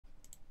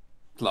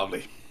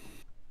Lovely.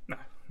 No,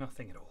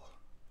 nothing at all.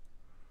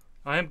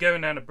 I am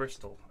going down to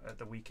Bristol at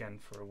the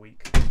weekend for a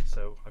week,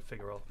 so I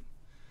figure I'll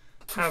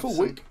have full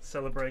some week?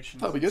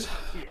 celebrations. That'll be good.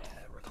 Yeah,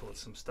 record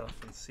some stuff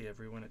and see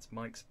everyone. It's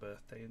Mike's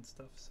birthday and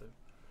stuff, so...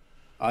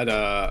 I'd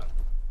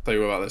tell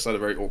you about this. I had a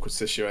very awkward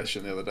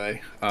situation the other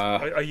day.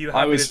 Are you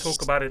happy to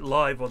talk about it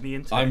live on the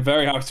internet? I'm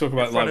very happy to talk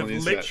about it live on the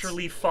internet.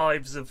 Literally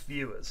fives of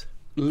viewers.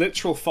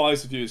 Literal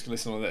fives of viewers can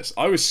listen on this.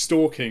 I was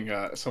stalking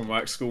some of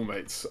my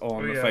ex-schoolmates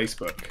on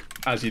Facebook,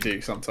 as you do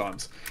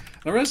sometimes.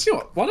 And I realised, you know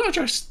what, why don't I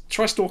just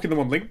try stalking them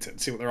on LinkedIn,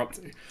 see what they're up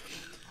to?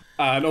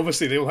 And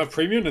obviously they all have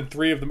premium, and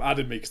 3 of them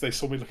added me because they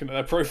saw me looking at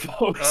their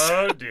profiles.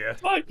 Oh dear.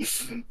 I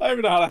don't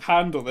even know how to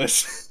handle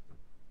this.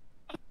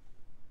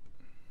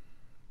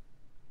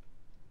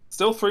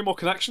 Still 3 more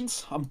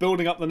connections. I'm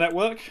building up the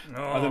network.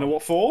 I don't know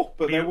what for,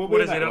 but there will be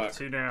a network. What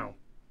is it up to now?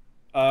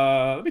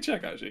 Let me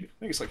check actually. I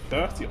think it's like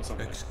 30 or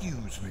something.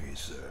 Excuse me,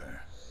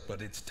 sir,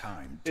 but it's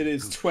time. It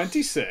is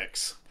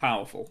 26.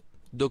 Powerful.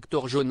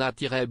 Dr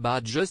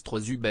Jonah-Bas Justre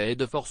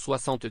Zubed for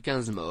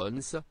 75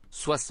 mons,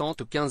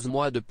 75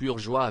 mois de pure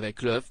joie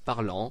avec l'œuf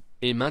parlant,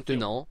 et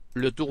maintenant,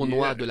 le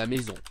tournoi de la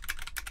maison.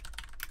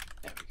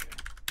 There we go.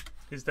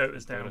 His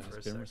Dota's down for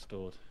a sec.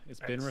 Restored.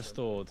 It's been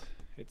restored.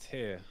 It's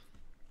here.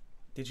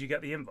 Did you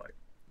get the invite?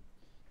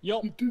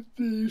 Yup.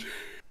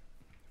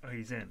 Oh,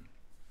 he's in.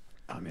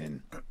 I'm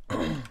in.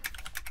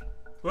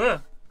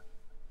 Well,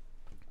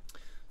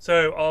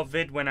 so our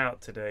vid went out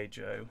today,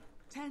 Joe.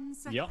 10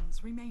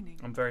 seconds remaining.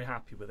 I'm very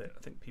happy with it. I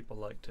think people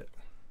liked it.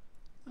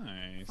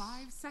 Nice.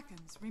 5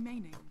 seconds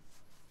remaining.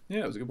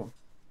 Yeah, it was a good one.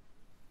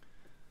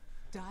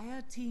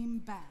 Dire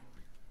team ban.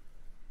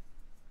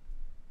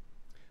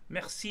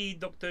 Merci,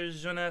 Dr.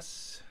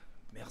 Jonas.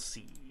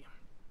 Merci.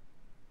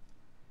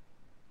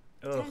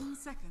 Ugh. 10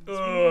 seconds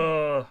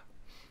Ugh.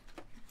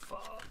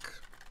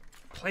 Fuck.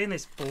 Playing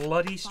this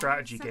bloody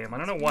strategy game. I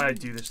don't know why I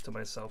do this to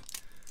myself.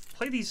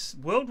 Play these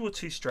World War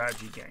II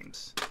strategy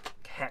games.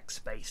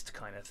 Hex-based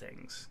kind of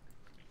things.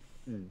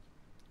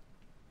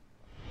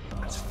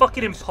 It's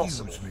fucking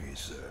impossible. Excuse me,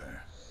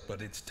 sir,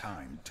 but it's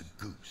time to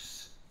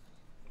goose.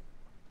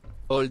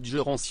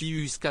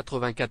 Olgeroncius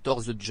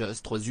 94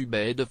 Justre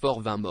Zubed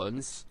for 20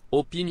 mons,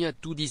 opinion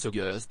to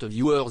disgust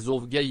viewers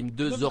of game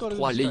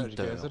 2h3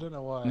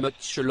 later.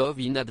 Much love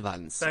in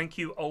advance. Thank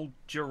you, old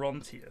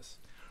Gerontius.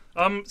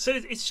 So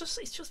it's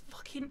just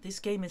fucking, this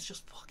game is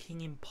just fucking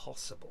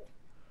impossible.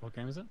 What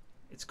game is it?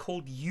 It's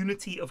called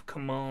Unity of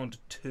Command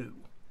 2.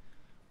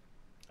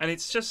 And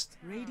it's just,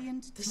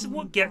 this is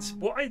what gets,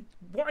 what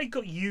I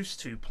got used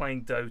to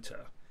playing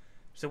Dota.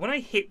 So when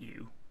I hit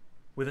you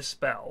with a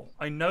spell,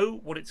 I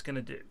know what it's going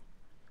to do.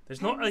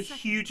 There's not a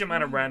huge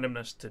amount of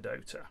randomness to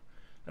Dota.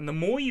 And the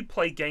more you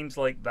play games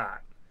like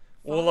that,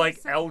 or like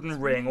Elden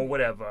Ring or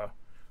whatever,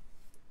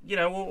 you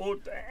know, or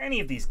any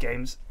of these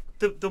games,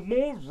 the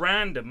more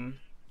random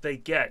they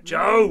get.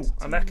 Joe,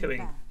 I'm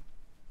echoing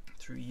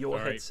through your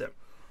headset.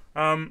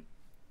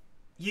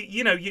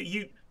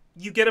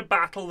 You get a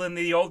battle and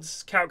the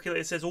odds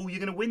calculator says, oh, you're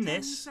going to win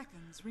this.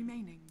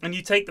 And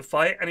you take the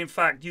fight, and in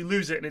fact, you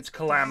lose it and it's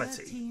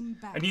calamity.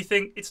 And you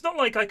think, it's not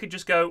like I could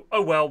just go,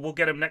 oh, well, we'll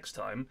get him next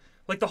time.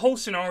 Like, the whole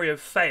scenario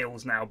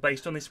fails now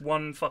based on this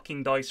one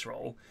fucking dice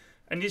roll.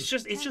 And it's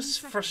just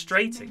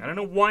frustrating. I don't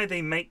know why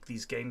they make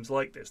these games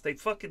like this.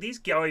 These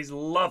guys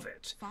love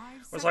it.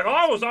 It's like,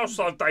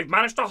 oh, they've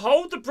managed to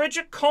hold the bridge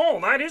at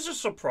Caen. That is a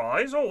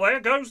surprise. Oh, there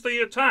goes the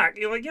attack.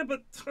 You're like, yeah,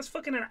 but that's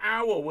fucking an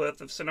hour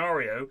worth of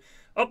scenario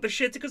up the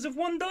shit because of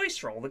one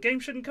dice roll. The game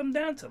shouldn't come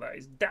down to that.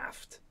 It's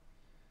daft.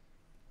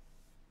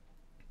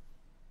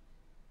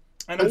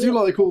 And I do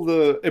like all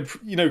the,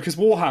 you know, because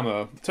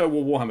Warhammer, Total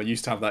War Warhammer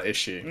used to have that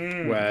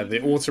issue where the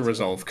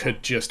auto-resolve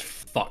could just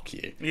fuck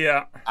you.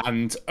 Yeah.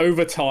 And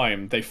over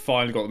time, they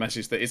finally got the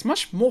message that it's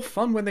much more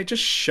fun when they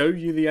just show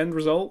you the end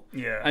result.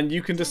 Yeah. And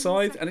you can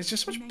decide, and it's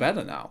just much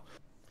better now.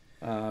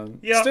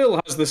 Still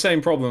has the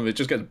same problem, it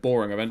just gets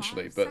boring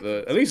eventually, but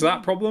at least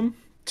that problem,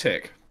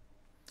 tick.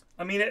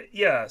 I mean,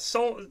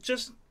 so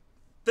just,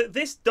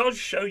 this does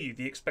show you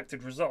the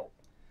expected result.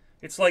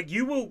 It's like,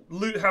 you will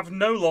have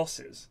no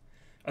losses.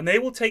 And they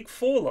will take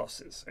 4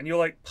 losses, and you're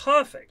like,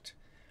 perfect.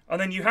 And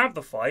then you have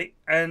the fight,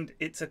 and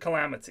it's a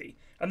calamity.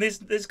 And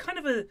there's kind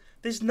of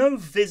there's no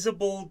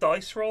visible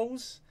dice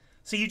rolls,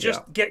 so you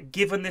just get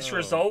given this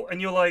result, and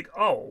you're like,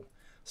 oh,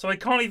 so I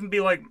can't even be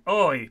like,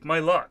 oh, my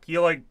luck.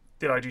 You're like,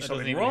 did I do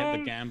something wrong? Doesn't even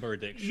hit the Gamba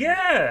addiction.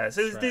 Yeah,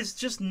 so there's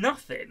just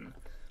nothing.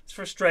 It's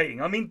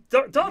frustrating. I mean,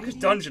 Darkest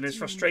Dungeon is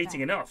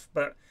frustrating enough,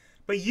 but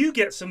you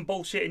get some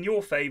bullshit in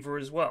your favor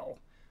as well.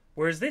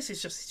 Whereas this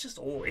is it's just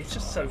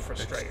so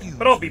frustrating.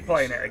 But I'll be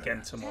playing it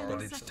again tomorrow.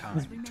 But it's time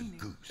to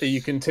goose. Are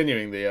you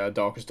continuing the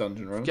Darkest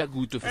Dungeon run?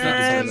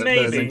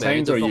 Maybe.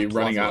 Or are you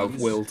running out of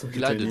will to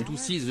continue?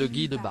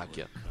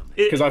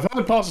 Because I've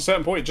heard past a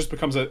certain point, it just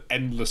becomes an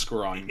endless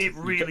grind. It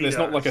really There's does.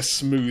 not like a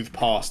smooth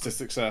path to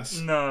success.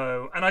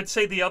 No, and I'd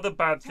say the other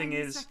bad thing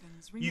is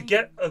you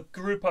get a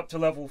group up to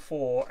level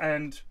 4,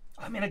 and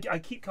I mean, I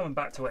keep coming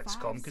back to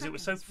XCOM because it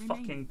was so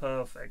fucking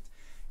perfect.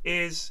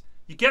 Is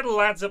You get the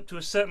lads up to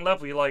a certain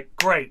level, you're like,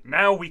 great,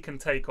 now we can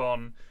take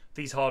on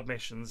these hard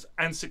missions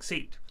and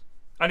succeed.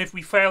 And if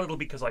we fail, it'll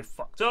be because I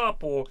fucked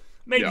up, or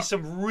maybe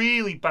some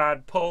really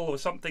bad pull or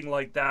something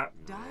like that.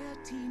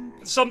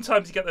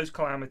 Sometimes you get those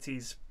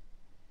calamities,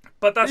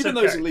 but that's even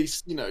okay. those, at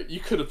least, you know, you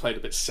could have played a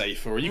bit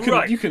safer, or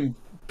you can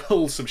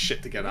pull some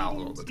shit to get out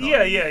all the time.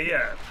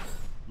 Yeah.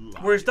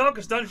 Whereas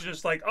Darkest Dungeon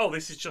is like, oh,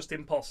 this is just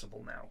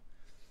impossible now.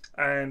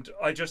 And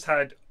I just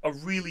had a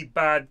really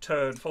bad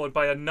turn followed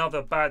by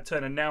another bad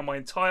turn, and now my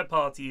entire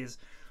party is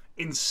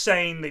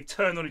insane. They've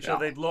turned on each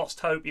other, they've lost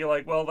hope. You're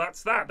like, well,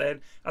 that's that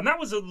then. And that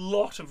was a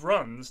lot of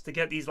runs to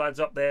get these lads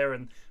up there,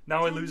 and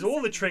now I lose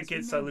all the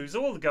trinkets, I lose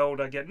all the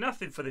gold, I get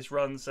nothing for this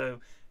run. So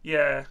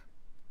yeah,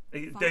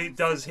 it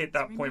does hit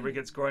that point where it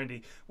gets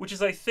grindy, which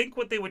is I think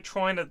what they were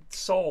trying to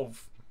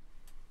solve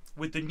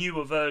with the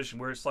newer version,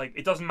 where it's like,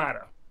 it doesn't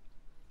matter.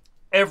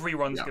 Every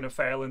run's going to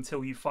fail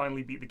until you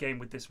finally beat the game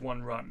with this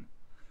one run.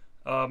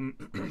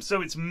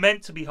 So it's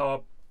meant to be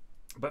hard,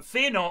 but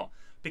fear not,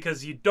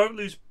 because you don't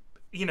lose,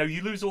 you know,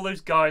 you lose all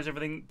those guys,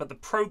 everything, but the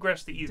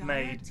progress that you've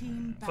made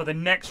for the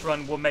next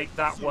run will make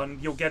that one,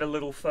 you'll get a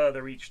little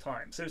further each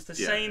time. So it's the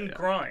same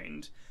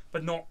grind,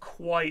 but not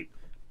quite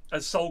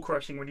as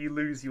soul-crushing when you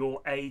lose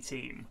your A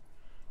team.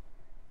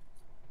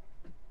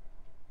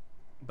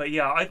 But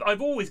yeah,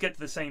 I've always get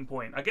to the same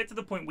point. I get to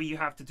the point where you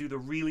have to do the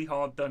really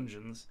hard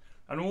dungeons,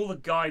 and all the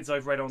guides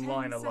I've read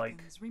online are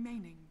like,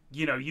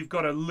 you know, you've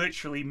got to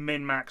literally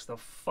min-max the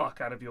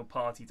fuck out of your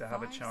party to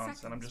have a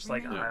chance. And I'm just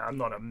like, I'm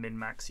not a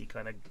min-maxy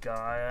kind of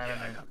guy. I don't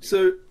know.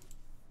 So,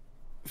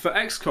 for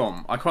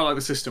XCOM, I quite like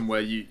the system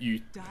where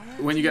you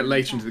when you get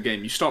later into the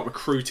game, you start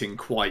recruiting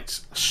quite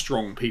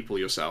strong people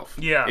yourself.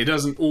 Yeah. It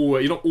doesn't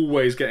always, you're not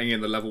always getting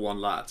in the level 1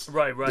 lads.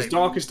 Right. Does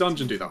Darkest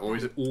Dungeon do that, or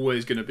is it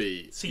always going to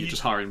be you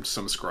just hiring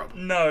some scrub?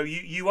 No,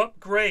 you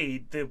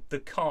upgrade the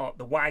cart,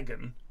 the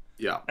wagon.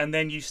 Yeah. And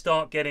then you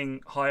start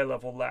getting higher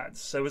level lads.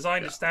 So as I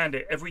understand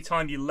it, every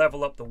time you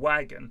level up the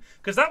wagon,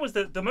 because that was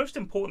the most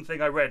important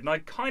thing I read, and I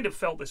kind of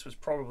felt this was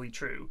probably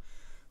true,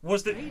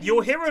 was that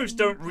your heroes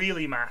don't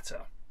really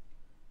matter.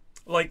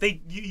 Like,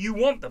 you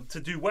want them to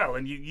do well,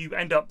 and you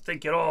end up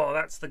thinking, oh,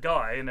 that's the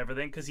guy and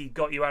everything, because he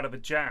got you out of a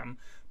jam.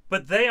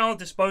 But they are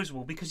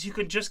disposable, because you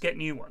can just get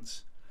new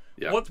ones.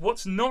 Yeah.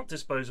 What's not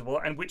disposable,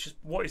 and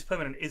what is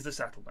permanent, is the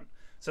settlement.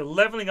 So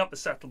leveling up the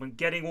settlement,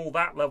 getting all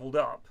that leveled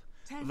up,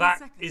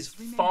 that is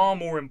far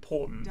more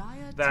important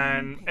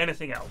than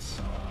anything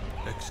else.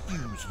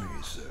 Excuse me,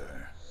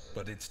 sir,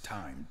 but it's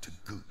time to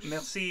goose.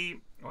 Merci.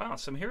 Wow,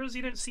 some heroes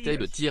you don't see.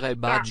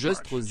 Tirez-bas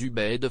just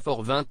Zubed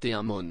for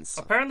 21 months.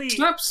 Apparently,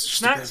 Snap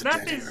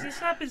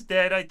is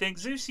dead, I think.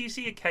 Zeus you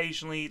see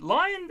occasionally.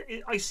 Lion,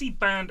 I see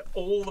banned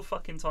all the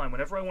fucking time.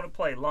 Whenever I want to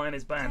play, Lion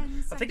is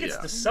banned. I think it's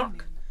the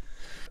suck.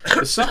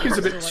 The suck is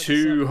a bit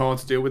too hard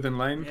to deal with in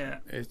lane. Yeah.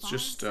 It's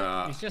just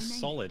he's just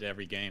solid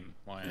every game.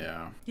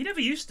 Yeah. He never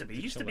used to be.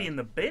 He used to be in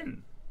the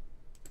bin.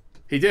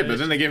 He did, but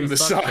then they gave him the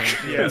suck.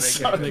 Yeah,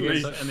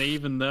 and they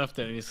even nerfed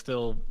it, and he's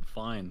still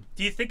fine.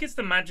 Do you think it's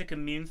the magic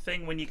immune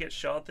thing when you get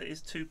shard that is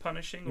too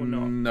punishing, or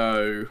not?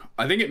 No,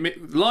 I think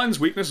Lion's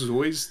weakness is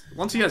always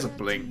once he has a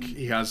blink,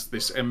 he has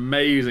this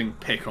amazing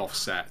pick-off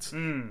set.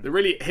 That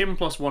really, him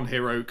plus one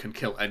hero can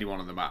kill anyone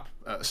on the map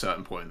at a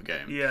certain point in the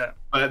game. Yeah.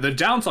 The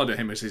downside of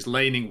him is his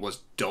laning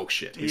was dog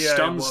shit. His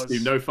stuns do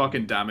no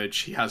fucking damage.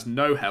 He has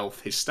no health.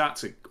 His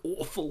stats are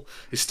awful.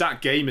 His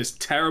stat game is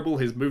terrible.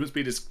 His movement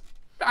speed is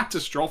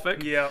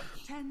catastrophic. Yeah.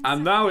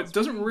 And now it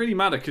doesn't really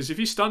matter, because if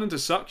you stun into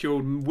suck,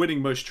 you're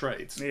winning most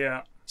trades.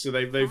 Yeah. So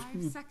they've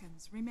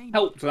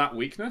helped that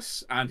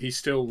weakness, and he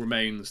still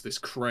remains this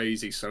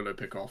crazy solo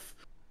pick-off,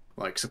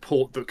 like,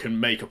 support that can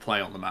make a play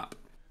on the map.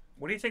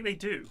 What do you think they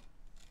do?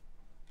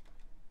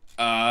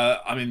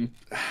 I mean,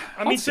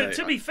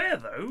 to be fair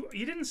though,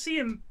 you didn't see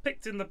him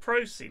picked in the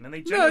pro scene, and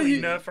they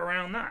generally nerf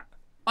around that.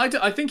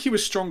 I think he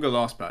was stronger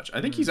last patch. I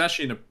think he's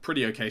actually in a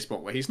pretty okay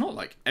spot where he's not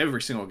like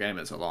every single game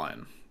it's a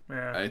Lion.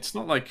 Yeah. It's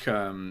not like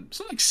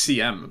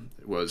CM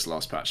was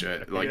last patch.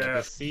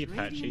 The C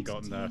patch he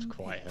got nerfed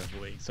quite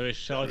heavily. So his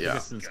shard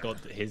resistance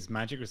his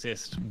magic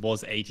resist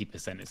was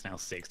 80%. It's now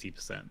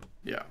 60%.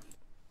 Yeah.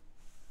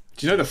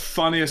 Do you know the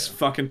funniest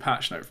fucking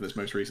patch note from this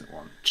most recent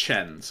one?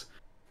 Chen's,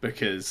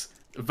 because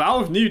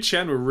Valve knew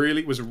Chen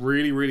was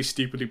really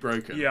stupidly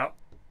broken. Yeah.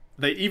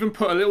 They even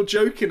put a little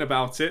joke in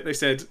about it. They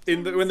said,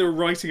 when they were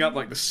writing up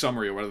like the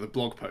summary or whatever, the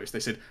blog post, they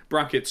said,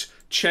 brackets,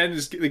 Chen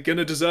is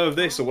gonna deserve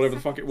this, or whatever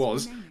the fuck it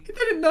was. They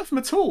didn't nerf him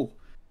at all.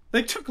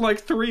 They took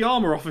like 3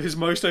 armor off of his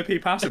most OP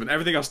passive, and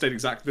everything else stayed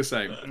exactly the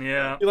same.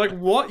 Yeah. You're like,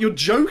 what? You're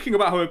joking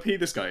about how OP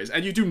this guy is,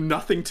 and you do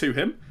nothing to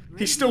him?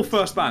 He's still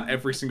first ban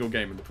every single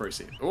game in the pro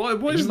scene.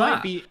 What is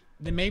that?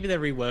 Maybe they're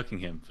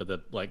reworking him for the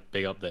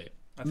big update.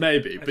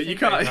 Maybe, but you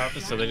can't.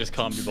 So they just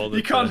can't be bothered.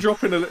 You can't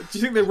drop in a. Do you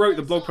think they wrote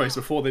the blog post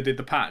before they did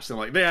the patch? They're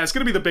like, yeah, it's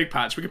going to be the big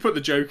patch. We can put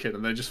the joke in,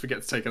 and they just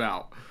forget to take it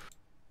out.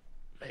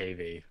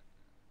 Maybe.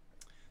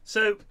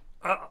 So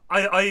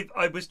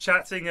I was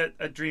chatting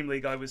at Dream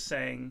League. I was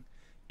saying,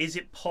 is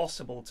it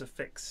possible to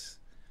fix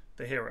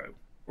the hero,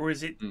 or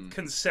is it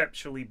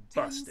conceptually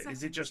busted?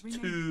 Is it just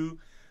too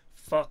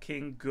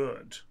fucking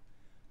good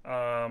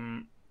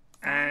And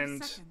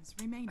seconds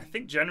remaining. I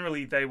think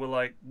generally they were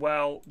like,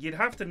 well, you'd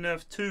have to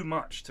nerf too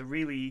much to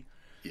really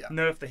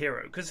nerf the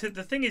hero. Because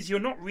the thing is, you're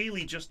not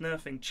really just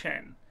nerfing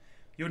Chen.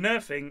 You're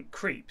nerfing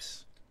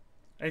creeps.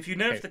 And if you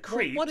nerf the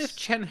creeps... What if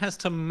Chen has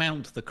to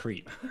mount the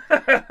creep?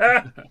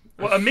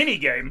 Well, a mini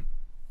game.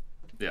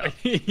 Yeah.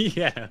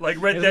 Yeah. Like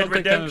Red Dead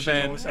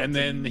Redemption or something. And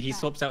then he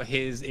swaps out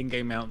his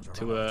in-game mount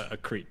to a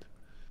creep.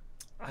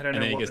 I don't know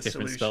and then he what gets the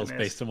different solution spells is.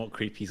 based on what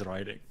creep he's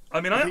riding.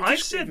 I mean, I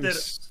said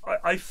that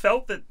I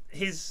felt that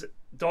his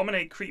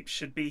dominate creep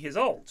should be his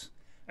ult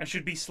and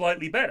should be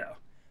slightly better,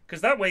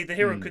 because that way the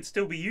hero could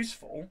still be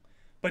useful,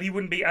 but he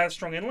wouldn't be as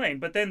strong in lane.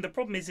 But then the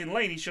problem is in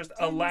lane he's just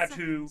a lad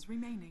who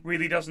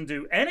really doesn't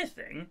do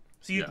anything,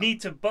 so you'd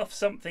need to buff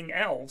something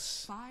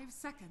else. 5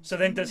 seconds. So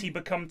then does he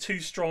become too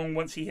strong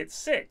once he hits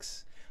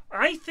 6?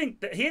 I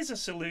think that here's a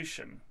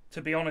solution,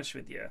 to be honest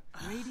with you.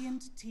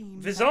 Radiant team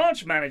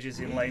Visage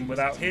manages in lane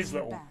without his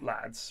little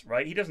lads,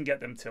 right? He doesn't get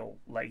them till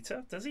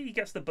later, does he? He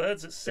gets the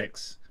birds at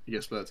 6. He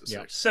gets birds at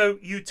 6. So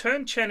you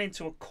turn Chen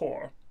into a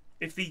core.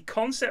 If the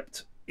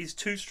concept is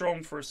too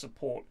strong for a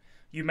support,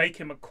 you make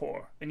him a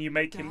core. And you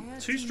make him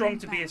too strong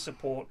to be a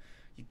support.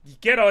 You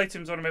get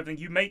items on him,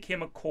 everything. You make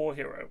him a core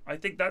hero. I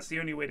think that's the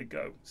only way to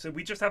go. So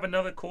we just have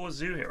another core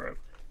zoo hero.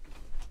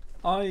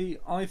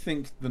 I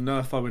think the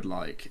nerf I would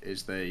like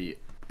is they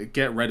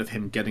get rid of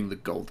him getting the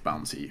gold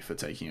bounty for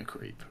taking a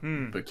creep.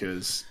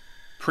 Because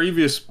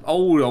previous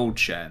old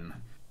Chen,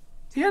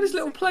 he had his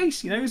little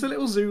place, you know, he's a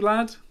little zoo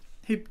lad.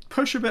 He'd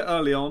push a bit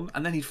early on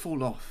and then he'd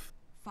fall off.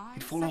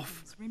 He'd fall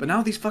off. But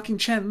now these fucking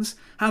Chens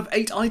have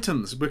 8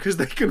 items because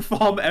they can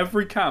farm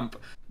every camp.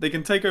 They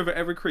can take over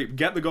every creep,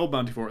 get the gold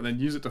bounty for it, and then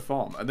use it to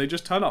farm. And they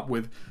just turn up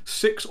with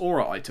 6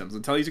 aura items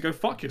and tell you to go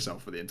fuck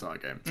yourself for the entire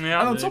game.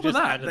 Yeah, and on top of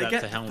that, added they that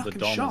get to Helm of the fucking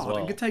Dom as shard well.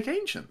 and can take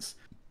ancients.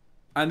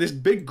 And this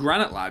big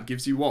granite lad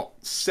gives you,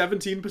 what,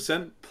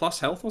 17% plus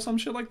health or some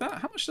shit like that?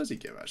 How much does he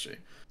give, actually?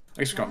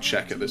 I guess I can't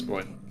check at this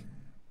point.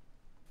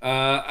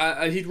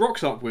 And he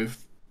rocks up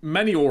with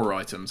many aura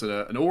items and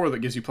an aura that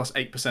gives you plus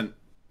 8%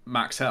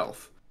 max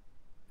health.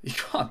 You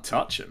can't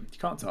touch him. You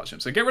can't touch him.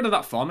 So get rid of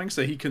that farming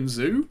so he can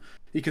zoo.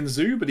 He can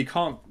zoo, but he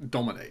can't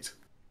dominate.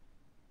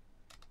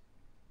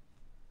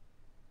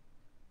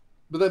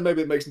 But then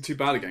maybe it makes him too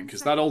bad again,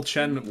 because that old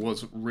Chen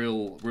was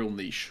real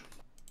niche.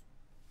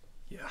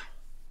 Yeah.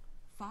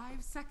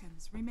 5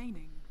 seconds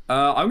remaining.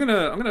 I'm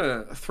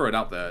gonna throw it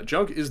out there.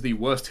 Jug is the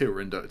worst hero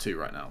in Dota 2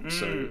 right now,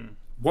 so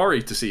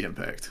worried to see him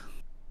picked.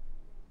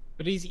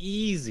 But he's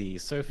easy,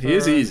 so He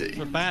is easy.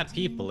 For bad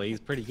people, he's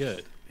pretty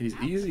good. He's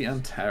easy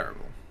and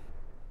terrible.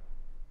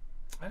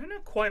 I don't know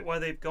quite why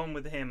they've gone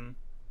with him.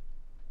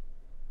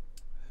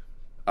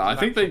 I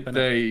think they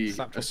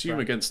Slapshot assume strap.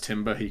 against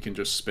Timber he can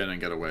just spin and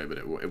get away, but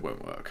it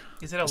won't work.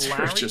 Is it a So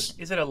Larry? it's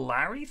Is it a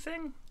Larry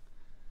thing?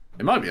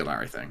 It might be a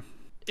Larry thing.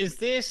 Is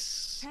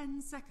this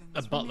 10 seconds.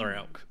 a Butler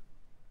remaining. elk?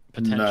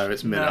 No,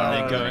 it's mid.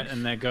 No.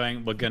 They're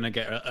going. We're gonna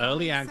get an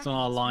early axe on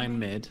our line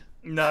mid.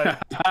 No.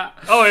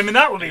 Oh, I mean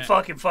that would be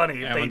fucking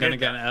funny if And they we're gonna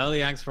did get that. an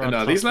early axe for our No,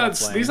 top these top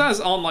lads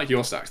lane. aren't like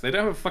your stacks. They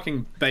don't have a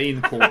fucking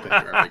Bane core picker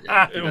every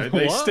game. You know?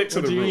 They What? stick to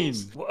What the do you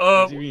rules. mean?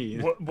 What do you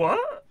mean? What?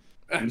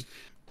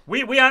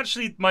 We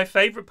actually, my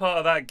favorite part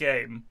of that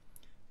game.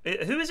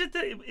 Who is it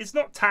that it's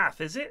not Taff?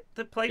 Is it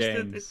that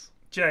plays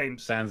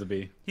James?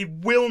 Sansaby. He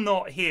will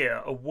not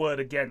hear a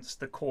word against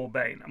the core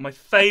Bane. And my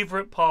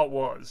favorite part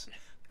was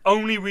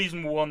only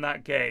reason we won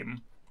that game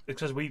is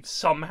because we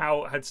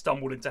somehow had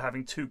stumbled into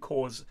having 2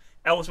 cores.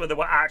 Elsewhere there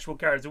were actual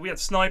characters. We had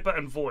Sniper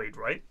and Void,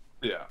 right?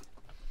 Yeah.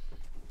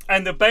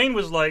 And the Bane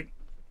was like,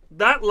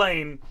 that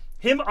lane,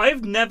 him,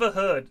 I've never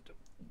heard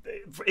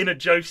in a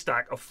Joe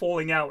stack of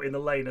falling out in the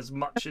lane as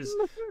much as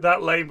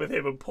that lane with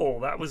him and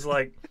Paul. That was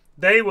like,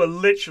 they were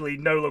literally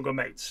no longer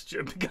mates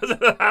because of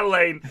that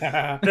lane.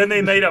 Then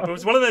they made up. It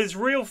was one of those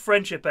real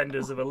friendship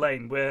enders of a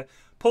lane where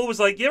Paul was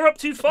like, you're up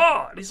too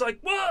far. And he's like,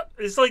 what?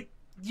 It's like,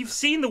 you've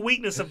seen the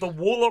weakness of the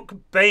Warlock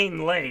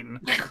Bane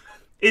lane.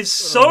 Is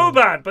so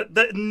bad, but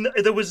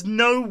there was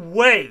no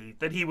way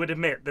that he would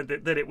admit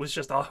that it was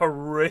just a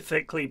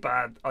horrifically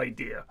bad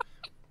idea.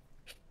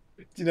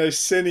 You know,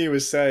 Cinny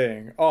was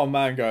saying, "Oh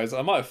man, guys,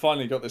 I might have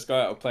finally got this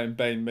guy out of playing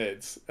Bane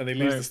mids," and he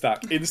leaves the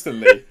stack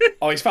instantly.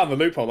 Oh, he's found the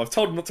loophole. I've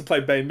told him not to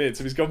play Bane mids,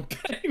 so he's gone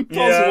Bane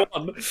plus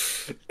 1.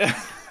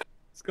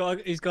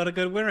 He's got a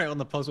good win rate on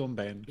the +1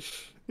 Bane.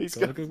 He's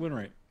got a good win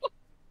rate.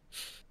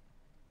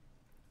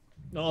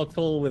 Not at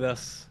all with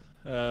us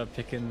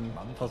picking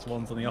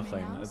 +1s on the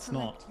offlane. It's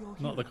not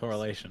the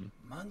correlation.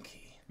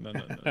 Monkey. No.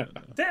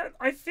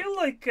 I feel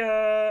like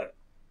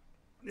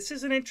this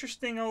is an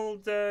interesting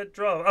old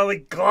draw. Oh, a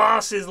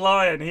Glasses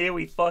Lion. Here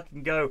we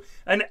fucking go.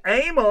 And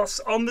Amos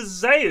on the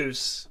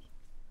Zeus.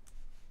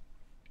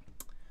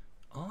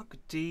 Arc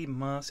D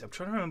Mercy. I'm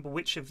trying to remember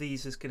which of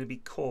these is going to be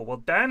core. Well,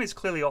 Dan is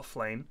clearly off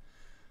lane.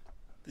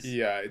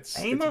 Yeah, it's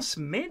Amos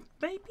mid,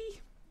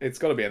 maybe? It's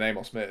got to be an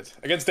Amos mid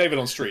against David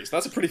on streets.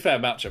 That's a pretty fair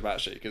matchup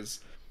actually,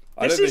 because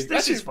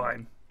This is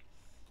fine.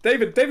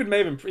 David may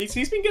have improved.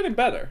 He's been getting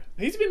better.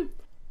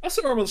 I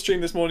saw him on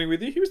stream this morning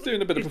with you. He was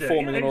doing a bit of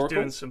performing on He was Oracle.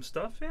 doing some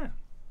stuff, yeah.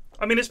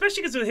 I mean,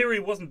 especially because it's a hero he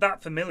wasn't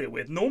that familiar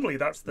with. Normally,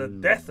 that's the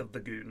death of the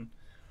Goon.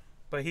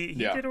 But he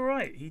did all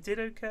right. He did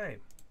okay.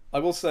 I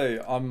will say,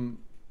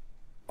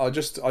 I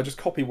just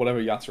copy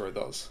whatever Yatoro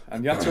does,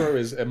 and Yatoro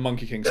is a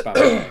Monkey King spam at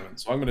the moment,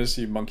 so I'm going to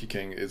assume Monkey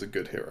King is a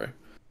good hero.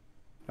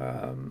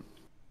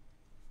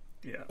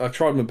 Yeah. I've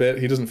tried him a bit.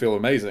 He doesn't feel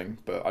amazing,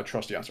 but I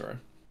trust Yatoro.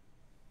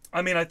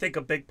 I mean, I think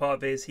a big part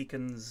of it is he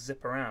can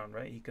zip around,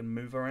 right? He can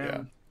move around.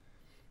 Yeah.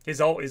 His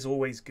ult is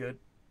always good.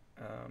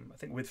 I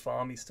think with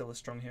farm, he's still a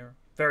strong hero.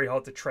 Very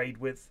hard to trade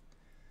with.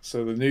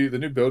 So the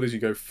new build is you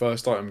go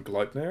first item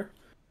Gleipnir,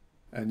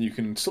 and you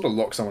can sort of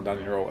lock someone down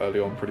in your ult early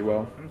on pretty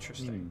well.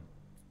 Interesting.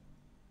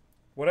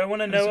 What I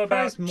want to know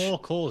about more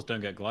cores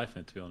don't get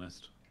Glyphid, to be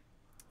honest.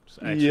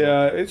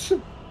 Yeah, it's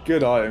a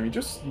good item. You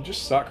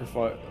just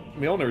sacrifice.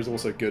 Mjolnir is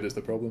also good, is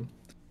the problem.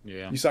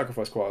 Yeah. You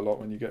sacrifice quite a lot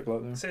when you get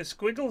Gleipnir. So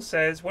Squiggle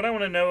says, what I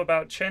want to know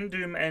about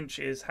Chendoom Ench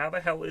is how the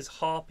hell is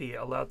Harpy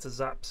allowed to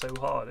zap so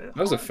hard?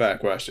 That's a fair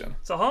question.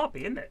 It's a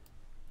Harpy, isn't it?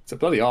 It's a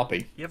bloody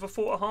Harpy. You ever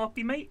fought a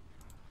Harpy, mate?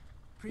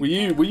 Were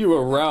you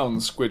around,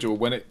 Squidgle,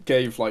 when it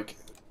gave like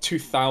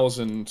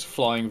 2,000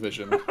 flying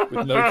vision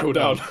with no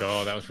cooldown? Oh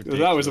god, that was ridiculous.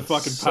 That was a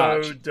fucking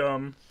patch. So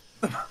dumb.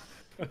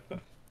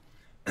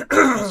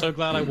 I'm so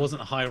glad I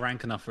wasn't high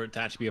rank enough for it to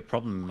actually be a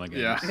problem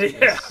again.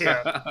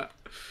 Yeah.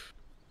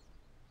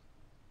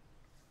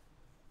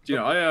 You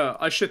know,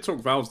 I shit talk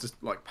Valve's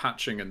just like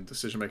patching and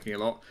decision making a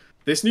lot.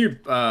 This new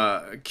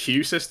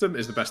queue system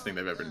is the best thing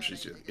they've ever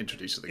introduced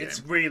to the game.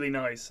 It's really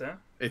nice, huh?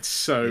 It's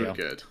so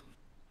good.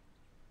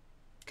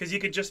 Because you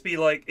could just be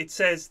like, it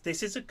says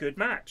this is a good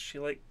match.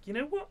 You're like, you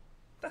know what?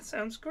 That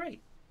sounds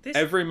great.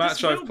 Every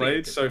match I've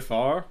played so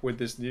far with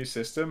this new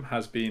system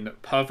has been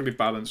perfectly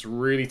balanced,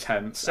 really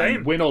tense,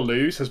 and win or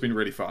lose has been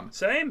really fun.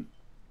 Same.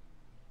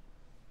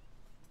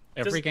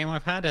 Every game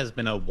I've had has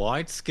been a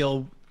wide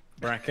skill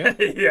bracket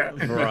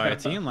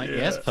variety. I'm like,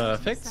 yes,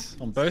 perfect.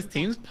 On both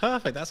teams,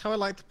 perfect. That's how I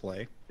like to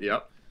play.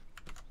 Yep.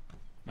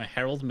 My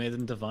Herald, Mid,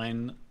 and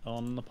Divine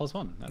on the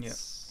 +1.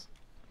 That's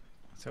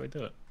how we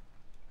do it.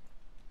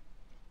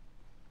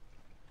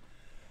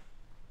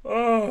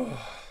 Oh.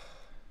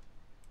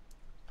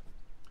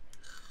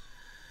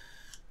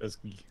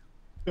 Dusky.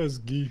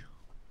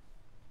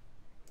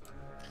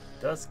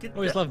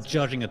 Always love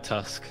judging a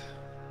Tusk.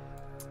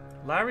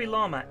 Larry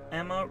Llama,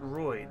 Emma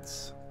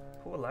Roids.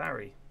 Poor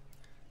Larry.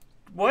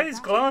 Why his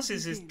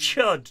glasses is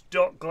Chud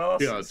dot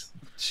glasses?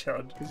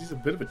 Chud. Because he's a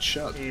bit of a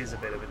chud. He is a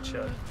bit of a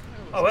chud.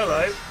 Oh,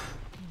 hello.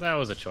 That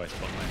was a choice,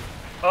 by the way.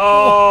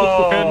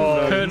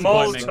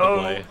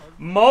 Oh,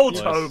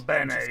 Molto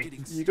Bene.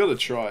 You gotta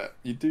try it.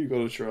 You do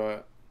gotta try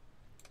it.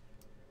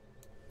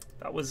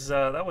 That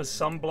was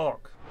some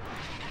block.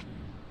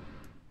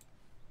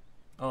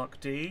 Arc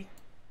D.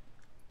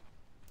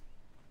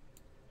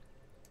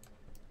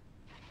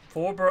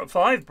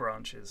 5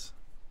 branches.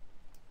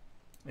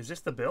 Is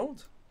this the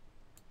build?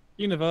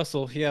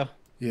 Universal, yeah.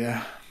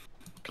 Yeah.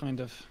 Kind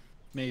of.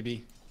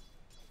 Maybe.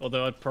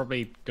 Although I'd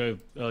probably go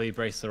early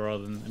bracer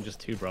rather than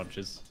just 2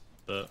 branches.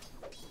 But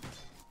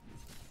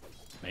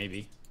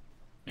maybe.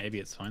 Maybe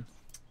it's fine.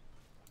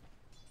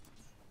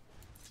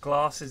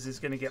 Glasses is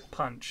going to get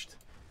punched.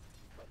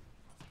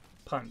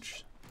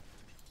 Punched.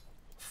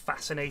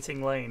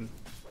 Fascinating lane.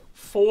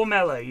 4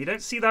 melee. You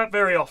don't see that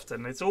very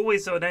often. It's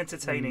always an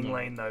entertaining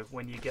lane, though,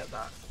 when you get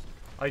that.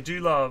 I do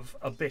love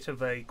a bit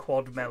of a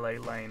quad melee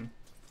lane.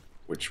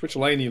 Which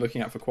lane are you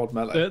looking at for quad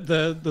melee?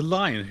 The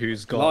lion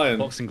who's got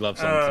boxing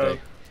gloves on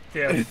today.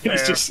 Yeah,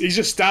 he's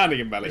just standing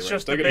in melee.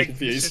 Don't get me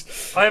confused.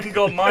 I haven't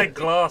got my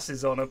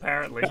glasses on,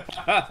 apparently.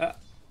 I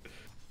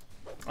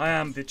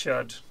am the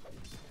chud.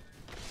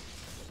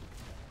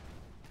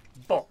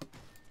 Bop.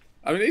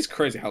 I mean, it's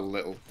crazy how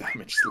little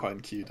damage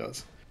Lion Q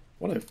does.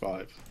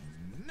 105.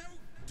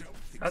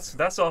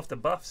 That's after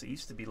buffs. It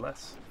used to be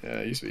less. Yeah,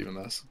 it used to be even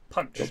less.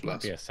 Punch. God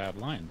bless. Might be a sad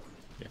lion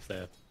if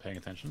they're paying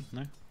attention.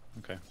 No.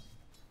 Okay.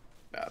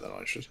 Yeah, then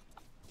I should.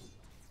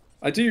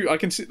 I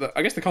can see that.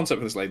 I guess the concept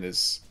of this lane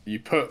is you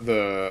put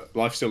the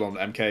lifesteal on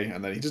MK,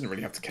 and then he doesn't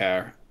really have to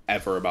care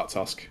ever about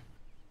Tusk.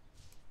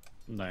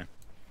 No.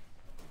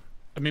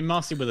 I mean,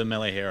 Marcy with a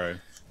melee hero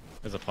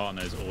as a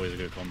partner is always a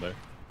good combo.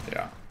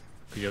 Yeah.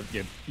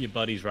 Because your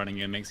buddy's running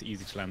in, makes it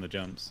easy to land the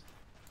jumps.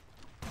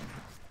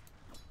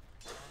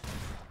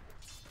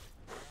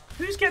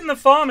 Who's getting the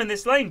farm in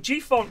this lane?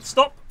 G-Font,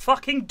 stop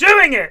fucking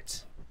doing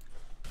it!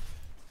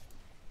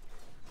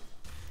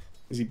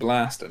 Is he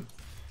blasting?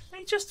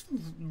 He just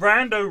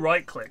rando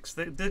right clicks.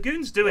 The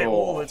goons do it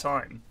all the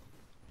time.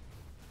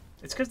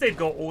 It's because they've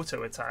got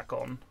auto attack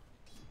on.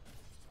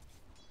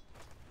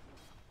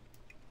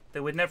 They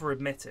would never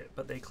admit it,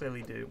 but they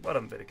clearly do. Well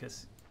done,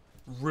 Vidicus.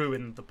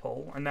 Ruined the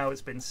poll, and now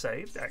it's been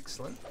saved.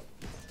 Excellent.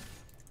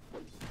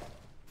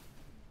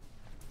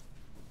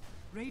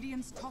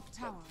 Radiant's top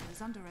tower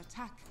is under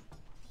attack.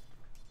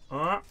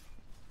 Alright.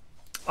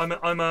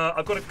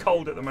 I've got a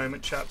cold at the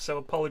moment, chaps, so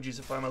apologies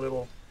if I'm a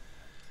little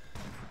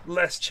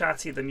less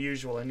chatty than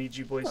usual. I need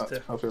you boys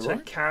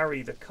to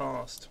carry the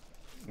cast.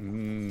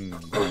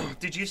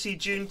 Did you see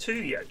June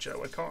 2 yet,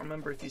 Joe? I can't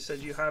remember if you said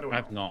you had or not.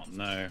 I've not,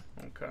 no.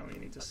 Okay, you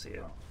need to see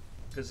it.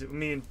 because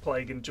me and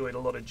Plague enjoyed a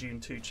lot of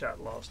June 2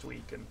 chat last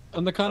week. And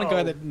I'm the kind of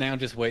guy that now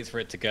just waits for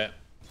it to get...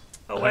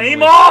 Oh,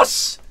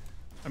 Amos!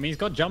 I mean, he's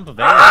got jump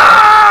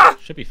available.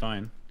 Should be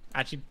fine.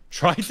 Actually,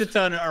 try to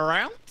turn it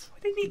around.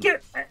 Why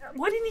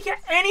didn't he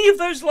get any of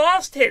those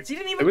last hits? He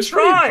didn't even try. It was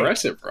pretty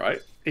impressive,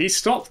 right? He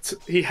stopped.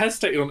 He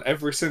hesitated on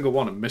every single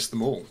one and missed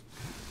them all.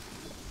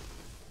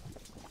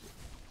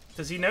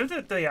 Does he know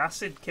that the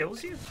acid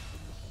kills you?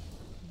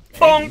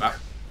 Bonk!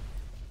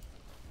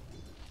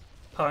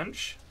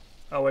 Punch.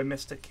 Oh, I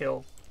missed a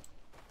kill.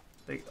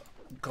 The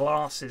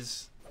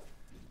glasses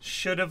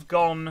should have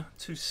gone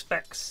to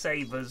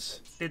Specsavers.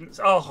 Didn't.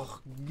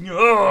 Oh.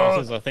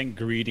 This is, I think,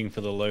 greeting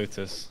for the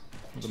Lotus.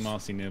 With the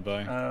Marcy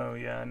nearby. Oh,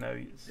 yeah, I know.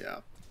 Yeah.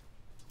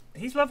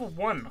 He's level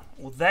 1.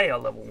 Or they are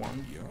level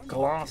 1.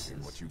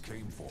 Glasses. What you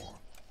came for.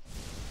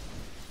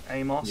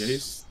 Amos.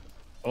 Yes.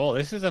 Oh,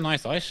 this is a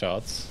nice ice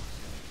shards.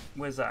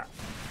 Where's that?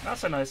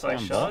 That's a nice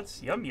ice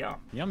shards. Yum, yum.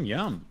 Yum,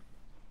 yum.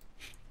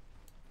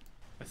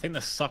 I think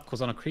the suck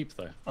was on a creep,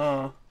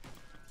 though.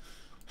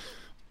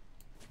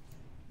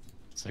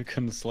 So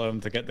couldn't slow him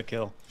to get the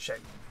kill. Shame.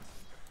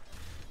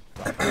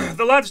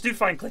 The lads do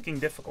find clicking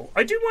difficult.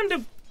 I do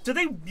wonder, do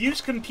they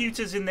use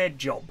computers in their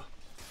job?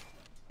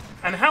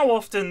 And how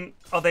often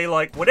are they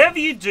like, whatever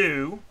you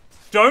do,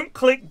 don't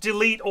click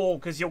delete all,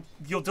 because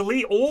you'll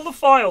delete all the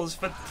files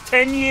for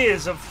 10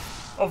 years of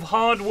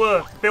hard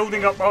work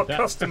building up our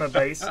customer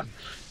base.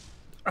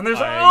 And there's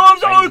I'm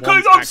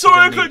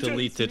sorry, I could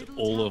deleted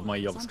all of my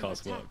Yogs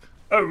cast work.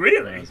 Oh,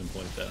 really? When I was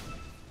employed there.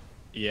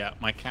 Yeah,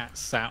 my cat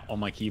sat on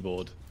my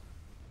keyboard,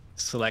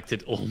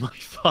 selected all my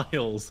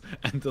files,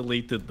 and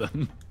deleted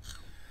them.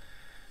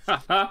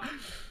 I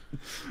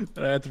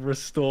had to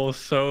restore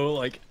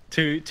like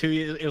two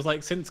years. It was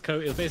like since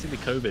COVID. It was basically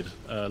COVID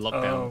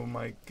lockdown. Oh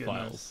my goodness!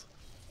 Files.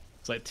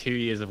 It's like 2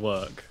 years of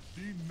work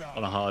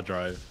on a hard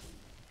drive.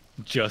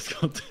 Just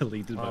got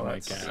deleted by my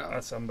cat.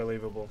 That's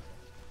unbelievable.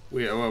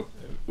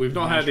 We've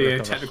not had any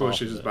technical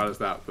issues as bad as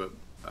that, but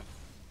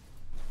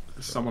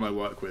someone I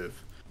work with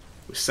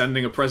was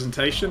sending a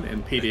presentation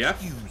in PDF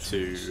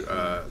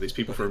to these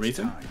people for a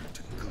meeting,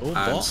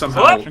 and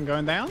somehow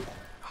going down.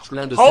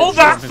 Hold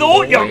that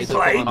thought, young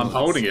play. I'm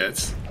holding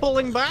it.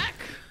 Pulling back.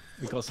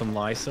 We got some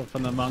Lysa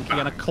from the monkey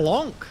and a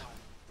clonk.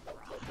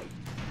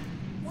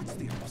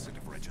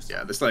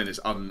 Yeah, this lane is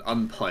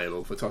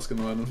unplayable for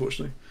Tuscan Lane,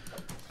 unfortunately.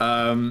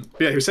 But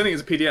yeah, he was sending it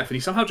as a PDF, and he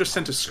somehow just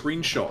sent a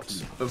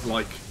screenshot of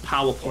like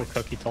PowerPoint.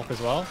 Cookie top as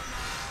well.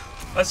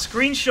 A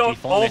screenshot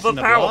of a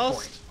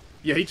PowerPoint.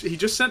 Yeah, he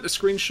just sent a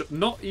screenshot,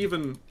 not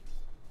even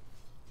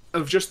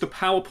of just the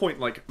PowerPoint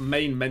like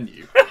main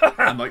menu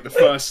and like the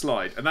first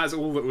slide, and that's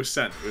all that was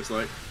sent. It was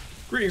like,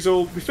 greetings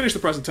all, we finished the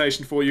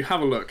presentation for you,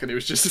 have a look, and it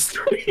was just a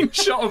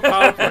screenshot of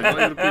PowerPoint, not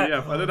even a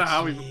PDF. I don't know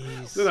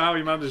how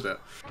he managed it.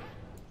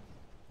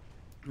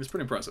 It was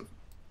pretty impressive.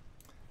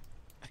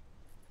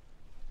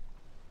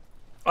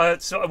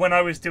 So when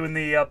I was doing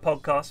the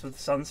podcast with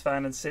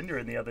Sunsfan and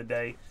Synderen the other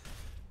day,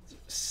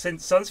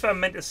 Sunsfan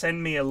meant to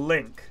send me a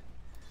link,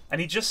 and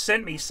he just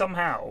sent me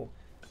somehow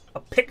a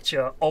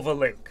picture of a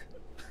link.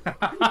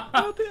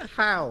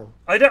 How?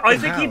 I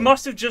think he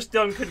must have just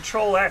done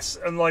Control S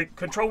and like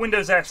Control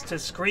Windows S to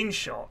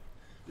screenshot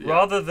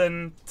rather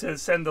than to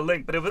send the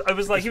link. But he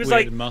was like,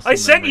 I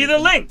sent you the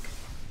link,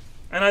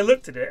 and I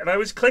looked at it and I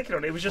was clicking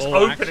on it. It was just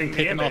opening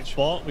the image.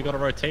 Bot. We got a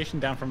rotation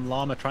down from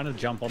Llama trying to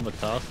jump on the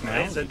tusk. Now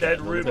It's a dead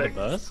Rubik.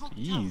 Burst.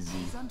 Easy.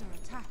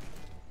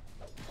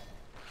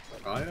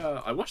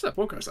 I watched that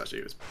podcast actually.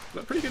 It was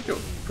a pretty good.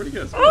 Pretty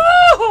good.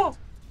 Oh!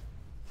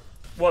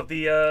 What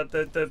the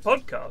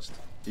podcast?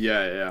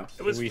 Yeah.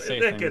 It was.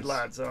 They're good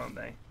lads, aren't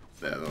they?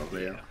 They're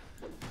lovely. Yeah.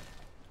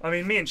 I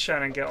mean, me and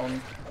Shannon get on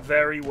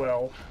very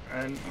well,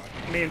 and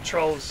me and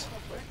Trolls.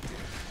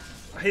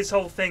 His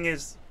whole thing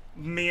is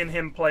me and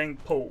him playing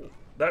pool.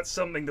 That's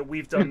something that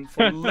we've done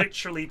for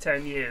literally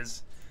 10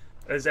 years.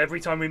 As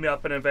every time we meet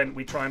up at an event,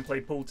 we try and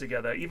play pool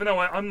together. Even though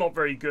I'm not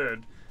very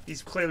good,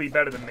 he's clearly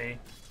better than me.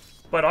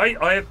 But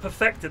I have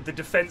perfected the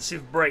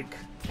defensive break.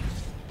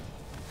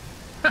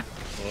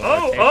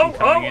 They're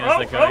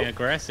going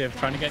aggressive,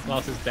 trying to get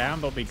glasses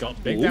down, but we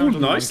got big down.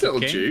 Nice little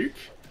juke.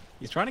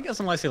 He's trying to get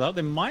some Lysa up.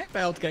 They might be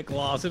able to get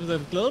glasses with a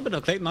little bit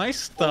of click.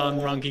 Nice stun,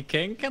 Monkey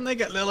King. Can they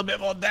get a little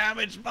bit more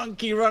damage?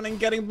 Monkey running,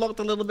 getting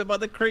blocked a little bit by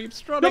the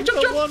creeps. Running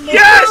for one more.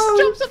 Yes!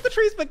 Jumps up the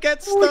trees but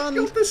gets stunned.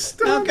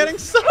 Now getting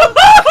stunned,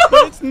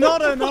 but it's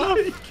not enough.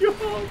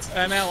 God.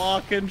 And now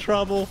Ark in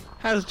trouble.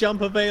 Has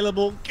jump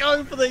available.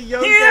 Go for the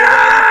Yoga.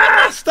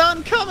 Yeah!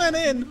 Stun coming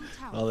in.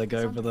 Well, they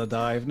go for the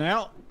dive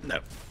now. No.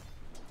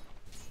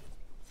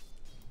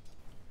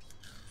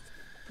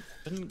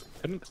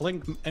 Couldn't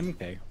clink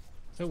MK.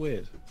 So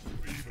weird.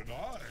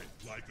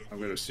 I'm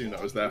going to assume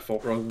that was their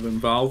fault rather than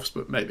Valve's,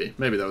 but maybe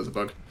that was a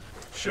bug.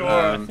 Sure.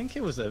 I think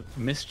it was a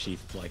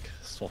mischief, like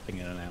swapping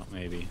in and out,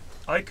 maybe.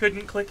 I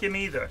couldn't click him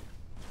either.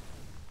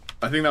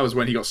 I think that was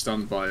when he got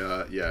stunned by.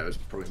 Yeah, it was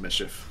probably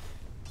mischief.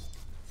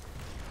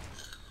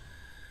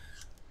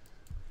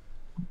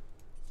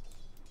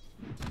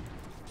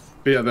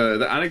 But yeah,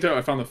 the anecdote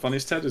I found the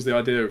funniest, Ted, is the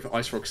idea of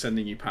Ice Rock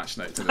sending you patch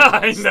notes.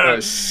 I know. That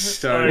is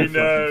so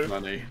fucking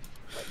funny.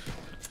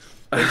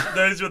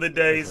 Those were the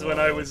days when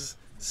I was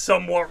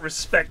somewhat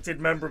respected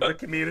member of the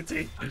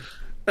community.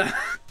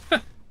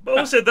 But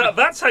also,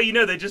 that's how you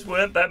know there just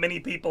weren't that many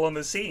people on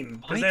the scene.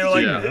 Because they were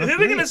like, who are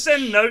we going to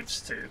send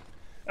notes to?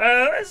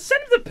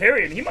 Send it to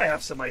Pyrion, he might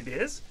have some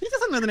ideas. He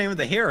doesn't know the name of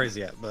the heroes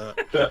yet, but...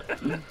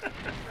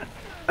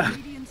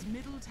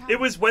 It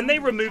was when they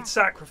removed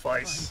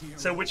Sacrifice.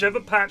 So whichever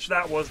patch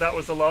that was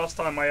the last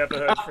time I ever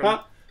heard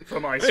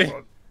from Ice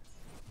Frog.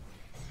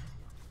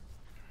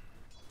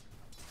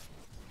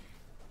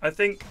 I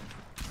think...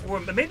 Or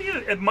maybe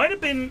it might have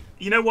been...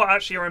 You know what,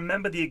 actually, I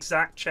remember the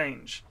exact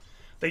change.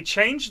 They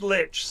changed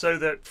Lich so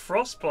that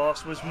Frost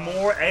Blast was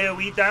more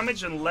AoE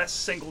damage and less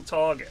single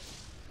target.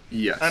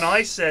 Yes. And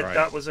I said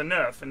that was a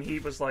nerf, and he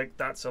was like,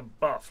 that's a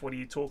buff, what are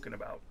you talking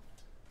about?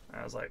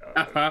 And I was like,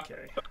 oh,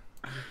 okay.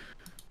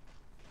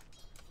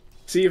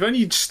 See, you've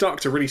only stuck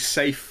to really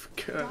safe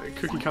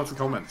cookie counter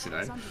comments, you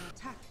know?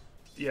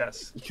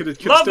 Yes. You could have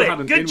still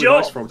had an Good in job.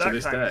 with Ice Frog to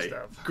this day.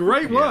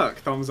 Great Yeah. work,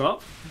 thumbs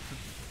up.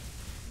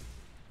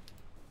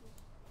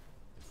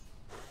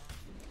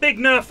 Big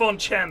nerf on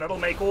Chen, that'll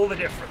make all the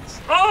difference.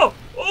 Oh!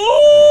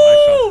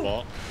 Ooh!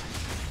 Nice shot,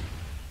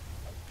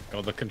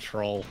 got the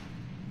control.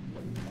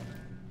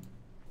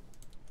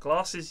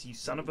 Glasses, you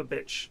son of a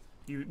bitch.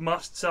 You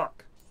must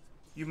suck.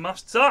 You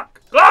must suck.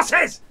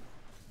 Glasses!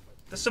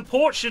 The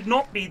support should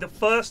not be the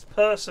first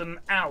person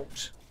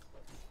out.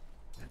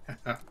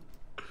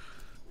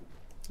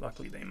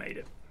 Luckily they made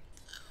it.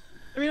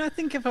 I mean, I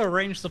think if our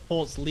range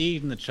support's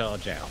leading the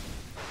charge out,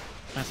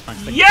 that's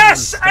fantastic.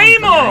 Yes!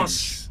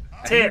 Amos!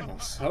 Tip.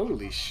 Amos,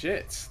 holy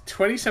shit.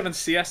 27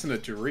 CS in a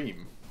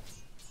dream.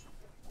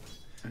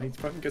 And he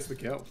fucking gets the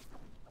kill.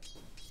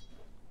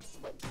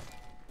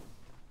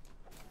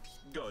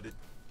 Got it.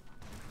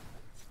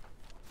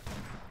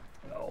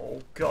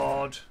 Oh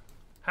god.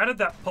 How did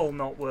that pull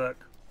not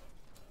work?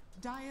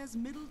 Dire's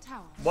middle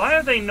tower. Why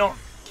are they not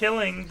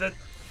killing the...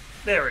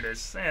 There it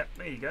is. There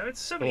you go.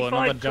 It's 75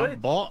 another quid.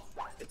 jump bot.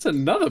 It's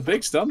another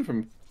big stun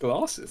from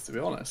Glasses, to be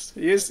honest.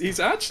 He's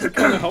actually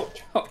kind of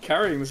helped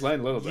carrying this lane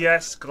a little bit.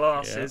 Yes,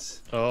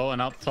 Glasses. Yeah. Oh,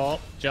 and up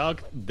top,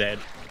 Jug, dead.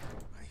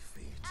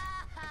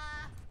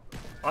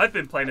 I've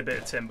been playing a bit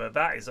of Timber.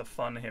 That is a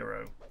fun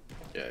hero.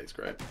 Yeah, he's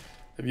great.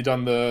 Have you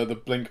done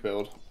the Blink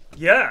build?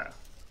 Yeah.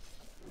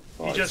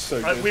 Oh, You just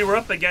so good. we were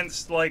up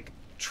against like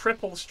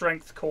triple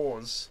strength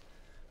cores,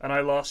 and I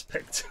last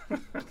picked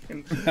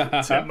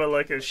Timber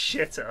like a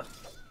shitter.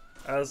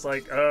 I was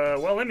like,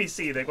 well, let me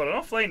see. They've got an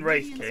offlane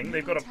Wraith King.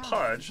 They've got a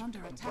Pudge.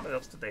 What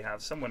else did they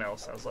have? Someone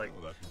else. I was like,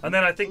 and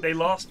then I think they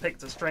last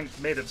picked a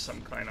strength mid of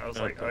some kind. I was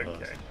like,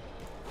 okay.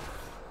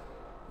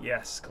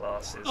 Yes,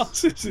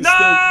 Glasses.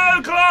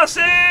 No,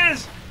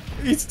 Glasses!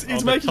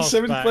 He's making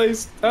 7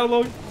 plays. How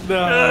long?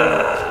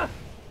 No.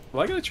 Am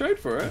I going to trade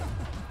for it?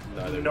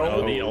 No. The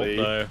ult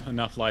though.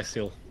 Enough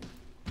Lysil.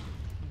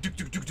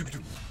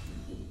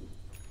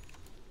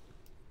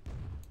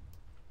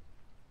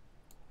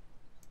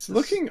 It's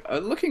looking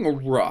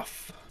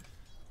rough.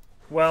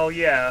 Well,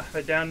 yeah,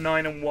 they're down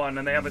 9-1,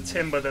 and they have a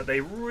Timber that they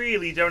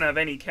really don't have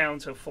any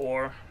counter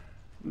for.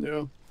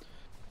 Yeah.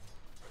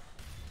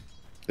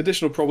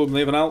 Additional problem, they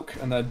have an Alk,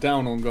 and they're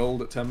down on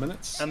gold at 10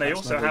 minutes. And they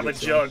also have a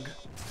Jug.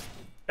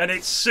 And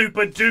it's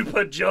super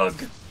duper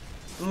Jug.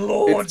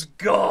 Lord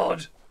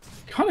God.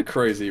 Kind of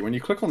crazy when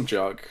you click on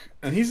Jug,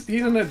 and he's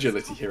an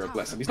agility hero,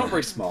 bless him. He's not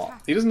very smart.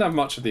 He doesn't have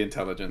much of the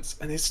intelligence,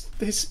 and his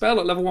spell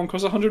at level 1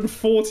 costs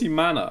 140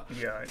 mana.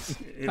 Yeah,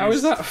 How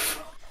is that?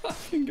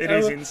 It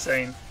is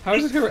insane. How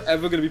is this hero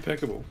ever going to be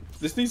pickable?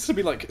 This needs to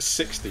be like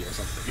 60 or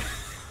something.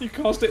 You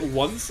cast it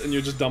once, and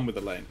you're just done with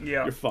the lane.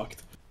 Yeah. You're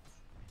fucked.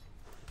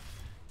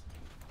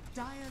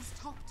 Dire's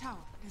top tower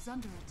is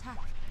under attack.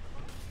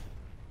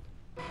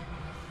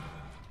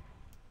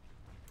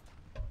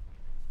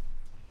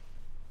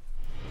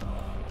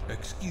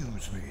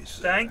 Excuse me,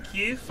 sir. Thank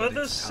you for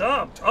the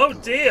sub. Oh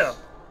dear.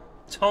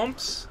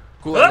 Tomps.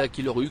 Koala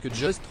Killeruk,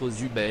 Justre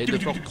Zubed, for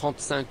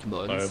 35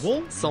 mons,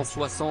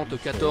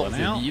 174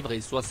 livres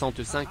et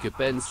 65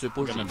 pence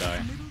pour Gonna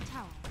die. Middle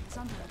tower is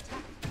under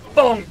attack.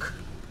 Bonk.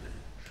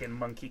 Fucking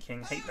Monkey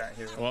King. Hate that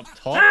hero. Well, up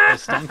top, the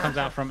stun comes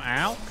out from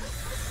Alk.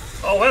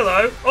 Oh,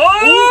 hello.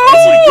 Oh!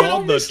 Oh my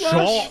god, the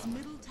shot!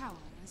 Middle tower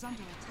is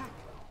under attack.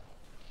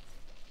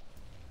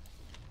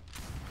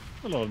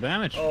 A lot of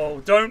damage.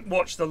 Oh, don't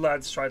watch the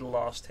lads try to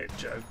last hit,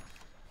 Joe.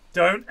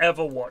 Don't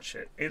ever watch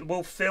it. It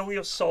will fill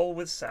your soul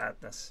with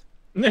sadness.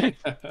 You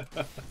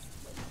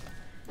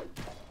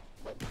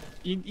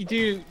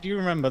do you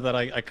remember that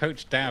I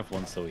coach Dav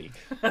once a week?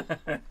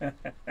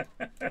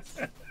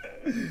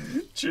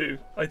 True.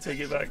 I take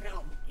it back.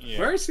 Yeah.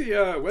 Where's he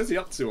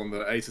up to on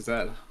the A to Z?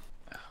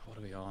 What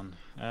are we on?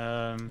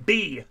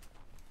 B.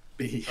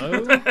 B.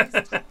 Oh, Dire's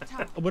top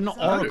tower we're not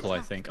is under Oracle, I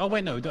attack. think. Oh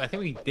wait, no, I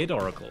think we did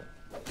Oracle.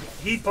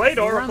 He played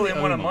Oracle ran the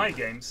in one of Amos. my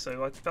games,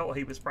 so I felt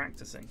he was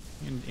practicing.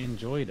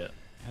 Enjoyed it.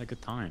 Had a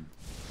good time.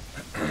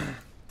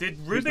 Did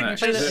Rubik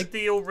next? just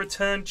steal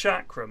Return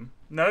Chakram?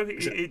 No,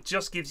 it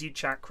just gives you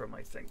Chakram,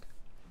 I think.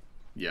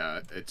 yeah,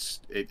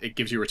 it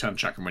gives you a return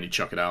chakram when you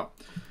chuck it out.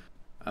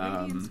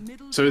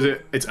 So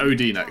it's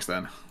OD next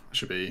then? It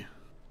should be.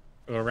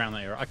 Or around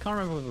that era. I can't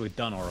remember whether we've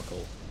done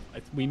Oracle.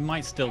 We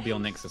might still be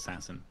on Nyx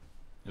Assassin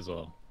as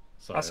well.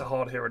 So That's a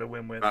hard hero to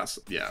win with. That's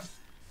yeah.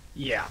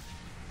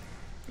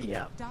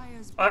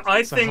 I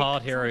It's think. a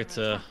hard hero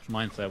to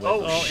mind flare with.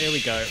 Oh, here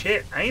we go.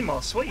 Shit,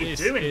 Amos, what are you This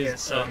doing here,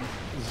 is son?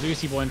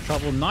 Zeusy boy in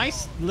trouble.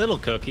 Nice little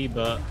cookie,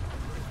 but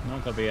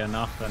not gonna be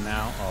enough for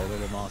now. Our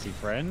little Marcy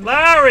friend.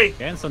 Larry!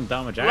 Getting some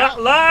damage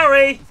out.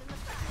 Larry!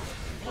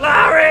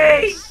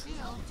 Larry!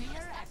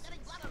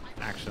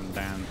 Action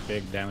down,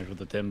 big damage with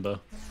the timber.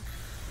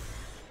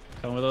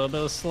 Coming with a little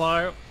bit of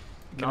slow.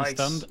 Getting Nice.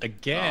 stunned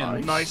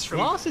again. Nice from-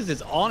 Glasses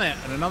is on it,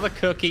 and another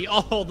cookie.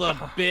 Oh, the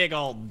big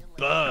old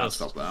I'll burst.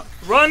 stop that.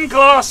 Run,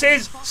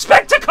 glasses!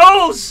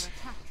 Spectacles!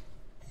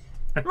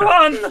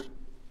 Run!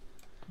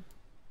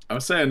 I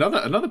would say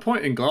another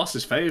point in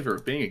Glass's favour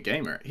of being a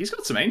gamer. He's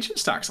got some ancient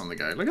stacks on the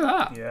go. Look at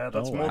that. Yeah,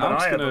 that's Oh, more wow. than I'm I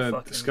just ever gonna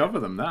fucking... discover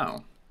them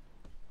now.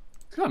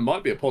 This guy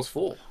might be a pos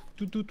 4.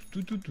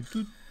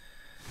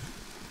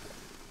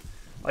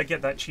 I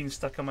get that tune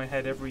stuck in my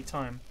head every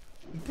time.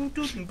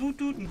 Dyer's middle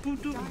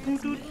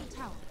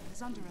tower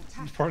is under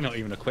attack. He's probably not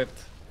even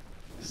equipped.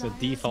 It's a Dyer's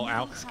default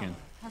middle alch tower skin.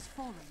 has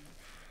fallen.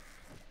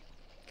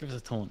 Give us a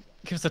taunt.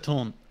 Give us a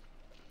taunt.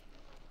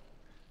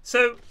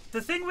 So,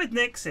 the thing with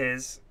Nyx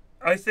is,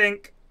 I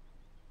think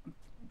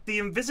the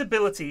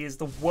invisibility is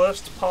the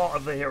worst part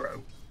of the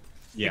hero.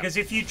 Yeah. Because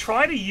if you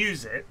try to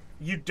use it,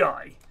 you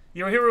die.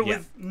 You're a hero Yeah.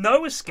 with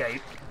no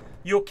escape.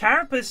 Your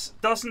carapace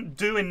doesn't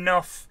do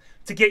enough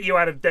to get you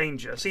out of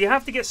danger. So you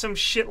have to get some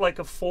shit like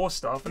a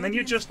 4-star, and then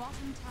you're just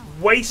Bottom tower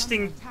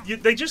wasting... is under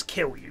attack. They just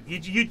kill you.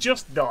 You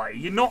just die.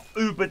 You're not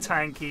uber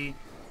tanky.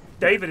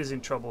 David is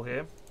in trouble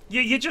here.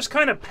 You just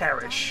kind of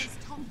perish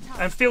Dyer's top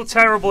tower and feel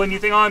terrible, and you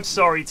think, I'm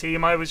sorry,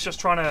 team. I was just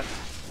trying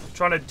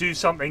to do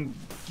something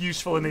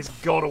useful in this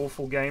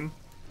god-awful game.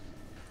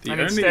 The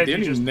And only instead you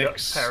just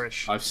Nyx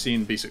perish. I've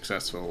seen be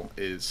successful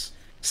is,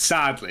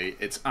 sadly,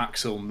 it's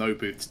Axel no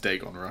boots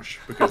Dagon Rush,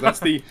 because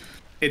that's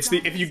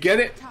if you get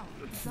it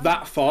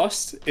that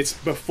fast, it's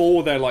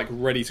before they're like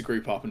ready to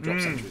group up and drop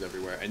sentries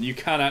everywhere, and you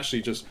can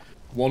actually just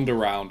wander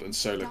around and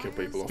solo kill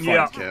people or find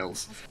Yeah.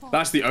 kills.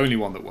 That's the only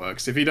one that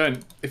works. If you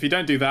don't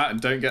do that and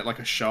don't get like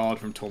a shard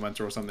from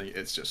Tormentor or something,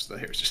 it's just the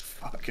hero's just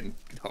fucking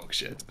dog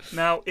shit.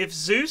 Now, if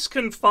Zeus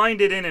can find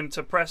it in him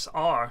to press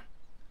R,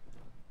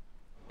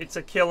 it's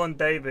a kill on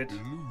David.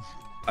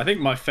 I think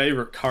my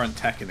favorite current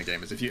tech in the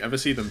game is if you ever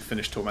see them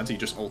finish Tormentor, you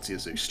just ult your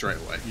Zeus straight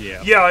away.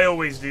 Yeah. Yeah, I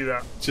always do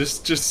that.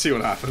 Just see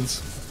what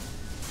happens.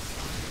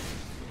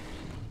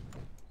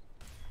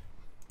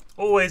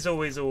 Always,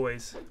 always,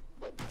 always.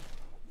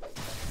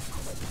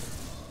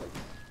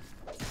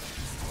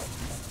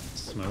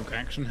 Smoke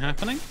action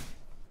happening.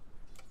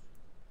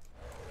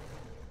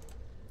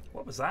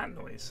 What was that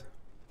noise?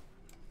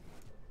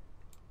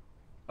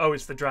 Oh,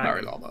 it's the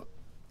Very dragon. Llama.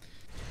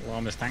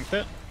 Llama's tanked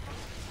it.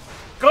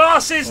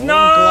 Glasses, Oh, no!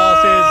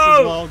 Glasses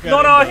as well, Not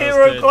getting our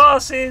hero, bursted.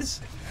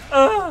 glasses!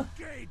 I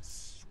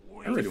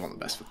really want the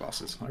best for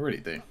Glasses. I really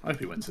do. I hope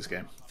he wins this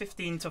game.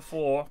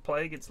 15-4,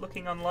 Plague. It's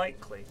looking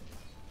unlikely.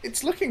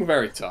 It's looking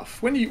very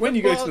tough. When you go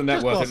to the net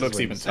Just worth, it Glasses looks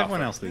even wins. tougher.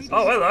 Everyone else loses.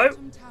 Oh, hello.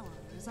 Bottom tower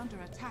is under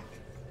attack.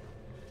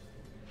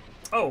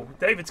 Oh,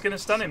 David's gonna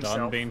stun Stun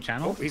himself. being Oh,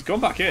 channeled. he's gone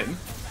back in.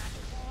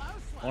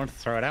 I wanted to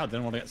throw it out.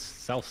 Didn't want to get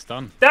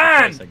self-stun.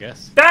 Dan! I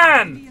guess.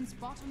 Dan! Radiant's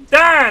bottom tower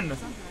Dan!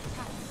 is under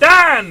attack.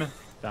 Dan!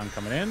 Dan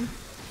coming in.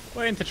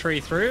 We're into tree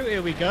through.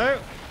 Here we go.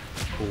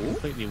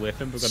 Completely whip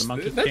him. We've got a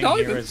Monkey They're King here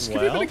diving. as Give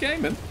me a bit well. of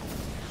gaming.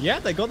 Yeah,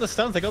 they got the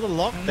stuns. They got the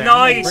lockdown.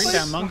 Nice! Bring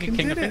down Monkey Fucking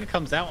King. I did think it. it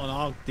comes out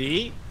on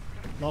RD.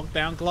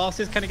 Lockdown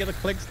Glasses. Can he get the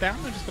clicks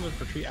down? They're just going to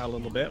retreat out a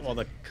little bit while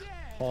they're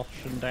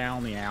caution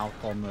down the Alk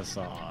on the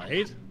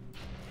side.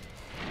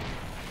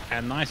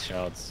 And nice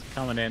shards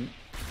coming in.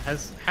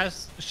 Has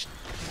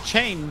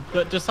chain,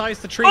 but decides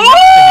the tree next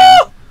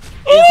to him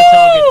is the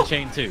target to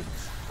chain too.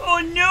 Oh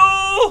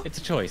no! It's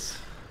a choice.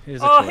 It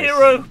is a Our choice.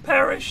 hero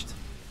perished.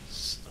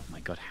 Oh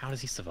my god, how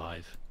does he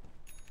survive?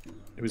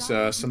 It was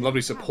some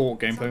lovely support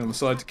gameplay on the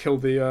side to kill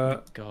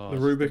the God,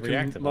 Rubik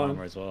reactive and Lion.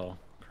 armor as well.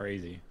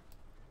 Crazy.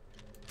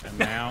 And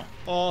now,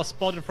 oh,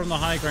 spotted from the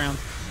high ground.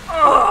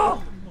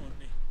 Oh!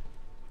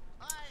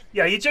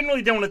 Yeah, you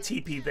generally don't want to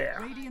TP there.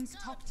 Radiant's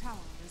top tower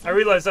is I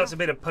realise that's a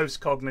bit of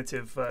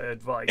post-cognitive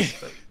advice,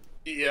 but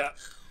Yeah.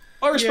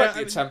 I respect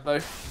Yeah, the attempt though.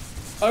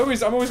 I'm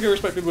always going to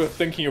respect people who are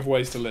thinking of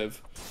ways to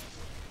live.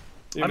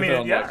 Even I if they're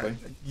mean, yeah,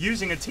 unlikely.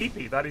 using a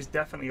TP, that is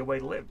definitely a way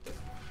to live.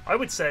 I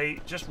would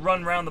say just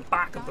run round the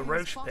back of the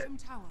Dyer's Roche pit. bottom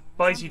tower is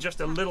Buys under you just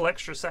a attack. little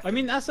extra second. I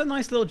mean, that's a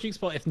nice little juke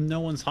spot if no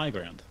one's high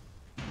ground.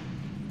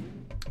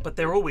 But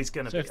they're always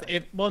going to So be.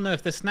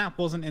 if the snap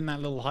wasn't in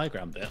that little high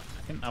ground bit,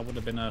 I think that would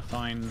have been a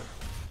fine.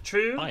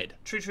 True. Hide.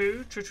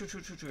 True.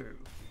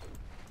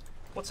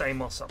 What's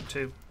Amos up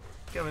to?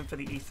 Going for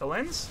the ether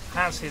lens.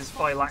 Has his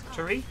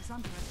phylactery. Is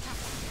under attack.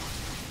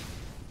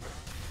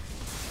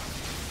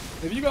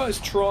 Have you guys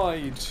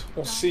tried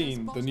or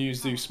seen the new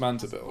Zeus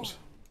Manta build?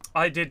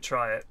 I did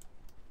try it.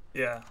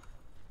 Yeah.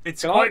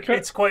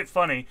 It's quite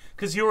funny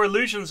because your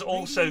illusions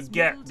also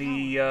get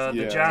the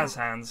jazz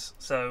hands,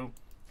 so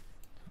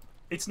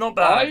it's not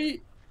bad.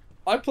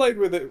 I played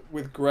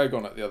with Greg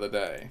on it the other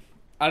day,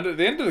 and at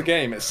the end of the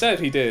game, it said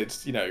he did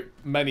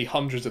many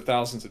hundreds of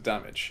thousands of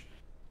damage,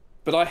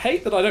 but I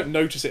hate that I don't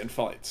notice it in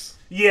fights.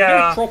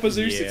 Yeah, proper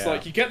Zeus, it's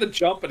like you get the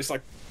jump, and it's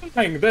like,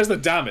 bang, there's the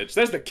damage,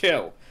 there's the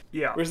kill.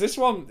 Yeah. Whereas this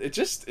one, it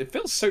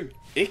feels so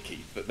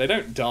icky that they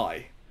don't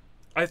die.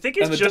 I think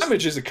it's and the just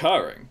damage is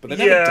occurring, but they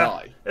never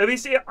die. At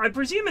least I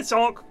presume it's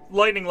arc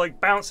lightning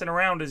like bouncing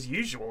around as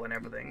usual and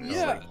everything.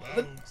 Yeah.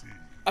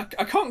 I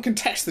can't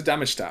contest the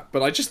damage stat,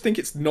 but I just think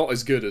it's not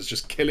as good as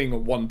just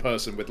killing one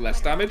person with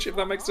less damage, if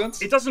that makes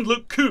sense. It doesn't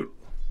look cool.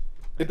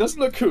 It doesn't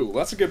look cool,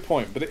 that's a good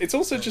point. But it's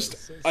also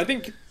just, I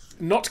think,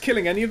 not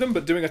killing any of them,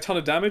 but doing a ton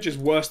of damage is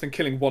worse than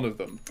killing one of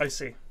them. I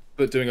see.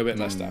 But doing a bit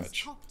less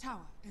damage. Top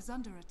tower is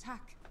under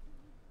attack.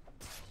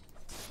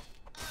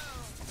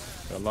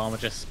 The Llama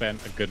just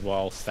spent a good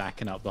while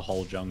stacking up the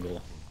whole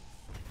jungle.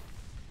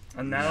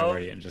 And now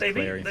they're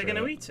going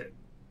to eat it.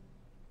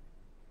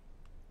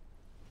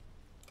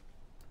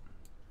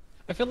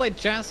 I feel like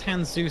Jazz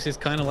Hand Zeus is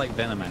kind of like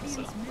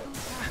Venomancer.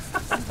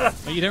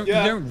 But you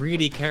don't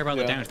really care about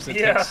the damage because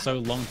it takes so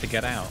long to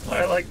get out.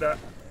 I like that.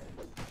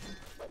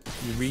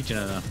 You regen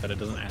enough that it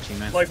doesn't actually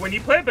matter. Like when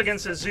you play up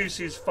against a Zeus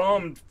who's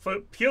farmed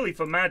purely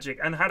for magic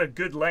and had a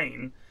good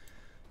lane,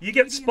 you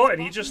get spotted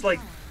and you're just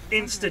like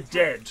insta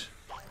dead.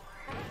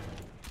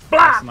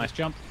 That's a nice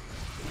jump.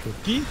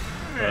 Cookie.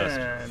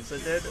 And so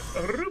dead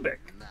Rubik.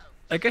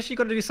 I guess you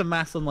got to do some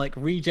math on like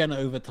regen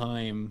over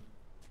time,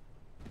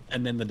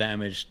 and then the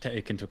damage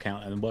take into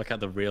account, and work out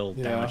the real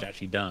damage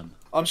actually done.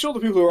 I'm sure the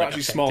people who are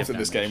actually smart at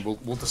this game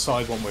will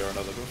decide one way or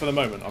another. But for the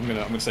moment, I'm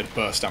gonna say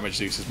burst damage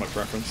Zeus is my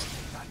preference.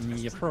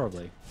 Yeah,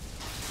 probably.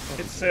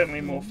 It's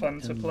certainly more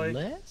fun to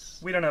play.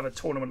 We don't have a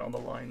tournament on the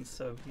line,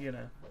 so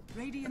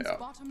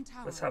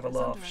let's have a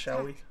laugh,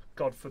 shall we?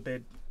 God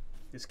forbid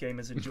this game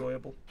is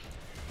enjoyable.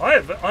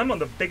 I'm on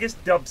the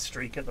biggest dub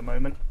streak at the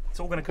moment.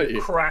 It's all going to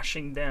come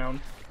crashing down.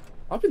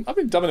 I've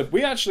been dubbing it.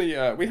 We actually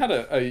we had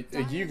a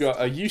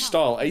U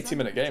style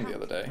 80-minute game the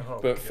other day,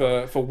 but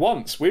for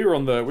once we were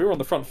on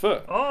the front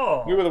foot.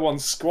 Oh, we were the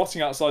ones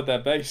squatting outside their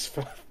base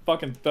for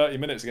fucking 30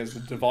 minutes against the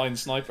divine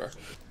sniper.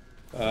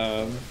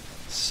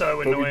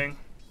 So annoying.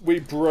 We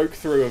broke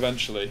through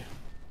eventually.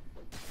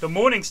 The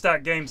morning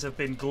stack games have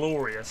been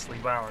gloriously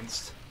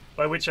balanced,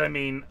 by which I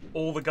mean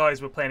all the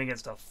guys we're playing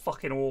against are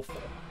fucking awful.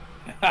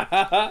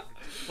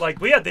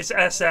 Like we had this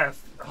SF.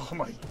 Oh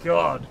my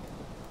god.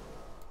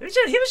 He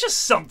was just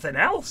something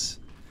else.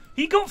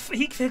 He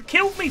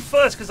killed me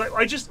first because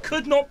I just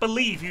could not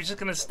believe he was just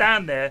going to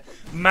stand there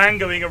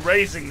mangoing and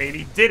raising me, and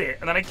he did it.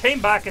 And then I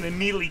came back and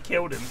immediately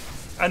killed him.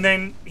 And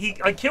then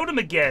I killed him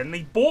again.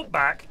 He bought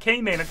back,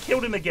 came in, and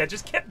killed him again.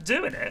 Just kept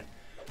doing it.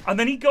 And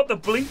then he got the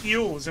blink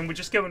Yules and would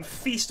just go and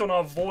feast on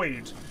our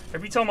Void.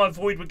 Every time our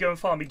Void would go and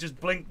farm, he'd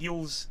just blink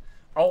Yules,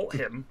 ult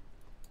him.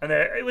 And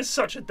it was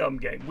such a dumb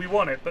game. We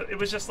won it, but it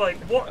was just like,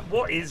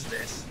 what is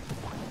this?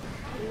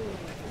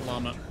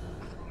 Llama.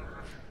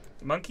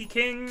 Monkey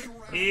King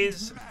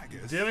is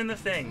doing the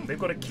thing. They've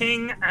got a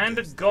king and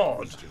a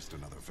god.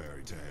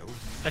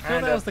 I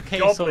thought that was the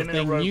case of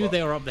they knew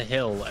they were up the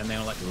hill and they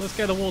were like, let's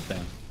get a ward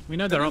down. We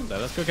know they're up there,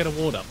 let's go get a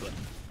ward up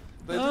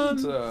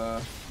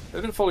there. They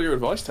didn't follow your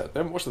advice, Ted.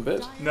 They haven't watched the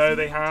vid. No,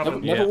 they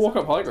haven't. Never walk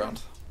up high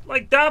ground.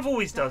 Like, Dav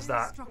always does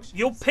that.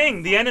 You'll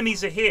ping, the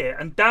enemies are here,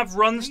 and Dav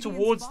runs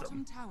towards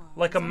them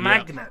like a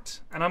magnet.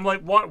 And I'm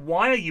like,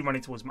 why are you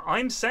running towards me?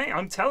 I'm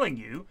telling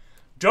you,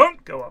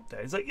 don't go up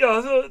there. It's like,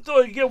 yeah, I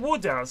thought you get a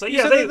ward down. It's like,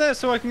 yeah, they're there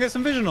so I can get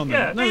some vision on them.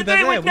 Yeah, no, they they're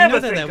there. would We know never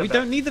they're there. think We of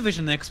don't that. need the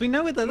vision there because we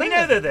know they're there. We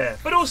know they're there.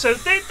 But also,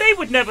 they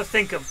would never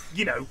think of,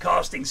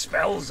 casting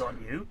spells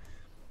on you.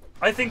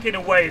 I think in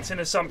a way it's an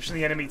assumption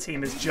the enemy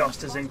team is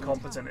just as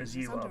incompetent as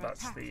you are.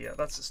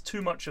 That's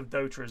too much of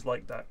Dota is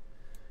like that.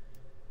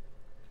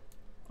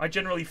 I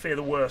generally fear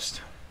the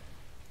worst.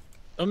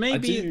 Or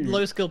maybe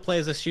low skill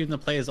players assume the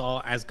players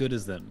are as good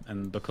as them,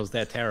 and because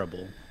they're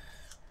terrible.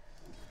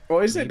 Well,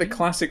 isn't it the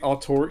classic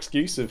Artur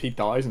excuse of he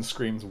dies and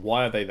screams,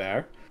 "Why are they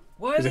there?"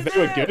 Because if they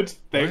were good,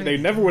 they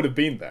never would have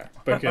been there.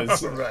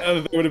 Because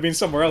they would have been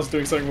somewhere else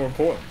doing something more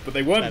important. But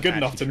they weren't good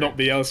enough to not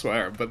be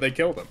elsewhere, but they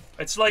killed them.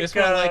 It's like That's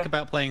what I like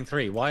about playing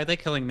 3. Why are they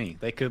killing me?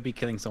 They could be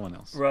killing someone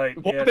else. Right.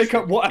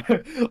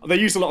 They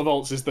use a lot of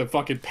ults is the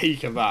fucking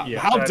peak of that. Yeah,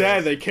 How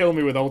dare they kill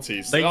me with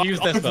ultis? They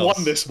use their spells. I've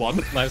won this one.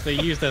 Like, they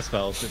use their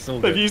spells. It's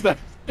all good. They've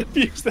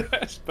used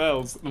their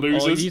spells.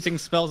 Losers. Or using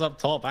spells up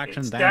top,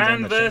 action down Dan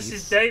on the versus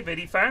chase. David.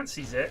 He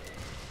fancies it.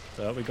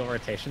 So we got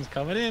rotations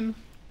coming in.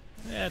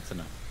 Yeah, it's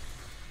enough.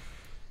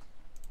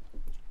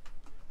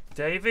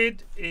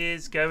 David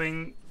is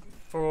going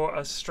for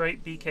a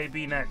straight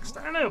BKB next.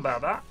 I don't know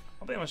about that.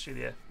 I'll be honest with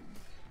you.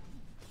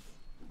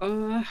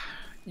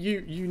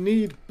 You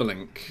need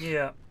blink.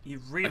 Yeah, you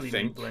really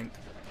need blink.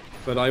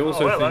 But I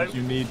also think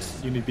you need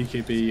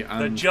BKB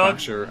and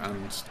Thrasher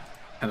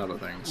and other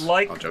things.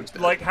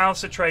 Like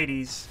House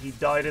Atreides, he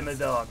died in the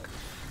dark.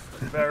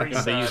 Very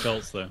sad. They used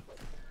ults though.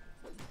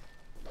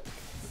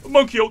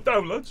 Monkey ult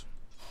down, lads.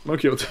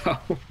 Monkey or Dow.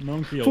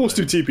 Monkey or Force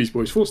Dow. 2 TPs,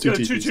 boys. Force 2 Yeah,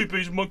 TPs. 2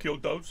 TPs, monkey or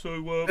dog,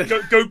 so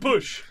go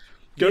push.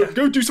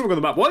 Go do something on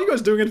the map. Why are you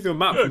guys doing anything on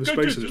the map? Yeah, from the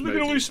go space do I it. just Look made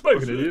at all you? this space.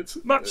 Fucking idiots.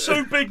 Map's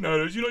so big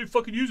nowadays, you're not even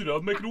fucking using it.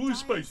 I'm making all this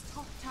space.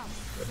 Top tower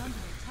is under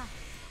attack.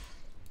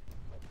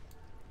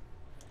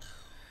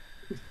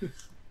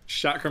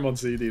 Chakram on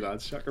CD,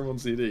 lads. Chakram on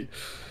CD.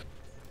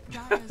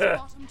 Dire's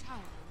bottom tower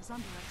is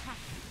under attack.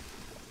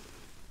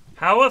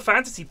 How are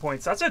fantasy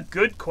points? That's a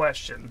good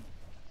question.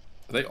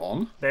 Are they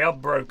on? They are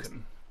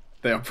broken.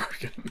 They are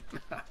broken.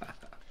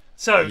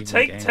 So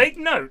Even take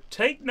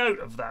note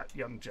of that,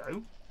 young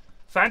Joe.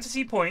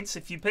 Fantasy points,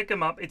 if you pick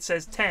them up, it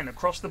says 10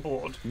 across the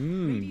board.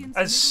 Radiant's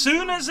As middle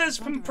soon tower as there's is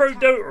from under Pro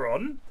attack. Dota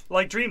on,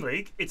 like Dream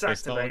League, it's They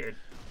start- activated.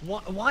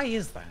 Why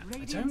is that?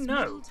 Radiant's know.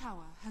 middle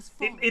tower has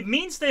fallen. It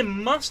means there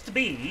must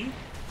be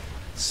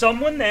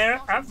someone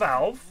there at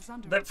Valve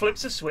that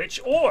flips a switch,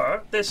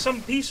 or there's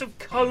some piece of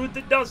code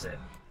that does it.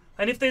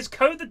 And if there's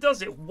code that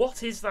does it,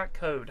 what is that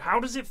code?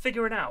 How does it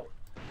figure it out?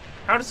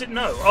 How does it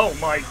know? Oh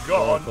my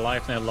god.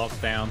 Life now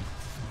locked down.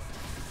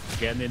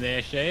 Getting the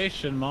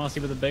initiation.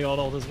 Marcy with a big old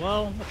ult as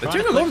well. They're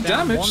Trying doing to a lot of click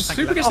down damage. one, thank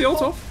Super you. gets the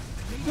ult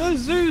off. The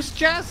Zeus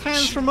jazz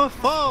hands from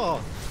afar.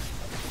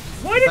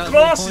 Why do That's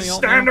glasses pulling out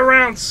stand now.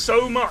 around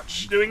so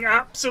much, doing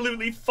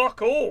absolutely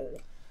fuck all?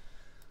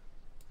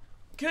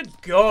 Good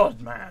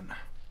god, man.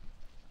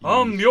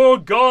 I'm your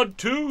god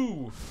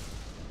too.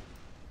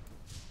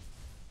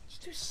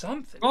 Just do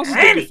something. Glasses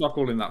Annie! did fuck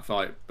all in that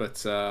fight,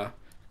 but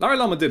Larry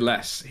Llama did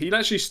less. He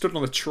actually stood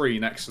on the tree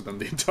next to them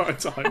the entire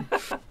time.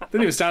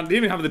 Didn't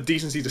even have the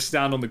decency to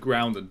stand on the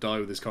ground and die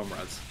with his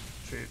comrades.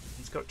 True.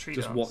 He's got tree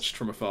Just dance. watched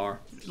from afar.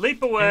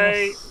 Leap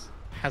away. Amos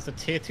has a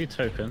tier 2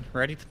 token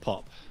ready to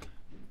pop.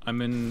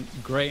 I'm in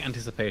great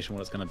anticipation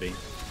what it's going to be.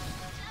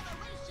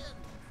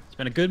 It's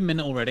been a good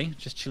minute already,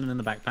 just chilling in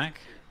the backpack.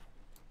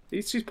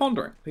 He's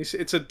pondering.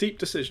 It's a deep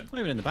decision. Not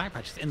even in the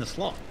backpack, just in the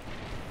slot.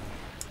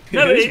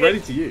 No, He's it- ready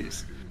to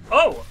use.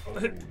 Oh,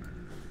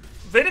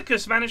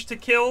 Viticus managed to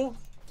kill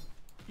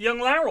young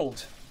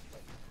Larold.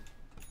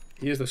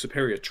 He is the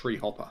superior tree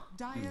hopper.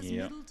 Dire's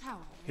Yeah. middle tower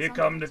is Here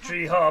under come the attack.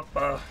 tree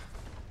hopper.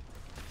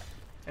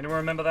 Anyone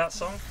remember that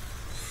song?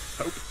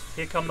 Hope.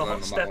 Here come the I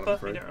hot don't know that one, I'm stepper. You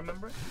afraid. don't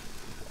remember it?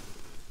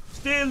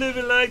 Still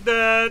living like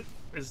that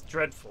is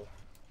dreadful.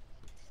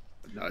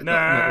 No, not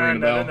Na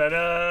ringing a na bell.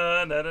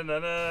 na na na na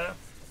na.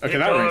 Okay, Here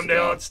that rings come a the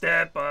bell. hot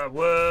stepper.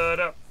 What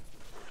up?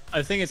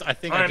 I think I've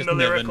I'm just the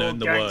never lyrical known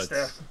the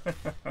gangster.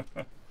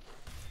 words.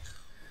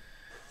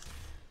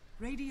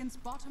 Radiant's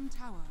bottom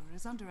tower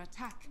is under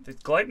attack. The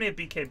Gleipnir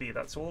BKB.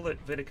 That's all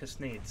that Viticus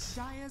needs.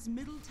 Dire's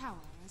middle tower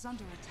is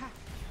under attack.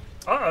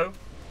 Uh oh.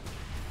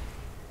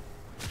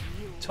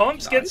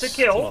 Tomps gets a Nice.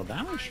 A lot kill, of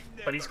damage.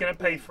 but he's gonna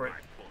pay for it.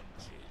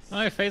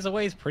 No, phase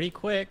away is pretty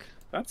quick.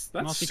 That's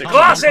Marcy sick. can't-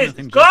 Glasses!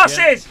 anything just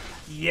yet. Glasses!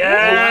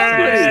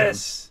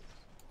 Yes!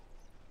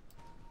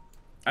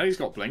 And he's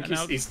got blink. And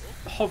now- He's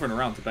hovering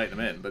around to bait them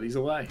in, but he's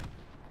away.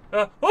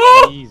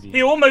 Oh! Easy.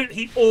 He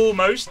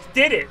almost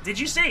did it. Did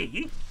you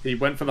see? He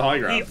went for the high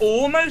He ground.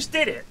 almost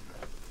did it.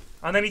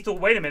 And then he thought,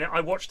 wait a minute,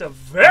 I watched a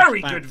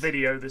very Thanks. good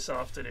video this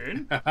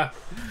afternoon.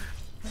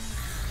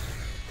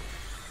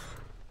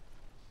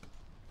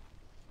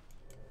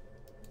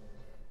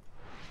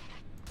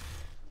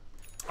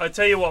 I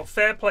tell you what,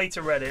 fair play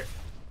to Reddit.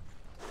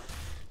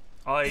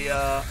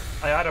 I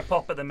had a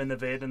pop at them in the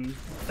vid, and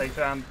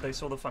they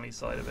saw the funny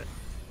side of it.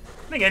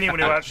 I think anyone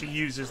who actually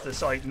uses the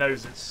site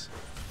knows it's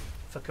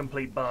for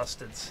complete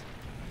bastards.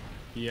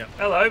 Yeah.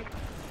 Hello.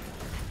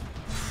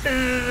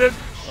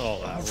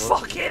 Oh, that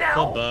Fucking The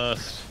hell!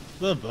 burst.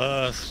 The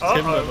burst. Uh-oh.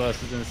 Timber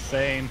burst is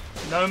insane.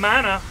 No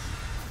mana.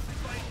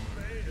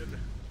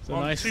 It's a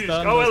One, nice two,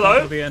 stun, oh, but it's hello. not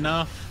going to be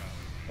enough.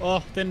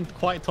 Oh, didn't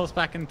quite toss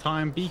back in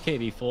time.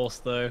 BKB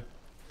forced though.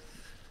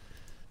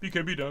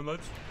 BKB down,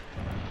 lads.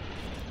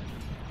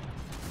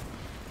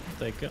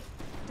 Take it.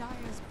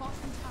 Dire's bottom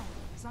tower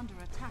is under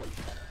attack.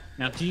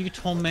 Now, do you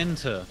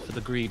Tormentor for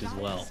the greed as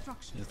well?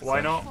 Is the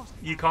Why question. not?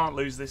 You can't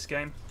lose this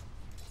game.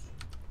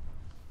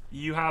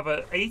 You have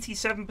a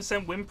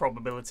 87% win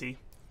probability.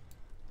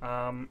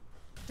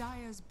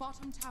 Dire's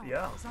bottom tower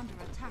Yeah. is under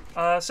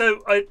attack.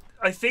 So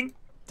I think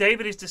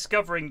David is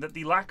discovering that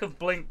the lack of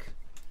blink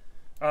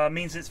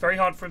means it's very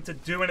hard for him to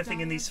do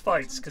anything in these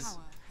fights. Because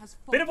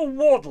bit of a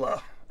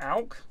waddler,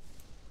 Alk.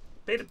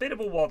 Bit of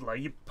a waddler.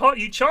 You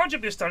charge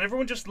up your stun,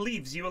 everyone just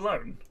leaves you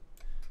alone.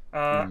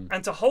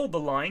 And to hold the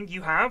line,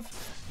 you have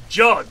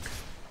Jug.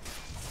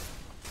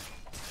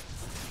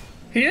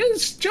 He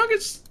is. Jug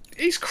is.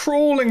 He's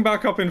crawling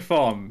back up in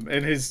farm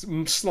in his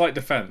slight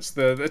defense.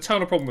 The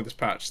eternal problem with this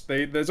patch.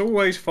 There's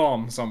always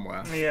farm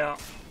somewhere. Yeah.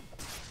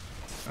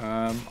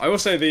 I will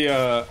say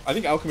I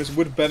think Alchemist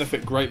would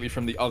benefit greatly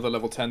from the other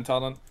level 10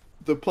 talent.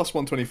 The plus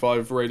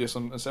 125 radius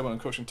on 7 on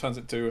caution turns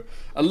it to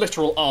a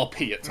literal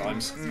RP at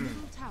times. Dire's middle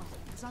tower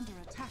is under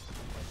attack.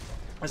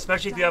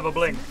 Especially if you have a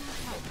blink.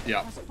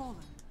 Yeah. Has fallen.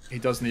 He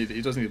does need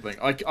a blink.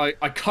 I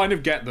kind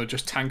of get the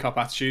just tank up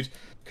attitude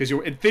because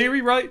you're in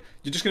theory right.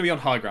 You're just going to be on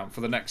high ground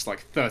for the next like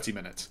 30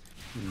 minutes.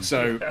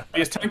 So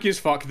be as tanky as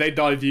fuck. They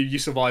dive you. You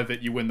survive it.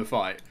 You win the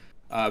fight.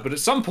 But at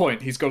some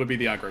point, he's got to be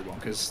the aggro one,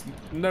 because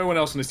no one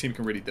else on his team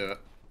can really do it.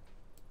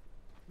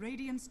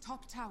 Radiant's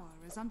top tower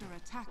is under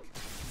attack.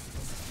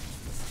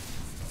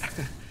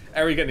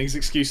 Eri getting his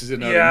excuses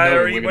in early. Yeah, no,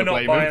 Eri, we're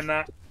not buying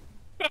that.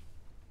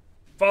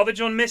 Father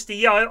John Misty,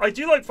 yeah, I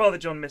do like Father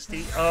John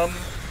Misty.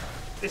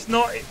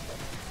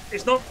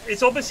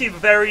 It's obviously a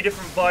very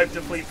different vibe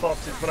to Fleet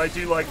Foxes, but I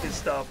do like his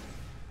stuff.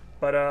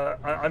 But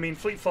I mean,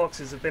 Fleet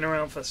Foxes have been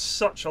around for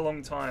such a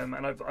long time,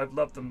 and I've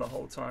loved them the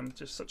whole time.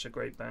 Just such a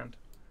great band.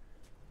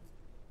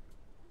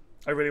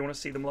 I really want to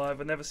see them live.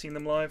 I've never seen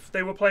them live.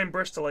 They were playing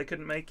Bristol. I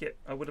couldn't make it.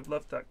 I would have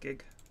loved that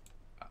gig.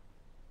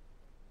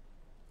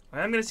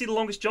 I am going to see the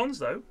Longest Johns,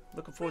 though.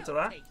 Looking forward to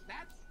that.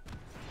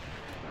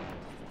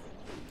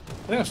 I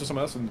think I saw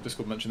someone else in the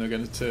Discord mention they're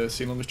going to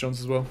see Longest Johns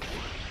as well.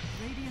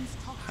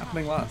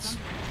 Happening, lads.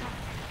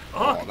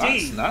 Arc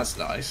D. That's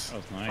nice. That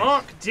was nice.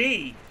 Arc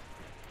D.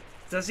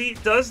 Does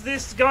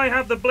this guy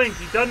have the blink?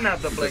 He doesn't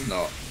have the blink.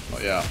 Not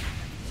yet.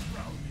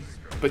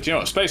 But you know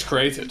what? Space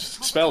created.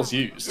 Spells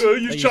used.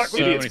 Use Chakram.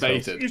 Idiots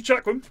baited. Use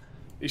Chakram.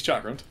 He's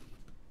chakrammed.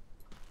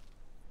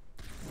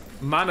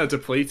 Mana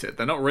depleted.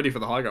 They're not ready for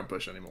the high ground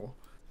push anymore.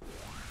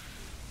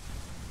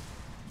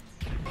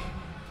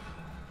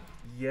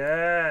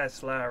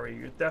 Yes, Larry.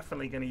 You're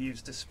definitely going to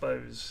use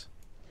Dispose.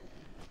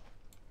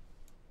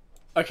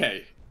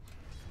 Okay.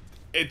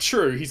 It's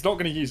true, he's not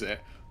going to use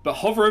it. But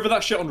hover over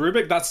that shit on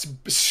Rubik, that's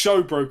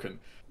so broken.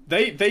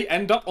 They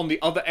end up on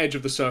the other edge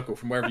of the circle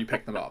from wherever you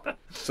pick them up.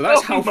 So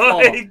that's how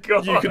far you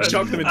can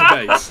chuck them into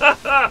base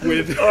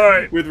with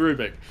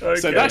Rubik. Okay.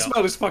 So that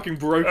spell is fucking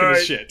broken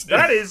as shit.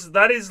 That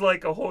is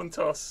like a horn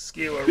toss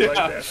skewer right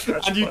there.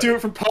 That's and you do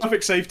it from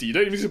perfect safety. You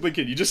don't even need to blink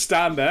in. You just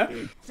stand there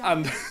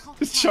and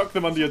just chuck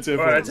them under your tip.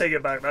 Alright, I take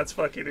it back. That's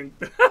fucking...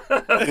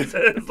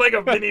 it's like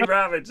a mini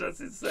Ravage. That's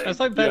insane. It's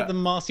like better than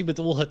Marcy with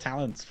all her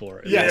talents for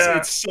it. Yes,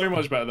 it's so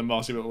much better than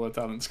Marcy with all her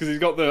talents. Because he's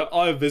got the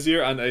Eye of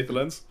Vizier and Aether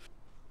Lens.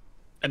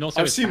 And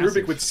also I've seen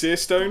Rubik with Seer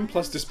Stone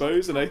plus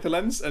Dispose and Aether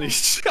Lens, and he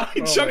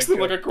chucks them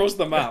like across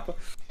the map.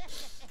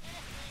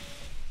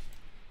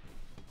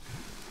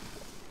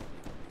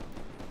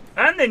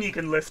 And then you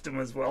can lift them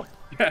as well.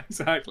 Yeah,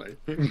 exactly.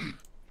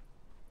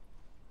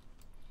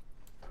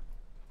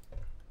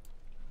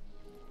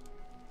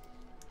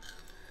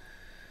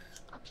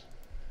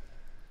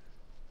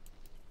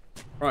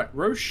 Right,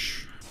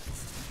 Roche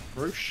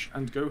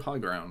and go high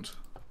ground.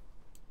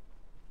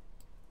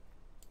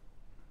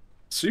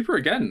 Super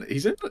again.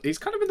 He's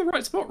kind of in the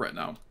right spot right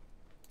now.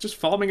 Just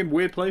farming in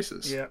weird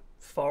places. Yeah,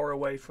 far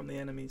away from the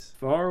enemies.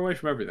 Far away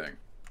from everything.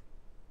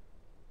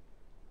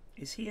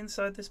 Is he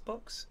inside this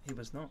box? He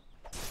was not.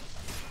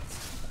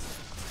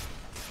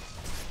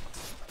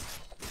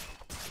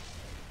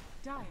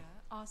 Dire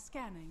are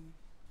scanning.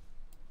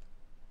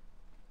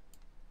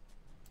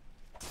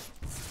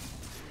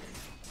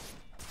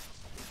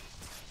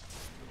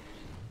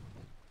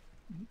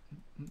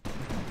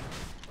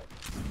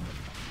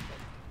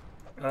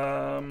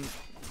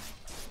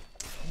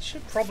 He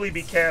should probably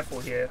be careful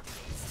here.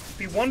 If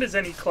he wanders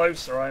any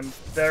closer, I'm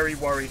very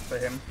worried for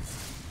him.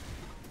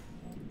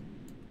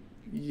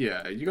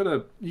 Yeah, you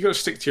gotta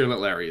stick to your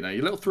little area, you know.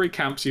 Your little 3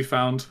 camps you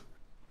found.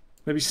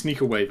 Maybe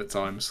sneak a wave at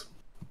times.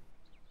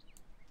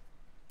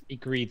 He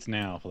greeds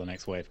now for the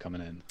next wave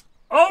coming in.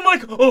 Oh my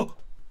god! Oh!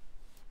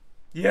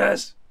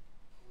 Yes!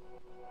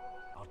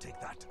 I'll take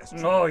that as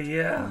Oh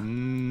yeah.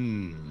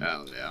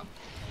 Hell yeah.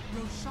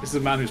 This is a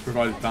man who's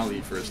provided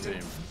value for his team.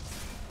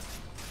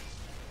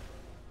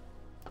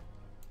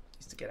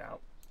 Needs to get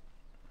out.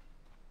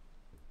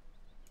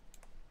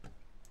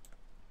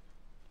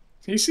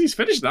 He's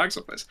finished the axe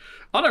office.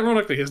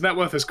 Unironically, his net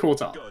worth has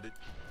caught up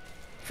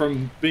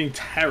from being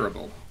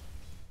terrible.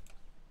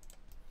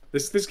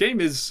 This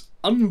game is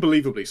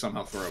unbelievably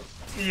somehow throwable.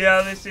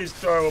 Yeah, this is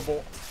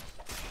throwable.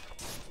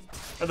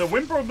 And the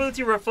win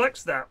probability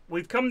reflects that.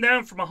 We've come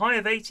down from a high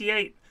of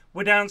 88.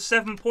 We're down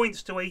 7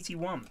 points to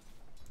 81.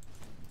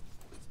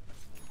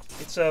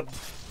 It's a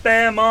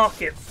bear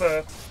market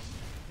for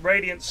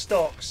Radiant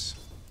stocks.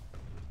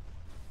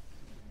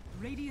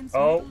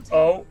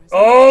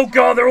 Oh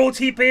god, they're all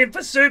TPing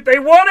for Soup. They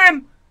want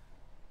him!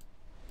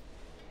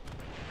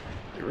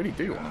 They really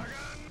do want him.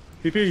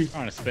 TP.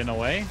 Trying to spin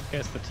away.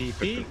 Gets the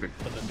TP.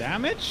 But the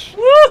damage?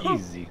 Woo!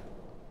 Easy.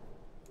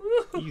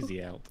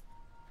 Easy out.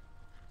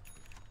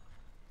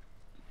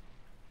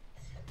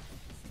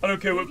 I don't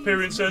care what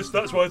Pyrion says.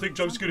 That's why I think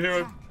Junk's a good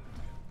hero.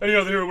 Any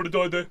other hero would have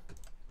died there.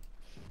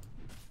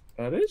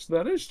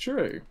 That is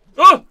true.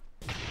 Oh!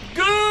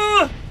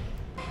 Gah!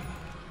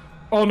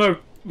 Oh no,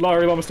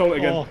 Larry Llama stole it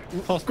again.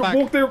 Toss back.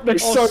 Walk there. They're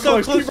so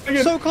close. Keep running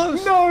in. So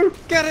close. No!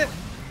 Get it.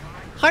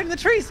 Hide in the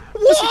trees.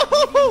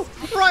 Whoa!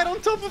 Right on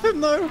top of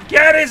him though.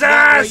 Get his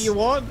ass! What you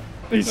want?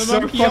 He's The so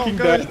monkey fucking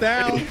goes dead.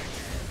 down.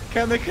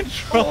 Can they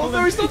control Oh, no,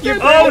 him? he's not You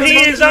dead. bring Oh, him he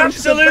onto is the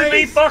absolutely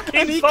base, fucking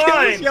and he fine.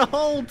 kills your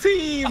whole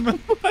team.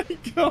 Oh my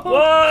god.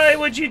 Why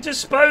would you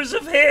dispose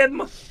of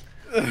him?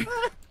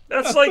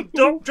 That's like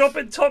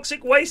dropping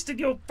toxic waste in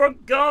your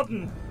front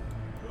garden.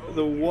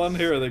 The one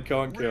hero they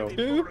can't kill.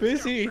 Too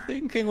busy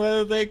thinking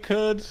whether they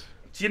could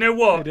Do you know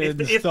what? They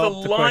didn't If the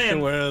stop to question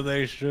lion, whether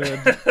they should.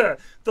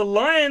 the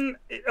lion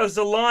is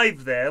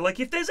alive there. Like,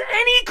 if there's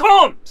any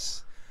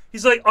comps,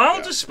 he's like,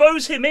 I'll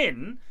dispose him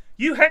in.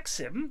 You hex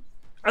him,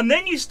 and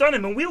then you stun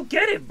him, and we'll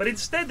get him. But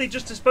instead, they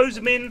just dispose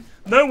him in.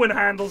 No one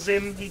handles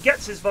him. He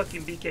gets his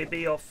fucking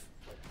BKB off,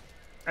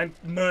 and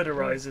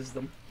murderizes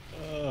them.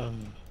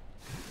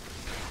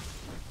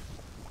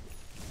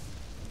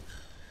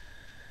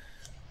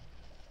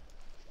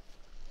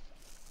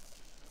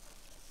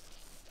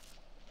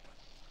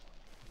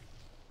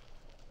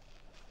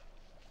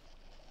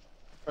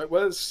 Right,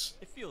 where's...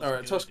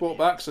 Alright, Tusk brought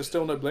back, so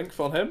still no blink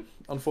on him.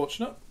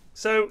 Unfortunate.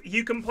 So,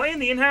 you can play in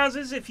the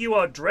in-houses if you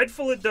are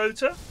dreadful at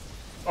Dota,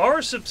 are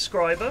a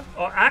subscriber,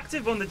 are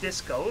active on the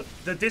Discord.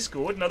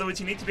 In other words,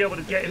 you need to be able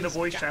to get in the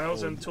voice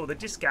channels and talk the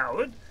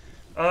Discord.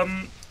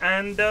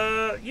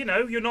 You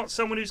know, you're not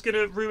someone who's going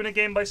to ruin a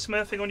game by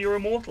smurfing on your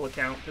Immortal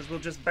account, because we'll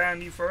just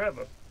ban you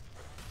forever.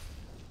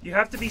 You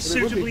have to be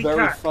suitably It would be very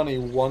capped. funny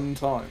one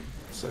time,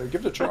 so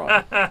give it a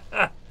try.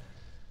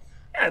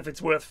 Yeah, if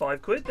it's worth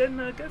 £5, then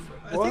go for it.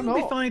 I think it would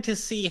be funny to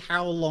see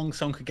how long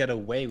someone could get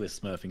away with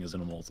smurfing as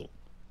an immortal.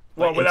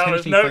 Well, Like, without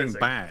us intentionally noticing.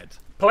 playing bad.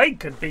 Plague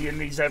could be in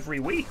these every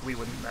week, we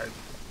wouldn't know.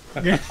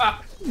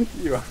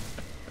 You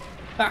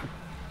are.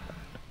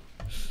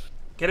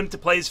 Get him to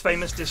play his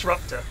famous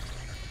Disruptor.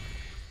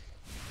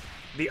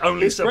 The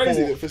only It's support.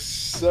 crazy that for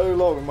so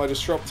long my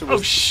Disruptor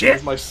was, shit!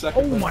 was my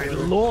second. Oh my best.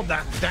 lord,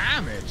 that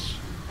damage!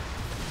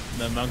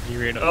 The monkey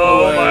ran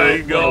Oh my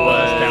burst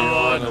god! down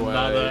on away.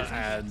 another,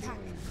 and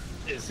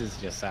this is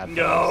just sad.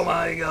 Oh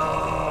my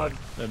god!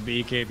 The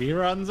BKB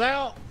runs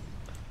out.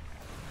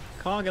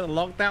 Can't get the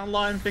lockdown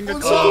line finger.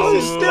 Oh,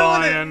 He's still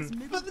Lion.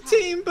 in it. But the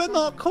team, but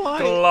not quite.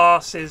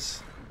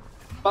 Glasses.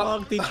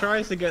 Ogdy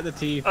tries to get the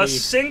TP. A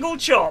single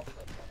chop.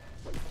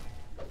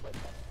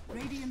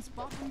 Radiant's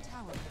bottom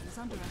tower is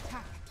under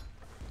attack.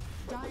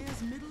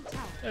 Dire's middle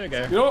tower. There we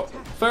go. You know what?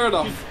 Fair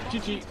enough.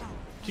 GG.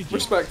 GG.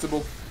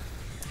 Respectable.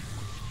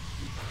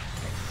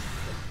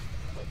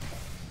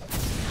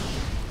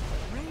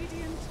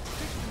 Radiant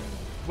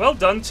victory. Well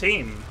done,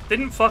 team.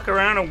 Didn't fuck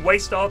around and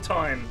waste our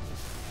time.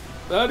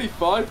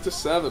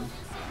 35-7.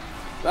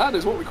 That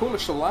is what we call a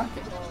shellacking.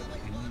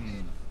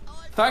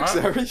 Thanks,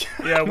 Eric.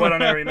 Yeah, well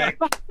on Eri, mate.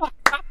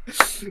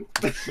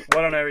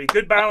 Well on Eri.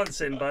 Good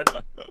balancing, bud.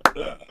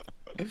 That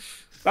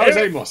was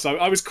Amos.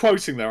 I was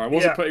quoting there. I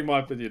wasn't putting my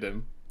opinion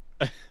in.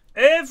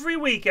 Every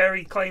week,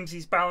 Eri claims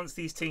he's balanced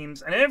these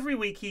teams, and every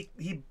week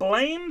he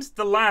blames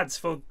the lads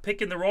for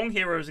picking the wrong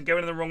heroes and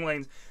going in the wrong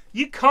lanes.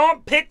 You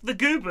can't pick the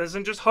goobers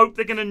and just hope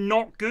they're going to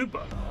not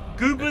goober.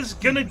 Goober's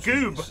gonna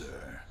goob.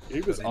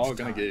 Goobers are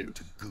gonna goob.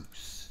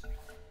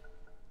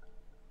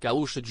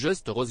 Kauch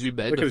just Rosubed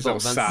Look at his for little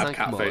sad 25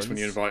 cat face when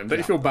you months. invite him. Don't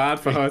you feel bad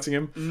for hurting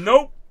him?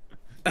 Nope.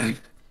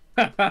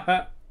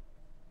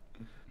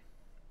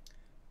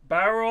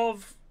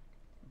 Barov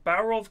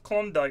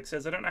Klondike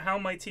says, I don't know how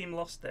my team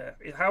lost there.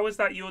 How is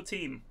that your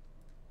team?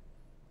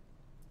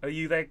 Are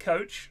you their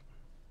coach?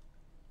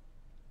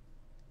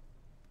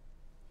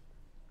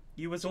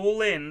 You was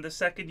all in the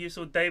second you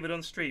saw David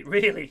on street.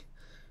 Really?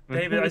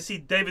 David, I see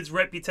David's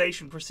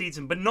reputation precedes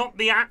him, but not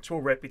the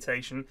actual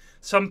reputation,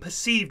 some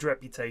perceived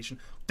reputation.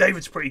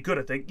 David's pretty good,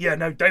 I think. Yeah,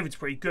 no, David's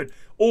pretty good.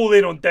 All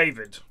in on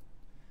David.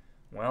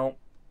 Well,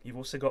 you've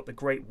also got the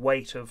great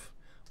weight of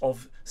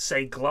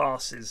say,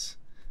 Glasses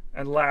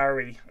and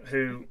Larry,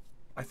 who...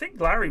 I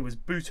think Larry was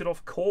booted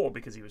off core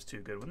because he was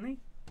too good, wasn't he?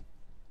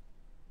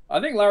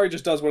 I think Larry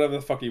just does whatever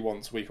the fuck he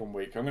wants week on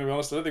week. I'm going to be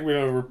honest, I don't think we've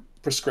ever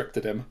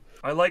prescripted him.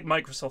 I like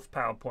Microsoft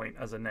PowerPoint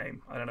as a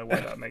name. I don't know why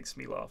that makes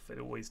me laugh. It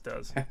always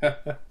does.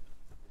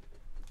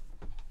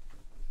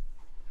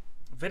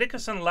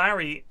 Vidicus and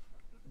Larry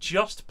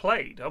just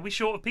played. Are we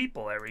short of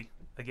people, Eri?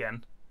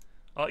 Again?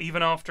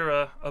 Even after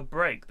a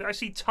break? I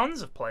see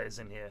tons of players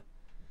in here.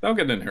 They'll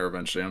get in here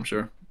eventually, I'm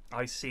sure.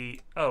 I see...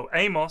 Oh,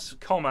 Amos,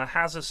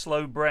 has a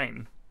slow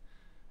brain.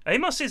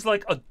 Amos is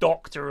like a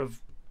doctor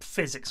of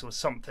physics or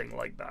something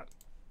like that.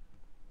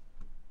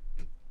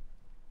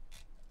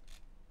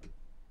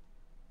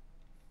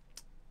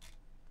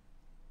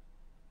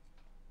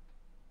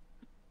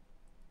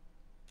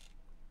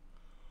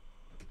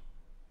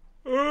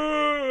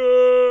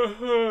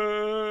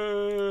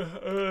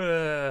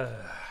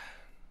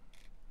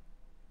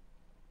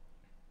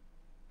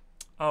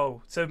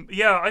 Oh, so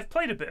yeah, I've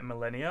played a bit of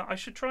Millennia. I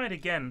should try it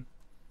again.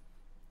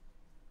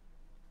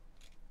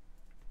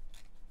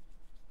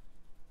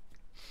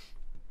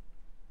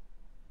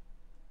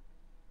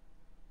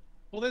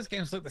 All those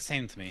games look the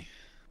same to me.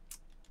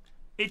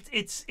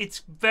 It's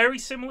very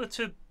similar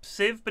to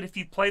Civ, but if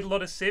you played a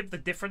lot of Civ, the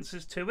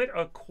differences to it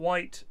are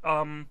quite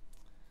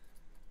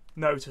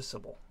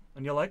noticeable.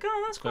 And you're like,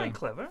 oh, that's quite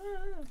clever.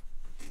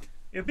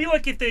 It'd be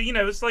like if they, you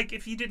know, it's like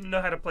if you didn't know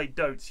how to play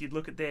Dotes, you'd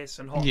look at this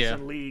and Hots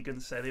and League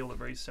and say they all look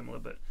very similar.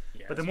 But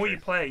the more you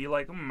play it, you're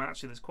like,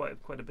 actually, there's quite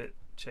a bit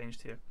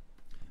changed here.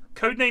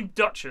 Codename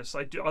Duchess,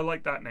 I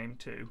like that name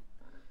too.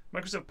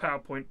 Microsoft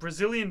PowerPoint,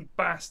 Brazilian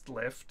Bast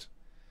Lift,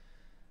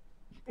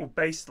 or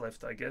Base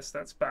Lift, I guess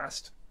that's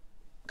Bast.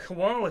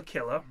 Koala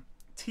Killer,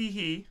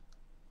 Teehee,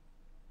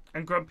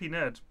 and Grumpy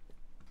Nerd.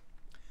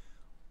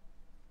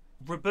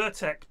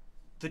 Robertek,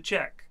 the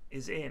Czech,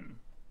 is in.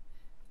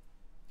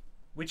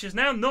 Which is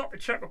now not the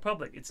Czech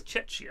Republic, it's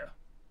Czechia.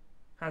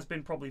 Has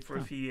been probably for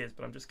a few years,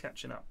 but I'm just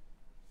catching up.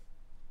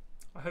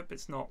 I hope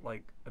it's not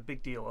like a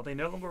big deal. Are they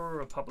no longer a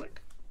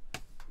republic?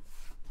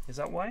 Is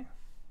that why?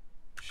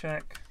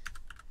 Czech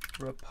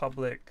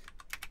Republic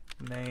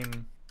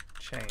name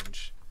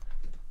change.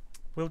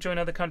 Will join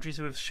other countries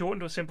who have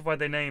shortened or simplified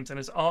their names and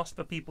has asked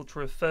for people to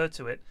refer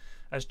to it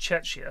as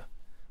Czechia.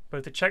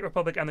 Both the Czech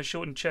Republic and the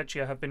shortened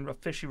Czechia have been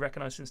officially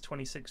recognised since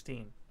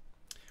 2016.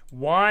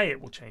 Why it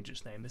will change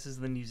its name? This is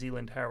the New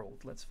Zealand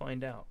Herald. Let's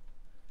find out.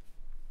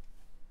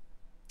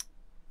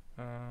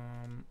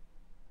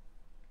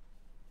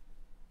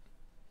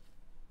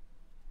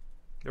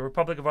 The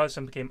Republic of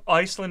Iceland became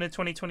Iceland in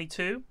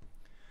 2022,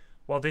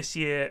 while this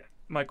year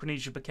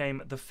Micronesia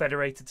became the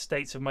Federated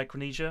States of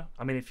Micronesia.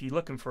 I mean, if you're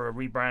looking for a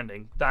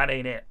rebranding, that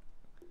ain't it.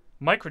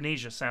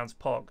 Micronesia sounds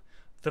pog.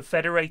 The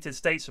Federated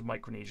States of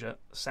Micronesia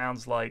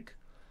sounds like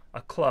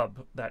a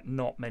club that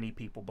not many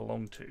people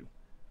belong to.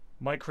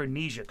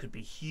 Micronesia could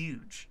be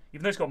huge.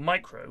 Even though it's got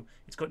micro,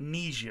 it's got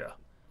nesia,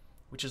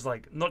 which is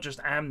like not just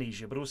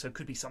amnesia, but also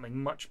could be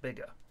something much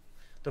bigger.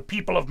 The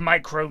people of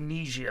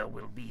Micronesia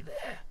will be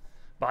there,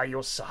 by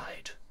your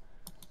side,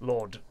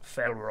 Lord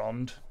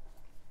Felrond.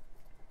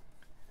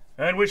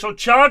 And we shall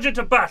charge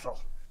into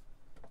battle,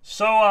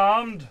 so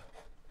armed,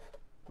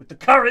 with the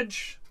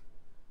courage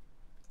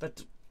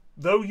that,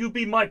 though you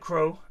be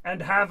micro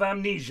and have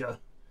amnesia,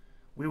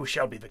 we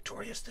shall be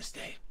victorious this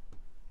day.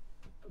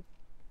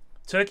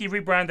 Turkey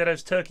rebranded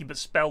as Turkey but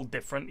spelled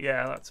different.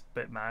 Yeah, that's a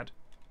bit mad.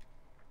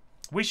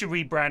 We should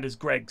rebrand as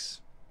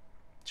Greg's.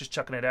 Just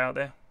chucking it out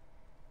there.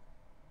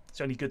 It's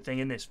the only good thing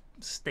in this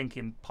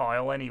stinking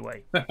pile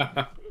anyway. Do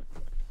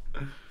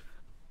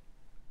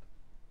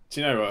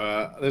you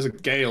know, there's a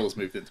Gales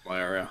moved into my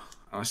area.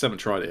 I still haven't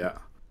tried it yet.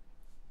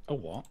 A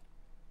what?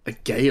 A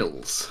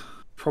Gales.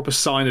 Proper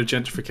sign of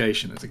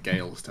gentrification. There's a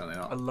Gales turning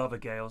up. I love a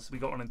Gales. We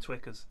got one in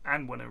Twickers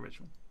and one in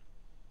Richmond.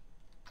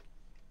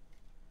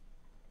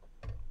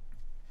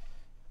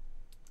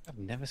 I've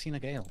never seen a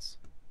Gales.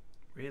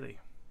 Really?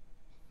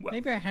 Well,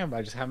 maybe I have, but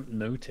I just haven't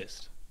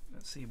noticed.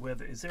 Let's see,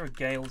 is there a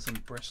Gales in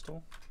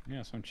Bristol?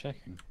 Yeah, so I'm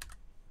checking.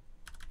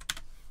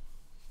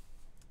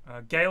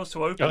 Gales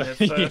to open their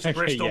first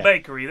Bristol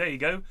bakery. There you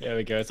go. There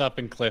we go. It's up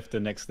in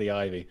Clifton next to the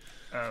Ivy.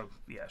 Oh,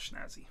 yeah,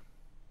 snazzy.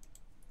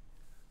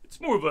 It's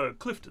more of a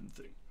Clifton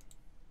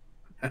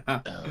thing.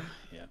 Oh,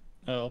 yeah.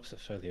 Oh, opposite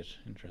foliage.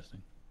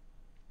 Interesting.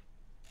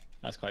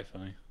 That's quite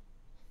funny.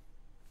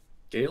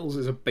 Gales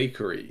is a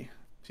bakery,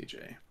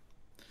 TJ.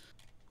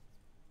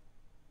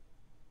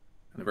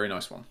 And a very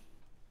nice one.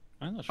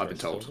 I'm not sure. I've been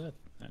told. Good,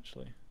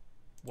 actually.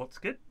 What's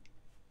good?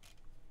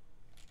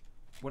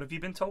 What have you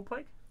been told,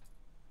 Plague?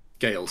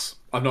 Gales.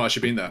 I've not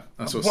actually been there.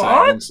 That's what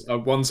I'm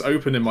saying. One's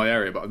open in my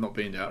area, but I've not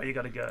been yet. Oh, you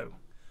got to go.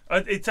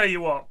 I tell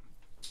you what.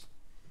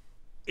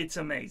 It's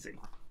amazing.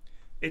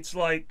 It's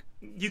like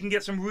you can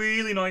get some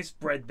really nice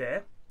bread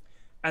there,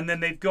 and then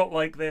they've got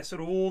like their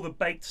sort of all the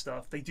baked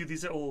stuff. They do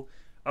these little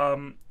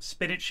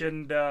spinach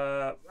and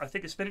I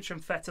think it's spinach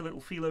and feta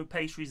little phyllo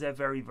pastries. They're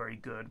very, very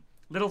good.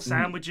 Little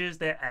sandwiches,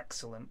 they're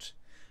excellent.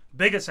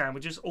 Bigger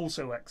sandwiches,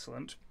 also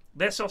excellent.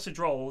 Their sausage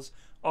rolls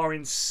are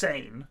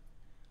insane.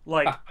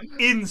 Like,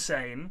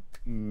 insane.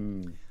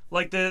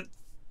 Like,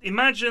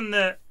 imagine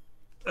that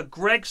a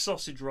Greg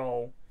sausage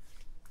roll,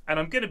 and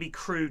I'm going to be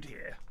crude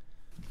here,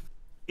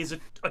 is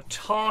a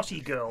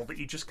tarty girl that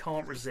you just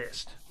can't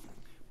resist.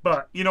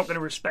 But you're not going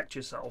to respect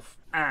yourself,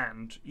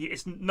 and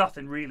it's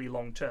nothing really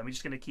long term. You're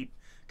just going to keep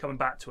coming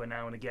back to her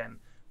now and again.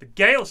 The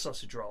Gale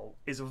sausage roll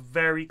is a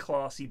very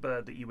classy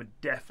bird that you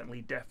would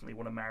definitely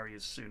want to marry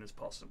as soon as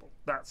possible.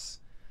 That's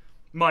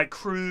my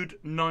crude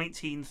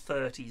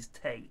 1930s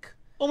take.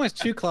 Almost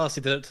too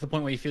classy to the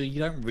point where you feel you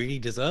don't really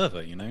deserve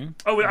her, you know?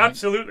 Oh,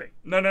 absolutely.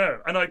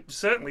 No. And I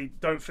certainly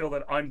don't feel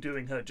that I'm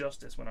doing her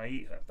justice when I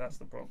eat her. That's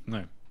the problem.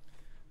 No.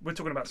 We're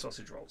talking about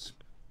sausage rolls.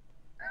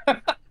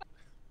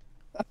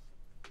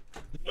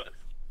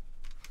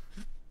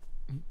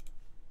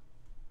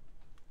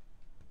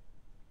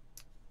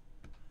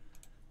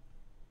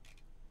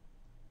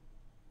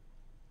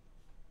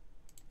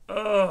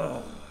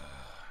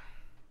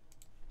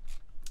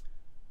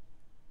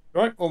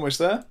 Right, almost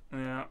there.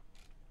 Yeah,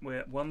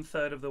 we're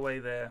 1/3 of the way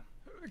there.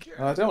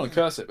 I don't want to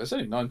curse it, but it's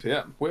only 9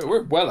 PM.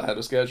 We're well ahead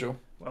of schedule.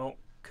 Well,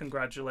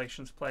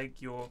 congratulations, Plague.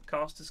 Your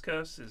caster's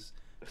curse has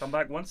come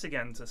back once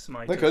again to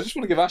smite Look, us. I just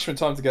want to give Ashwin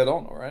time to get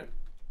on, alright?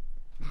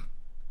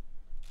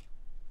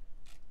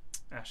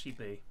 Ashy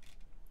B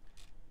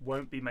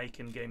won't be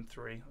making game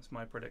 3. That's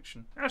my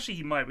prediction. Actually,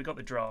 he might. We got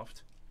the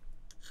draft.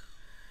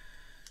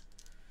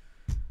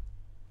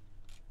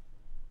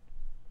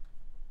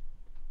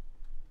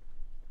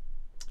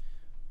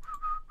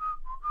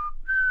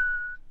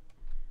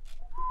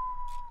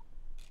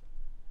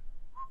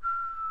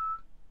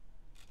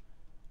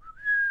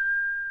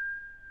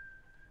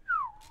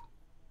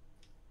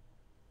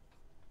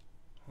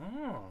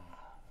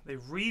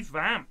 They've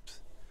revamped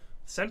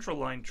Central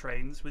Line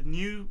trains with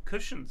new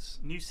cushions,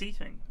 new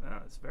seating.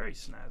 Ah, it's very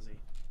snazzy.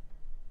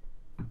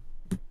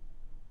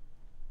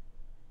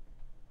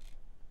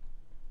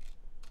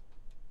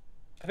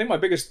 I think my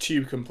biggest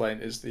tube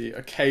complaint is the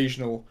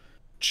occasional,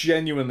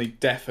 genuinely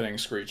deafening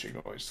screeching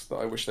noise that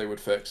I wish they would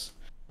fix.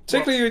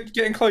 Particularly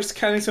getting close to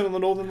Kennington on the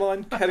Northern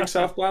Line, heading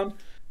southbound.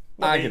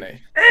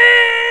 Agony.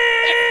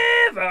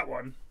 That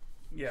one.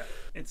 Yeah,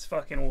 it's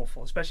fucking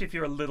awful, especially if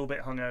you're a little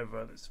bit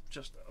hungover. It's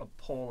just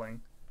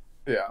appalling.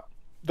 Yeah.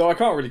 Though I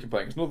can't really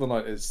complain, because Northern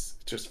Line is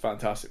just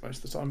fantastic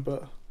most of the time,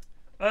 but...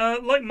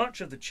 Like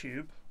much of the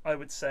tube, I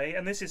would say,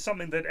 and this is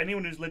something that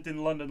anyone who's lived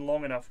in London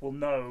long enough will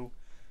know,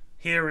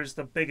 here is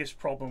the biggest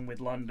problem with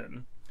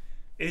London,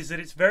 is that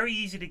it's very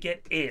easy to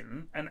get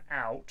in and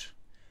out,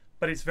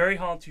 but it's very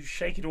hard to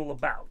shake it all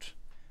about.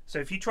 So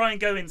if you try and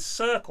go in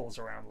circles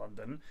around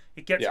London,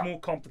 it gets more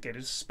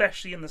complicated,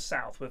 especially in the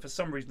south, where for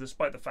some reason,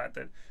 despite the fact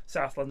that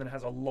South London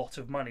has a lot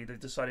of money, they've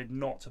decided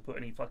not to put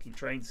any fucking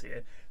trains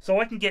here. So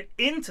I can get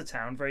into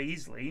town very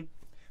easily,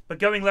 but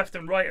going left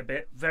and right a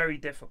bit, very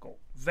difficult.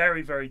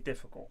 Very, very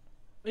difficult.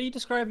 Are you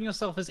describing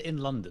yourself as in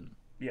London?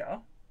 Yeah.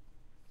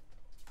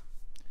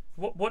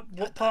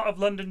 What part of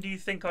London do you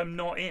think I'm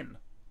not in?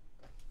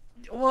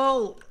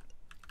 Well,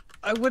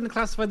 I wouldn't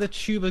classify the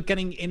tube of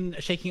getting in,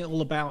 shaking it all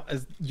about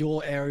as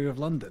your area of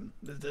London.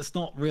 It's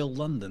not real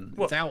London.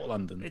 It's out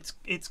London.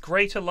 It's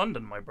Greater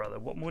London, my brother.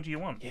 What more do you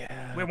want?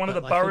 Yeah, we're one of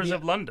the boroughs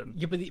of London.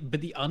 Yeah,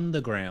 but the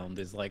underground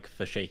is like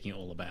for shaking it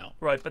all about.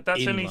 Right, but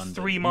that's only London.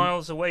 3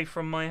 miles away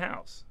from my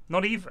house.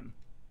 Not even.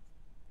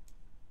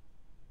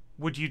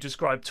 Would you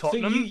describe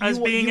Tottenham as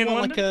being in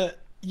London?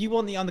 You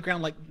want the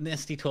underground, like,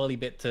 nesty twirly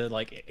bit to,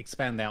 like,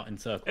 expand out in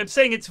circles. I'm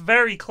saying it's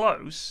very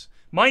close.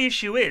 My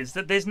issue is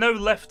that there's no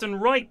left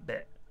and right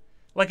bit.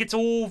 Like, it's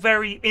all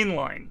very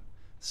inline.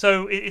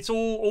 So it's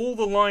all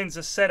the lines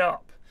are set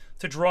up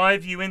to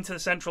drive you into the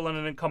central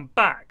London and come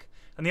back.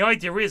 And the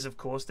idea is, of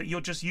course, that you're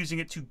just using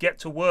it to get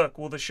to work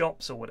or the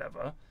shops or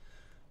whatever.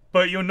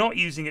 But you're not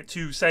using it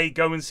to, say,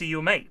 go and see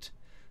your mate.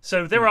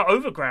 So there are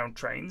overground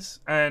trains,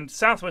 and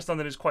Southwest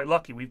London is quite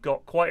lucky. We've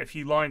got quite a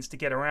few lines to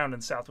get around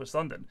in Southwest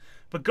London.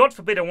 But God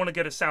forbid I want to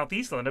go to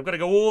Southeast London. I've got to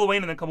go all the way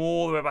in and then come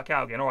all the way back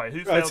out again. All right,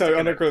 who failed to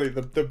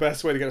connect? The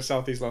best way to get to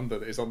Southeast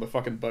London is on the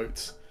fucking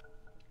boats.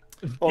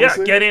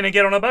 Honestly. Yeah, get in and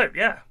get on a boat,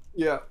 yeah.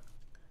 Yeah.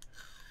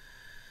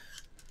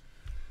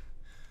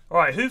 All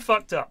right, who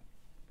fucked up?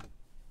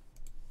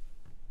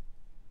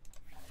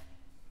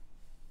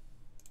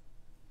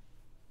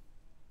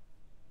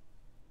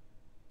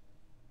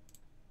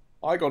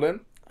 I got in.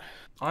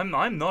 I'm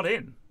not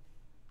in.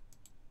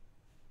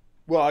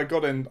 Well, I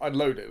got in. I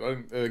loaded.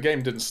 The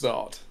game didn't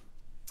start.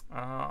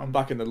 I'm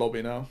back in the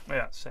lobby now.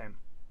 Yeah, same.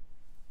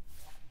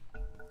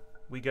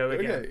 We go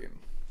again.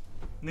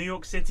 New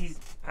York City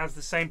has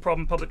the same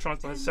problem. Public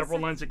transport has several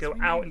lines that go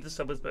out into the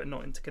suburbs but are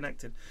not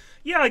interconnected.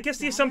 Yeah, I guess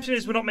the assumption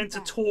is we're not meant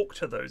to talk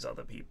to those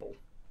other people.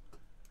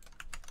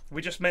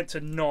 We're just meant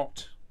to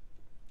not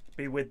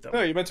be with them.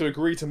 No, you're meant to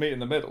agree to meet in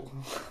the middle.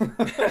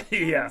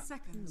 Yeah.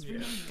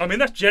 I mean,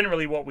 that's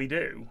generally what we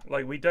do.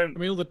 Like, we don't... I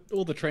mean,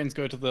 all the trains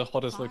go to the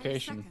hottest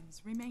location.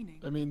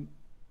 I mean,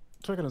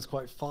 Twickenham's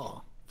quite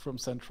far from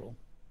Central.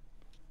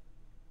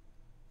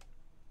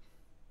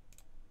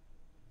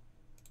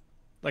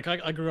 Like,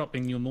 I grew up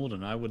in New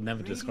Morden. I would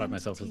never describe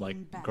myself as, like,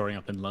 growing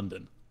up in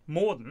London.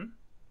 Morden?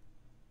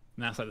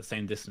 And that's, like, the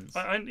same distance.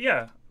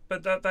 Yeah,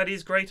 but that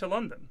is Greater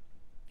London.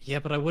 Yeah,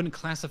 but I wouldn't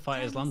classify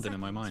it as London in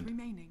my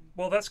mind.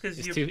 Well, that's because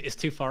it's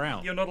too far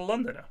out. You're not a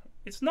Londoner.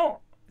 It's not.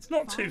 It's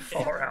not too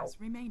far out.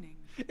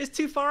 It's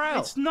too far out.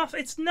 It's not.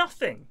 It's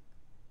nothing.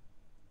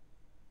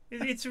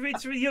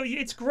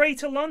 It's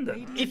Greater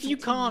London. If you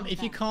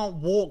can't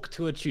walk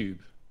to a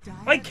tube,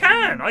 I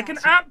can. I can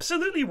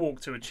absolutely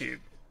walk to a tube.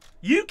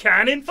 You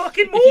can in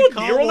fucking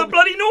Morden. You're on the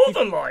bloody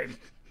Northern Line.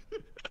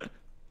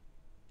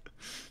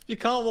 You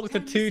can't walk to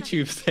 2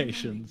 tube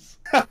stations.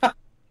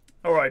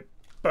 All right,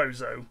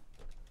 bozo.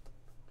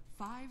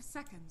 5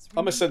 seconds.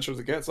 I'm as central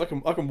as it gets. I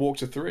can walk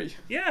to 3.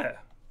 Yeah.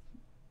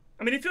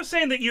 I mean, if you're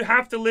saying that you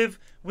have to live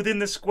within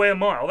the square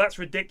mile, that's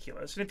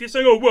ridiculous. And if you're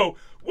saying, oh, well,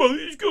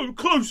 it's got to be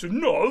close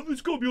enough,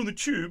 it's got to be on the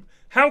tube,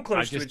 how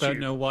close to the tube? I just don't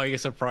know why you're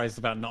surprised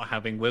about not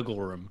having wiggle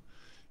room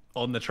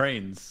on the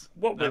trains.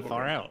 What that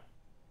far out?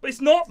 But it's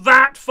not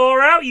that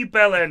far out, you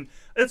bellend.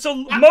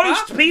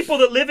 Most people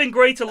that live in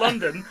Greater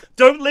London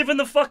don't live in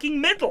the fucking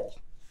middle.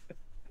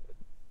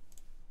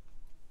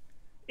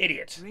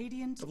 Idiot.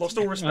 I've lost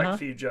all respect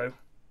for you, Joe.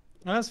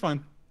 No, that's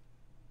fine.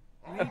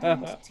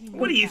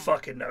 What do you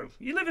fucking know?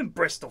 You live in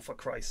Bristol, for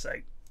Christ's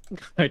sake.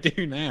 I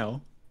do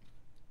now.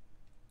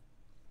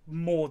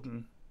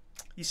 Morden.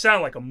 You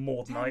sound like a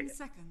Mordenite. 10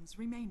 seconds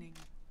remaining.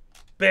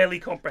 Barely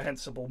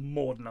comprehensible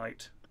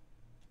Mordenite.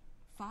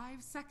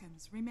 5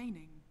 seconds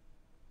remaining.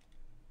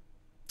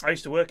 I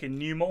used to work in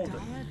New Malden.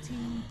 Dire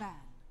team ban.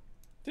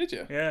 Did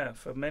you? Yeah,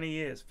 for many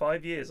years.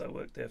 5 years I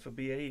worked there for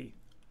BAE.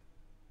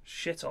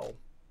 Shithole.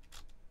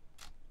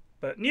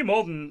 But New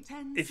Malden,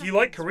 if you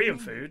like Korean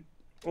food,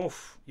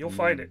 oof, you'll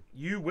find it.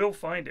 You will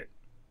find it.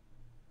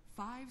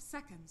 5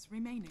 seconds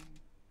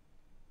remaining.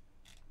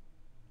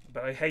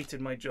 But I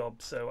hated my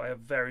job, so I have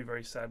very,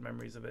 very sad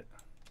memories of it.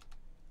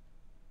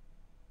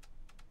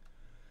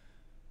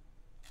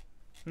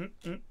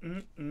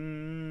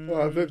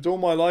 Well, I've lived all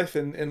my life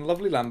in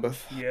lovely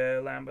Lambeth.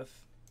 Yeah,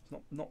 Lambeth.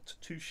 Not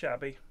too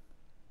shabby.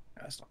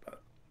 Yeah, that's not bad.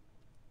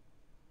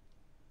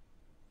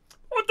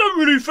 I don't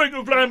really think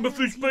of Lambeth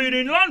as being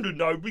in London,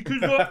 though, because...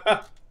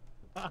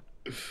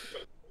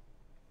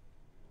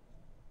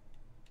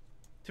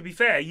 to be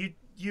fair,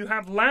 you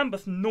have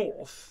Lambeth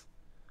North.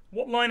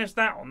 What line is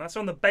that on? That's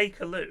on the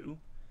Bakerloo.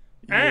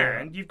 Yeah.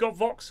 And you've got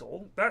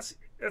Vauxhall. That's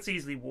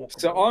easily walkable.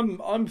 So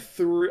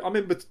I'm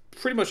in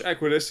pretty much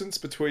equidistance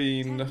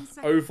between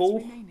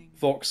Oval,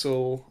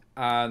 Vauxhall,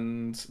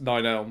 and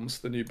Nine Elms,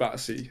 the new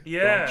Battersea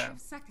yeah.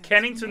 branch.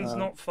 Kennington's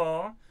not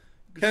far.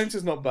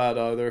 Kennington's not bad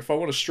either. If I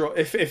want to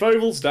if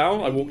Oval's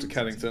down, I walk to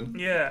Kennington.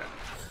 Yeah.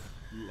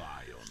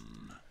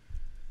 Lion.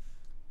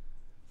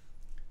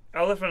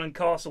 Elephant and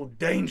Castle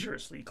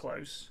dangerously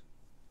close.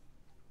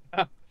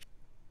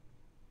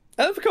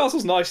 Elephant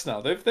Castle's nice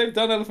now. They've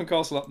done Elephant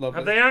Castle up lovely.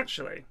 Have they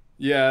actually?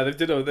 Yeah, they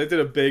did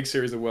a big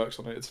series of works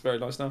on it. It's very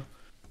nice now.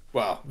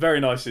 Well, very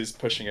nice is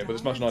pushing it, but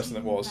it's much nicer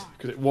than it was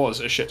because it was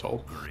a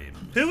shithole.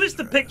 Who is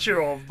the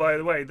picture of, by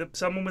the way?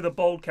 Someone with a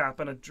bald cap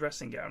and a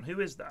dressing gown.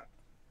 Who is that?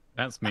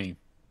 That's me.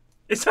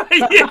 Is that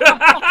you?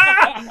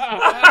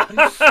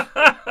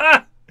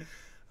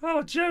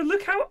 Oh, Joe,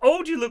 look how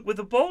old you look with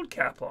the bald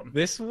cap on.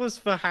 This was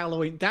for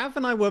Halloween. Dav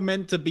and I were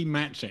meant to be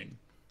matching,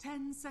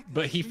 10 seconds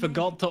but he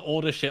forgot to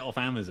order shit off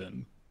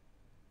Amazon.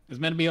 It was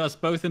meant to be us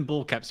both in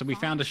ball caps, so we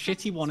found a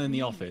shitty one in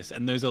the office,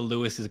 and those are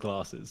Lewis's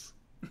glasses.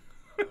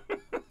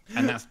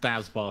 And that's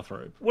Dav's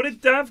bathrobe. What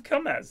did Dav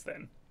come as,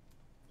 then?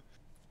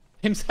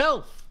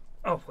 Himself!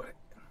 Oh, wait.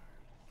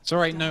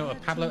 Sorry, no, a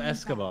Pablo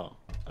Escobar.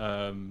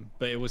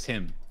 But it was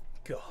him.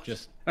 God.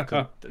 Just,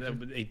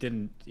 he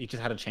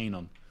just had a chain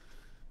on.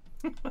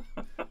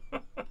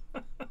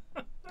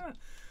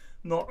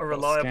 Not a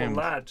reliable scammed.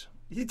 lad.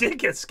 You did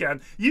get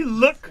scammed. You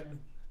look...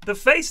 The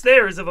face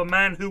there is of a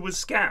man who was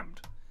scammed.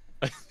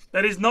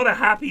 That is not a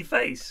happy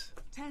face.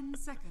 10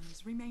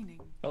 seconds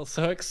remaining. Felt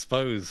so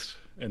exposed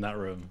in that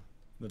room.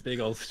 The big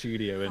old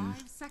studio and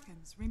 5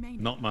 seconds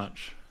remaining. not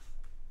much.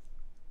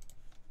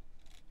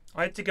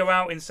 I had to go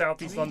out in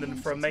Southeast London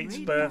for a mate's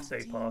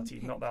birthday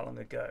party not that long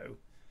ago.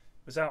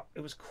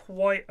 It was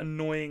quite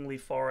annoyingly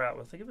far out.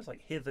 I think it was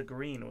like Hither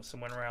Green or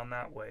somewhere around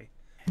that way.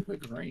 Hither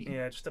Green?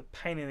 Yeah, just a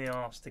pain in the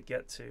arse to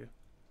get to.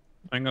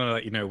 I'm gonna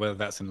let you know whether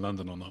that's in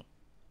London or not.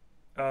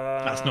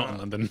 That's not in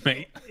London,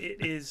 mate.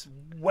 It is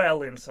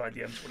well inside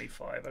the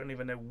M25. I don't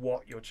even know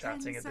what you're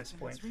chatting at this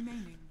point.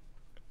 Remaining.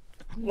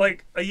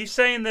 Like, are you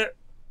saying that...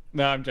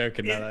 No, I'm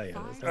joking. No,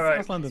 Alright.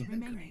 That's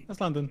London. That's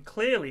London.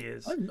 Clearly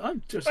is.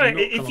 I'm just Right,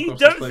 not if come you across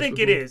don't this place think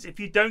before.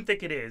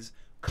 it is,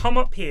 come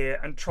up here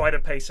and try to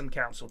pay some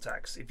council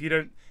tax. If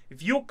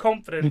you're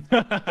confident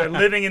that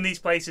living in these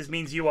places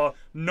means you are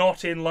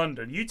not in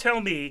London, you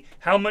tell me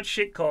how much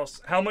shit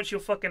costs, how much your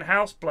fucking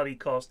house bloody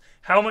costs,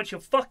 how much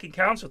your fucking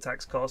council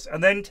tax costs,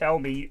 and then tell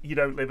me you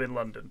don't live in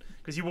London.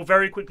 Because you will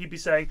very quickly be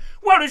saying,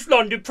 well, it's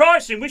London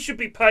pricing, we should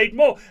be paid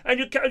more, and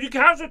your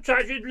council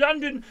tax is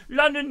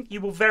London. You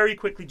will very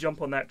quickly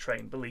jump on that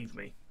train, believe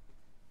me.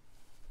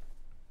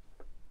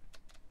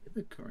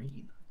 Hither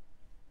Green.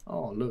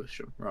 Oh,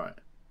 Lewisham, right.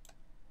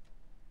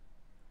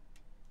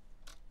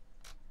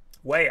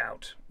 Way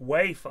out.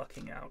 Way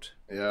fucking out.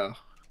 Yeah.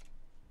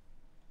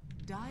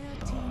 Dire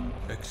team.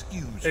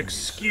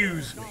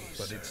 Excuse me, me.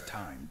 but it's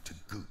time to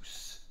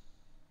goose.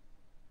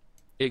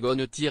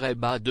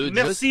 Egon-bas de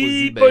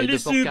Merci, Just Paul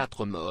Zubed for Dessus.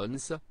 4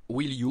 months.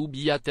 Will you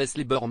be at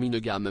Esli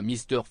Birmingham,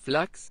 Mr.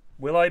 Flax?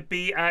 Will I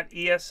be at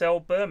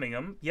ESL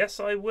Birmingham?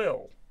 Yes, I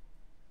will.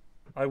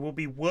 I will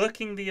be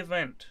working the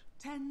event.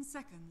 10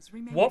 seconds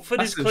remaining.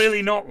 Watford is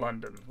clearly not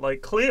London.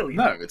 Like, clearly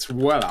No, not. it's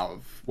well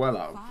out.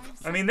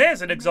 5 I mean,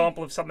 there's an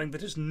example of something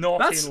that is not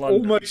That's in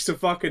London. almost to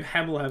fucking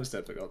Hemel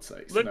Hempstead, for God's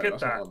sake. Look at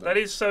that. That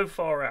is so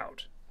far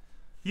out.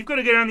 You've got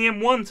to go down the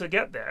M1 to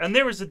get there. And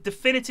there is a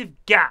definitive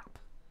gap.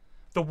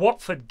 The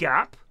Watford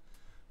gap,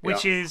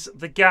 which is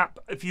the gap,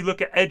 if you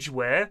look at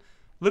Edgware,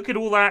 look at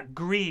all that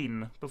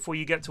green before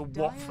you get to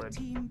Watford.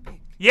 team pick.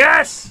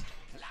 Yes!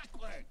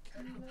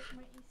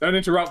 Don't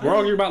interrupt. We're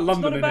arguing about That's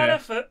London not a in bad here.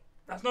 effort.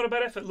 That's not a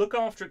bad effort. Look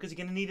after it because you're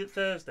going to need it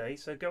Thursday.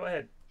 So go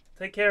ahead.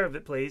 Take care of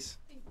it, please.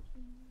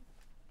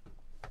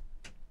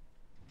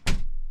 I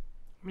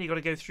mean, you've got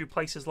to go through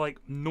places like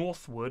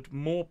Northwood,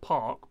 Moor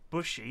Park,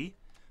 Bushy,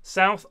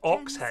 South 10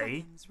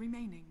 Oxhay, seconds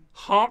remaining.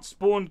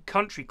 Heartspawn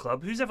Country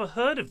Club. Who's ever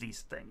heard of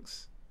these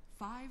things?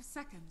 5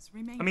 seconds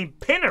remaining. I mean,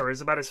 Pinner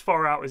is about as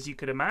far out as you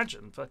could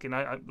imagine. Fucking,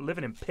 I'm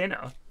living in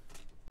Pinner.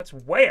 That's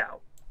way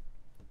out.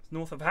 It's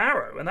north of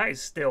Harrow, and that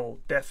is still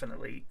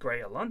definitely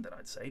Greater London,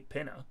 I'd say.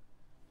 Pinner.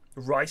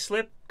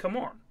 Ruislip? Come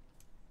on.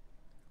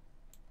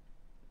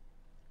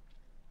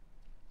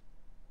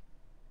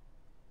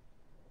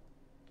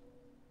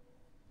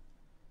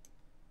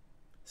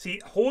 See,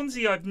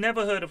 Hornsey, I've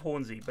never heard of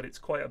Hornsey, but it's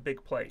quite a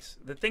big place.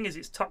 The thing is,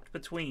 it's tucked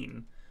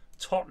between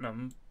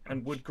Tottenham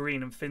and Wood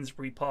Green and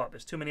Finsbury Park.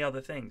 There's too many other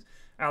things.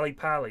 Ali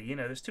Pally, you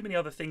know, there's too many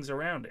other things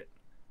around it.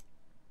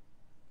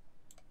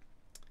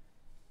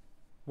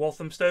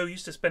 Walthamstow,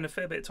 used to spend a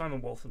fair bit of time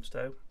in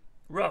Walthamstow.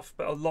 Rough,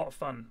 but a lot of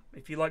fun.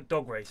 If you like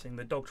dog racing,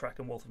 the dog track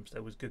in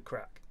Walthamstow was good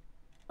crack.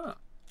 Huh.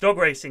 Dog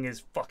racing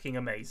is fucking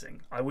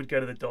amazing. I would go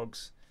to the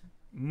dogs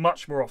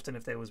much more often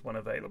if there was one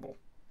available.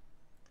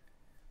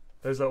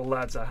 Those little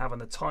lads are having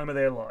the time of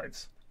their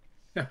lives.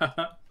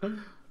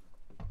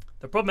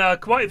 The problem,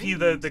 quite a few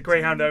the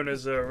greyhound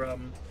owners are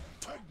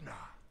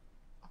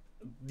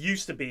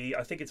used to be.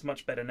 I think it's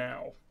much better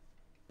now,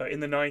 but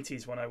in the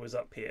 90s when I was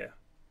up here,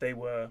 they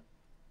were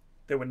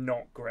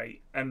not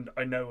great. And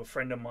I know a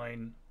friend of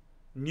mine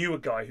knew a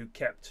guy who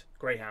kept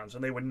greyhounds,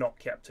 and they were not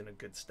kept in a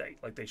good state.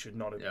 Like, they should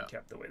not have been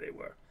kept the way they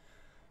were.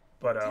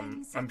 But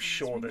I'm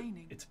sure that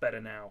it's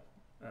better now.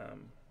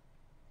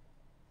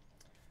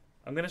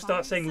 I'm going to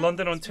start saying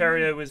London,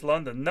 Ontario is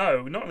London.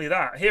 No, not only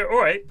that. Here,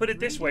 all right, put it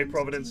this way,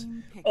 Providence.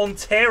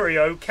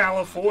 Ontario,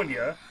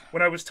 California.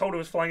 When I was told I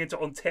was flying into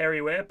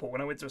Ontario Airport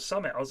when I went to a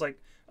summit, I was like,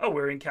 oh,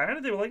 we're in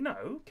Canada? They were like,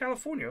 no,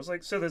 California. I was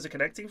like, so there's a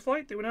connecting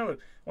flight? They were, no,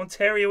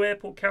 Ontario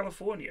Airport,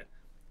 California.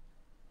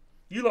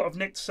 You lot have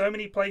nicked so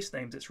many place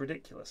names, it's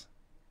ridiculous.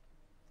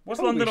 What's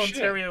Holy London, shit.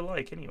 Ontario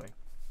like, anyway?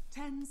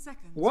 10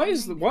 seconds. Why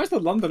is the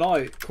London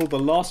Eye called the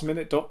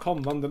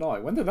lastminute.com London Eye?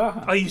 When did that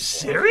happen? Are you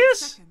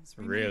serious?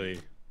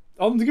 Really?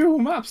 On the Google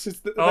Maps, it's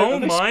Oh are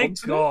they my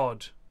sponsored it?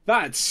 god.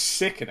 That's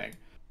sickening.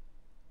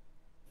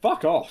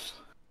 Fuck off.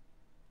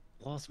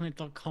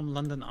 Lastminute.com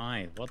London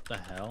Eye. What the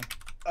hell?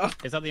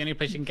 Is that the only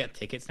place you can get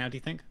tickets now, do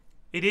you think?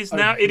 It is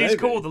now. It is maybe.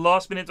 called the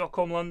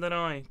lastminute.com London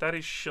Eye. That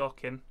is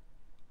shocking.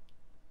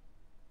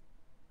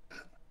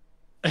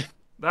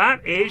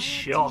 That is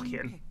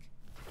shocking.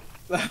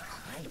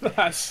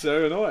 That's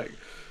so annoying.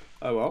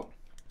 Oh well.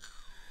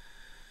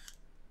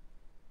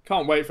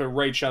 Can't wait for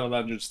Raid Shadow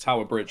Legends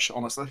Tower Bridge,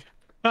 honestly.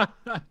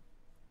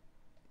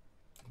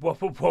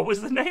 What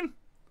was the name?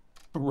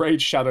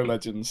 Raid Shadow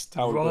Legends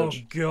Tower Oh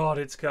Bridge. god,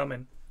 it's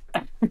coming.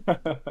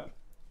 The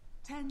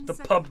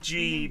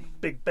PUBG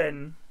Big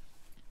Ben.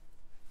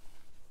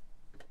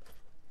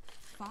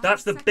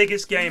 That's the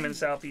biggest game in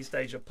Southeast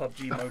Asia,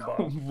 PUBG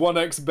Mobile.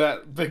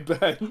 1xBet Big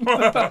Ben.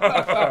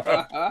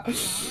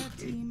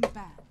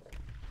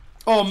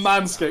 Oh,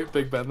 Manscaped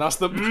Big Ben. That's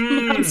the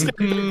Manscaped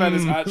Big Ben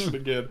is actually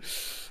good.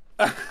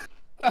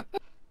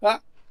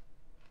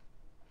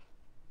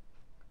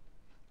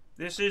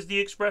 This is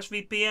the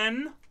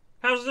ExpressVPN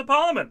Houses of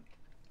Parliament.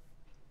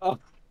 Oh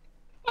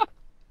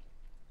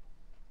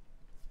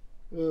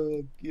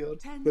god.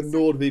 The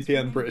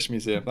NordVPN British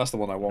Museum. That's the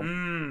one I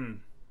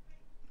want.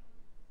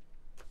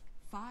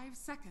 5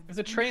 seconds. There's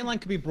a train line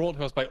could be brought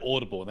to us by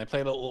Audible, and they play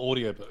a little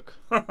audiobook.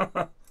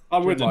 I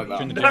would like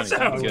that. That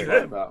sounds good.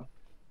 Like that.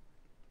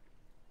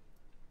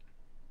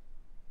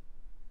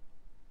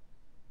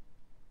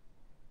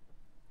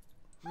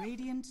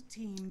 Radiant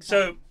team.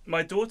 So,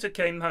 my daughter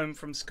came home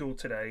from school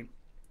today.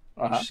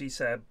 Uh-huh. She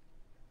said,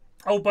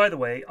 oh, by the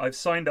way, I've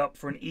signed up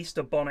for an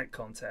Easter bonnet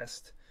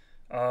contest,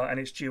 and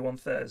it's due on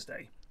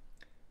Thursday.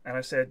 And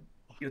I said,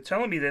 you're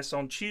telling me this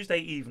on Tuesday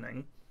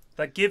evening.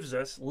 That gives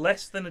us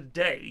less than a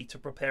day to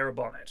prepare a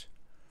bonnet.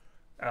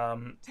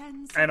 And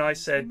I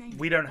said,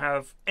 we don't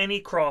have any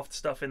craft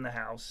stuff in the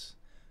house.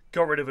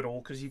 Got rid of it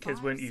all because you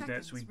kids weren't using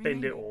it, so we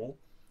binned it all.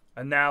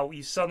 And now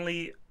you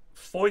suddenly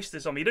foist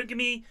this on me. You don't give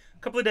me a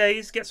couple of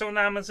days, get something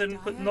on Amazon,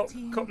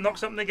 knock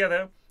something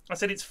together. I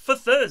said, it's for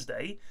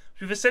Thursday.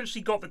 We've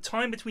essentially got the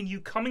time between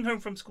you coming home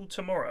from school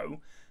tomorrow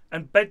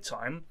and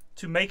bedtime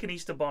to make an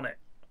Easter bonnet.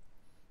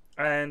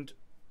 And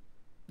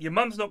your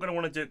mum's not going to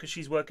want to do it because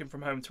she's working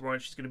from home tomorrow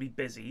and she's going to be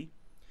busy.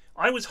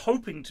 I was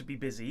hoping to be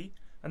busy,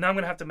 and now I'm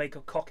going to have to make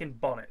a cocking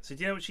bonnet. So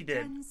do you know what she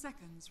did? 10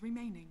 seconds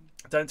remaining.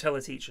 Don't tell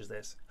her teachers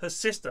this. Her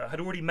sister had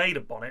already made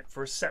a bonnet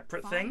for a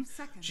separate thing.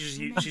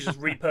 She just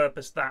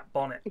repurposed that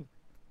bonnet.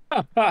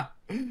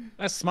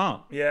 That's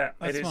smart. Yeah,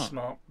 That's it is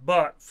smart.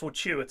 But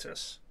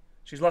fortuitous.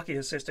 She's lucky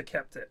her sister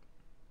kept it.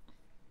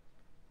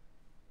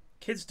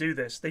 Kids do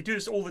this. They do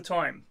this all the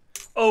time.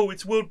 Oh,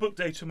 it's World Book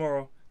Day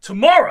tomorrow.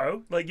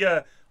 Tomorrow? Like,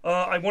 yeah,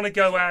 I want to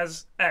go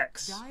as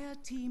X.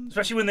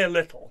 Especially when they're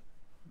little.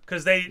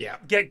 Because they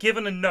get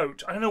given a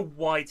note. I don't know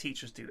why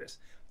teachers do this.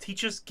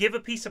 Teachers give a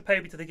piece of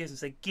paper to the kids and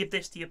say, give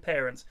this to your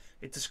parents.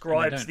 It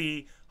describes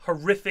the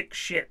horrific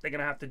shit they're going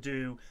to have to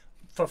do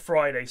for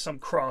Friday. Some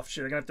craft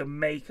shit. They're going to have to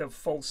make a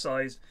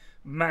full-sized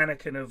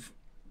mannequin of,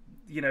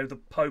 you know, the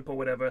Pope or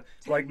whatever.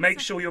 Like, make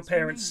sure your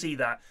parents see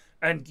that.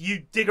 And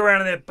you dig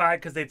around in their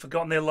bag because they've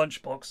forgotten their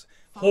lunchbox.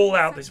 Haul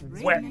out this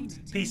wet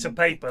piece of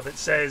paper that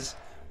says,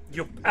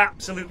 you're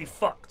absolutely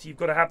fucked. You've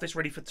got to have this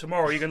ready for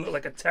tomorrow. You're going to look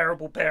like a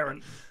terrible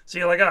parent. So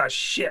you're like, ah,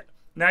 shit.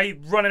 Now you're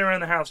running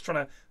around the house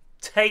trying to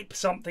tape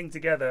something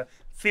together.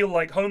 Feel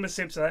like Homer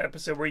Simpson, that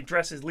episode where he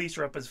dresses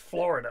Lisa up as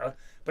Florida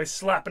by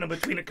slapping her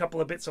between a couple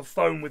of bits of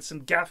foam with some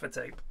gaffer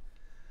tape.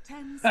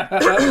 10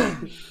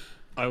 seconds.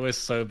 I was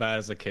so bad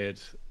as a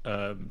kid,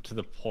 to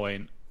the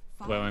point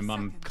where my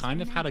mum kind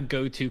of had a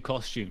go-to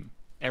costume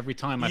every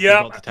time I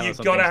forgot to tell her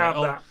something. You've got to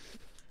have that.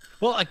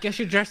 Well, I guess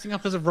you're dressing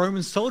up as a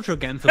Roman soldier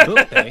again for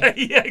book day.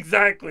 Yeah,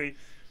 exactly.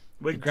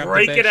 We grab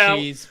break the bed it out.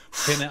 sheets,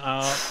 pin it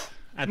up,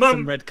 Add Mum,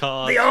 some red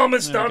cards. the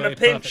armor's There we starting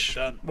to go, pinch.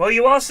 perfect, done. Well,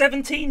 you are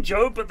 17,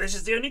 Joe, but this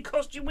is the only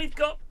costume we've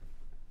got.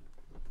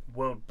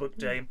 World Book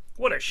Day.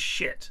 What a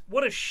shit.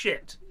 What a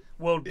shit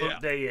World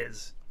Book Day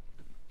is.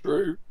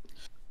 True.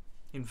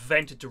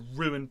 Invented to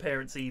ruin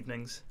parents'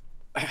 evenings.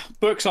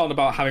 Books aren't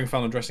about having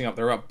fun and dressing up.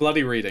 They're about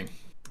bloody reading.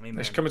 Amen.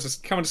 They should come into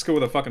school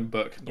with a fucking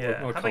book. Yeah, Or a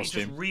how about you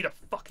costume. just read a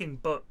fucking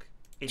book?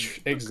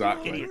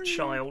 Exactly. Idiot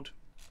child.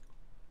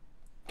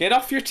 Get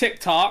off your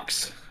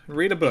TikToks.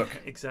 Read a book.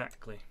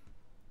 Exactly.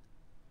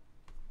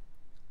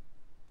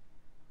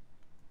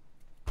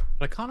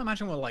 I can't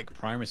imagine what like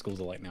primary schools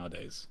are like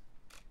nowadays.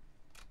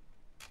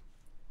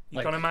 You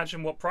Like- can't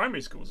imagine what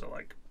primary schools are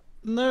like.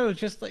 No,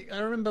 just like I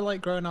remember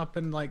like growing up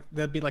and like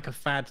there'd be like a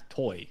fad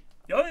toy.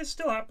 Oh, it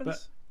still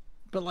happens.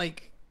 But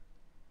like,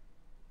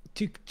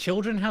 do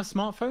children have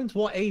smartphones?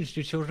 What age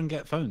do children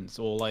get phones?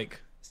 Or like,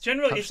 It's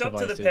generally touch it's up to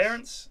the devices?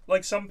 parents.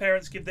 Like some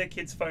parents give their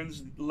kids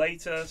phones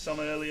later, some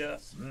earlier.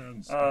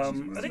 I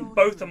think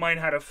both of mine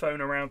had a phone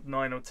around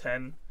 9 or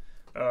 10,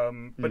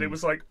 but it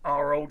was like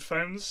our old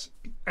phones,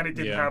 and it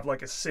didn't Yeah. have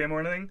like a SIM or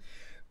anything,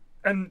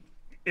 and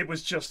it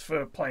was just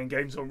for playing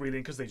games or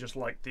reading because they just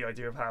liked the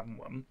idea of having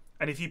one.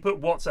 And if you put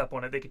WhatsApp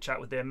on it, they could chat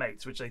with their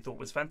mates, which they thought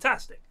was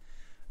fantastic.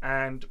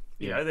 And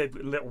you know, they've a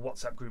little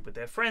WhatsApp group with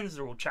their friends.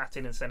 They're all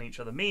chatting and sending each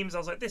other memes. I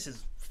was like, this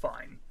is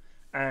fine.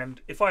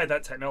 And if I had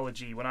that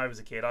technology when I was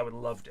a kid, I would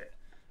have loved it.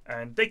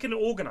 And they can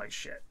organize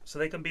shit. So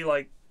they can be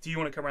like, do you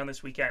want to come around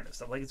this weekend and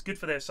stuff? Like, it's good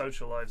for their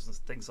social lives and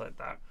things like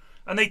that.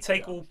 And they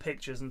take all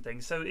pictures and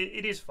things. So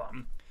it is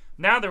fun.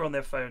 Now they're on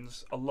their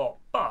phones a lot.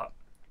 But,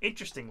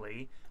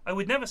 interestingly, I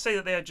would never say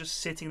that they are just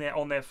sitting there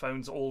on their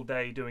phones all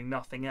day doing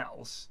nothing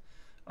else.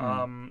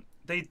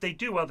 They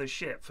do other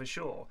shit, for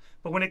sure.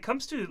 But when it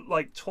comes to,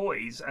 like,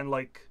 toys and,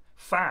 like,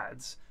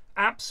 fads,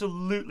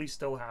 absolutely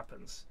still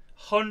happens.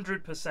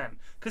 100%.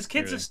 Because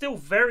kids are still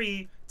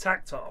very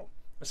tactile,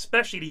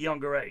 especially at a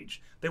younger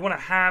age. They want to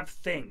have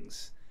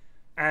things.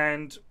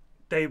 And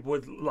they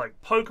would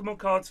like Pokemon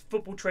cards,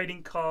 football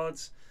trading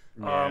cards,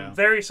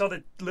 various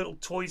other little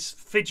toys,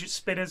 fidget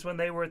spinners when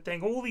they were a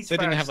thing. All these they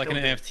didn't fads have like an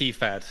still do. NFT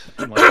fad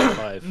in like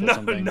 5 or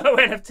something. No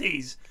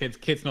NFTs.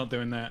 Kids not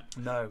doing that.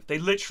 No, they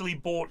literally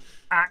bought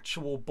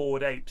actual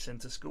bored apes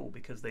into school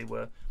because they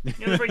were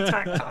they're very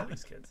tactile,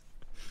 these kids.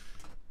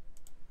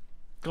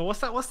 God,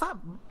 what's that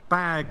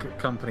bag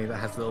company that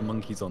has little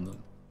monkeys on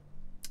them?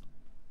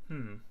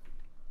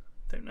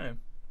 Don't know.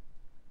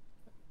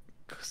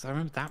 Because I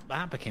remember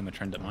that became a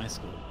trend at my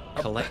school.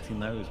 Collecting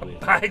those with.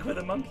 Bag with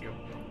a monkey on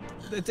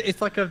it.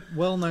 It's like a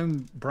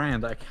well-known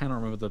brand. I cannot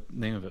remember the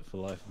name of it for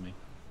the life of me.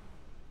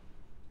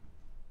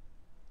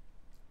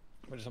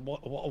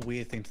 What a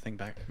weird thing to think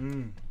back.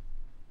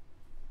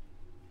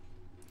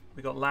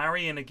 We got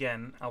Larry in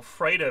again.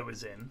 Alfredo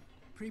is in.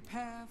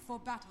 Prepare for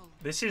battle.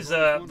 This is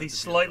the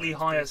slightly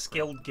higher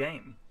skilled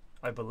game,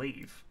 I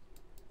believe.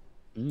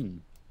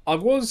 I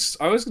was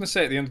going to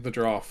say at the end of the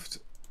draft,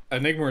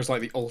 Enigma is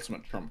like the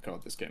ultimate trump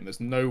card this game. There's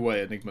no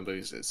way Enigma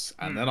loses.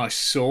 And then I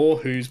saw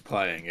who's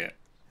playing it.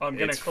 I'm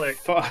going to click.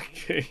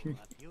 Fucking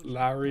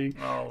Larry.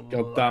 Oh,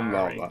 Goddamn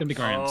Larry. Llama. Gonna be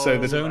grand. So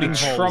the Zoning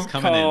holes trump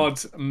coming in. card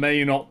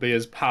may not be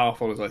as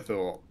powerful as I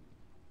thought.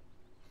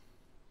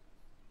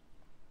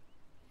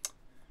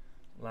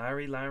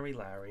 Larry.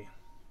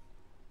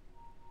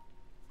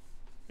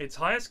 It's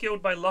higher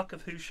skilled by luck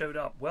of who showed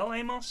up. Well,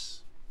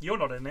 Amos, you're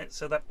not in it,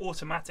 so that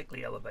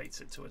automatically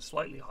elevates it to a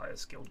slightly higher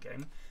skilled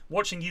game.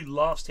 Watching you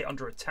last hit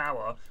under a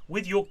tower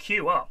with your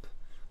queue up,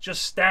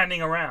 just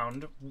standing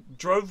around,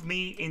 drove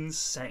me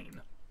insane.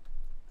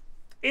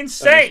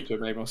 Insane!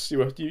 Amos.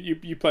 You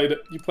played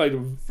it. You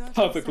played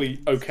perfectly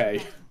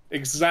okay,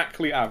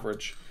 exactly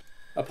average.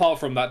 Apart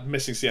from that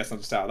missing CS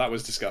under tower, that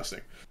was disgusting.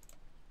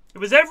 It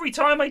was every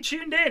time I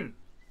tuned in.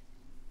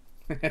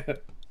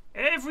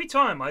 Every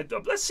time.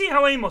 Let's see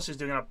how Amos is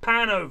doing. I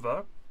pan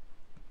over,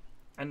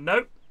 and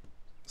nope,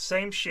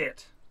 same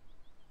shit.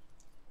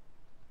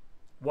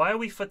 Why are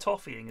we for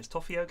toffeeing? Is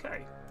toffee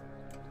okay?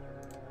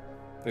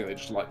 I think they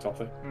just like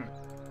toffee.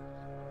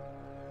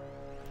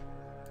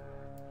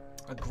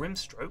 A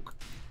Grimstroke.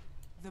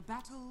 The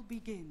battle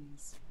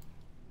begins.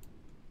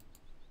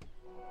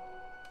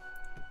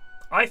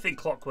 I think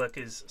Clockwork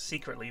is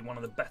secretly one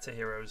of the better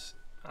heroes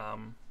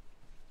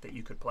that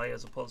you could play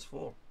as a Pos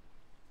 4.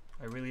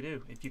 I really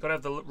do. If you've got to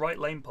have the right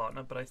lane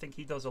partner, but I think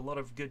he does a lot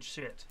of good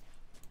shit.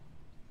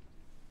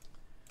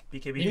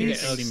 BKB You can get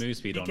piercing, early move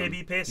speed on him. BKB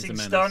He's piercing a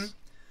menace. stun.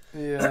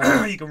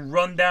 Yeah. You can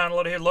run down a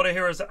lot of heroes. A lot of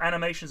heroes'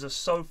 animations are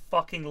so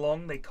fucking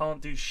long they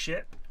can't do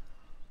shit.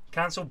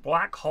 Cancel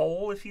Black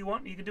Hole if you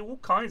want. You can do all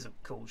kinds of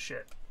cool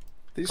shit.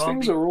 These Can't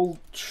things be- are all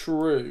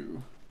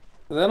true.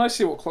 But then I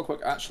see what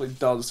Clockwork actually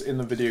does in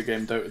the video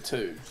game Dota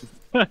 2.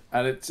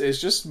 And it's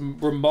just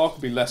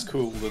remarkably less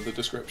cool than the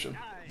description.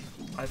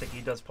 I think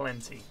he does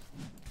plenty.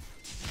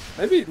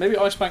 Maybe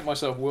Ice Bank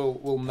myself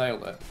will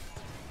nail it.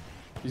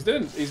 He's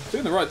doing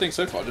the right thing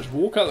so far. Just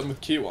walk at them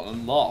with Q on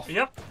and laugh.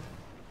 Yep.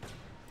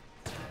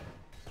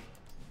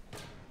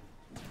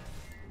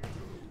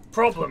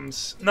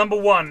 Problems. Number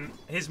one,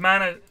 his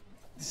mana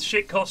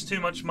shit costs too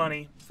much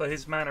money for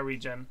his mana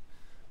regen.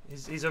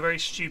 He's a very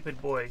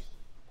stupid boy.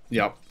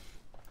 Yep.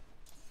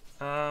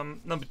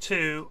 Number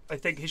 2, I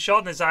think his shard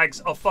and his Zags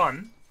are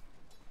fun,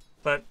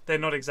 but they're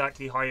not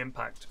exactly high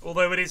impact.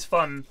 Although it is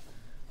fun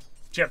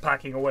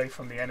jetpacking away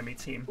from the enemy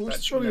team. Oh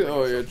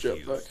yeah,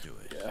 jetpack.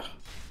 Yeah.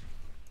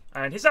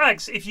 And his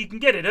Zags, if you can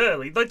get it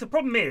early, like the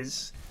problem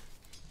is,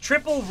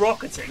 triple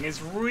rocketing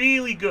is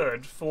really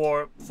good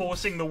for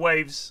forcing the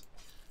waves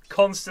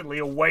constantly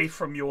away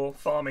from your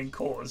farming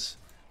cores.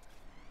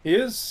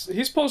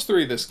 He's pos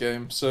 3 this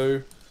game,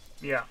 so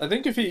yeah. I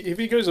think if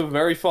he goes a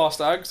very fast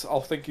Ags,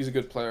 I'll think he's a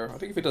good player. I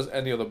think if he does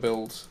any other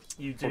build,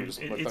 you do.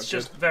 It's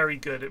just very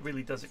good. It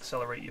really does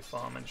accelerate your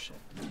farm and shit.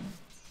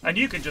 And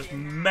you can just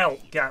melt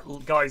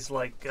guys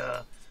like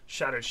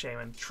Shadow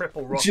Shaman,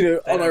 triple rocket. Do you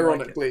know,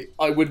 unironically,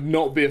 I would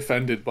not be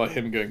offended by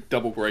him going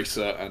double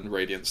bracer and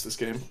radiance this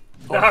game.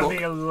 That'd be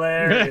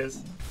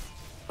hilarious.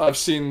 I've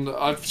just seen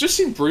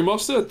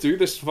Brewmaster do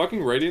this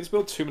fucking radiance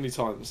build too many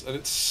times, and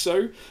it's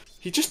so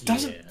he just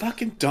doesn't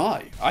fucking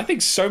die. I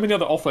think so many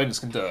other offlaners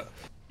can do it.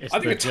 I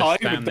think a tie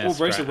with double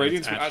bracer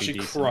radiance would actually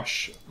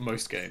crush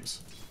most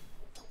games.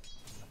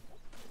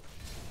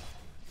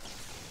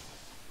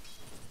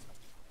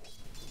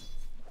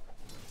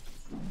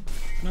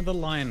 Another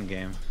lion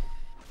game.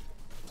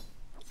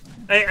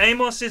 Hey,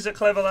 Amos is a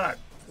clever lad.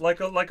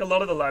 Like a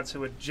lot of the lads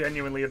who are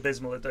genuinely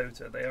abysmal at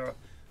Dota.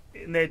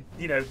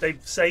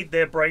 They've saved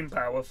their brain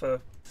power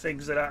for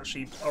things that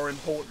actually are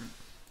important.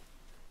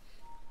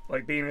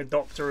 Like being a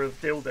doctor of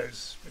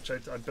dildos, which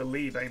I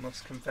believe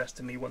Amos confessed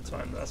to me one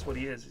time. That's what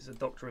he is. He's a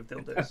doctor of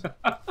dildos.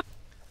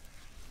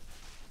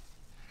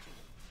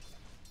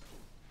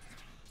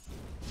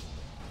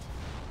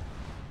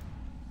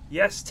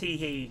 Yes,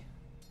 Teehee.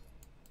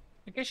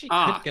 I guess you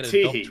could get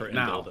a doctorate in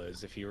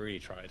dildos if you really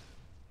tried.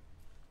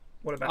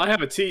 What about? I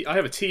have a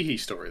Teehee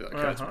story that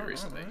occurred to me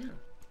recently.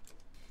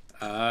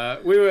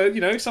 We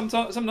were, some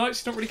nights you're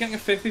not really getting a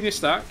 5th in your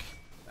stack,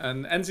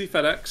 and NZ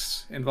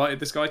FedEx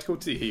invited this guy called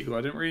Teehee, who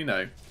I didn't really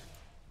know.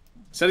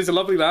 Said he's a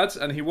lovely lad,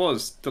 and he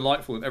was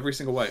delightful in every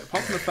single way,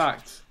 apart from the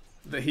fact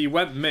that he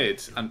went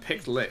mid and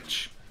picked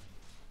Lich,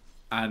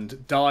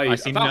 and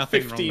died about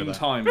 15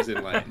 times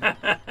in lane.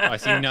 I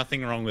see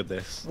nothing wrong with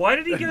this. Why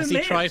did he get a mid?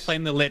 He tried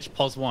playing the Lich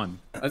pos 1.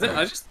 I don't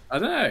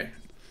know.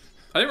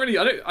 I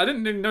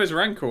didn't even know his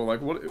rank or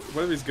like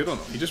whether he's good or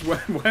not. He just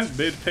went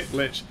mid, picked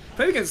Lich,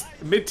 played against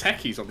mid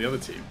techies on the other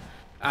team,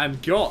 and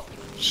got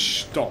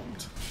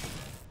stomped.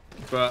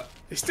 But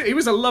he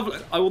was a lovely.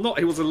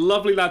 He was a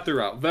lovely lad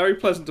throughout. Very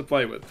pleasant to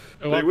play with.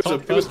 But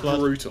it was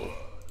brutal.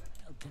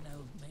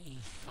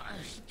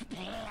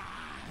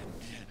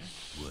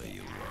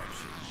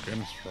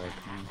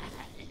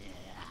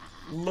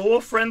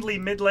 Lore-friendly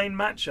mid-lane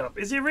matchup.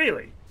 Is it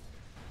really?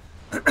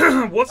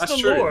 What's the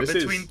lore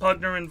between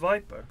Pugner and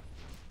Viper?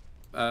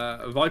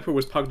 Viper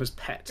was Pugner's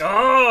pet.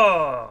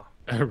 Oh!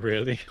 Oh,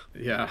 really?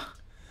 Yeah.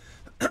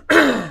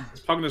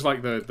 Pugner's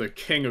like the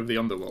king of the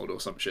underworld or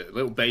some shit.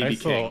 Little baby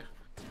king.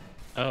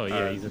 Oh,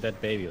 yeah, he's a dead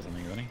baby or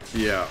something, isn't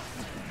he? Yeah.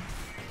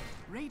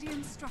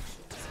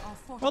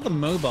 Well, the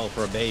mobile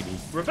for a baby.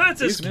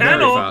 Robertus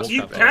cannot.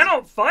 You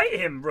cannot fight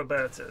him,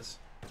 Robertus.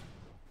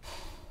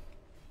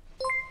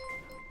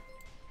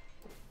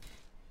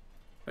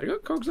 They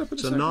got cogs up in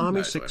a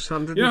Tsunami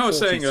 643 you know, I was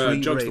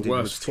saying Jog's the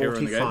worst hero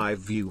in the game.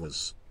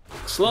 Viewers.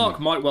 Slark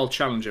might well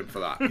challenge him for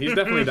that. He's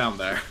definitely down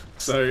there.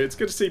 So it's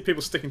good to see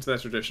people sticking to their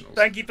traditionals.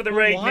 Thank you for the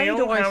raid,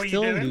 Neil. Why do How I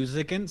still are you doing? lose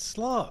against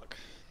Slark?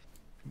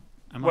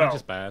 Am I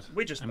just bad?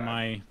 We're just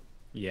bad.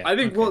 Yeah. I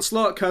think what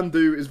Slark can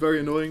do is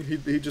very annoying.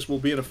 He just will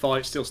be in a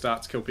fight, steal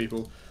stats, kill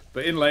people.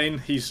 But in lane,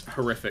 he's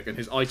horrific, and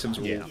his items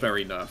were all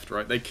very nerfed,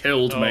 right? They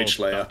killed Mage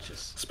Slayer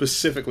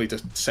specifically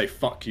to say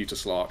fuck you to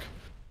Slark.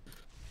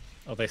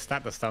 Oh, they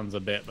stack the stuns a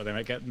bit, but they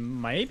might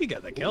maybe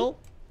get the kill.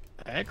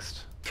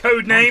 Next.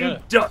 Codename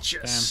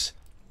Duchess.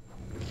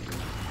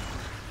 Damn.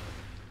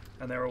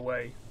 And they're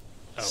away.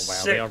 Oh wow,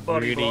 Sick they are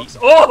body really. blocks.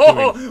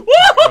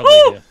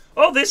 Oh!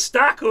 Oh, this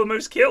stack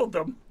almost killed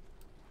them.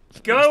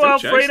 Go,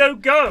 Alfredo,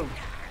 go!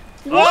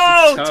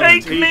 What? Oh,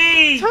 take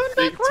me! Turn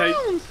back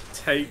round.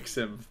 Takes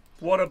him.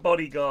 What a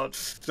bodyguard.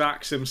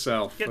 Stacks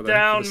himself. Get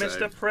down,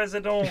 Mr.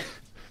 President.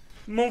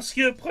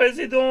 Monsieur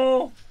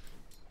President.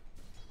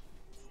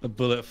 The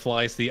bullet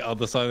flies to the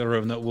other side of the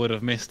room that would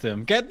have missed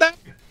him. Get down!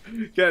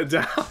 Get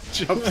down.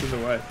 Jumps in the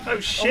way. Oh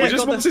shit. He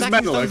just wants his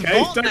medal,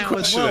 okay? Don't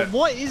question it.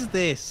 What is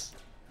this?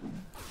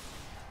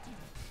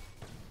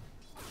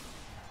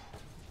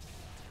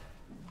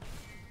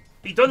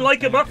 He don't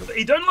like him up.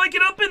 He don't like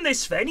it up in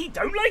this, Sven. He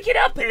don't like it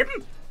up him.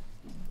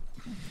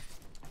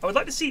 I would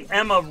like to see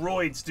Emma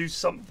Roids do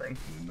something.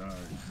 No.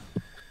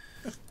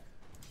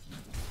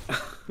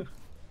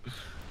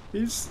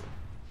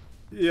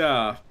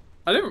 Yeah.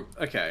 I don't.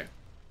 Okay.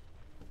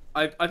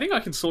 I think I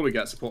can sort of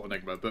get support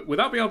Enigma, but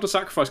without being able to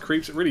sacrifice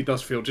creeps, it really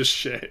does feel just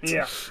shit.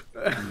 Yeah.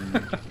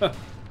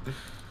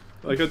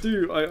 Like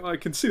I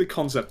can see the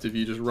concept if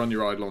you just run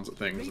your Eidolons at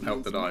things and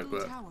help the die,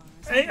 but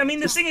I mean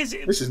the thing is,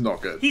 this is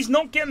not good. He's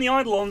not getting the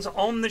Eidolons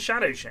on the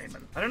Shadow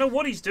Shaman. I don't know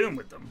what he's doing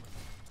with them.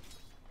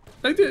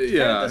 They did,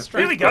 yeah.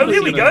 Here we go.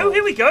 Here we go.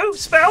 Here we go.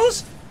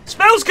 Spells.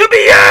 Spells could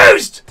be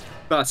used.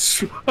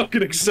 That's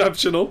fucking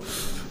exceptional.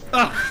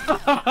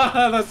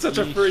 That's such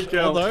a free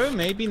kill. Although,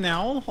 maybe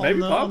now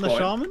on the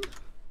shaman?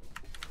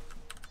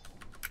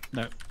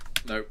 No.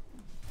 No.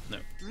 No.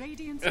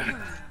 Radiant's courier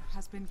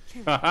has been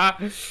killed.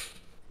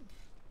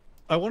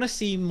 I want to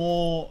see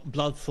more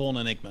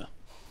Bloodthorn Enigma.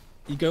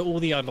 You go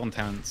all the Eidolon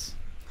talents,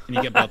 and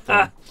you get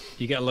Bloodthorn.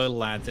 You get a load of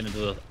lads, and it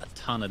does a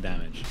ton of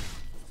damage.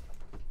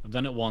 I've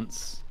done it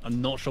once.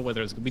 I'm not sure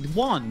whether it's going to be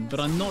one, but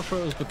I'm not sure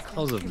it was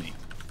because of me.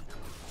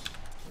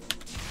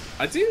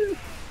 I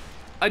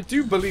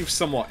do believe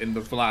somewhat in the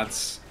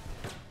Vlad's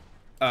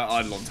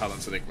Eidolon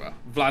talents Enigma.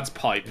 Vlad's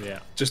pipe. Yeah.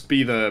 Just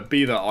be the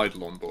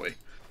Eidolon boy.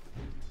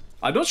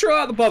 I'm not sure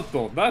about the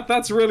Bloodthorn.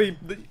 That's really...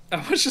 How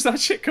much does that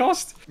shit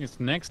cost? It's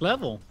next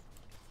level.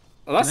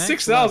 Oh, that's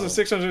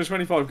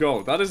 6,625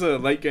 gold. That is a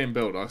late game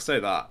build, I'll say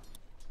that.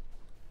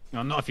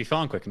 No, not if you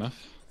farm quick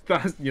enough.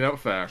 That's, you know,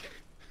 fair.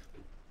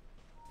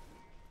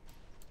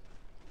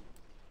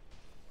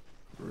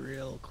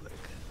 Real quick.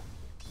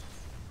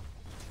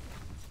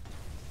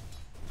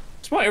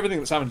 Despite everything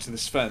that's happened to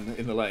this Sven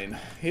in the lane,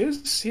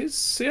 his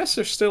CS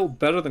are still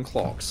better than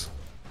Clock's.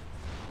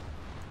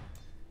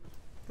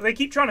 They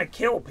keep trying to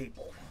kill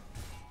people.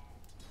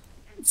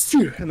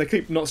 And they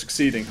keep not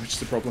succeeding, which is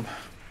the problem.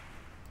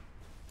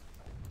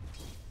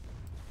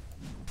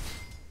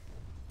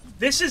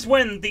 This is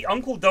when the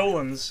Uncle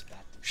Dolans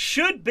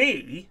should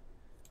be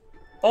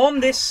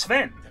on this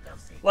Sven.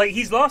 Like,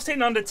 he's last hit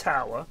under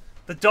tower.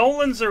 The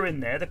Dolans are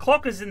in there. The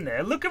Clocker's in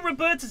there. Look at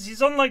Robertus.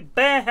 He's on, like,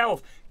 bare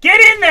health. Get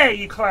in there,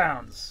 you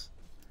clowns!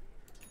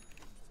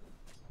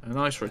 A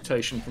nice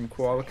rotation from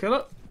Koala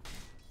Killer.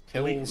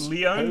 Kills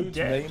Leon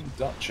dead. Codename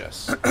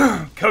Duchess.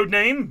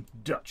 Codename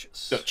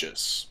Duchess.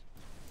 Duchess.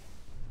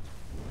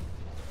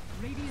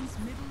 Radiant's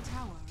middle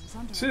tower is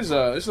under This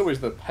is always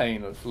the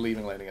pain of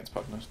leaving lane against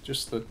Pugner.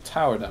 Just the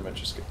tower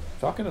damage just gets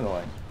fucking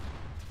annoying.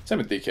 Same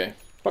with DK.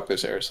 Fuck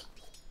those heroes.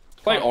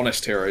 Play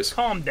honest heroes.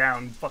 Calm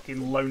down,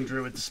 fucking lone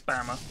druid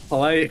spammer.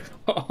 Play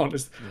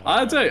honest.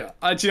 I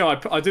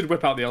did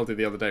whip out the LD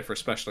the other day for a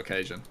special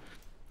occasion.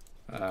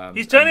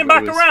 He's turning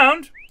back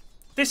around.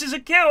 This is a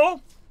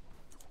kill.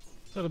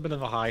 A little bit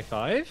of a high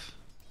five.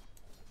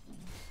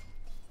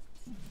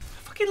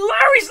 Fucking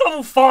Larry's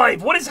level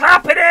 5. What is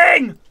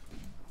happening?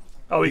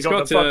 Oh, he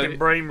got the fucking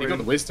brain room. He got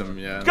the wisdom,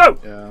 yeah. Go.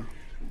 Yeah.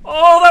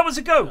 Oh, that was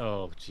a go.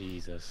 Oh,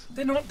 Jesus.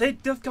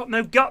 They've got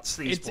no guts,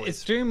 these boys.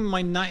 It's doing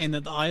my nutting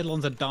that the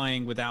Eidolons are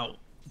dying without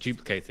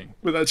duplicating.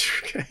 Without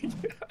duplicating.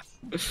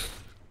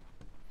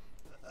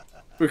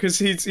 Because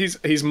he's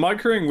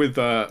microing with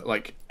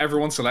like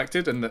everyone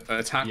selected and the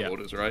attack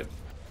orders, right?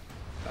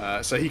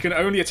 So he can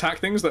only attack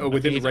things that are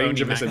within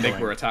range of his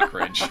Enigma attack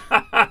range.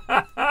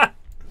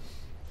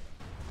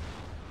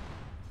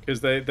 Because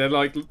they're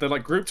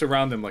like grouped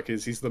around him like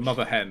he's the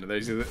mother hen.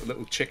 There's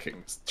little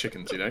chickens,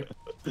 you know.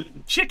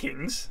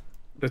 Chickens?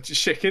 The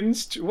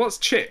chickens? What's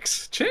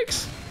chicks?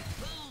 Chicks?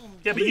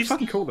 Yeah, but you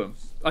fucking call them.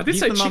 I did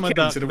say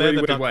chickens in a really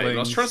weird way. But I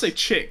was trying to say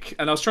chick,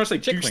 and I was trying to say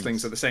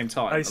gooselings at the same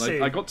time.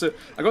 I got to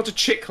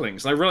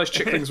chicklings, and I realised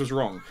chicklings was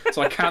wrong,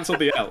 so I cancelled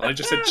the L. And I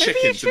just said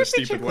chickens in a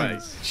stupid way.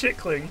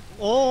 Chickling.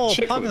 Oh,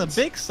 Pug a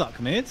big suck,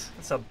 mid.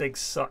 That's a big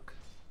suck.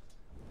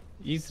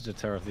 He's the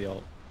deter of the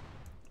ult.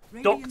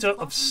 Doctor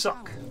of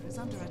Suck.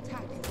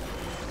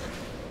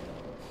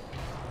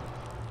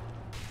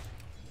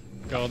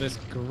 God, this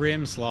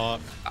grim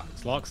Slark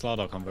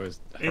combo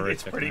is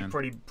horrific. It's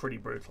pretty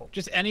brutal.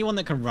 Just anyone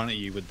that can run at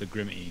you with the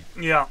Grimity.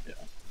 Yeah.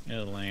 In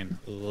the lane.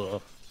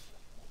 Ugh.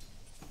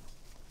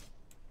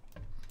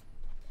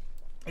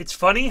 It's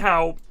funny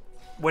how,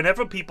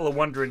 whenever people are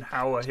wondering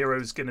how a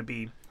hero's going to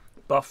be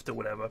buffed or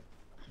whatever,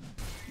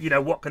 you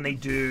know, what can they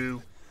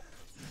do?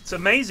 It's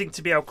amazing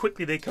to be how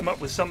quickly they come up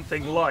with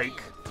something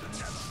like,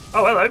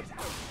 oh, hello.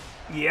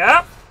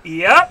 Yep.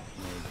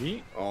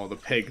 Oh, the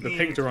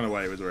pig to run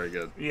away was very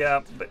good.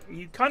 Yeah, but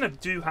you kind of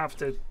do have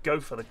to go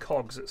for the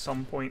cogs at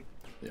some point.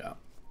 Yeah.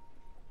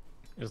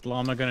 Is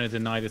Llama going to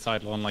deny this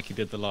Eidolon like he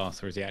did the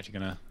last, or is he actually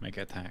going to make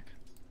it attack?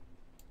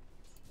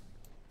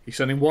 He's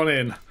sending one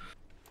in.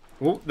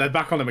 Oh, they're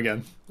back on him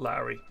again.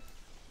 Larry.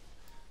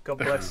 God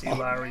bless you,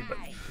 Larry, but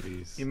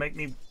you make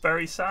me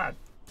very sad.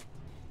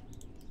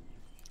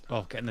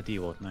 Oh, getting the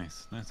D-ward.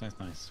 Nice.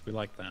 We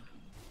like that.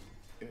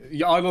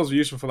 Yeah, Eidolons are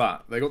useful for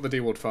that. They got the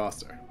D-ward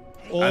faster.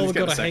 Oh, we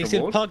got a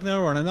hasted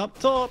Pugner running up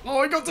top. Oh,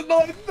 I got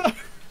denied.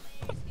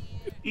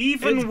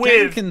 Even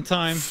it's with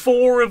time.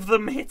 4 of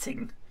them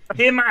hitting.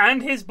 Him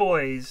and his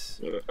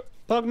boys.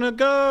 Pugner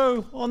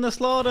go on the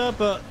slaughter,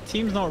 but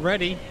team's not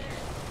ready.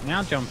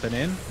 Now jumping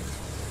in.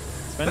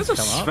 Sven's There's a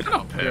Sven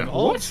up here.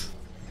 What?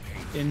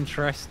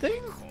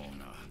 Interesting.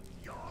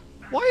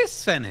 Why is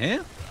Sven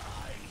here?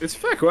 It's a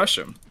fair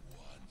question.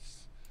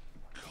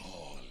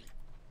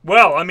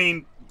 Well, I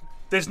mean,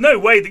 there's no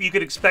way that you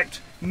could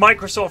expect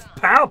Microsoft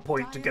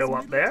PowerPoint to go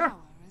up there.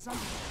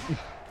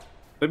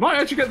 They might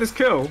actually get this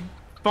kill.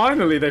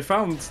 Finally, they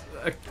found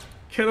a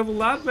killable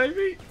lad,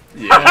 maybe?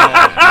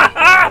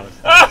 Yeah.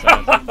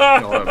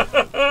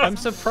 I'm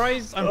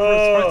surprised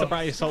the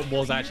Bright Assault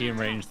was actually in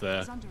range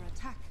there.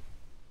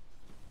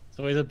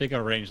 So he's a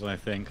bigger range than I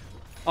think.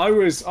 I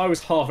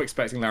was half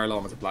expecting Larry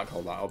Llama to black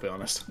hole that. I'll be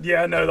honest.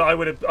 Yeah, no, I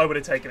would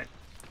have taken it.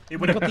 It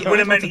would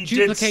have meant he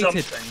did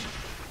something.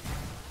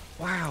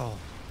 Wow.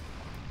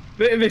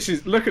 This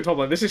is look at top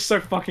lane. This is so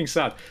fucking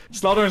sad.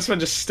 Slardar and Sven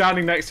just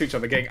standing next to each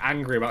other, getting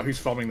angry about who's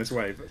farming this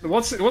wave.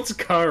 What's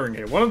occurring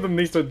here? One of them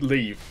needs to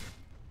leave.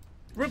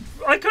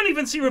 I can't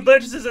even see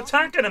Robertus'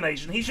 attack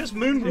animation. He's just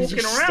moonwalking He's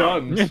just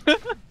around. stunned.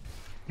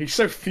 He's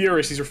so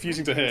furious. He's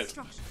refusing to hit.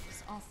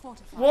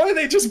 Why are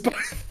they just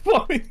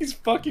farming these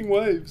fucking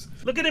waves?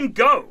 Look at him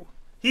go.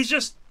 He's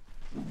just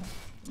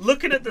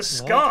looking at the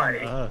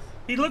sky.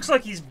 He looks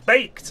like he's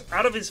baked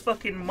out of his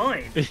fucking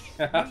mind.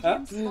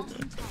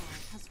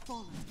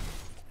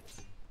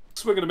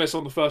 We're going to miss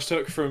on the first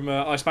hook from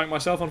Ice Bank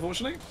myself,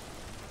 unfortunately.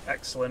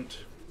 Excellent.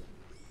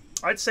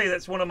 I'd say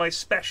that's one of my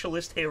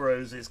specialist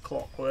heroes is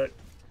Clockwork.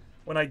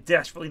 When I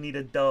desperately need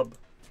a dub,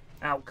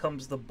 out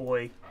comes the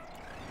boy.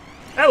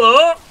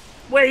 Hello!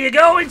 Where you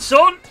going,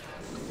 son?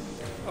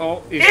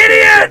 Oh,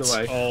 idiot!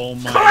 Oh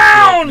my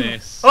clown!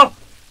 Goodness. Oh,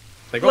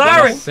 they got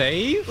Larry!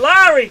 Save?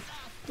 Larry!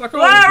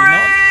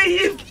 Larry!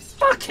 You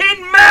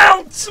fucking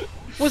melt!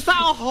 Was that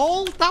a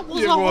hole? That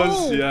was a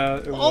hole! Yeah,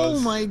 it was. Oh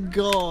my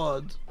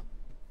god.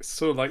 It's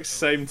sort of like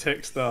same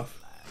tick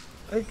stuff.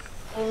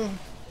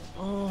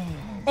 Oh,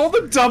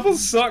 the double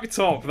suck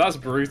top. That's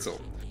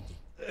brutal.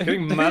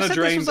 Getting mana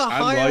drained and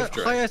life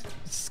drained. Higher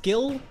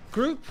skill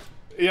group?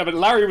 Yeah, but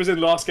Larry was in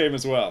last game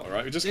as well,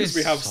 right? Just because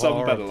we have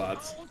some better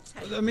lads.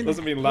 I mean,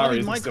 doesn't mean Larry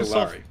isn't still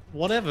Larry.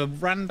 Whatever,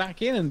 ran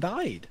back in and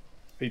died.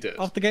 He did.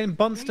 After getting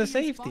bunched to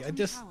safety. I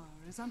just...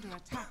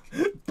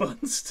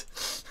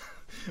 Bunched?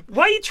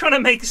 Why are you trying to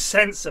make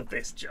sense of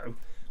this, Joe?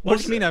 What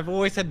do you mean? I've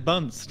always said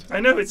bunched. I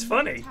know, it's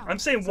funny. I'm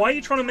saying, why are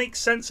you trying to make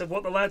sense of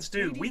what the lads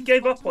do? We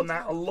gave up on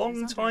that a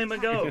long time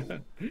ago.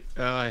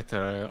 I don't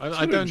know.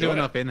 I don't do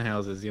enough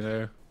in-houses, you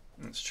know?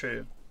 That's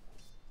true.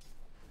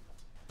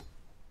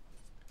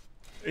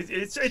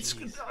 It's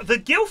the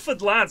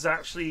Guildford lads,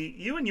 actually,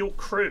 you and your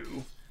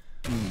crew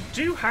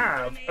do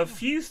have a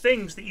few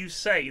things that you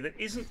say that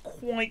isn't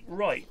quite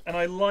right, and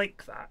I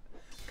like that.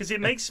 Because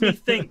it makes me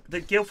think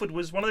that Guildford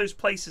was one of those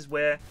places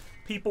where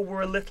people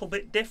were a little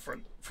bit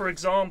different. For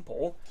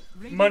example,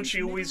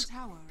 Munchie always...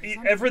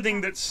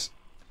 everything that's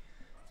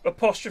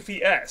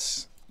apostrophe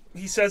S,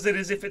 he says it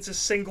as if it's a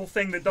single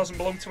thing that doesn't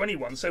belong to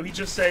anyone. So he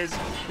just says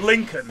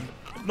Lincoln.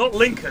 Not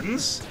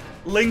Lincolns.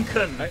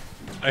 Lincoln.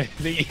 I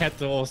think you had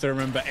to also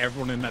remember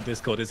everyone in that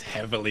Discord is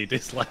heavily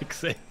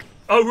dyslexic.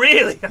 Oh,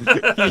 really?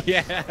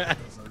 Yeah.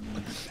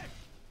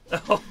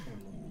 Oh.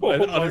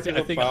 Honestly,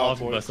 I think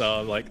half of us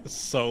are like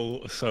so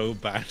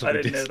badly I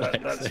didn't know dyslexic.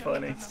 that. That's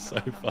funny. It's so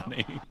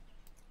funny.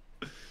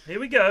 Here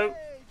we go.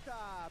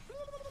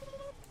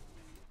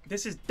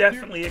 This is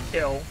definitely a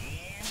kill.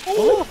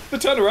 Oh, the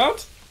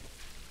turnaround.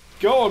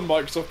 Go on,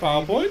 Microsoft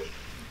PowerPoint.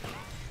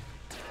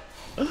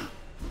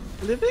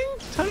 Living?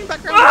 Turning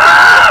back around.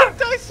 Ah!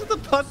 Dice to the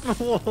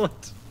button ward.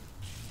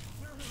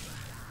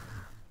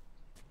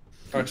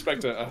 I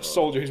expect a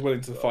soldier who's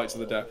willing to fight to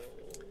the death.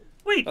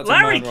 Wait, That's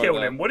Larry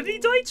killed him. What did he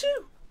die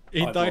to?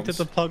 He died to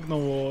the Pugna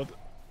ward.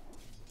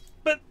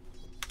 But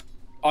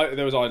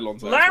there was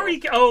Eidolons there. Larry,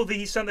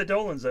 he sent the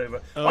Dolans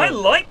over. Oh. I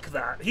like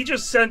that. He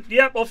just sent,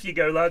 yep, off you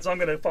go, lads. I'm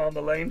going to farm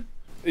the lane.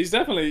 He's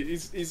definitely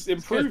he's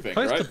improving,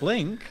 close right? to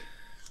blink.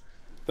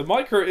 The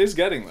micro is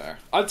getting there.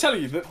 I'm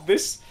telling you that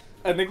this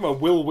Enigma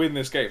will win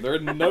this game. There are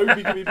no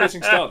BKB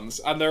placing stuns,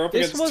 and they're up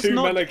against two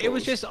Melagos. It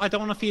was just I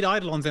don't want to feed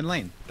Eidolons in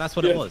lane. That's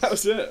what it was. That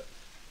was it.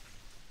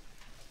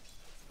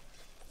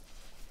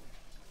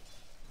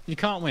 You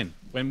can't win.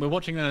 When we're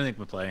watching an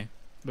Enigma play,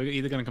 we're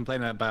either going to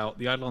complain about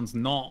the Eidolons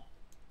not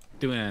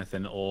doing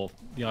anything or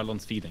the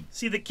Eidolons feeding.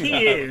 See, the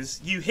key is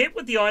you hit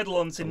with the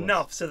Eidolons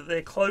enough so that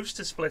they're close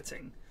to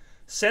splitting.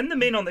 Send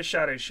them in on the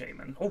Shadow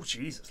Shaman. Oh,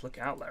 Jesus, look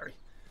out, Larry.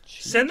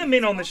 Send them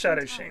in on the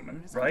Shadow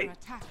Shaman, right?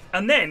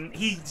 And then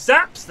he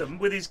zaps them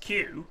with his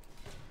Q,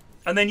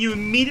 and then you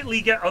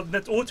immediately get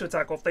the auto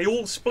attack off. They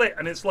all split,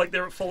 and it's like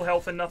they're at full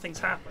health and nothing's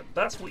happened.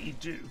 That's what you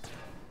do.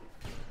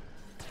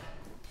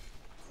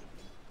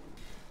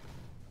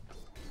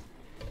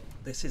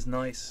 This is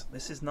nice.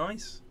 This is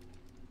nice.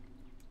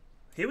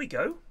 Here we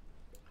go.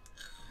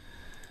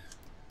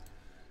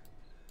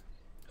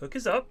 Hook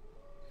is up.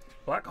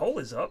 Black hole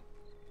is up.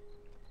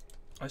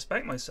 I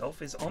Spank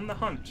Myself is on the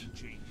hunt.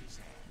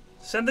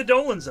 Send the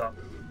Dolans up.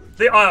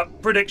 The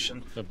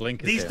prediction. The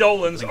blink is These here.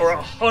 Dolans are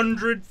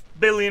 100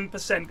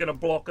 billion% going to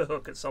block a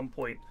hook at some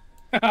point.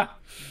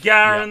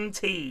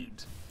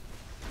 Guaranteed.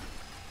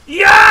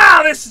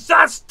 Yeah,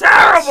 that's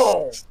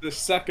terrible. The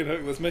second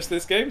hook that's missed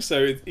this game,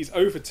 so he's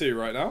 0 for 2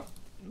 right now.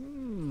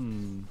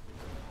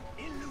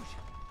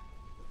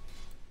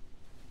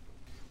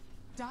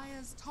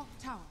 Dire's top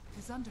tower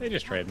is under They're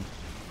just trading.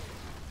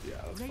 Yeah,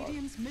 that's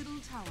Radiant's middle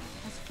tower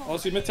has fallen.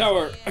 honestly, mid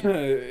tower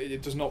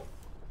it does not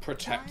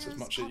protect as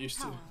much as it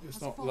used to.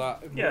 It's not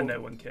that important. Yeah,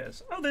 no one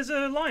cares. Oh, there's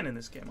a line in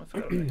this game. I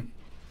forgot about it.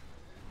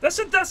 That's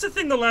the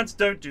thing the lads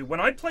don't do. When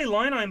I play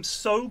line, I am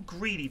so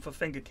greedy for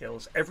finger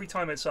kills. Every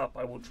time it's up,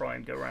 I will try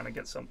and go around and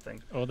get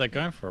something. Oh, they're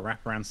going for a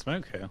wraparound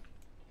smoke here.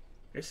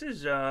 This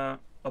is a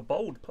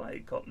bold play,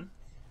 Cotton.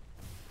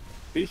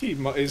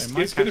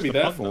 It's going to be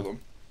there for them.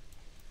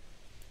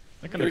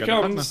 Here he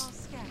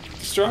comes.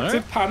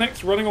 Distracted,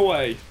 panicked, running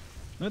away.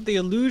 Not the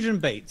illusion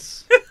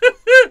baits.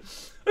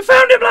 I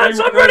found him, lads!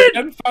 I'm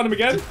running! Found him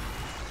again.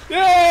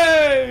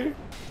 Yay!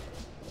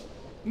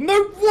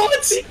 No,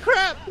 what?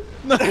 Crap!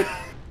 No.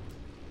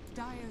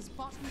 Dire's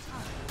bottom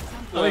tower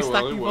is Are they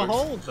stacking it for works.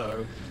 hold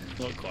though?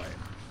 Not quite.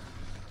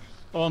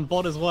 Oh, on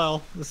bot as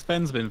well. The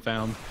Sven's been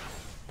found.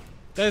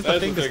 There's the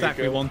finger stack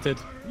we wanted.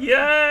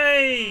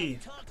 Yay!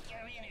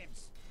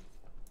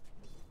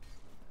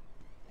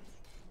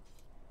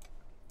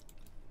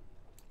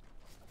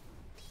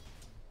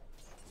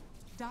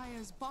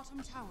 Dire's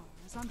bottom tower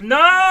is under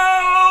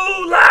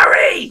No,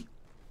 Larry!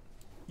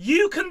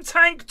 You can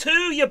tank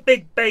too, you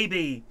big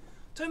baby.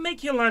 Don't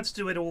make your lads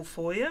do it all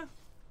for you.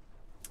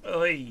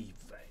 Oy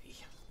vey.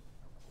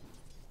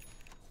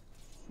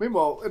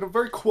 Meanwhile, in a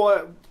very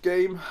quiet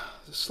game,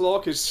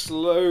 Slark is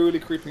slowly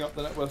creeping up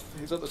the net worth.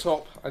 He's at the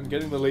top and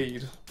getting the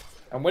lead.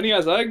 And when he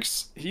has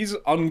eggs, he's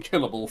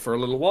unkillable for a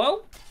little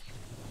while.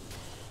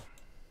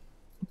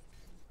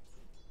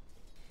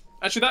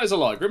 Actually, that is a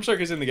lie. Grimstroke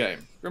is in the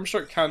game.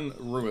 Grimstroke can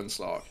ruin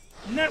Slark.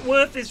 Net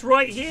worth is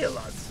right here,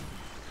 lads.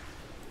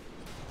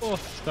 Oh,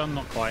 done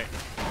not quite.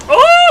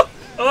 Oh!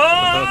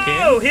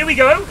 Oh! Here we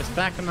go. It's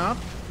stacking up.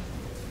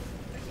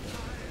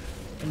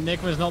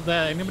 Enigma's not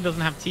there. Enigma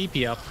doesn't have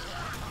TP up.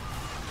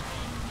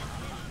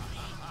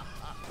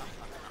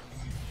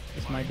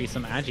 This might be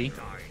some Agi.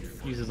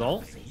 Uses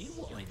ult.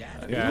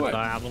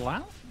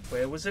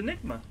 Where was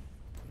Enigma?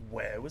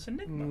 Where was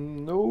Enigma?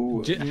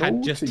 No.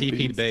 Had just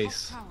TP'd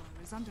base. tower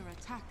is under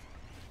attack.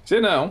 See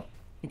now,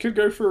 you could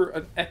go for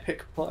an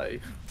epic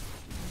play.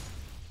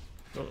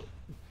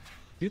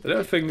 I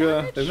don't think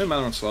there's no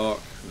mana on Slark.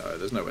 No,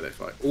 there's no way they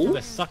fight. Ooh,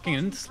 They're sucking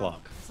into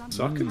Slark.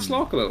 sucking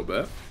Slark a little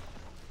bit.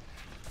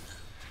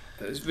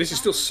 This is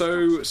still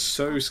so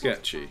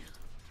sketchy.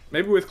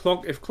 Maybe with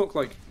Clock, if Clock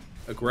like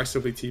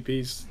aggressively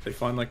TPs, they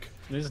find like.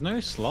 There's no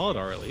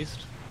Slardar at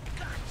least.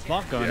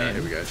 Slark going Yeah, in.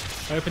 here we go.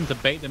 Hoping to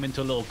bait them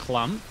into a little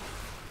clump.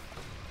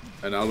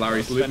 And now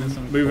Larry's Spending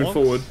some moving cogs.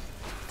 forward.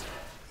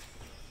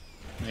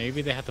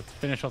 Maybe they have to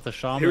finish off the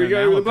Shaman. Here we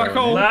go with the black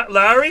hole.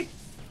 Larry?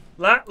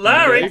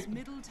 Larry? Okay.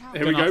 Middle tower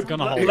Here we go.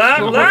 Gonna hold.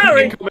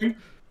 Larry? Incoming.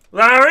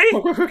 Larry?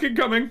 Clockwork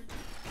incoming.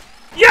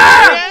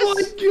 Yes! Oh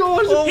my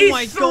god! Oh He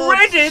my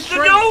god! threaded the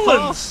Straight Nolans!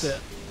 past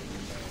it.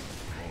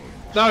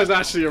 That was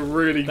actually a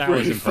really, That was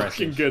really impressive.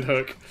 fucking good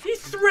hook. He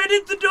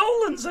threaded the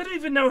Dolans. I don't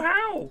even know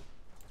how.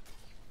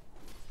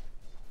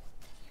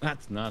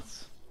 That's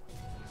nuts.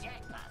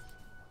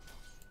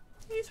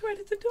 He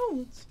threaded the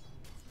Dolans.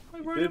 I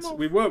wrote him off.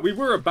 We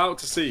were about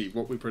to see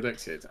what we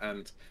predicted,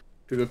 and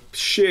through the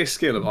sheer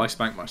skill of I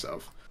spanked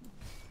myself,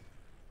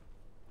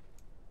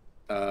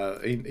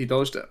 he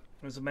dodged it.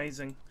 It was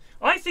amazing.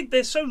 I think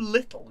they're so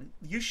little,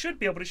 you should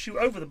be able to shoot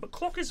over them, but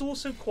Clock is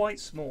also quite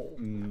small.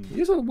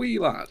 He's a wee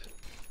lad.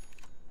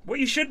 What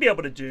you should be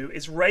able to do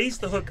is raise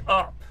the hook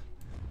up,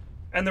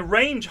 and the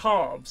range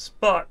halves,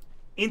 but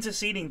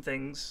interceding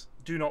things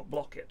do not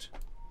block it.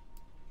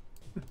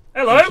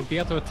 Hello? You should be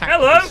able to attack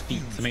Hello? with his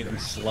feet to make them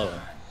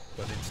slower.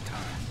 But it's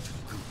time to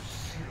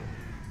goose.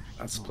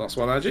 That's +1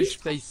 Agi.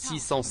 Fishface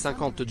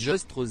 650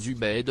 just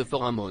Zubed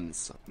for un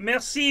mons.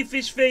 Merci,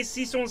 Fishface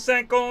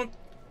 650.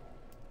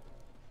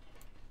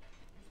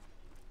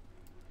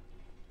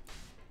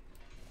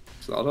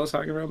 Slardar's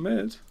hanging around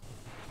mid.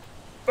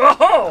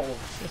 Oh!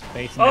 Just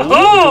facing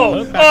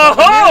Oh! down. Back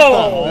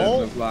Oh!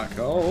 There's the black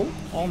hole.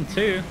 On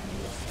two.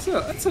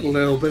 That's a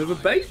little bit of a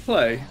bait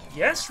play.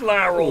 Yes, A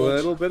Larold.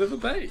 little bit of a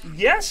bait.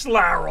 Yes,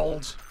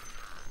 Larold.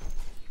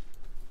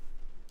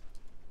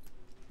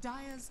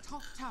 Dire's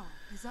top tower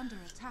is under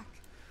attack.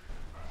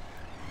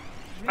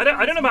 I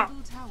don't know about.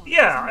 Middle tower is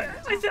Yeah,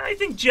 under I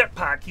think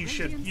Jetpack.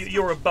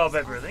 You're above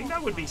everything.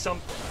 That would be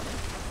something.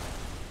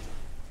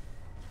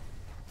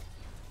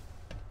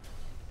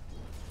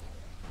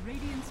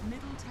 Radiant's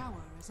middle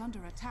tower is under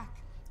attack.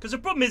 Because the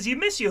problem is, you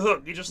miss your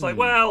hook. You're just like,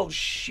 well,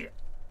 shit.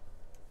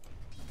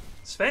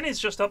 Sven is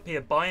just up here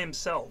by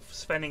himself,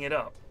 Svenning it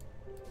up.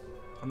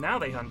 And now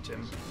they hunt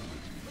him.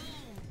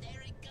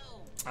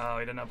 Oh,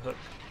 he didn't have hook.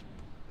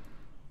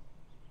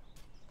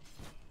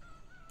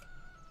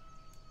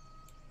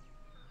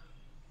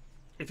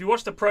 If you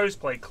watch the pros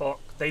play Clock,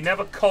 they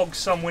never cog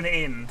someone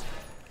in.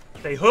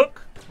 They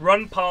hook,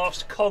 run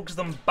past, cogs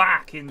them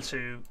back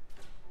into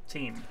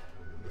team.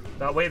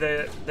 That way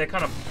they're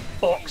kind of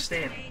boxed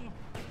in.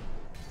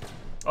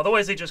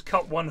 Otherwise they just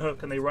cut one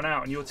hook and they run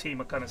out and your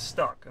team are kind of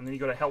stuck and then you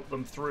got to help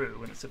them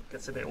through and it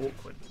gets a bit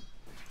awkward.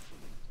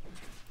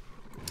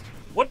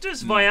 What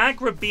does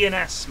Viagra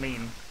BNS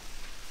mean?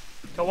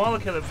 Koala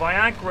Killer,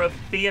 Viagra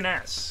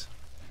BNS.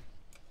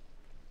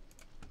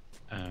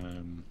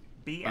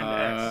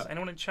 BNS.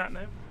 Anyone in chat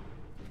know?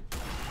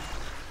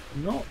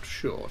 Not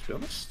sure, to be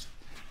honest.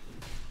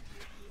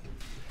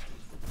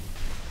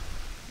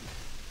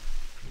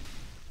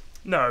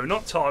 No,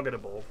 not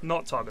targetable.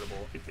 Not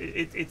targetable.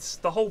 It's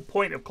the whole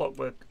point of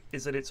Clockwork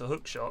is that it's a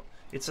hook shot.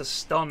 It's a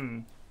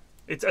stun.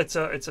 It's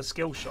a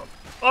skill shot.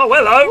 Oh,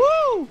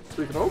 hello!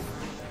 Speaking of,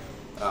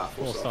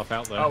 Full stuff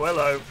out there. Oh,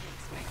 hello.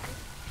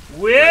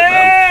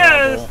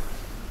 Well,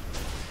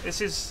 this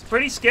is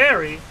pretty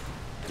scary.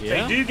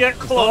 Yeah. They do get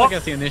Slaughter clocked.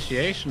 gets the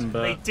initiation,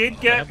 but They did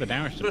they get have the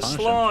damage to the punish him.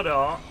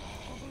 Slaughter.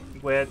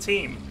 We're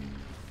team.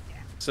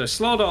 So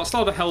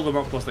Slaughter held them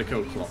up plus they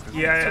killed Clock.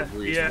 Yeah. That's a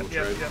reasonable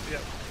trade.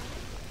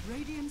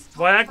 Radiant's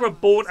top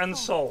Viagra bought and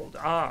sold.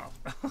 Ah,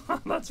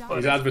 that's He's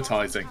funny.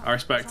 advertising. I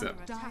respect it.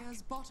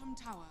 Dire's bottom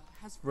tower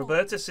has fallen.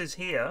 Robertus is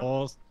here.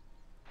 Or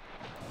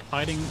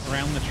hiding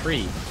around the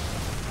tree.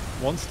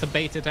 Wants to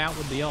bait it out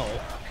with the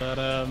ult, but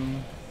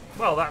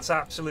Well, that's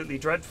absolutely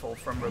dreadful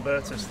from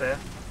Robertus there.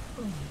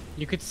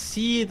 you could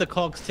see the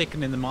cogs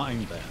ticking in the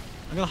mind there.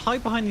 I'm gonna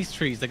hide behind these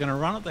trees. They're gonna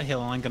run up the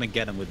hill, and I'm gonna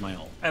get them with my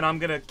ult. And I'm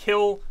gonna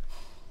kill.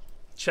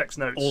 Checks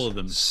notes. All of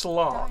them.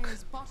 Slark.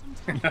 Dire's bottom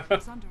tower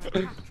is under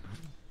attack.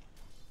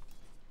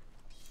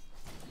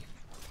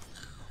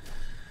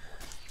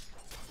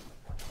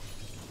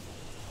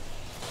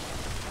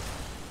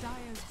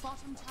 Dire's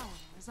bottom tower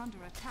is under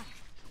attack.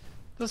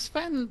 Does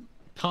Sven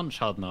punch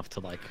hard enough to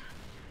like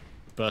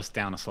burst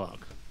down a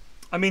slug?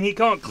 I mean, he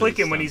can't click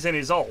him when Understand. he's in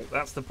his ult.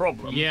 That's the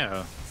problem.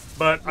 Yeah.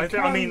 But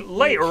I mean,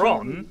 later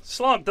on,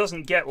 Slark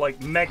doesn't get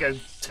like mega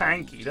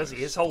tanky, does he?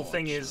 His whole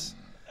thing is.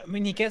 I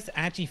mean, he gets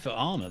agi for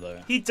armor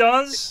though. He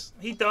does,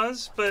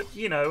 but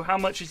you know, how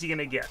much is he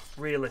gonna get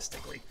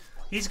realistically?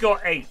 He's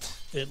got 8.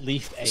 At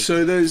least 8.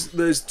 So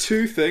there's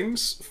two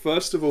things.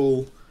 First of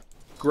all,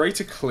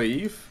 greater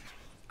cleave,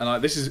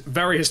 and this is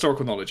very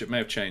historical knowledge. It may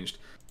have changed.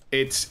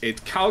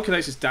 It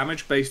calculates its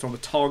damage based on the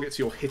targets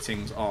you're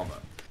hitting's armor.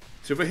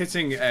 So if we're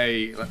hitting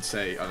let's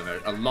say, I don't know,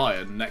 a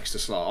lion next to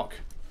Slark,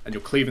 and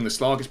you're cleaving the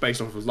Slark, it's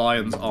based off of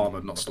lion's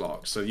armor, not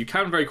Slark. So you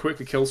can very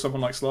quickly kill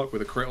someone like Slark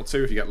with a crit or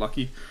two if you get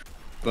lucky.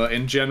 But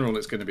in general,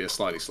 it's going to be a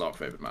slightly Slark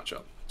favored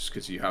matchup, just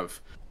because you have.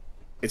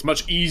 It's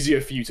much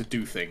easier for you to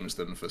do things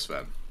than for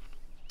Sven.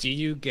 Do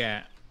you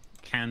get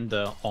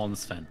Kanda on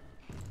Sven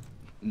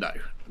No,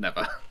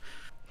 never.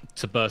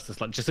 to burst the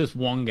slug? Just this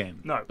one game.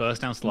 No.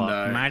 Burst down slug.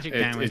 No, Magic it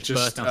damage.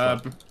 just, burst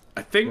down slug.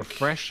 I think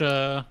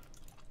Refresher.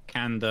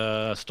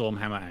 Kanda.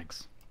 Stormhammer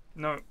Axe.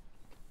 No.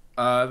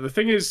 the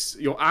thing is,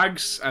 your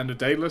Ags and a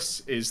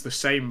Daedalus is the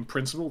same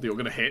principle that you're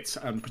going to hit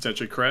and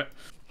potentially crit,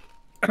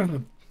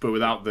 but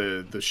without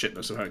the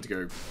shitness of having to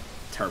go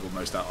terrible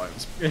most out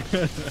items.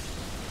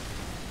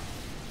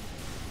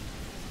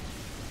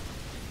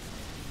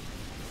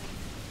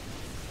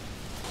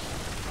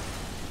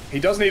 He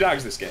does need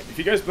Ags this game. If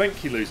he goes Blink,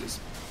 he loses.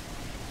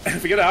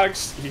 If we get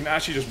Ags, he can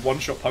actually just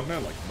one-shot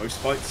Pugner, like most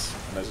fights,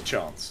 and there's a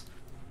chance.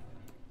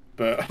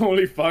 But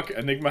holy fuck,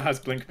 Enigma has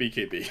Blink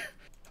BKB.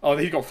 Oh,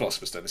 he got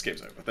Philosopher's Stone. This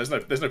game's over. There's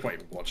no point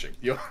even watching.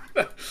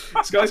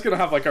 This guy's gonna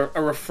have like a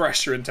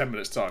refresher in 10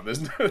 minutes time.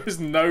 There's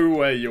no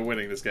way you're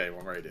winning this game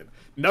on Radiant.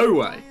 No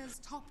way. Dire's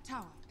top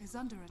tower is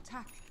under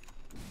attack.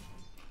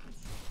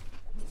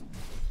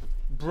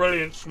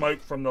 Brilliant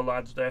smoke from the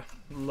lads there.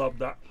 Love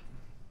that.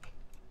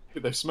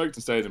 They've smoked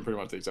and stayed in pretty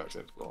much the exact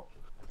same spot.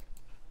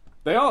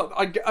 They are.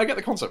 I get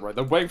the concept, right?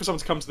 They're waiting for someone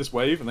to come to this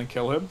wave and then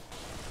kill him.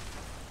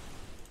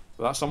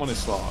 But that someone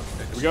is Slark.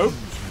 Here we go.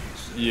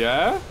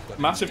 Yeah.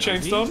 Massive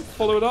chainstone.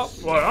 Follow it up.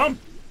 Right on.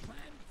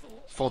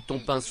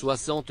 Fantompin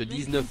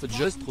 79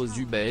 Justre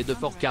Zubed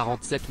for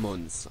 47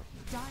 months.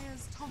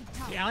 Dire's top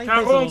tower Yeah, he plays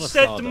a lot of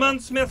 47 Slardar.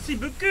 months, merci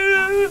beaucoup.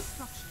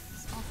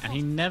 structures are And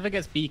he never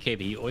gets BKB,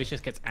 he always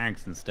just gets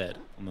Ags instead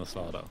on the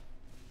Slardar.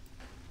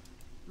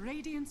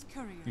 Radiant's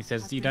courier. He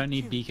says has you been don't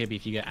need killed. BKB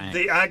if you get Ags.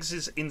 The Ags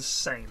is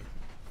insane.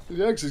 The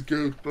Ags is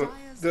good, but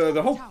Dire's the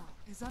top whole tower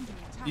is under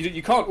attack.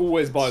 you can't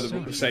always buy the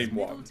Radiant's same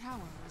middle one. tower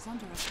is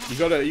under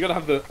attack. You gotta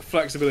have the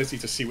flexibility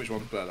to see which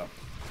one's better.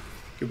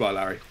 Goodbye,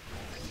 Larry.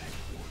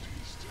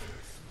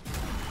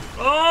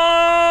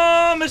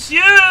 Oh,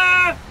 monsieur!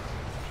 Oh.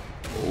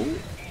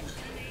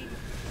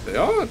 They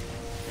are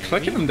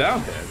clicking them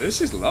down here.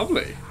 This is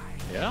lovely.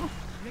 Yeah?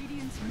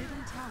 Radiant's middle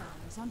tower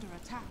is under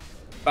attack.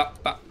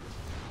 Bap, bap.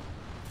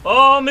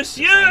 Oh,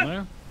 monsieur!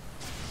 No?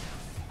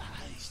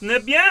 Ce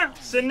n'est bien!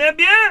 Ce n'est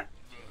bien!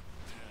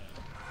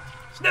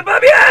 Ce n'est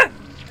pas bien!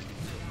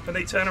 And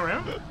they turn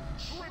around.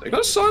 They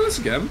got silence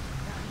again.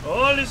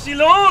 Oh, le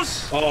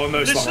silence! Oh no,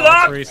 Le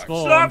Slark. Slark!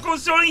 Respawn. Slark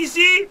sont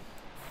ici!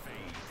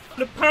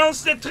 Le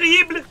prince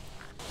terrible!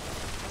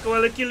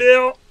 Well, the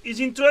killer is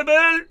in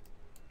trouble!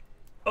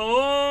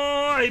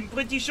 Oh, I'm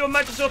pretty sure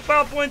Microsoft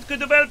PowerPoint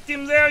could have helped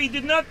him there. He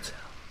did not.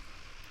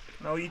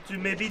 Now he too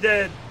may be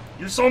dead.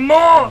 Ils sont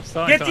morts!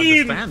 Starting Get to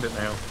him! understand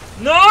it now.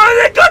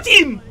 No, they got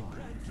him!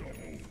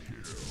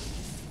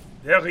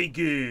 Very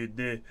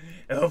good.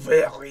 Oh,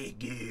 very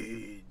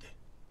good.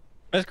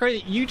 That's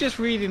great. You just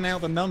reading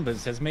out the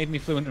numbers has made me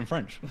fluent in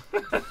French.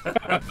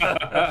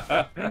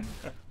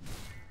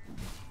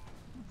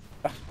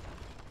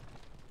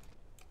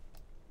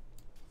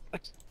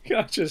 Can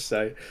I just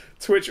say,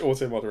 Twitch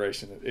auto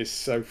moderation is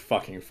so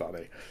fucking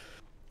funny.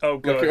 Oh,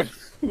 Look God. at,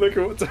 look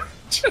at what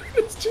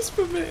it's just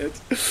permitted.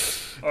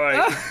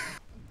 Alright.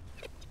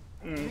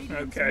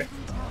 Okay.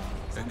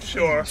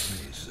 Sure.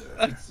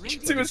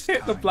 It was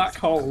hit the black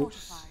hole.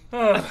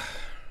 Oh,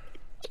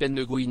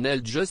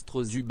 Penguinel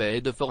Justre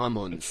Zubed for 1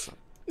 month.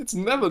 It's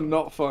never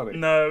not funny.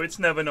 No, it's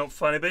never not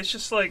funny, but it's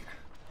just like,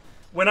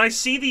 when I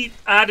see the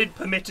added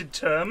permitted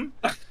term,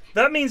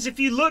 that means if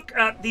you look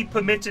at the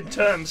permitted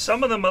terms,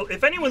 some of them,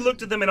 if anyone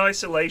looked at them in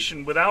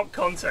isolation without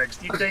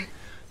context, you'd think,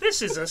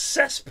 this is a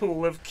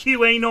cesspool of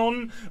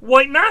QAnon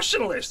white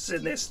nationalists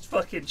in this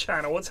fucking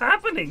channel. What's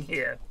happening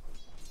here?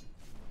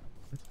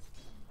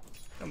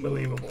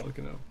 Unbelievable. Oh,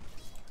 fucking hell.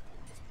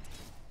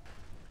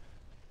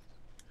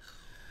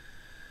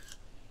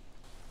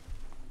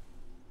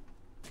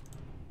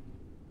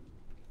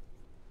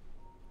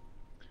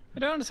 I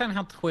don't understand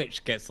how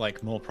Twitch gets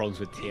like more problems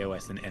with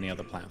TOS than any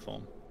other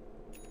platform.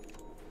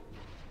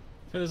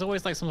 So there's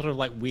always like some sort of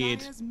like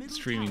weird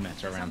streaming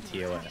meta around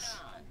TOS.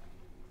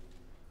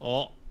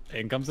 Oh,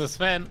 in comes the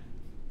Sven.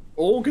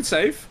 Oh, good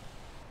save.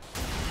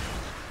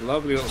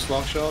 Lovely little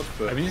slot shot.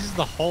 But... I mean, this is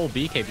the whole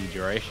BKB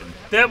duration.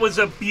 That was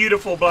a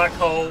beautiful black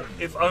hole.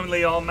 If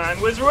only our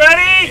man was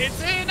ready.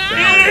 It's in it.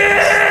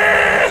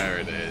 There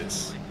it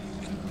is.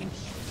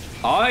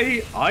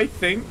 I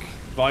think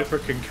Viper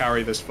can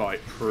carry this fight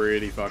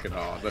pretty fucking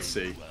hard. Let's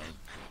see.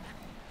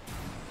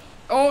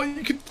 Oh,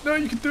 you can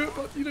do it,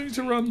 but you don't need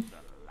to run.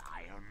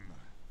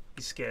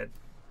 He's scared.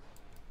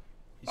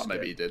 Oh,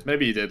 maybe he did.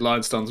 Maybe he did.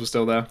 Lion stuns were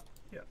still there.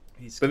 Yeah,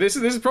 he's. But this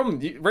is a problem.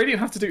 Radiant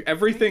have to do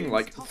everything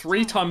like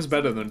 3 times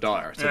better than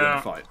Dire to win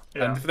the fight.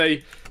 Yeah.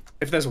 And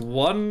if there's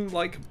one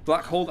like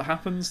black hole that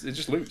happens, they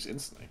just lose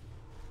instantly.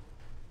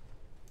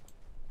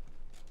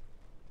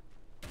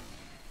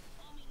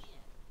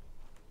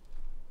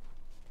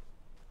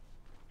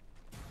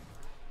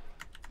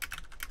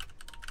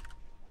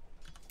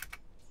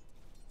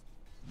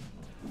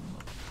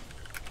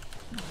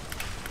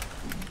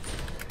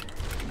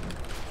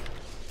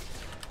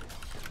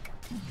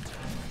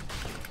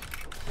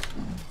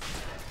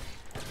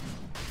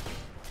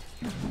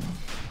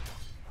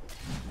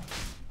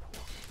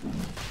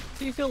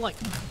 Do you feel like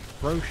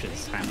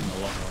Roches happen a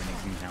lot more in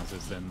these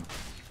in-houses than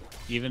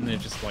even in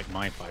just like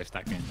my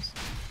 5-stack games?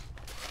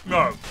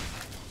 No.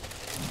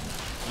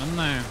 I don't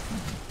know.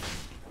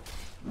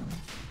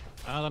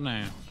 I don't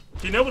know.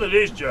 Do you know what it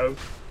is, Joe?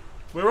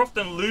 We're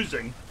often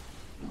losing.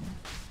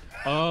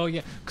 Oh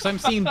yeah, because I'm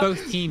seeing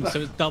both teams, so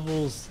it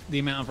doubles the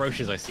amount of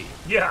Roches I see.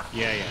 Yeah.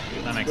 Yeah,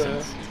 that makes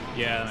sense.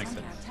 Yeah, that makes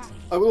sense.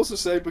 I will also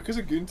say, because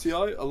of Goon TI,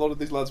 a lot of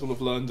these lads will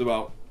have learned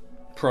about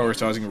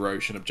prioritizing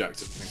Roche and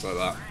objective and things like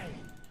that.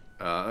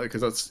 Because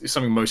that's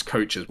something most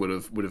coaches would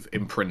have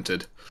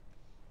imprinted.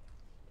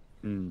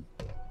 And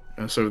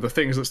so the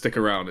things that stick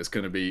around is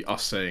going to be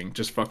us saying,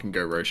 just fucking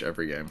go Roche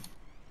every game.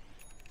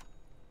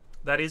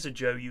 That is a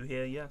Joe you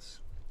hear, yes.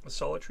 A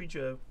solitary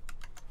Joe.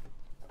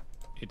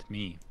 It's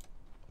me.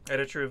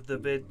 Editor of the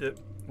vid that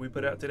we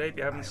put out today. If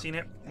you haven't seen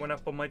it, went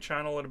up on my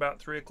channel at about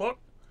 3 o'clock.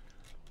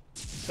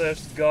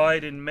 First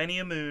guide in many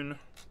a moon.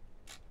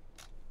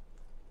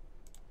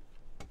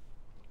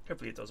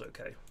 Hopefully it does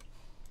okay.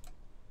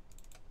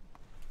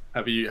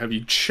 Have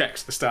you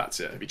checked the stats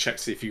yet? Have you checked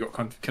to see if you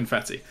got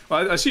confetti?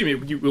 Well, I assume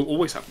you will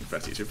always have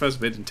confetti. It's your first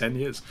vid in 10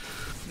 years.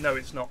 No,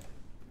 it's not.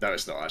 No,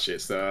 it's not actually.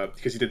 It's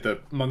because you did the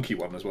monkey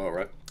one as well,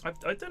 right?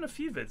 I've done a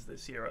few vids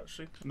this year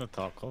actually. Not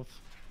Tarkov.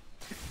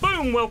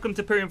 Boom! Welcome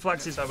to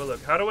PFlax. Have a look.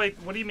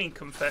 What do you mean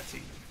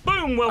confetti?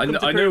 Boom! Welcome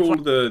to I know all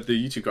the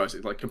YouTube guys.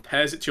 It like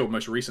compares it to your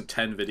most recent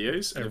 10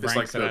 videos, and if it's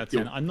like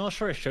I'm not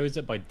sure it shows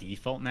it by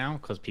default now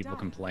because people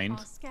complained.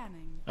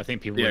 I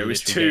think people. Yeah, were it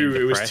was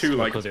too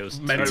like because it was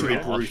mentally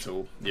too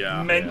brutal.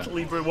 Yeah,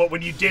 mentally brutal. What,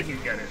 when you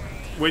didn't get it?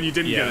 When you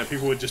didn't get it,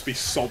 people would just be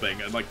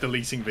sobbing and like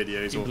deleting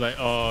videos. Or like,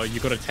 oh, you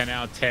got a 10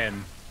 out of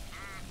 10.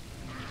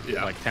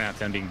 Yeah, like 10 out of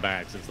 10 being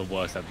bad. It's the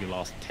worst out of your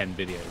last 10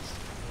 videos.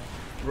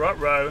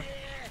 Ruh-roh.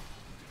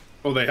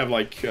 Oh, they have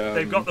like.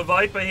 They've got the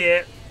Viper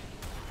here.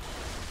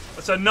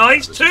 That's a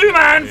nice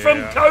 2-man from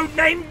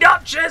Codename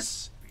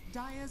Duchess.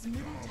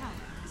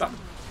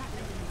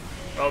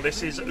 Oh,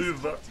 this is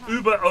Uber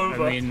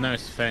over. I mean, no,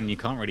 Sven, you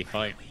can't really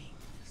fight.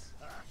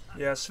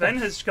 Yeah, Sven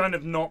has kind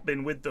of not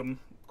been with them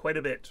quite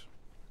a bit.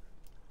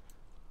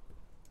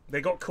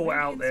 They got caught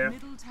out there.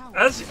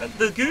 As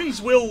the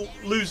Goons will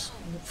lose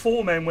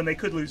 4 men when they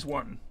could lose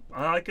 1.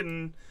 I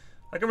can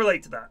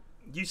relate to that.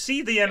 You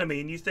see the enemy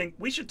and you think,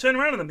 we should turn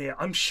around on them here.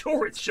 I'm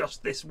sure it's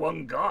just this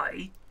one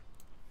guy.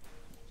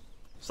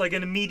 It's like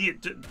an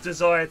immediate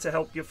desire to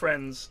help your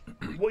friends.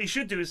 What you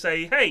should do is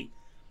say, hey,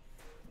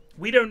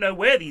 we don't know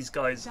where these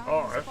guys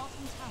are.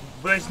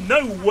 But there's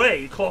no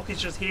way Clock is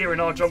just here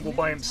in our jungle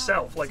by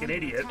himself like an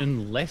idiot.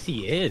 Unless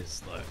he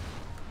is, though.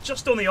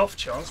 Just on the off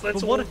chance,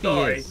 let's all if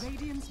die. He is?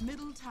 Radiant's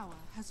middle tower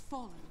has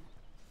fallen.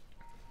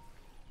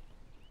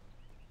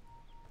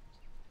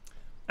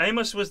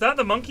 Amos, was that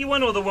the monkey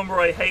one or the one where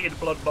I hated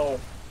Blood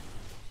Bowl?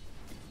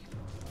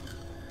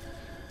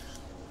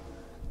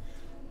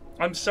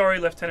 I'm sorry,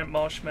 Lieutenant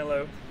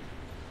Marshmallow.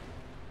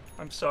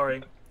 I'm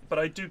sorry. But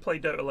I do play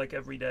Dota like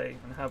every day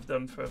and have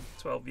done for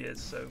 12 years,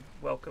 so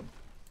welcome.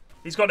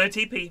 He's got no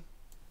TP.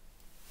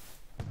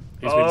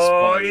 He's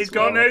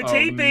got no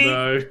TP.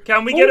 No.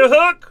 Can we get a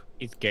hook?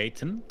 He's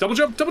gating. Double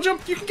jump,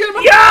 you can get him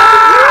up.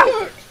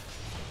 Yeah!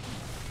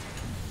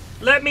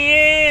 Let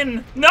me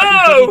in! No!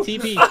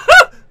 TP.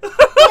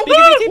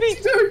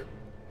 BKB.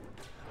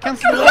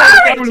 Cancel the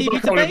I would TV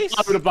have to black base.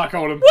 I would have black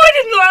hole him. Why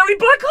didn't Larry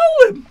black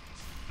hole him?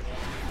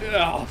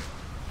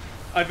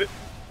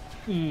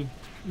 Yeah.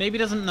 Maybe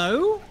doesn't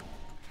know.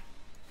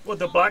 What,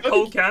 the black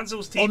hole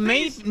cancels TPs? Or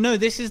maybe no.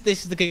 This is the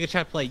Giga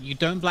Chat play. You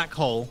don't black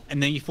hole,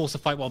 and then you force a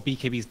fight while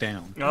BKB's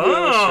down.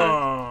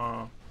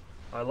 Oh,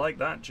 I like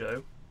that,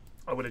 Joe.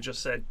 I would have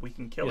just said we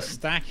can kill You're him.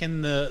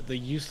 stacking the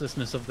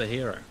uselessness of the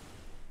hero.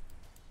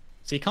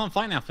 So he can't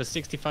fight now for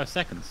 65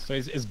 seconds. So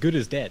he's as good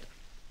as dead.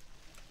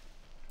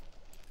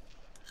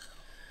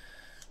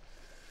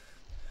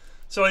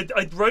 So I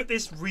wrote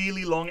this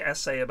really long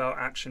essay about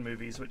action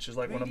movies, which is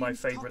like one of my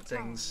Radiant's top favorite tower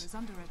things. is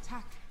under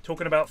attack.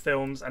 Talking about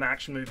films and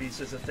action movies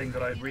is a thing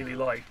that I really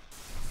like.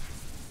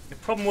 The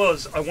problem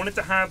was I wanted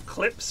to have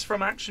clips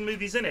from action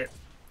movies in it,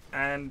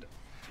 and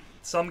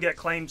some get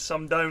claimed,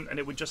 some don't, and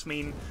it would just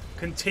mean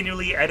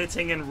continually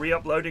editing and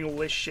re-uploading all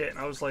this shit, and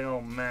I was like,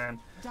 oh man.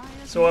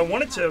 So I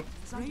wanted to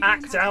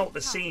act out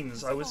the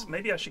scenes.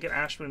 Maybe I should get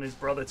Ashman and his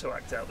brother to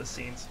act out the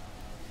scenes.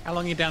 How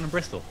long are you down in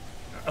Bristol?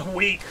 A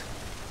week.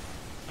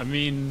 I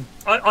mean,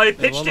 I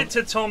pitched it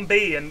to Tom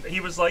B, and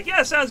he was like,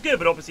 yeah, sounds good,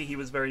 but obviously he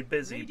was very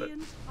busy, but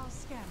Radiant are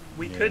scanning.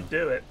 we could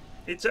do it.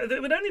 It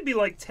would only be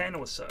like 10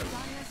 or so.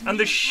 And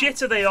the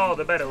shitter they are,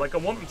 the better. Like, I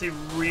want them to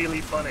be really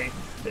funny.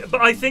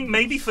 But I think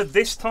maybe for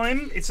this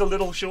time, it's a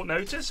little short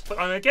notice, but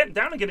I'm getting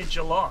down again in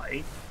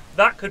July.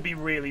 That could be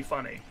really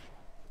funny.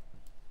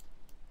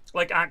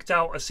 Like, act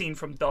out a scene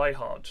from Die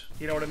Hard.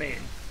 You know what I mean?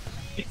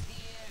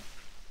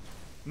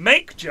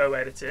 Make Joe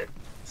edit it,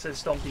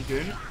 says Stompy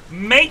Goon.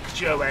 Make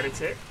Joe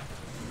edit it.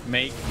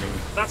 make me.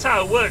 That's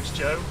how it works,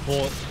 Joe.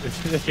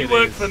 You You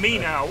work for me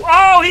now.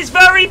 Oh, he's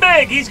very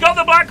big. He's got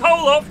the black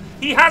hole off.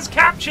 He has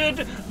captured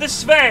the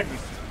Sven.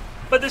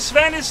 But the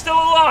Sven is still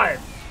alive.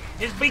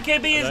 His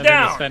BKB is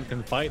down. The Sven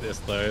can fight this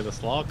though. The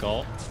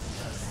Slarkot.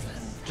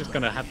 Just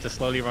gonna have to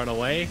slowly run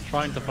away,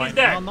 trying to fight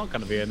now. Not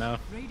gonna be enough.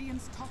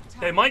 Radiant's top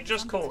tower They might is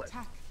just under call it.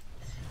 attack.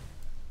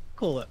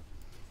 Call it.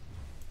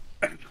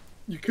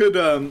 You could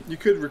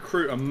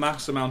recruit a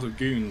mass amount of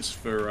goons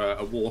for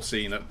a war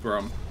scene at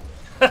Brum.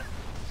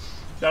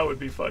 That would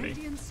be funny.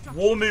 Radiant structures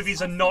War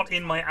movies are not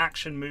in my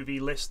action movie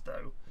list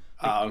though.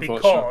 Unfortunately.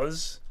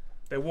 Because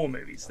they're war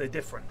movies. They're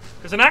different.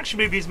 Because an action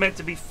movie is meant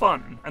to be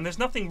fun, and there's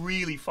nothing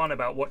really fun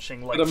about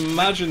watching like. But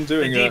imagine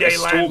doing the a D-Day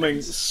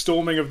landings.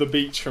 storming of the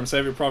beach from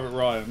Saving Private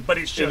Ryan. But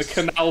it's just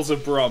in the canals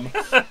of Brum.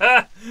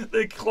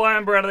 They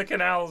clamber out of the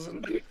canals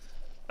and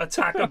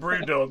attack a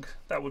brewdog.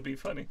 That would be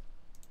funny.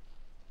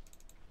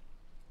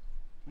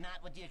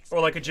 Or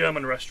like a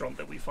German restaurant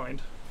that we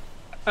find.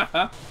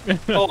 I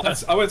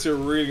went to a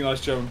really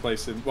nice German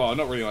place in. Well,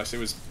 not really nice. It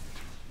was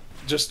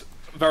just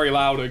very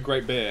loud and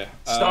great beer.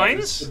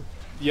 Stein's?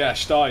 Yeah,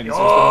 Stein's. It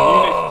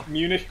Oh! was the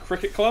Munich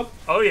Cricket Club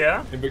Oh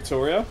yeah. in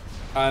Victoria,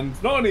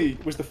 and not only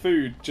was the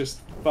food just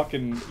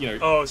fucking,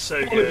 Oh,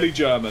 so solidly good.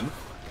 German,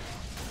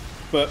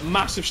 but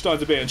massive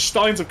Steins of beer and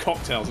Steins of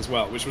cocktails as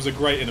well, which was a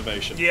great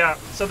innovation. Yeah.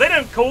 So they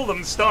don't call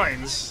them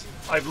Steins.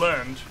 I've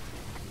learned.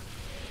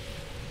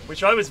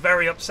 Which I was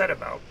very upset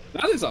about.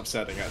 That is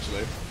upsetting,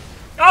 actually.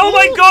 Oh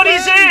my God,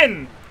 he's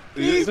in!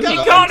 He He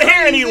can't hit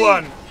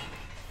anyone.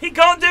 He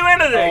can't do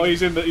anything. Oh,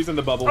 he's in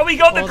the bubble. Oh, he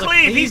got the Oh, the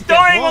cleave. He's cleave gets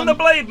dying on one. the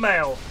blade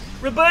mail.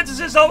 Robertus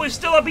is always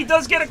still up. He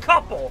does get a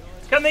couple.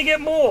 Can they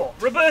get more?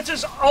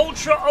 Robertus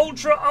ultra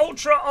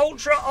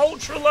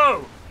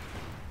low.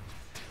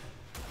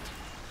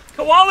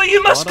 Koala,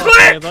 you must Hard up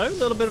here, click! though. A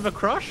little bit of a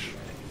crush.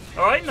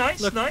 Alright,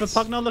 nice, Look, nice. the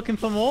Pugnar looking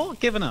for more.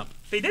 Giving up.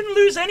 They didn't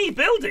lose any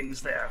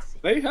buildings there.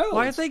 They held.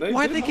 Why'd they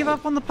did give hold.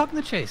 up on the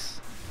Pugnar chase?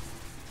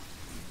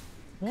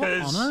 What on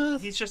Because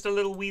earth? he's just a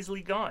little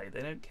Weasley guy.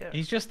 They don't care.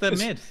 He's just the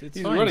mid. It's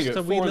He's fine. running Just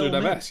at a wee 400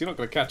 little mid. MS. You're not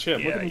going to catch him.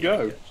 Yeah, Look at him yeah,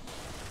 go. yeah.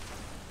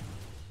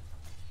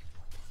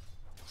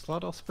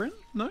 Slardar sprint?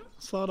 No.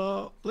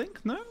 Slardar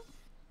blink? No.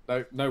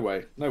 No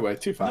way.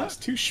 Too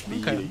fast. Too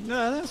speedy. Okay.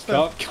 No, that's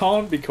fair.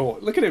 Can't be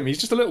caught. Look at him. He's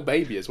just a little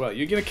baby as well.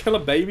 You're going to kill a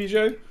baby,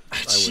 Joe?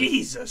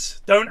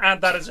 Jesus! Don't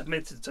add that as a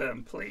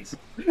mid-term, please.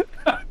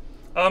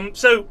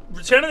 So,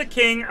 Return of the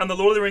King and the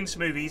Lord of the Rings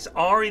movies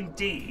are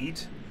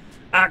indeed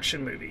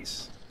action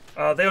movies.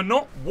 They are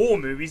not war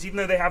movies, even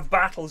though they have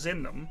battles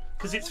in them,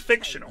 because it's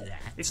fictional.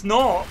 It's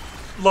not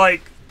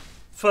like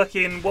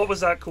fucking, what was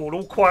that called?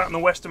 All Quiet on the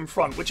Western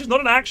Front, which is not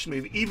an action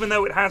movie, even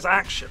though it has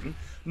action.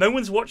 No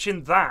one's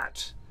watching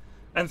that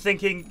and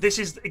thinking this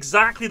is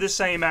exactly the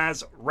same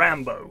as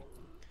Rambo.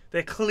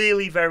 They're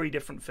clearly very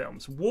different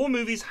films. War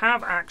movies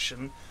have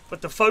action,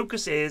 but the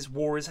focus is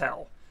war is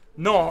hell.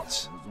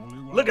 Not,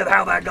 look at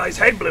how that guy's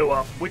head blew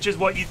up, which is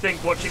what you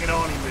think watching an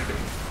Arnie movie.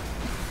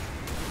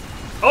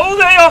 Oh,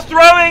 they are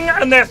throwing,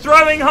 and they're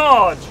throwing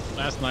hard.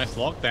 That's nice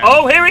lockdown.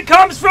 Oh, here it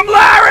comes from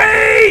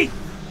Larry!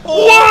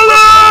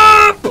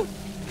 Wallop!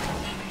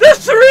 The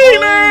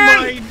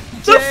three-man!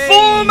 The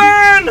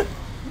four-man!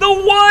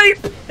 The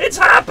wipe! It's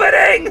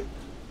happening!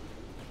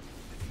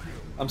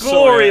 I'm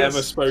sorry I Glorious.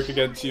 ever spoke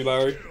against you,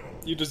 Larry.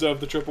 You deserve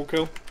the triple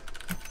kill.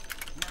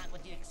 Not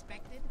what you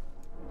expected?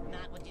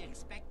 Not what you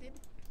expected?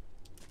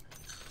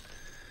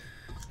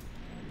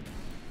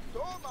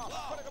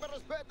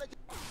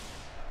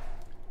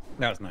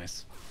 That was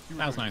nice.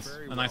 That was nice.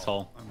 A nice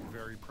haul. I'm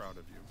very proud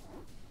of you.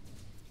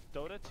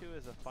 Dota 2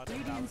 is a fun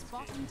Radiant's balance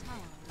bottom game. tower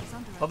is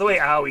under By the way,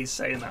 Owie's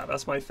saying that,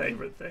 that's my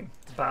favourite thing.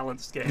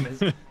 Balanced game.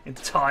 His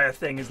entire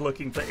thing is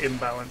looking for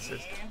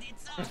imbalances.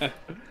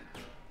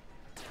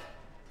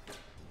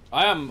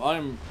 I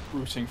am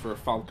rooting for a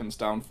Falcon's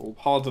downfall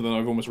harder than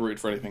I've almost rooted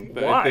for anything.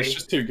 Why? It's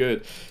just too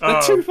good.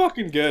 They're too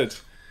fucking good.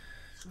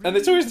 And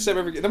it's always the same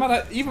every game. No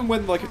matter, even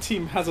when like a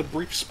team has a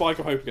brief spike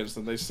of hope against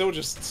them, they still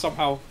just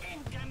somehow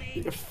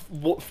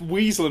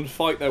weasel and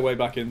fight their way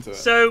back into it.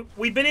 So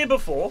we've been here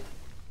before,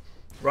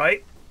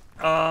 right?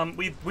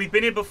 We've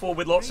been here before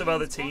with lots of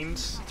other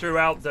teams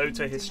throughout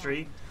Dota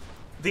history.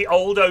 The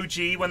old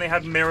OG when they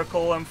had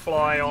Miracle and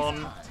Fly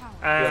on,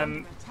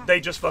 and they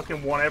just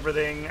fucking won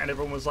everything, and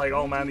everyone was like,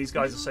 "Oh man, these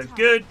guys are so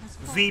good."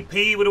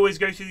 VP would always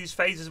go through these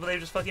phases where they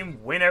just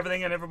fucking win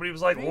everything, and everybody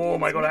was like, "Oh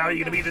my god, how are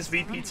you gonna beat this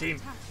VP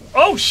team?"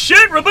 Oh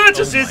shit,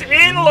 Robertus is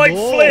in like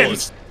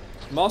Flint.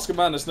 Mask of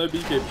Madness, no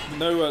BK,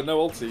 no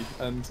ulti,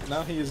 and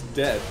now he is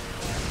dead.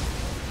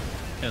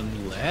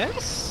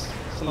 Unless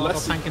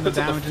Unless he tanking the puts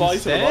up a damage fight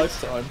of a instead.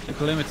 lifetime. A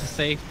glimmer to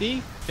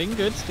safety. Been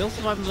good. Still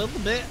surviving a little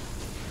bit.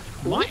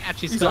 Might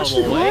actually He's scale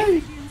actually all the way.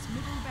 away.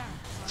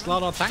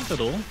 Slardar tanked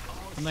it all.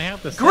 And they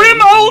have the Grim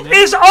save, ult and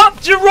is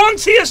up,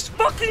 Gerontius!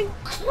 Fucking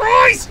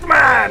Christ,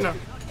 man!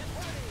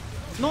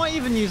 not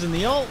even using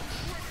the ult.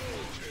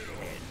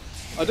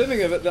 I don't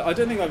think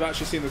I've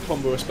actually seen the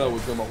combo a spell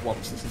with Grimlock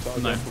once this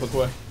entire game, by the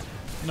way.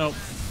 Nope.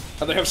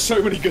 And they have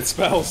so many good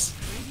spells.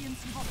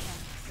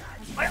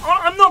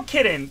 I'm not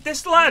kidding.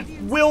 This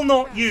lad will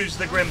not use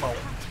the Grim ult.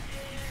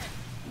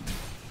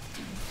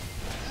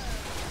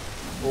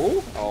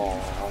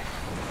 Oh.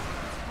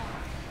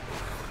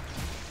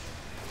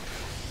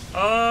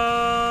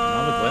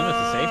 Another glimmer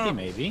to safety,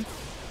 maybe.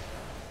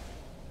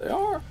 They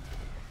are.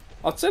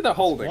 I'd say they're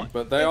holding, What?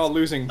 but they are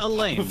losing a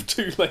lane.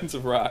 2 lanes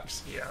of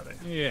racks. Yeah.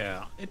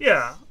 Yeah.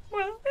 Yeah.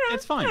 Well, yeah.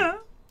 It's fine. Yeah.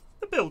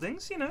 The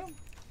buildings, you know.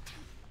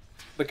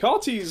 The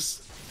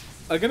Carties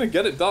are gonna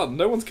get it done.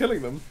 No one's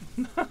killing them.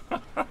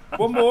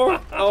 One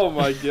more. Oh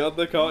my god,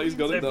 the Carties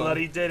got They it done.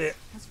 bloody did it.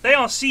 They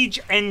are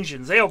siege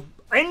engines. They are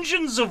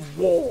engines of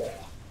war.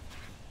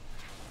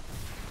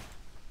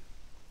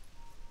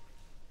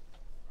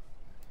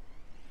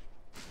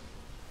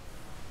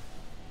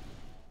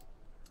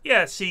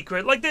 Yeah,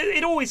 secret. Like,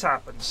 it always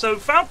happens. So,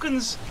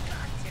 Falcons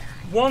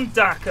won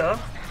Dakar,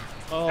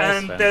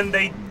 and then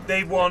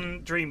they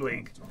won Dream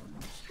League.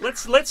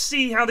 Let's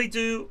see how they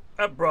do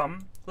at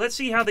Brum. Let's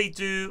see how they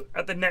do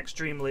at the next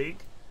Dream League.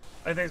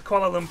 I think it's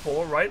Kuala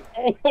Lumpur, right?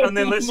 And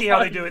then let's see how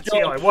they do at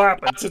TI. What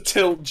happened? That's a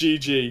tilt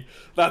GG.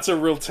 That's a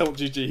real tilt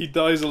GG. He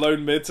dies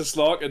alone mid to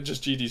Slark and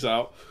just GG's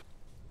out.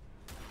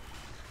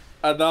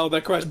 And now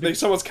they're questioning.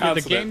 Someone's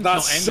cancelled the game's it.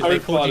 That's not ended. so They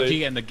called funny.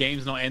 GG and the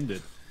game's not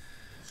ended.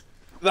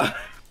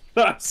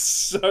 That's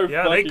so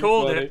Yeah, fucking they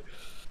called funny. it.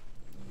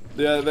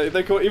 Yeah,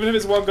 they call, even if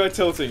it's one guy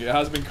tilting, it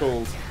has been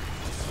called.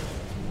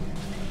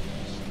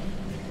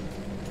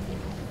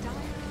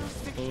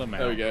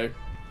 There we go.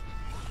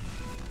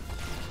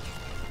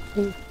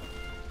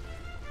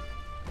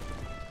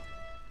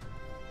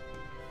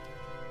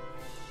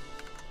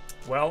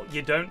 Well,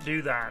 you don't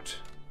do that.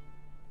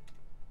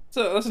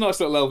 So that's a nice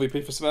little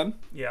LVP for Sven.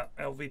 Yeah,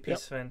 LVP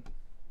Sven.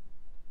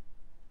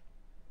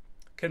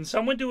 Can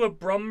someone do a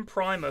Brum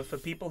primer for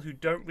people who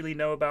don't really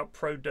know about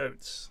pro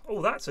dotes?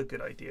 Oh, that's a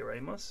good idea,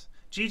 Amos.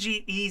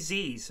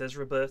 GGEZ, says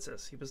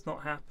Robertus. He was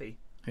not happy.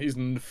 He's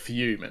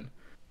fuming.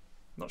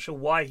 Not sure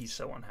why he's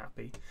so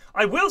unhappy.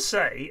 I will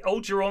say,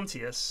 old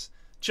Gerontius,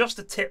 just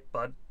a tip,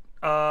 bud.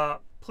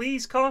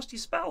 Please cast your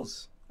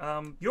spells.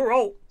 Your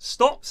ult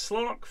stops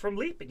Slark from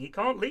leaping. He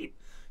can't leap.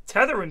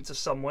 Tether him to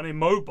someone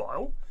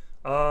immobile.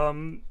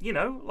 You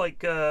know,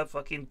 like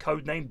fucking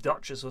codename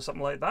Duchess or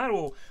something like that,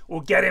 or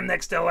get him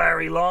next to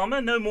Larry Llama.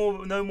 No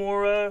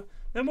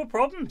more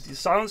problems. You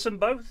silence them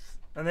both,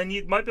 and then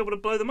you might be able to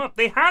blow them up.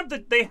 They had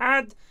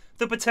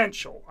the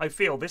potential. I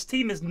feel this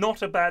team is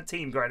not a bad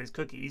team, Granny's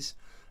Cookies,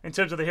 in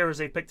terms of the heroes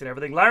they picked and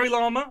everything. Larry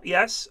Llama,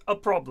 yes, a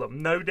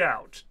problem, no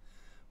doubt,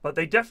 but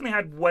they definitely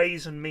had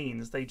ways and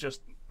means. They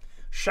just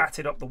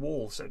shattered up the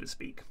wall, so to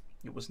speak.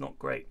 It was not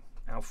great.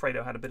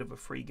 Alfredo had a bit of a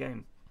free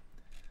game.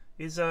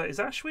 Is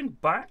Ashwin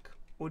back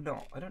or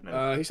not? I don't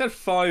know. He said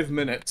 5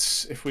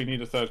 minutes if we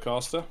need a third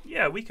caster.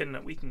 Yeah, we can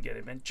get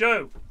him in.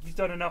 Joe, you've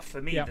done enough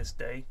for me this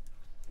day.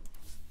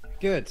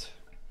 Good.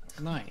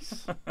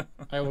 Nice.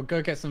 I will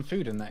go get some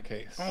food in that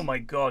case. Oh my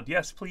god,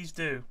 yes, please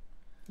do.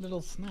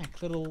 Little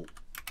snack, little...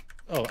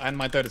 Oh, and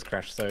my Dota's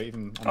crashed, so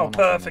even... Oh,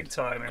 perfect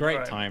timing. Great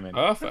right. timing.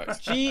 Perfect.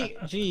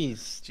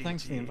 Jeez.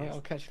 Thanks for the invite.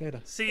 I'll catch you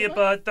later. See you,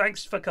 bud.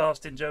 Thanks for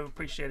casting, Joe.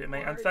 Appreciate it,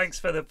 mate. And thanks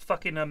for the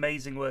fucking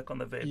amazing work on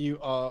the vid. You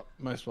are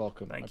most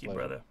welcome. Thank you, pleasure.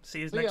 brother.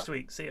 See you next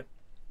week. See you.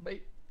 Bye.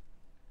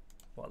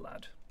 What a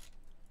lad.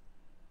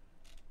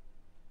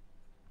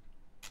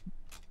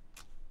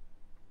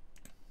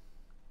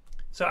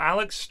 So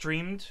Alex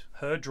streamed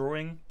her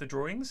drawing the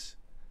drawings.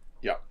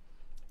 Yeah.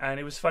 And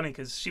it was funny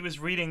because she was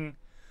reading,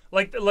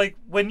 like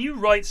when you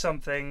write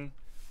something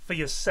for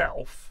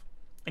yourself,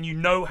 and you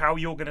know how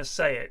you're going to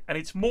say it, and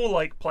it's more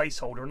like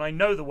placeholder. And I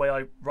know the way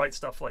I write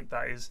stuff like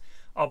that is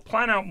I'll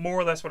plan out more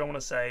or less what I want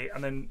to say,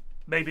 and then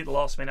maybe at the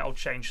last minute I'll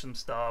change some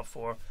stuff,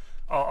 or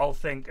I'll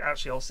think,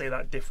 actually, I'll say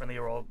that differently,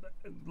 or I'll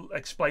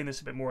explain this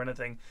a bit more or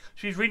anything.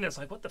 She's reading it, it's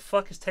like, what the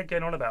fuck is Ted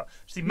going on about?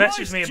 She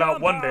messaged me about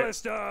one bit.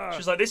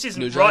 She's like, this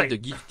isn't right.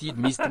 Nejald Gifted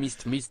Mist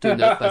 9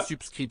 à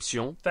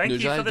subscription. Thank you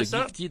for Nejald the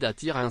sub. Gifted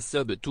attire un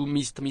sub to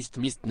Mist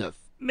 9.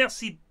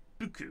 Merci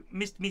beaucoup.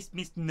 Mist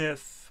 9.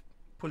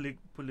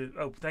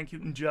 Oh, thank you,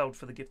 Njeld,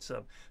 for the gift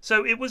sub.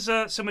 So it was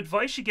some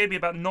advice she gave me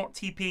about not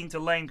TPing to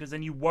lane, because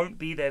then you won't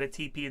be there to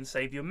TP and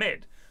save your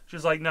mid. She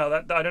was like, no,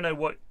 that I don't know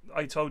what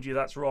I told you,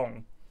 that's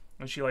wrong.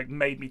 And she like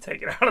made me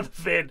take it out of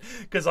the vid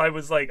because I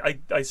was like,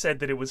 I said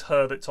that it was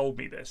her that told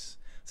me this.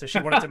 So she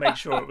wanted to make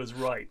sure it was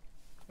right.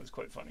 It was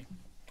quite funny.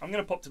 I'm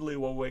going to pop to Lou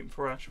while waiting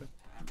for Ashwin.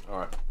 All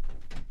right.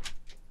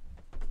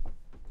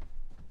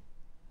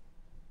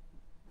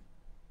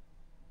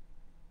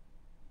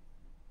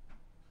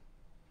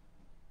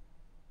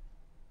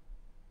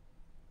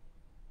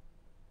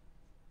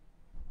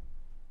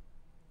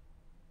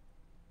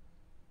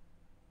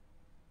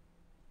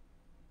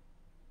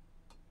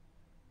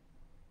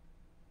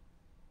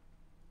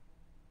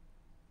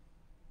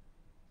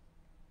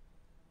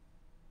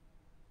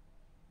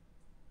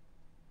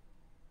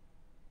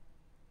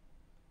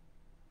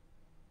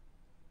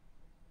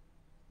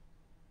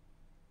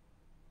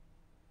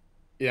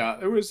 Yeah,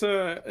 it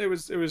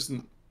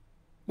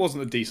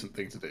wasn't a decent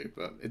thing to do,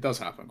 but it does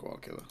happen,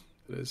 Quad Killer.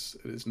 It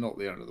is not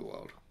the end of the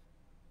world.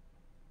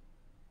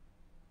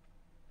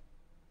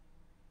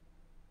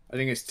 I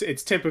think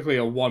it's typically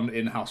a one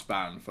in-house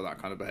ban for that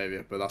kind of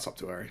behavior, but that's up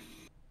to Eri.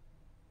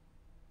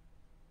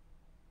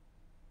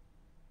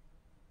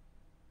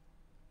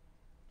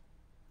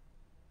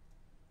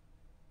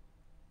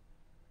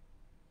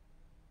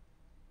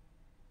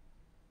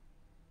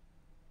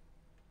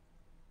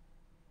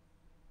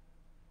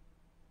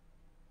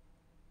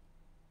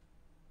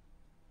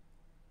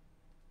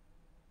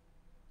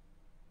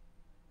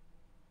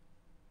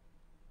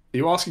 Are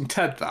you asking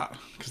Ted that?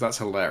 Because that's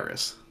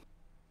hilarious.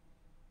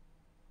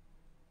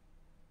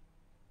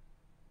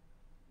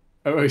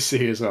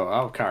 OOC as well,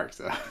 out of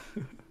character.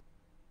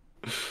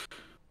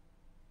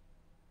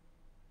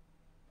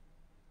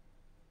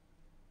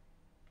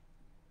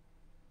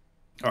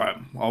 Alright,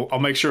 I'll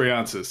make sure he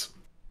answers.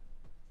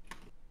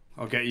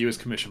 I'll get you his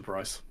commission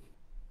price.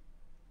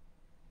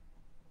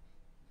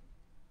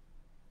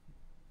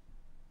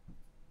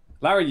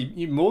 Larry,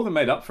 you more than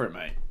made up for it,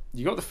 mate.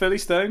 You got the Philly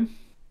Stone.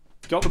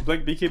 Got the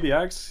Blink BKB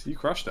Ags, you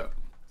crushed it.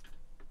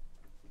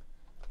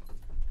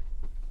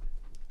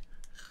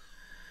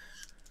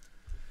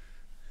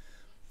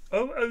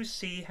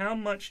 OOC, how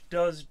much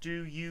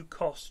do you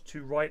cost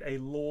to write a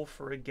lore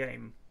for a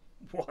game?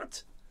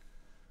 What?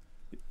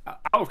 Out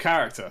of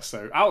character,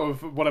 so out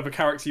of whatever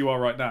character you are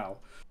right now.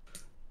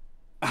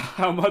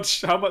 How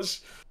much oh,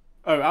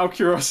 out of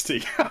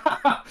curiosity.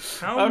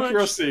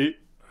 Curiosity.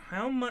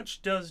 How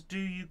much do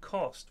you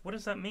cost? What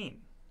does that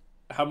mean?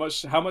 How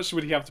much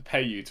would he have to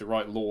pay you to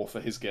write lore for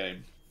his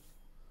game?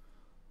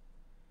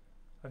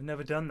 I've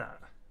never done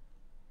that.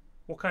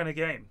 What kind of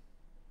game?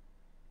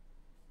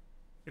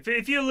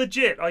 If you're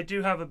legit, I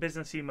do have a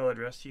business email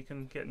address. You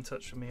can get in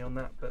touch with me on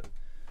that, but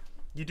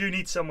you do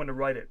need someone to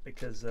write it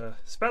because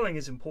spelling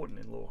is important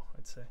in lore,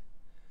 I'd say.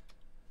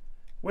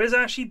 Where's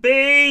Ashy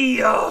B?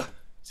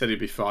 Said it'd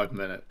be 5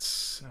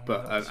 minutes,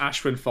 but well, an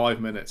Ashwin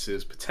 5 minutes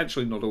is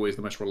potentially not always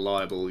the most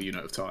reliable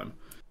unit of time.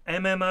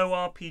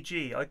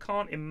 MMORPG. I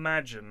can't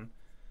imagine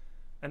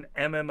an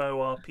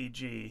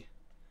MMORPG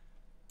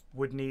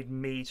would need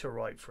me to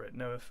write for it.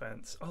 No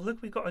offense. Oh,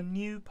 look, we've got a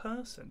new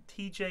person.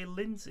 TJ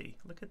Lindsay.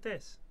 Look at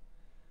this.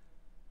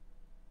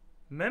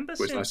 Member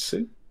since nice to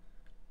see.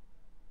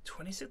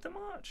 26th of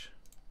March.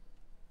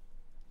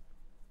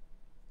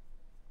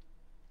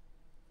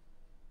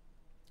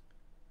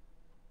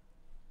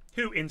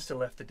 Who insta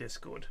left the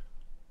Discord?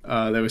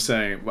 They were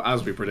saying, well,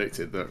 as we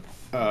predicted, that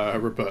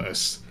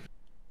Robertus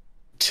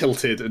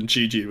tilted and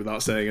GG'd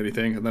without saying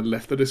anything and then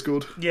left the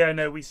Discord. Yeah,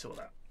 no, we saw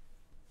that.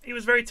 He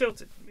was very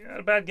tilted. He had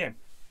a bad game.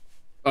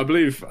 I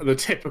believe the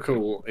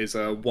typical is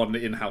a one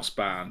in-house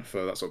ban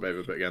for that sort of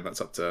behavior, but again, that's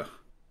up to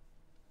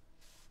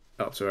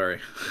Eri.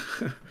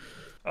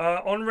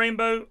 On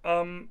Rainbow,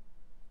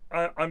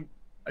 I'm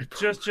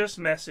just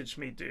message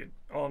me, dude,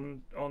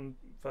 on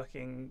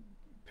fucking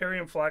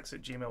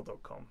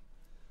pyrion@gmail.com.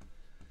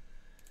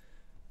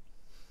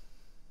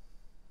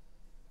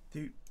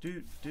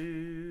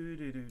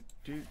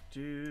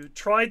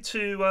 Tried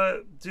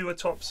to do a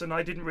tops and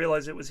I didn't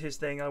realize it was his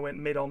thing. I went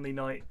mid Omni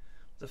Night.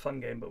 It was a fun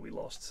game, but we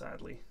lost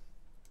sadly.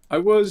 I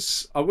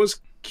was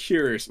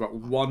curious about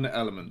one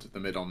element of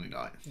the mid Omni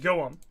Night. Go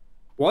on.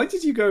 Why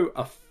did you go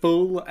a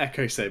full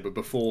Echo Saber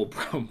before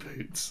Brown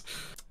Boots?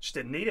 Just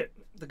didn't need it.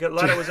 The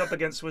ladder was up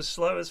against was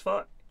slow as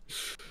fuck.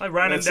 I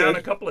ran him down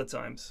a couple of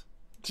times.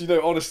 Do you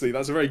know, honestly,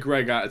 that's a very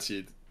Greg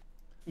attitude.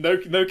 No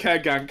care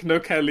gank, no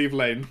care leave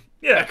lane.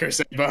 Yeah. Echo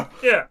Saber.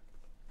 Yeah.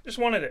 Just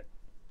wanted it.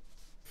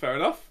 Fair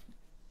enough.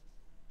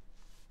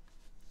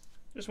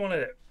 Just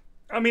wanted it.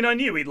 I mean, I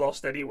knew he'd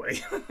lost anyway,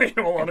 in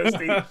all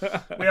honesty.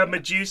 We had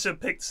Medusa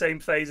picked same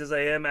phase as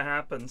AM, it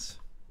happens.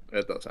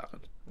 It does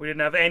happen. We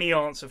didn't have any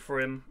answer for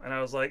him, and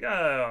I was like, oh,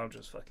 I'll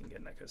just fucking get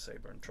an Echo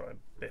Saber and try and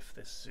biff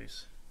this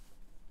Zeus.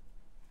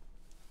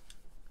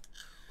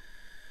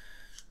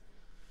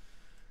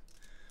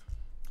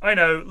 I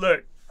know,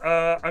 look,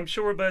 I'm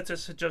sure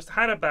Robertus had just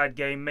had a bad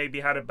game,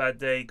 maybe had a bad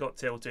day, got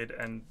tilted,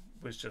 and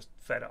was just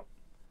fed up.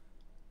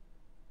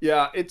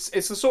 Yeah, it's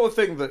the sort of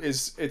thing that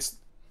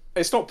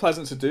it's not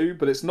pleasant to do,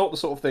 but it's not the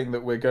sort of thing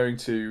that we're going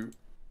to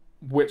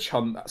witch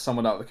hunt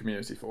someone out of the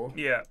community for.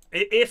 Yeah,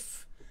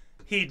 if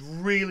he'd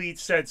really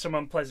said some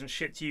unpleasant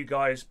shit to you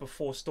guys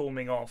before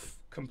storming off,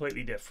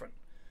 completely different.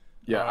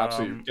 Yeah,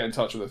 absolutely. Get in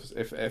touch with us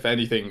if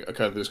anything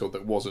occurred in the Discord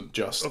that wasn't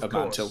just a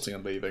man tilting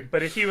and leaving.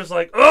 But if he was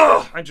like,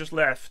 ugh, and just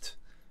left,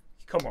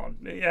 come on,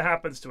 it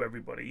happens to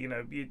everybody. You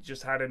know, you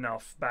just had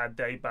enough, bad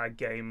day, bad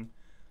game,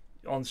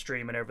 on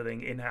stream and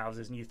everything, in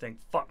houses, and you think,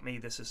 fuck me,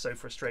 this is so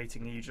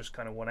frustrating, and you just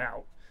kind of want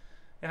out.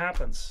 It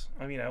happens.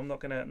 I mean, I'm not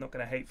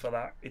gonna hate for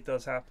that. It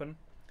does happen,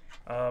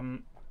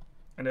 and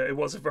it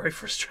was a very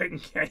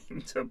frustrating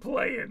game to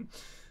play in,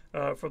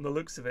 from the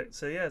looks of it.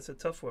 So yeah, it's a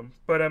tough one.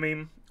 But I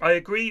mean, I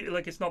agree.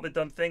 Like, it's not the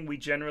done thing. We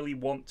generally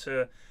want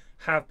to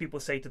have people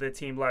say to their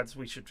team, lads,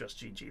 we should just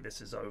GG.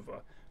 This is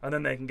over, and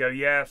then they can go,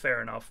 yeah,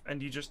 fair enough.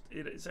 And you just,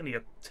 it's only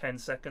a 10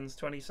 seconds,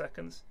 20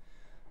 seconds.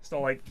 It's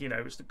not like, you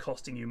know, it's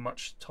costing you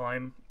much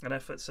time and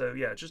effort. So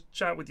yeah, just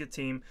chat with your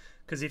team,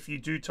 because if you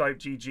do type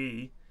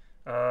GG.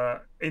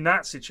 In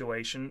that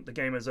situation, the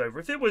game is over.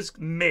 If it was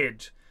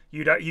mid,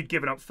 you'd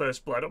given up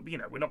first blood. You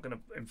know, we're not going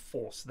to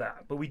enforce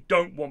that, but we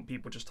don't want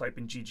people just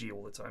typing GG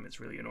all the time. It's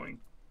really annoying.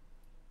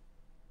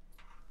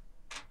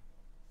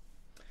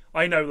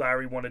 I know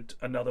Larry wanted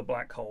another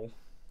black hole.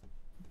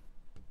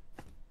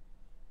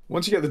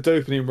 Once you get the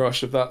dopamine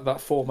rush of that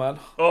 4-man,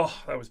 oh,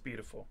 that was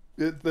beautiful.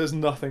 There's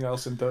nothing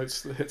else in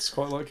Dots that hits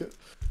quite like it.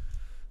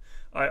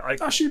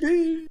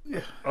 Actually,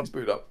 let's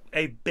boot up.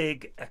 A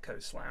big Echo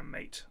Slam,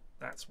 mate.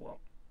 That's what.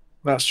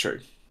 That's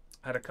true.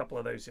 I had a couple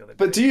of those the other day.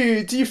 But do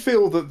you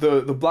feel that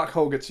the black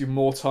hole gets you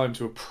more time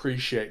to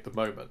appreciate the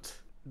moment?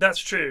 That's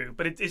true,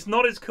 but it's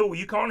not as cool.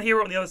 You can't hear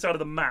it on the other side of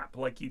the map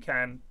like you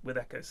can with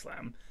Echo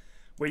Slam,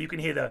 where you can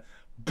hear the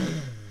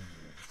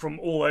from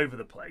all over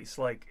the place.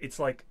 Like, it's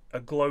like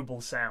a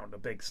global sound, a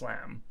big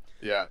slam.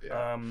 Yeah.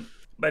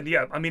 But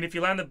yeah, I mean, if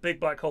you land a big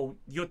black hole,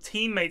 your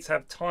teammates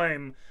have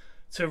time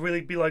to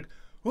really be like,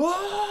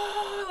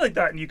 whoa, like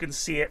that, and you can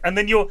see it. And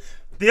then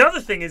the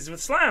other thing is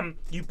with Slam,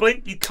 you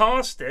blink, you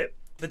cast it,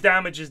 the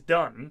damage is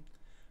done.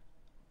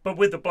 But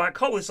with the black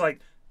hole, it's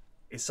like,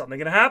 is something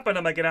going to happen?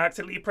 Am I going to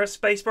accidentally press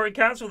spacebar and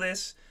cancel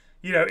this?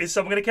 You know, is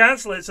someone going to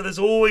cancel it? So there's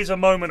always a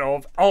moment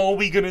of, are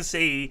we going to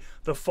see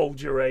the full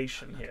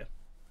duration here?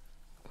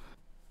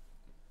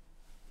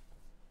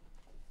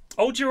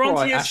 Old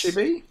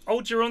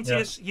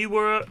Gerontius, you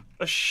were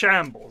a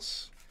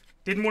shambles.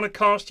 Didn't want to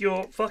cast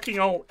your fucking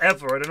ult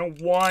ever. I don't know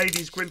why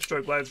these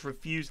Grimstroke lads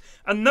refused.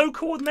 And no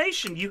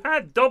coordination. You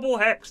had double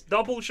Hex,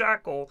 double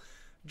Shackle,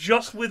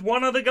 just with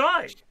one other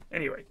guy.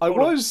 Anyway. I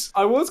was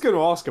going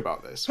to ask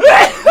about this.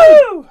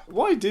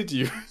 Why did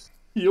you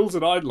ult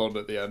an Eidolon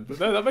at the end? But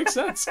no, that makes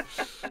sense. I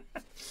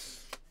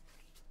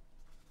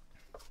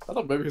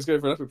thought maybe he was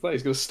going for an epic play.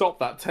 He's going to stop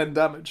that 10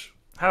 damage.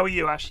 How are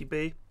you, Ashy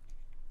B?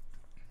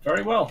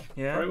 Very well.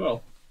 Yeah. Very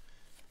well.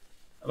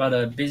 I've had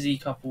a busy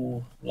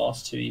couple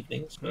last 2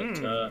 evenings,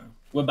 but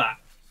we're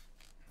back.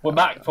 We're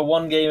back for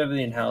one game of the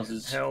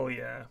in-houses. Hell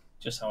yeah.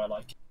 Just how I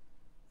like it.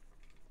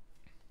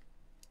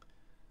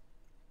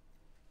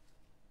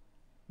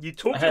 You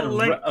talked I had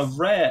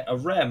a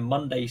rare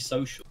Monday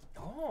social.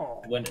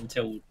 Oh. It went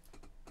until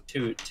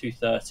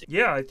 2:30.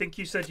 Yeah, I think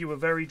you said you were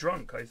very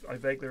drunk. I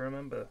vaguely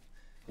remember.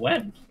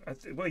 When?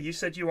 Well, you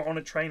said you were on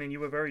a train and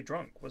you were very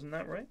drunk. Wasn't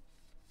that right?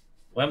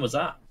 When was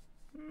that?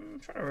 I'm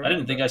trying to remember. I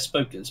didn't think I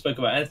spoke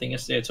about anything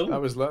yesterday at all. That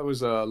was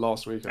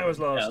last week. That was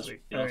last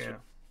week. Yeah,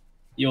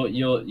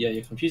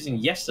 you're confusing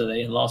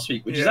yesterday and last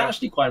week, which is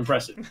actually quite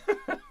impressive.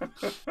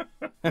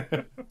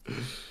 Yeah,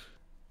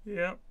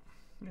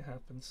 it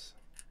happens.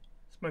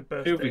 It's my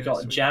birthday. Who have we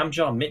got? Jam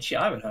Jar, Mitchie.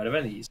 I haven't heard of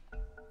any of these.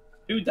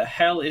 Who the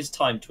hell is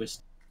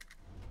ThimeTwister?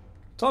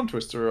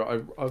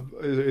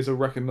 ThimeTwister is a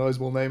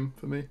recognisable name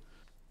for me.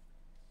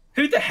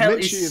 Who the hell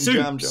Mitchie is and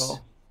Soups? Jam Jar.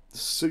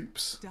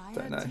 Soups.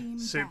 Don't know.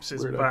 Soups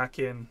is Weirdo. back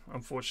in,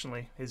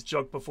 unfortunately. His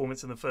jug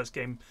performance in the first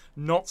game,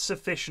 not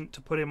sufficient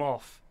to put him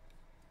off.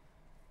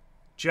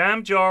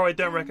 Jam Jar, I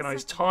don't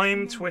recognise.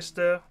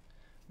 ThimeTwister,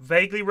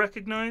 vaguely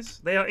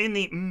recognise. They are in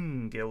the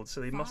guild,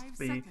 so they must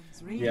be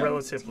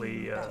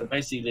relatively... So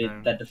basically,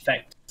 they're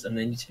defectors and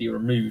they need to be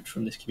removed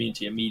from this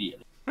community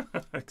immediately.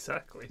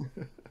 Exactly.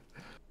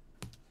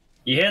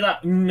 You hear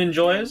that,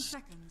 enjoyers?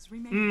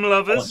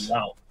 Lovers?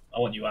 I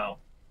want you out.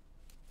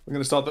 I'm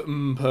going to start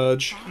the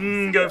purge.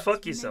 Go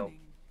fuck yourself.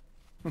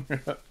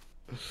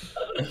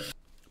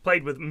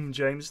 Played with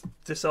James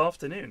this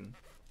afternoon.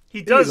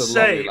 He does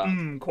say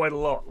quite a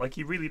lot. Like,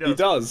 he really does. He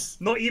does.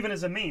 Not even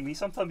as a meme. He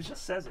sometimes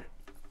just says it.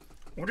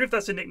 I wonder if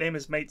that's a nickname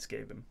his mates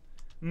gave him.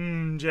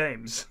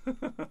 James.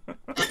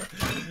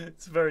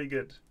 It's very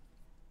good.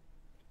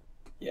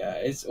 Yeah,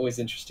 it's always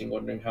interesting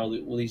wondering how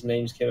all these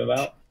names came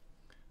about.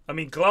 I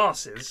mean,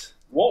 glasses.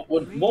 What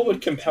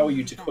would compel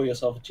you to call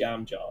yourself a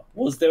jam jar?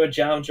 Was there a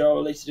jam jar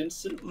related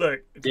incident?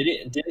 Look, did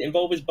it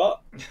involve his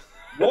butt?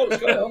 What was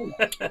going on?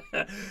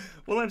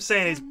 All I'm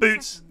saying is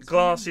boots,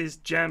 glasses,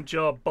 jam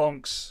jar,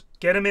 bonks.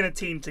 Get them in a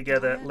team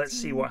together. Let's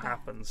see what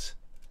happens.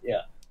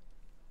 Yeah.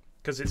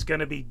 Because it's going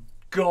to be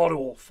god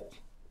awful.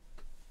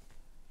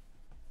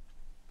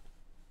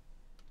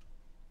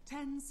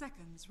 10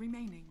 seconds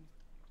remaining.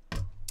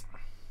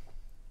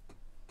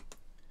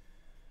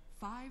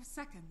 5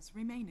 seconds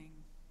remaining.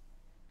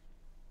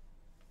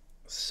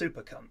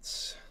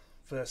 Supercunts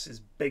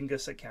versus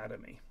Bingus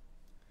Academy.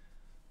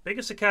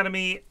 Bingus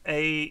Academy,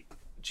 a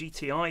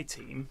GTI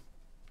team,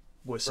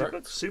 were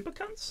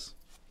Supercunts?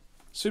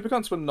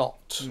 Supercunts were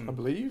not, I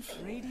believe.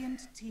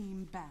 Radiant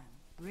team ban.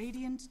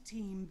 Radiant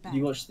team ban.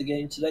 You watched the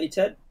game today,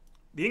 Ted?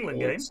 The England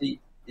game?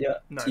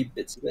 No. See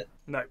bits of it.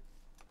 No.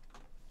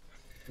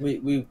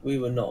 We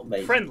were not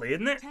made. Friendly,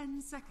 isn't it?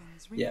 10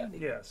 seconds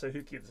remaining. Yeah, so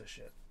who gives a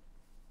shit?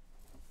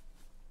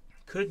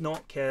 Could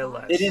not care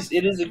less.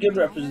 It is a good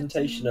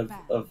representation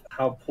of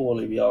how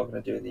poorly we are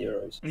going to do in the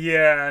Euros.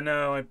 Yeah,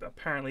 no,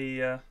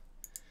 apparently...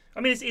 I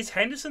mean, is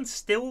Henderson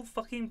still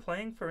fucking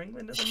playing for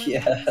England at the moment?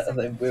 Yeah,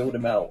 they wheeled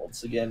him out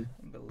once again.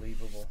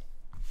 Unbelievable.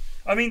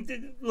 I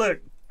mean, look,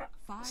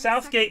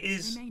 Southgate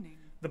is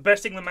the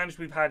best England manager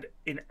we've had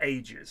in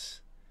ages.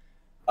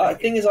 The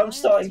thing is,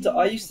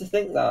 I used to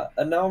think that,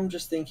 and now I'm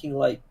just thinking,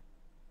 like,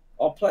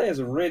 our players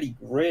are really,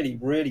 really,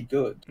 really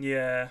good.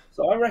 Yeah.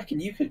 So I reckon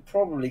you could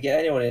probably get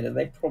anyone in, and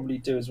they probably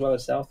do as well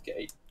as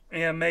Southgate.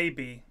 Yeah,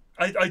 maybe.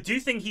 I do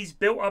think he's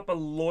built up a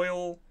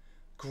loyal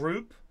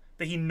group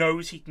that he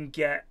knows he can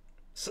get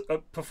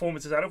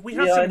performances out of. We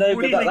have some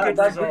really good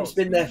that results. group's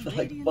been there for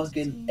like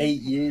fucking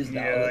 8 years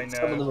now. Yeah, I know.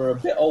 Some of them are a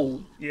bit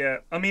old. Yeah,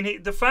 I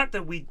mean, the fact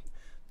that we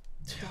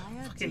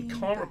fucking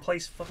can't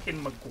replace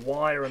fucking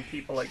Maguire and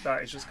people like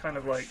that is just kind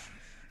of like,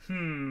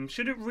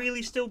 should it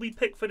really still be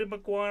Pickford and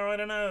Maguire? I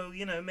don't know.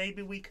 You know,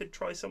 maybe we could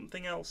try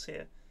something else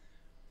here.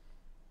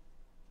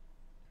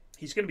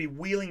 He's going to be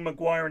wheeling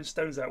Maguire and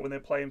Stones out when they're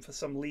playing for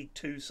some League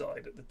 2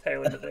 side at the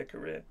tail end of their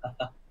career.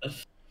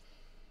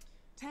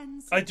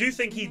 I do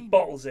think he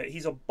bottles it.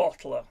 He's a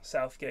bottler,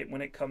 Southgate,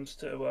 when it comes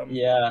to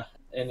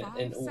in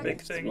all big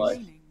things.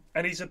 Life.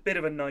 And he's a bit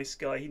of a nice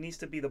guy. He needs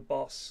to be the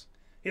boss.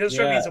 He doesn't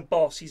strike me as a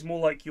boss. He's more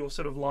like your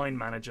sort of line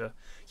manager.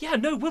 Yeah,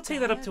 no, we'll take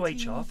that up to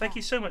HR. Thank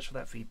you so much for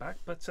that feedback.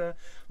 But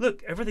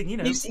look, everything you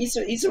know.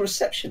 He's a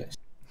receptionist.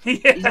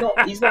 Yeah.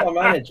 He's not a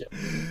manager.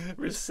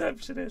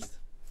 Receptionist.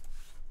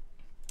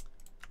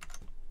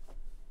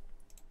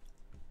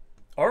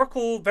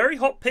 Oracle, very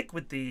hot pick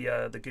with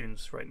the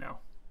Goons right now.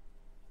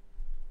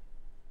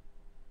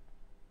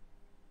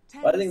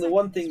 I think the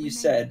one thing you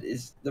said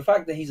is the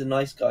fact that he's a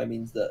nice guy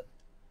means that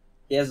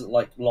he hasn't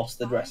like lost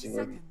the dressing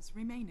room,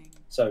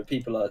 so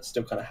people are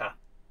still kind of happy,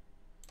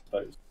 I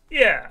suppose.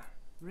 Yeah.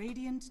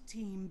 Radiant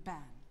team ban.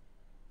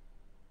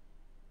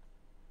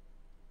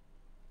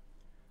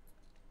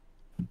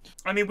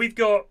 I mean, we've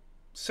got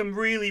some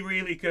really,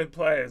 really good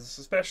players,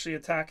 especially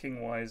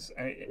attacking wise.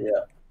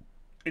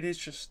 It is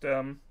just,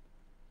 I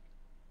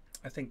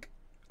think,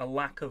 a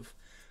lack of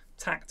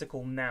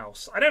tactical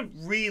nous. I don't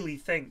really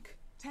think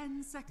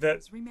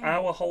that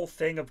our whole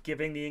thing of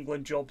giving the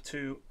England job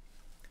to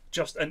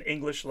just an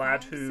English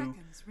lad who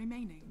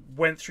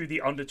went through the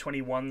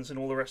under-21s and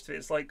all the rest of it,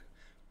 it's like,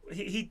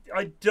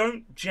 I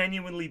don't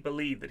genuinely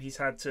believe that he's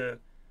had to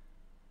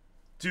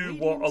do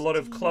what a lot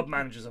of club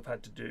managers have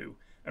had to do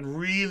and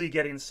really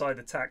get inside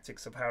the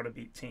tactics of how to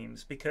beat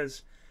teams,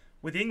 because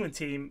with the England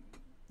team,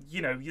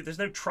 you know, there's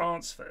no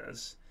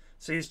transfers,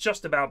 so it's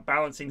just about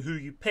balancing who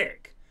you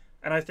pick.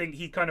 And I think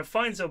he kind of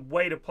finds a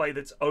way to play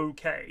that's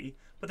okay,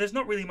 but there's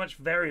not really much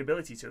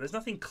variability to it. There's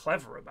nothing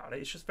clever about it.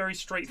 It's just very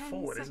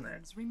straightforward, isn't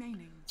it?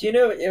 Do you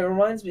know, it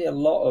reminds me a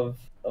lot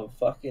of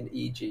fucking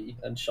EG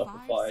and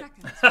Shopify.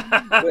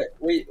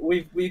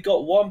 We've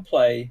got one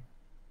play,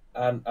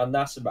 and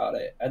that's about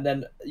it. And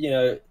then, you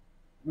know,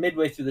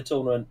 midway through the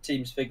tournament,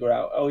 teams figure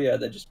out, oh yeah,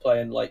 they're just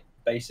playing like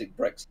basic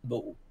Brexit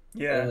ball.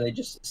 Yeah. And they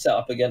just set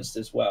up against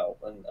us well,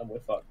 and we're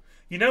fucked.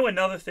 You know,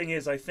 another thing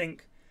is, I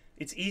think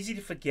it's easy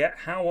to forget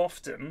how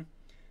often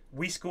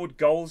we scored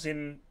goals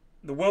in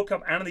the World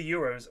Cup and the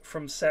Euros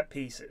from set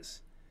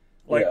pieces.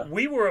 Like,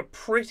 we were a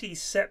pretty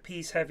set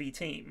piece heavy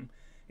team.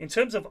 In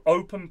terms of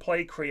open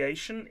play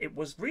creation, it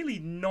was really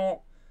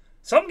not...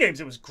 Some games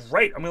it was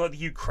great. I mean, like the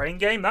Ukraine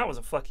game, that was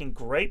a fucking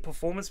great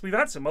performance. We've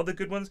had some other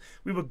good ones.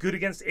 We were good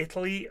against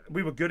Italy.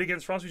 We were good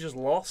against France. We just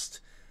lost.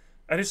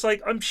 And it's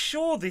like, I'm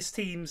sure these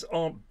teams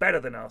aren't better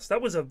than us.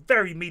 That was a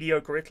very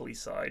mediocre Italy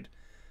side.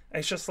 And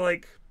it's just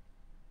like,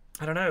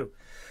 I don't know.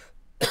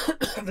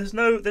 There's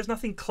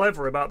nothing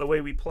clever about the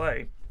way we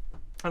play.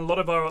 And a lot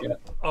of our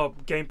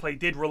gameplay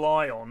did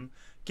rely on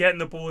getting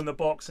the ball in the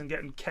box and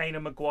getting Kane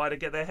and Maguire to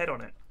get their head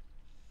on it.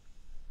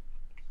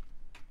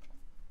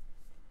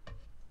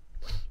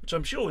 Which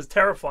I'm sure was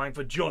terrifying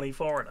for Johnny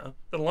Foreigner.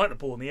 Doesn't like the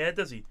ball in the air,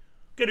 does he?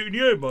 Get it in the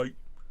air, mate.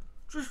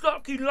 Just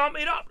fucking lump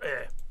it up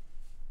there.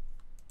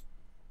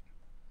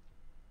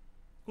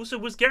 Also,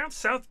 was Gareth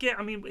Southgate,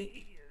 I mean,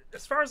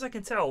 as far as I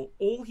can tell,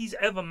 all he's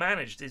ever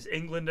managed is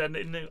England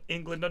and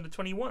England under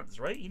 21s,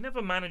 right? He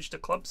never managed a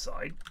club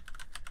side.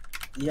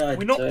 Yeah,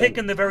 we're not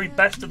picking the very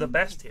best of the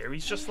best here.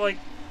 He's just like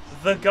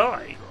the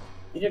guy.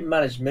 He didn't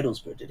manage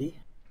Middlesbrough, did he?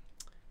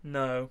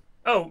 No.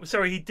 Oh,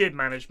 sorry, he did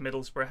manage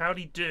Middlesbrough. How'd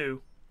he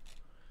do?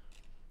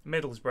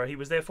 Middlesbrough, he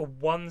was there for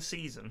 1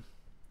 season.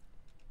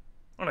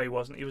 Oh, no, he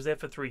wasn't. He was there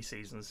for 3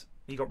 seasons.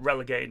 He got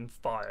relegated and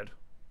fired.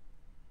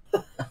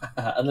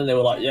 And then they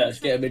were like, yeah, let's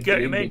get him in.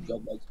 Get him in.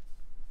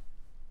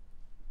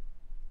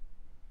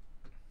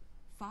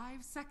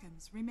 5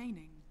 seconds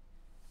remaining.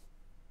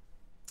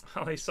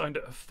 Oh, they signed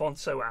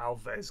Afonso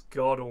Alves.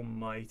 God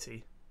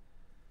almighty.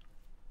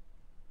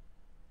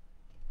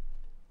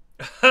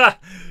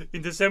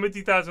 In December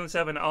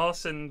 2007,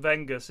 Arsene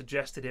Wenger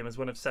suggested him as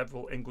one of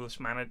several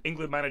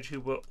England managers who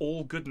were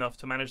all good enough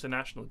to manage the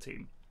national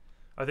team.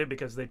 I think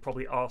because they'd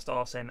probably asked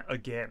Arsene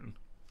again.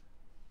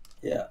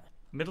 Yeah.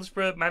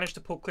 Middlesbrough managed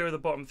to pull clear of the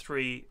bottom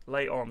 3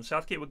 late on.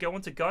 Southgate would go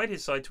on to guide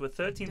his side to a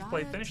 13th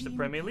place finish in the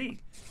Premier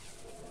League.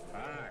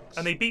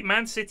 And they beat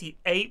Man City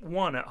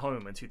 8-1 at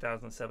home in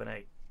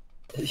 2007-8.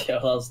 Yeah,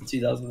 that was the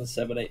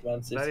 2007-8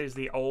 Man City. That is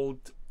the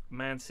old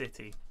Man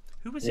City.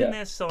 Who was in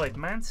their side?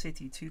 Man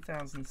City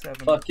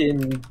 2007.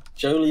 Fucking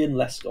Jolien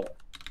Lescott.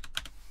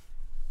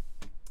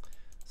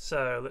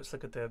 So let's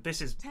look at the.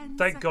 This is.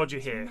 Thank God you're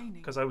here,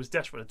 because I was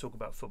desperate to talk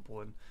about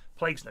football, and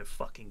Plague's no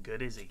fucking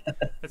good, is he?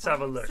 Let's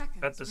have a look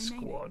at the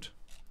squad.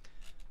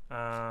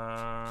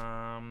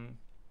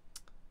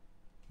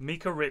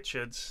 Mika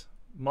Richards,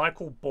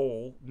 Michael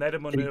Ball,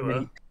 Neda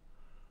Manua.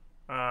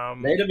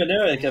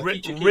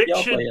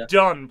 Richard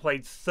Dunn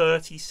played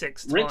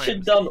 36 times.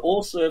 Richard Dunn,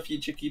 also a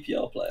future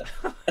QPR player.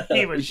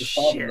 He was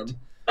shit.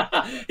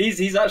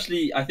 he's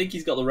actually, I think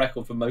he's got the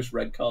record for most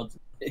red cards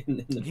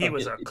in the He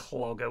was a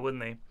clogger,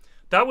 wasn't he?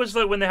 That was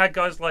like when they had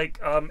guys like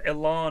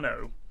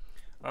Elano.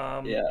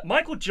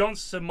 Michael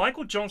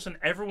Johnson,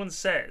 everyone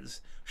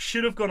says,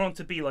 should have gone on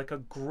to be like a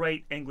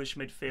great English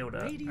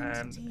midfielder,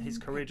 and his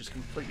career just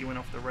completely went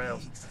off the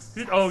rails.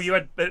 Oh, you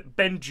had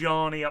Ben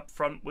Jarney up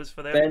front was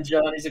for them. Ben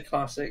Jarney's a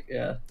classic,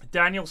 yeah.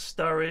 Daniel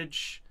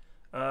Sturridge.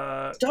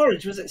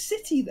 Sturridge was at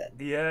City then?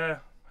 Yeah.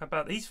 How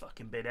about he's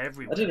fucking been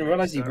everywhere. I didn't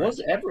realise he was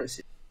ever at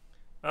City.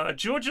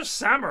 Georgios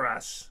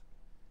Samaras.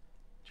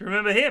 Do you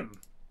remember him?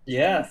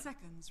 Yeah.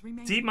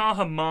 Dietmar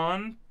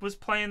Hamann was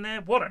playing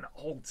there. What an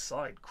old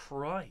side.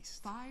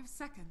 Christ. 5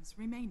 seconds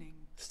remaining.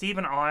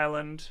 Stephen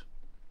Ireland.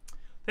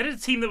 They had a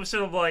team that was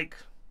sort of like...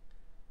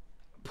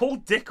 Paul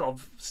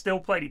Dickov still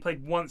played. He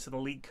played once in the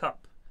League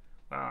Cup.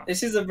 Wow.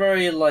 This is a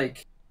very,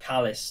 like,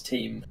 Palace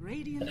team.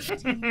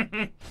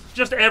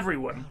 Just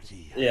everyone.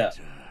 Yeah.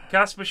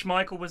 Kasper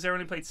Schmeichel was there,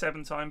 only played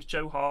 7 times.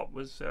 Joe Hart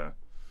was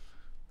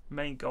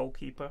main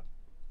goalkeeper.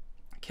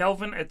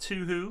 Kelvin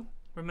Etuhu.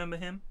 Remember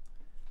him?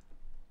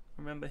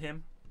 Remember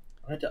him?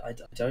 I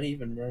don't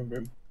even remember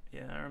him.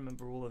 Yeah, I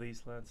remember all of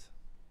these lads.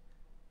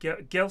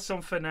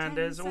 Gelson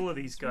Fernandez, all of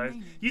these guys.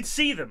 You'd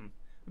see them.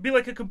 It'd be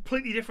like a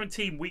completely different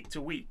team week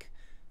to week.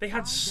 They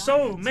had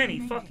so many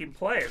fucking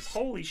players.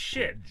 Holy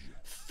shit.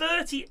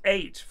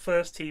 38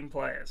 first team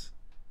players.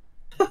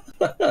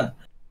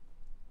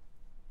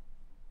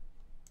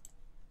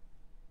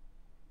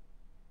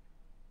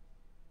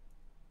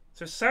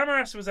 So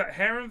Samaras was at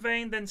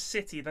Heerenveen, then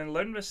City, then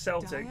loaned him to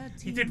Celtic.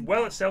 He did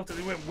well at Celtic.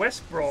 He went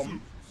West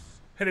Brom,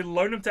 and then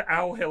loaned him to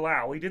Al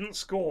Hilal. He didn't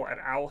score at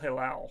Al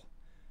Hilal.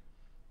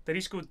 Then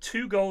he scored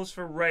 2 goals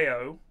for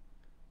Rayo,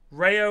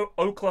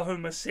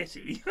 Oklahoma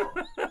City.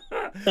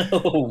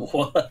 Oh,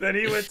 what? Then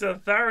he went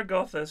to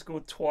Zaragoza,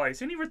 scored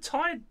twice. And he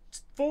retired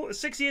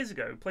 6 years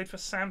ago. Played for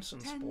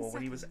Samsunspor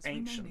when he was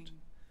ancient. Remaining.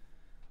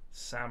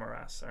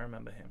 Samaras, I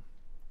remember him.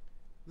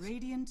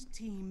 Radiant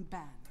team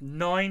banned.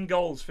 9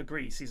 goals for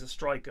Greece. He's a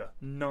striker.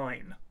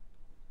 9.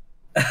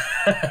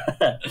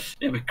 Yeah,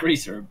 but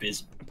Greece are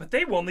abysmal. But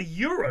they won the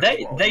Euro.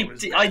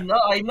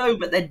 I know,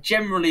 but they're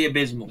generally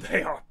abysmal.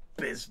 They are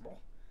abysmal.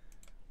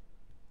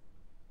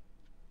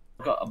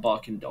 I've got a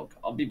barking dog.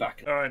 I'll be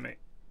back. All right, mate.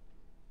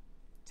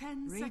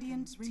 10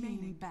 seconds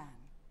remaining. Ban.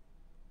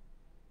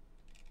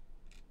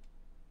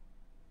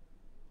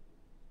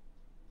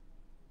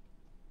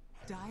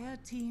 Dire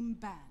team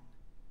ban.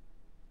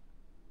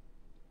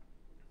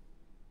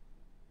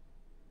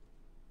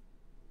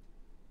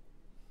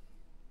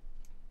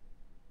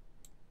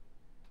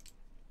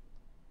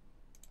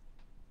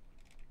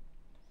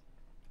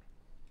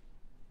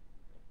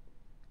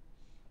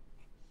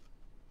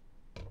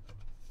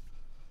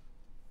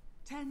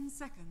 Ten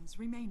seconds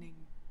remaining.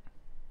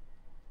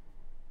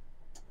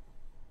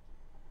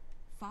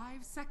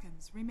 5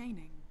 seconds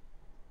remaining.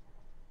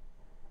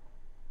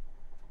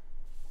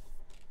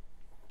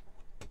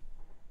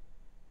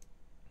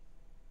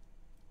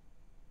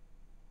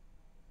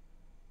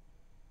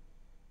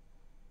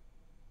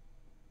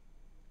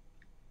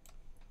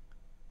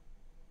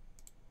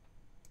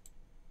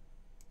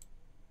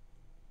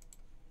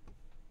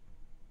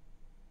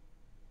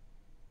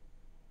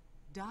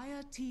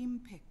 Dire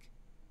team pick.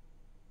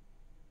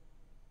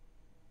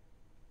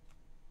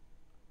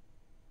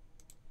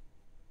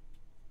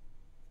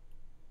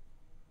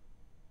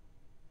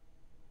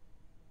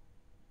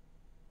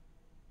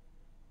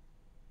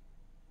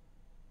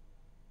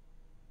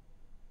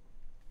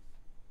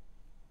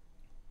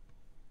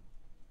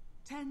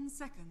 10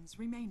 seconds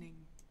remaining.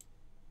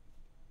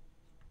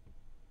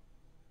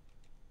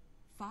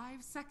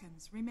 5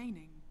 seconds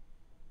remaining.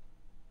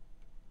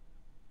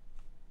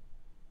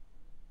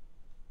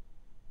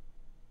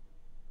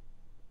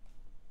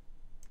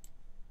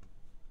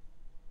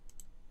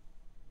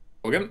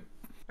 Again.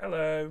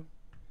 Hello.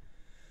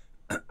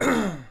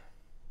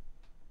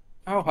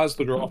 How has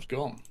the draft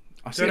gone?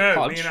 I see Don't a know.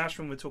 Pudge. Me and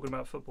Ashman were talking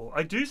about football.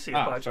 I do see a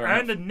Pudge fair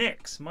and enough. a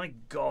Nix. My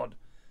God.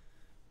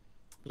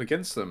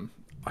 Against them,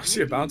 I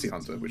see a bounty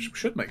hunter, which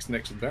should make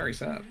Nix very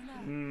sad.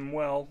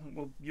 Well,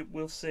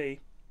 we'll see.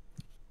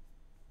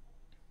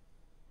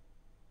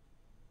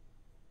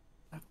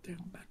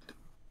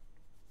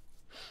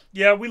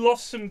 Yeah, we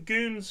lost some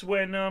goons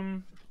when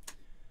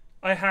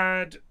I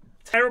had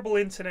terrible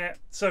internet.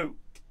 So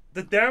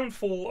the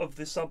downfall of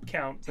the sub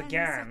count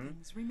began.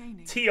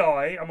 TI,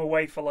 I'm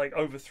away for like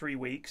over 3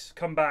 weeks.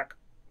 Come back,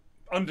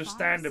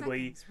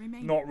 understandably,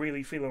 not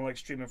really feeling like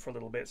streaming for a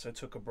little bit, so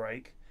took a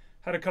break.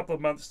 Had a couple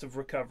of months of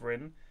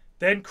recovering.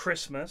 Then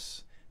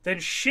Christmas. Then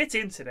shit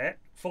internet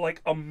for like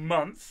a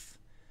month.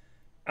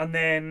 And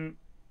then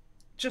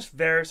just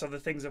various other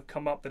things have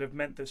come up that have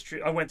meant that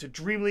stream. I went to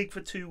Dream League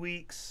for 2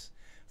 weeks.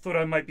 Thought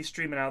I might be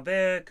streaming out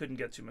there. Couldn't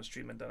get too much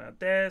streaming done out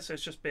there. So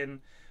it's just been...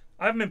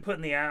 I haven't been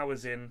putting the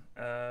hours in,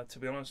 to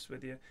be honest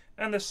with you.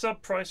 And the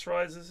sub price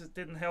rises, it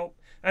didn't help.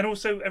 And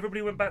also,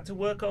 everybody went back to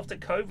work after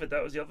COVID.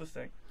 That was the other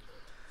thing.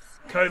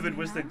 COVID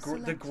was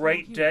the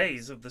great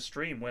days of the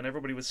stream when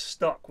everybody was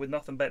stuck with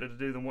nothing better to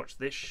do than watch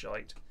this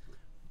shite.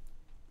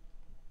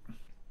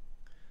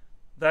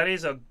 That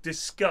is a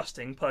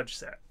disgusting Pudge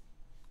set.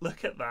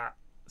 Look at that.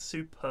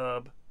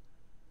 Superb.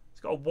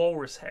 It's got a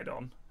walrus head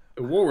on.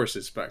 The walrus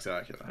is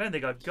spectacular. I don't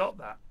think I've got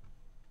that.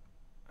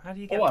 How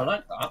do you get Oh, that? I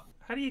like that.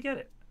 How do you get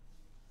it?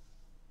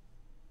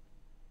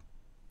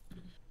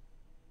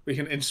 We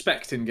can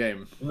inspect in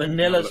game.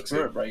 Vanilla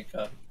Spirit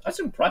Breaker. That's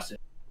impressive.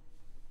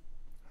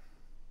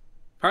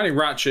 Apparently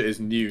Ratchet is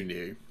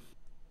new.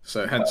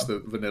 So hence the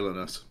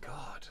vanilla-ness.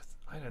 God,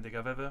 I don't think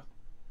I've ever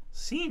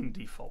seen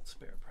default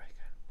Spirit Breaker.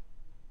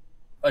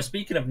 Oh,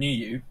 speaking of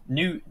new,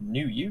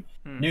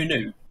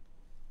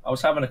 I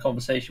was having a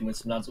conversation with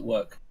some lads at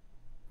work.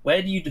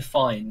 Where do you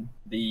define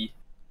the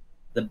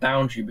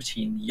boundary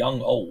between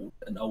young old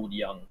and old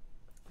young?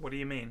 What do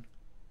you mean?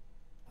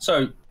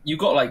 So you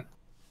got like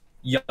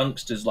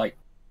youngsters like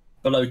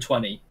below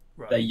 20,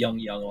 Right. they're young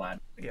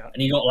lad. Yeah.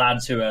 And you got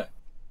lads who are,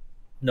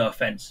 no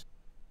offense,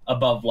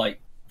 above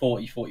like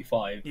 40,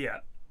 45, Yeah.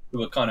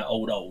 who are kind of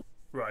old.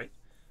 Right.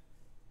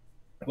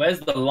 Where's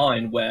the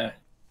line where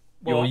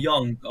Well, you're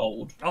young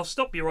old I'll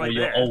stop you or right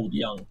you're there. old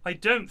young? I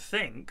don't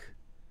think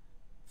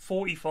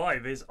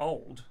 45 is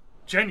old.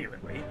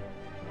 Genuinely.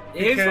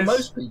 It is for Because-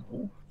 most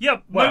people.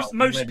 Yeah, Well,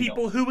 most maybe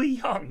people who are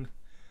young.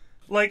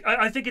 Like,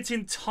 I think it's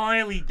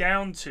entirely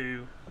down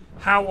to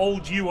how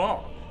old you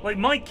are. Like,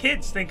 my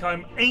kids think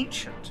I'm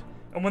ancient.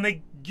 And when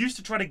they used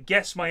to try to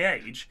guess my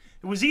age,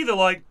 it was either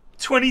like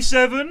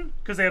 27,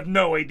 because they have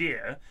no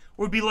idea,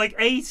 or it'd be like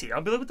 80.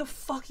 I'd be like, what the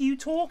fuck are you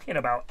talking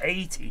about,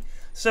 80?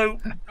 So,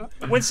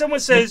 when someone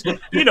says,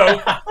 you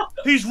know,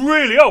 he's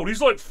really old,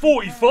 he's like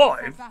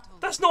 45,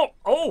 that's not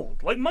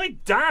old. Like, my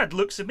dad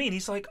looks at me and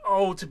he's like,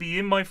 oh, to be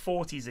in my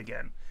 40s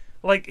again.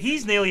 Like,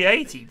 he's nearly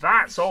 80.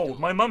 That's old.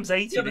 My mum's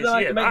 80 Yeah, but this then I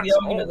year. can make That's the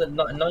argument old.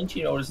 that a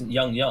 19-year-old isn't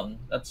young.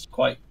 That's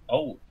quite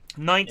old. In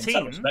some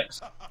 19?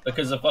 respects.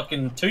 Because a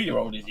fucking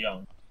 2-year-old is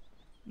young.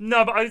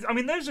 No, but I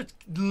mean, those are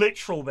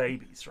literal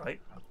babies,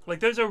 right? Like,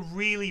 those are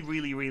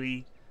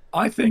really...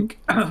 I think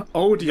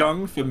old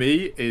young for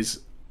me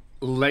is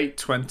late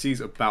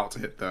 20s, about to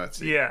hit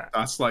 30. Yeah.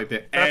 That's like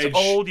the That's edge.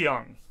 old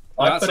young.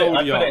 I That's put old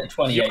it young. at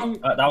 28. Young,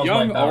 That was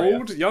young my barrier.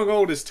 old. Young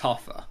old is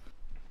tougher.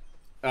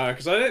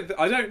 Because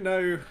I don't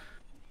know.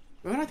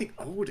 What do I think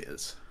old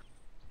is?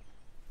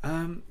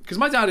 Because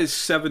my dad is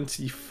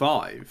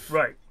 75.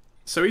 Right.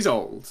 So he's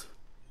old.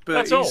 But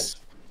That's old.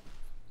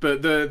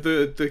 But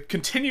the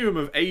continuum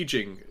of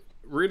aging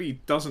really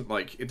doesn't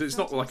like it's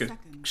not like a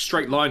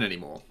straight line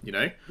anymore, you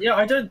know? Yeah,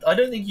 I don't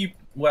think you.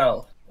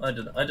 Well, I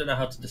don't know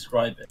how to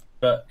describe it,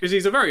 but Because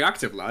he's a very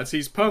active lad.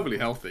 He's perfectly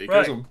healthy. He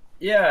Right. goes on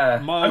yeah,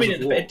 miles I mean,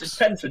 of it walks.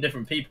 depends for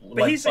different people.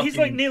 But he's like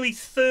fucking- nearly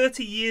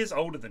 30 years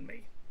older than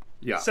me.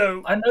 Yeah.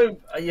 So I know.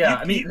 Yeah,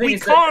 I mean, the thing we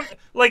is can't that-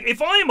 like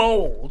if I'm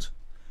old,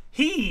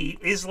 he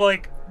is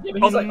like Yeah,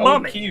 but he's a like old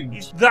mummy. cubed.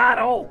 He's that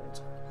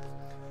old.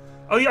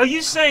 Are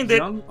you saying that?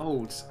 Young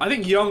old. I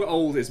think young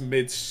old is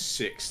mid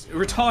 60s.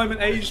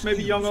 Retirement age,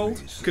 maybe young old.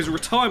 Because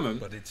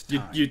retirement,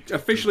 you're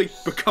officially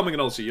becoming an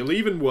old. So you're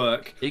leaving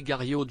work.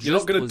 Egario You're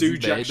not going to do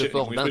Just jack Zubed shit.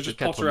 for You're just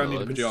pot 24 around in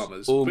months.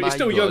 pajamas. Oh But you're my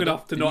still young God,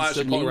 enough to not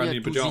actually pot around in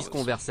listening to pajamas. this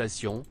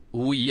conversation.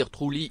 We are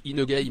truly in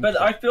a game.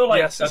 But I feel like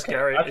Yes, it's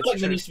scary. I feel It's like there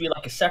true. needs to be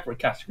like a separate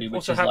category, which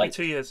Also, is happy like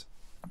 2 years.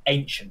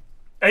 ancient.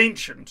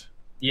 Ancient.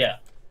 Yeah,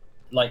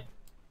 like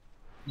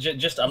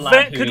just a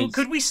lad who is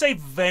Could we say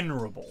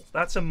venerable?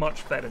 That's a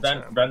much better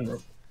term.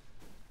 venerable,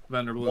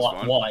 Venerable is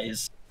fine.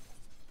 wise.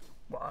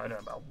 Well, I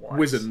don't know about wise.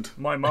 Wizened.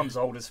 My mum's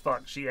old as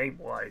fuck. She ain't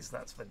wise.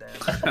 That's for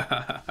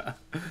damn.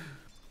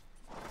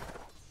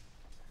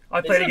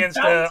 I played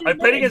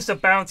against a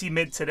bounty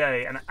mid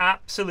today and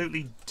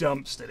absolutely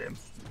dumpstered him.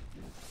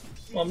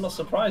 Well, I'm not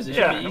surprised. It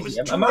Yeah, should it be was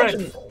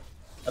easy.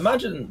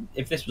 Imagine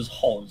if this was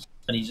Hoz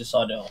and he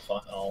decided, oh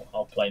fuck,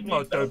 I'll play mid.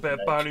 I'll do a bit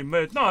of bounty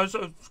mid. No, it's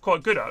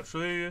quite good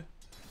actually.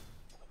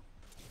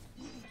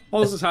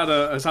 Oz has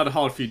had a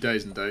hard few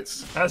days in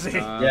dates. Has he?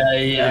 Yeah,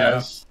 he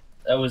has.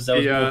 There was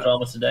more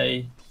drama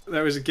today.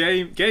 There was a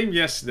game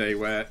yesterday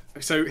where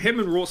him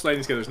and Rort's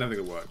laning together is never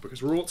going to work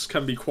because Rort's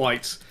can be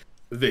quite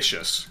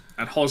vicious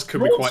and Hoz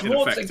can be quite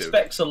ineffective. Rort's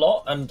expects a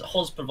lot and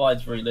Hoz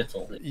provides very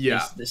little.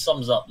 This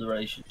sums up the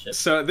relationship.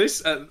 So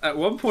at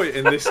one point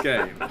in this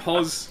game,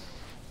 Hoz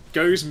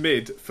goes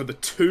mid for the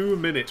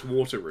 2-minute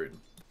water rune,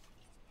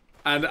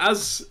 and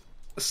as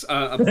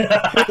a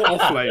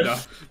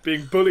offlaner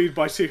being bullied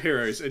by 2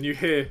 heroes, and you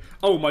hear,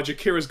 "Oh, my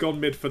Jakira's gone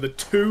mid for the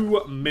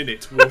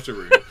 2-minute water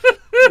rune,"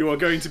 you are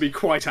going to be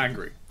quite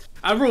angry.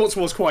 And Rortz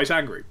was quite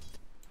angry.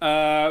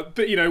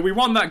 But you know, we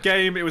won that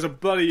game. It was a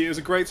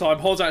great time.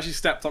 Hoz actually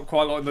stepped up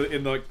quite a lot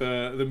in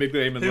the mid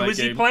game and late game. Who was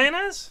he playing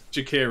as?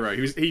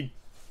 Jakira.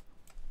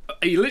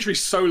 He literally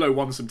solo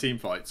won some team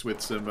fights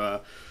with some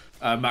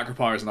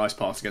Macropyres and Ice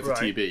Pass against a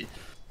TB.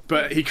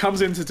 But he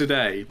comes into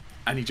today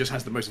and he just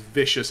has the most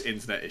vicious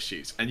internet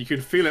issues, and you can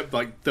feel it,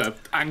 like the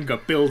anger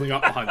building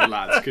up behind the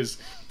lads, because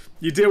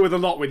you deal with a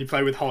lot when you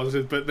play with Hoz,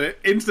 but the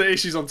internet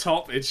issues on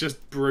top, it's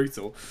just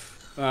brutal.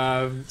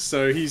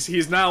 So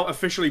he's now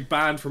officially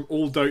banned from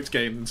all Dota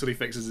games until he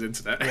fixes his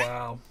internet.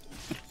 Wow.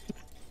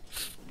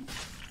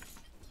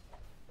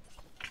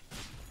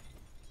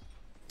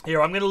 Here,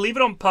 I'm going to leave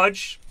it on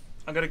Pudge.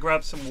 I'm going to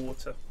grab some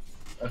water.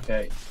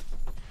 Okay.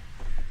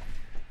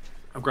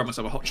 I've grabbed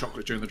myself a hot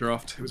chocolate during the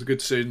draft. It was a good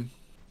decision.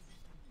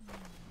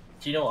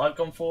 Do you know what I've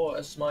gone for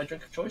as my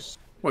drink of choice?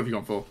 What have you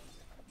gone for?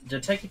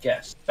 Take a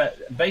guess,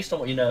 based on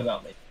what you know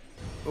about me.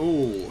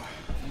 Ooh.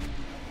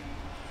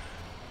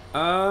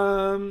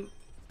 I'm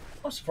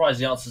surprised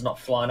the answer's not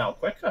flying out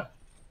quicker.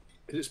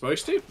 Is it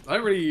supposed to? I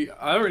don't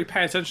really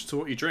pay attention to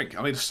what you drink.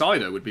 I mean,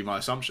 cider would be my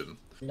assumption.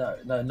 No,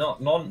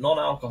 not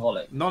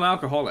non-alcoholic.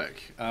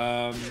 Non-alcoholic.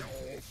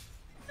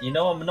 You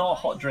know, I'm not a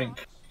hot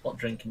drink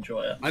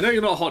enjoyer. I know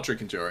you're not a hot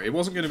drink enjoyer. It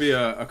wasn't going to be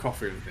a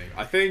coffee or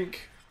anything.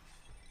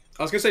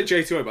 I was going to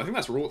say J2O, but I think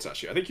that's Rortz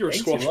actually. I think you're a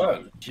squash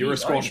man. You're a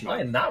squash man.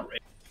 I'm that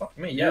rich. Fuck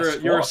me, yeah.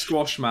 You're a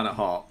squash man at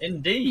heart.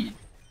 Indeed.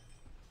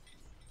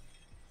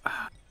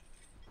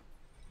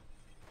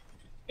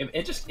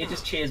 It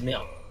just cheers me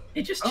up.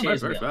 It just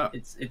cheers me up.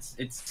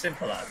 It's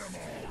simple as.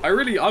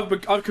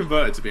 I've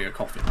converted to being a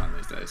coffee man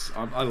these days.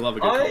 I love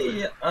a good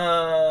coffee.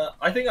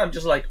 I think I'm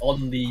just like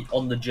on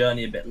the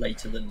journey a bit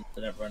later than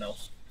everyone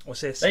else.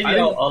 What's this? Maybe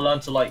I'll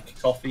learn to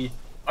like coffee.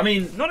 I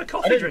mean, not a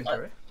coffee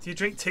drinker. Do you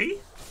drink tea?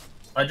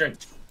 I drink.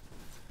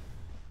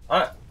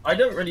 I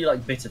don't really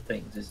like bitter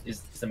things.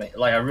 Is the main,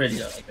 like I really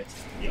don't like bitter.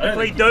 You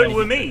play Dota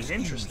with me.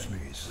 Interesting.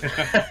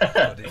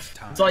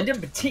 So I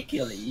didn't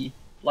particularly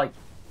like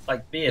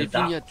beer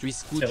that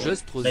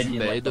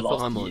maybe the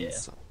last year.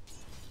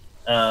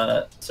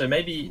 So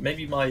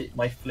maybe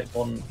my flip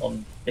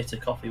on bitter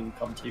coffee will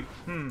come too.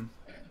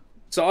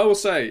 So I will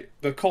say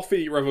the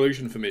coffee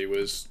revolution for me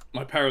was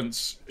my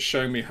parents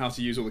showing me how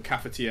to use all the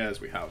cafetières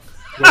we have,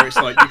 where it's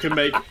like you can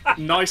make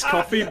nice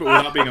coffee but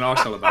without being an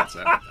arsehole about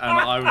it. And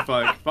I was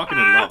like fucking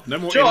in love. No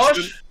more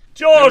instant.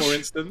 Josh, no more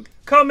instant.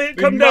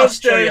 Come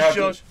downstairs,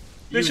 Josh.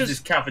 This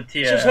is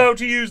cafetiere. This is how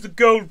to use the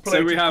gold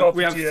plated So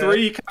we have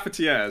 3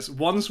 cafetières.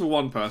 One's for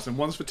 1 person,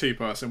 one's for 2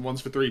 person,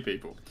 one's for 3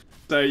 people.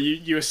 So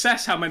you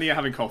assess how many are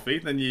having coffee,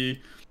 then you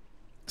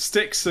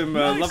stick some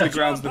lovely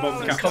grounds at the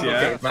bottom of the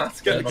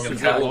cafetiere, get the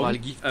kettle on,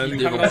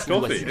 and have a nice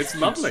coffee. It's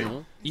lovely.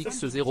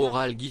 X0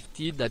 oral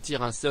gifted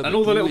attire un sub. And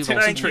all the little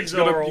tips and tricks. You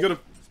gotta.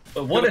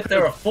 But what if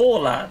there are 4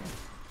 lads?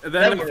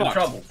 Then we're in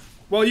trouble.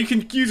 Well, you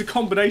can use a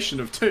combination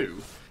of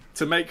 2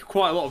 to make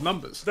quite a lot of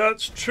numbers.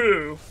 That's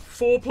true.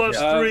 4 plus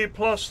 3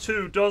 plus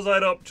 2 does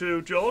add up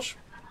to, Josh?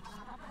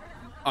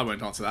 I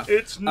won't answer that.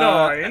 It's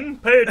 9.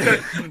 Pay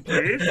attention,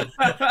 please.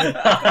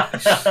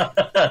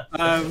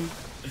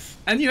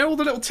 And you know all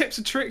the little tips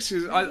and tricks.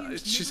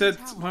 She said,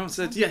 my mum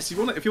said, yes, if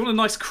you want a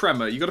nice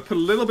crema, you got to put a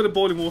little bit of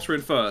boiling water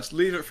in first,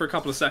 leave it for a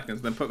couple of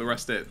seconds, then put the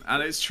rest in.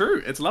 And it's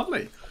true. It's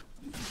lovely.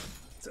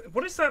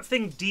 What is that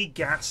thing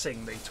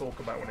degassing they talk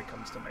about when it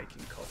comes to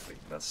making coffee?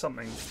 That's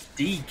something.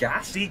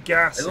 Degassing?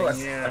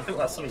 Degassing, yeah. I think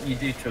that's something you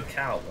do to a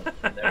cow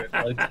when they're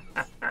floating.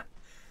 That's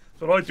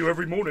what I do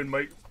every morning,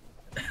 mate.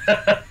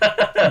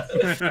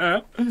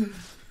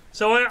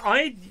 So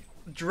I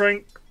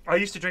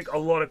used to drink a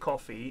lot of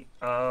coffee,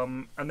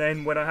 and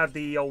then when I had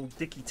the old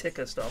Dicky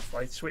Ticker stuff,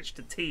 I switched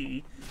to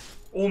tea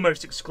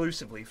almost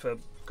exclusively for,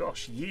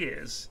 gosh,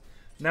 years.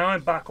 Now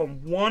I'm back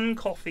on 1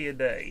 coffee a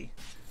day.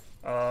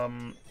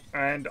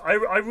 And I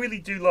really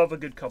do love a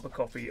good cup of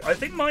coffee. I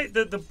think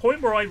the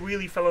point where I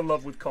really fell in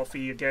love with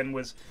coffee again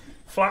was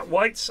flat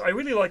whites. I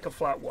really like a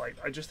flat white.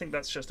 I just think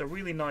that's just a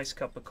really nice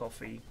cup of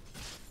coffee.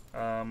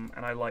 And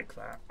I like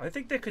that. I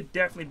think there could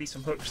definitely be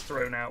some hooks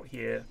thrown out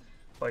here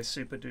by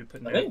Super Duper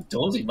Noob. I think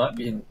Dorsey might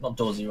be in, not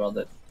Dorsey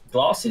rather,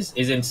 Glass is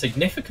in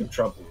significant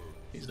trouble.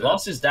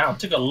 Glass is down.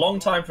 Took a long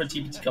time for a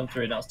TP to come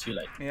through, and now it's too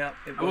late. Yeah,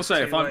 I will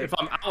say, if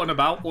I'm out and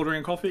about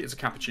ordering coffee, it's a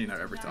cappuccino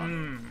every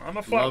time. I'm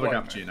a flat Love a white,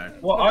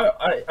 cappuccino. Well,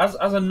 I as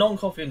a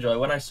non-coffee enjoyer,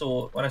 when I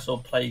saw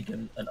Plague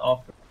and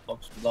Arca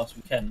last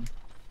weekend,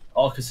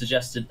 Arca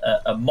suggested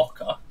a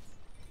mocha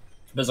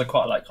because I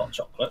quite like hot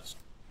chocolates.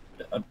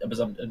 Because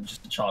I'm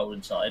just a child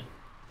inside,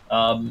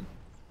 and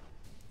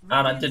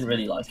I didn't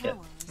really like it.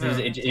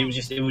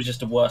 It was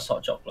just a worse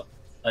hot chocolate.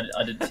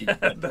 I didn't see the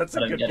point. That's a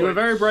good point. You were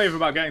very brave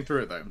about getting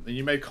through it though, and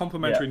you made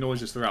complimentary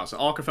noises throughout. So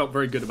Arca felt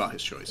very good about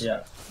his choice.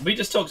 Yeah, we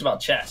just talked about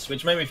chess,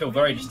 which made me feel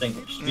very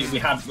distinguished. We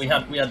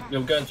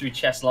were going through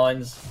chess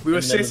lines. We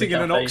were sitting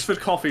in an Oxford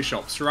coffee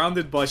shop,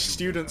 surrounded by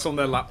students on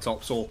their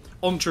laptops or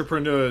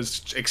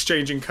entrepreneurs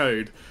exchanging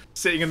code,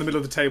 sitting in the middle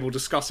of the table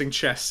discussing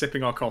chess,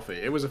 sipping our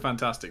coffee. It was a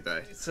fantastic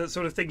day. It's the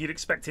sort of thing you'd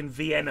expect in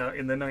Vienna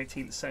in the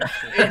 19th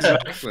century.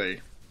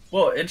 Exactly.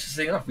 Well,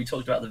 interesting enough, we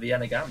talked about the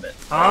Vienna Gambit.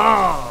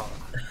 Ah!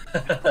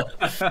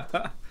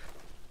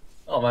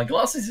 Oh, my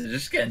glasses are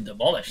just getting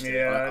demolished.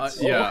 Yeah,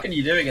 what can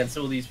you do against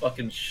all these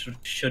fucking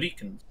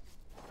shurikens?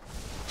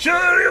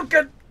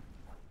 Shuriken!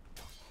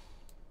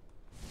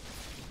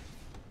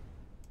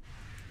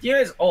 You know,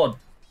 it's odd.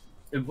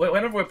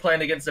 Whenever we're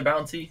playing against a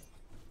bounty,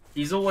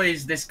 he's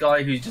always this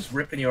guy who's just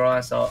ripping your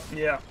ass up.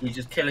 Yeah. He's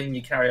just killing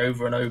you carry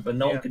over and over.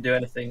 No one can do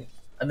anything.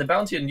 And the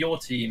bounty on your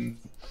team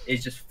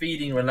is just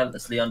feeding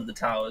relentlessly under the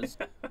towers.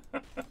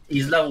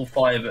 He's level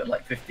 5 at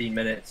like 15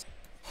 minutes.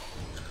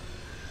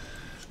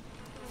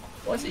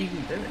 What's he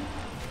even doing?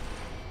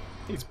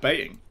 He's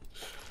baiting.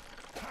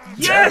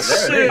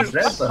 Yes! There it is.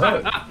 There's the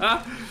hook.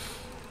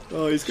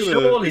 Oh, he's gonna.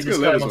 Surely he's this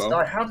gonna guy live as must well.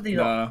 die. How did he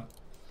not?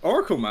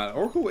 Oracle, man.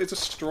 Oracle is a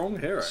strong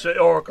hero. So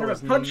Oracle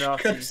is Punch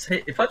nuts.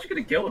 if Punch could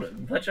have killed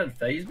him, Punch had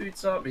phase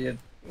boots up, he'd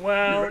be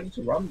Well, ready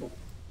to rumble.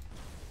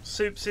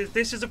 Soups is,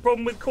 this is a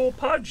problem with core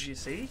Pudge, you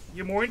see.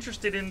 You're more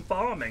interested in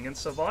farming and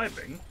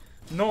surviving,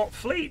 not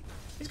fleep.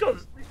 He's got...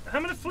 How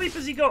many fleep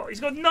has he got? He's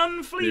got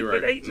none fleep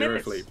at 8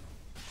 minutes. Fleep.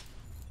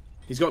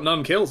 He's got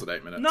none kills at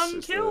 8 minutes.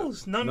 None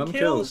kills. None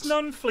kills,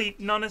 none fleep,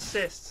 none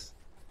assists.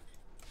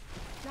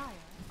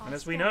 And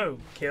as we know,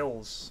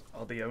 kills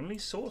are the only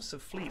source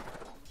of fleep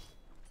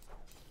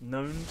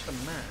known to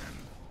man.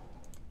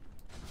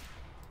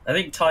 I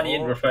think Tiny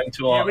Inn referring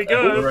to our, to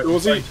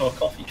our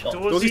coffee shop.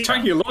 He's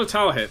tanking a lot of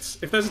tower hits.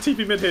 If there's a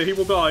TP mid here, he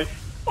will die.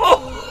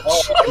 Oh,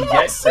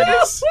 yes,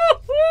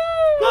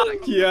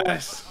 Fuck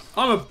yes.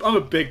 I'm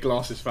a big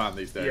Glasses fan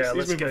these days. Yeah,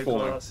 He's let's go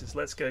performing. Glasses.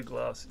 Let's go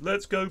Glasses.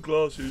 Let's go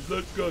Glasses.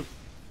 Let's go.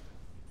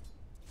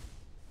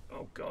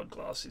 Oh God,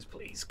 Glasses,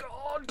 please.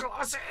 God,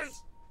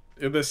 Glasses.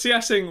 The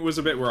CSing was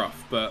a bit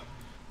rough, but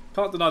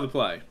can't deny the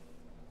play.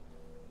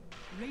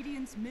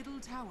 Radiant's middle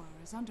tower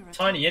is under attack.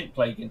 Tiny Int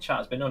Plague in chat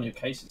has been on your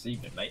case this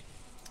evening, mate.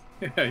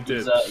 Yeah, he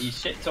did. He's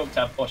shit talked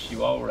how posh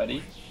you are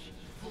already.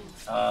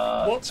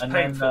 What's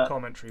painful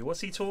commentary?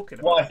 What's he talking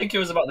about? Well, I think it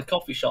was about the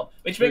coffee shop,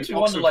 which makes me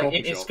wonder, like,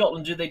 in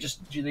Scotland, do they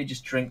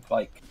just drink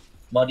like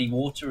muddy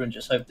water and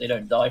just hope they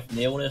don't die from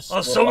the illness?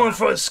 Oh, someone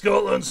from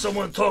Scotland,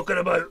 someone talking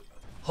about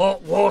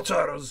hot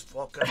water is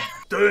fucking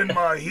doing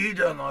my head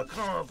in. I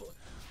can't.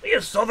 You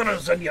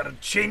Southerners and your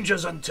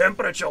changes in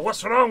temperature.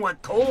 What's wrong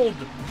with cold?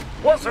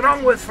 What's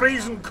wrong with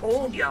freezing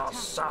cold, you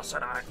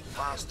Sassenach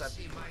bastard?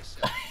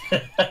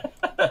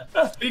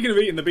 Speaking of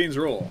eating the beans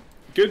raw,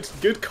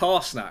 good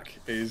car snack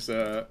is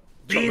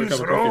beans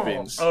chocolate raw. coffee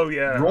beans. Oh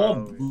yeah, raw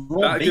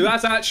beans.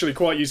 That's actually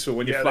quite useful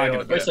when you're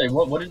flagging a bit. Sorry,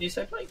 what did you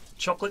say, mate?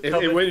 Chocolate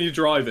covered. When you're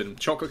driving,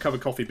 chocolate covered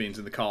coffee beans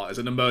in the car as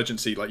an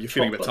emergency, like you're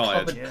feeling a bit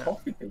tired.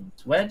 Coffee beans.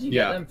 Where do you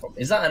get them from?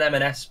 Is that an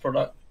M&S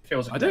product?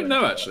 Feels like I don't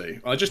know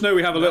actually. I just know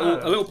we have a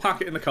little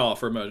packet in the car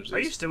for emergencies. I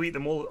used to eat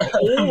them all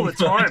the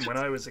time when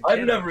I was a kid.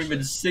 I've never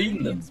even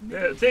seen them.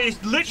 Yeah, they're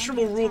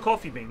literal raw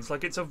coffee beans.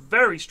 Like, it's a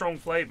very strong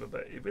flavour,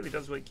 but it really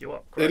does wake you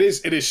up. It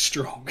is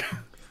strong.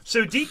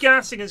 So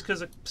degassing is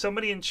because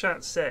somebody in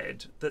chat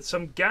said that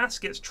some gas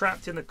gets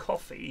trapped in the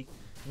coffee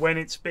when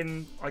it's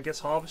been, I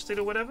guess, harvested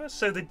or whatever.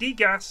 So the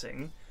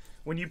degassing,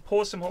 when you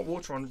pour some hot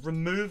water on,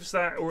 removes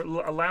that or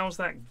allows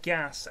that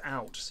gas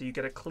out, so you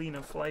get a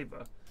cleaner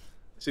flavour.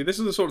 See, this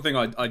is the sort of thing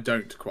I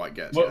don't quite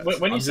get.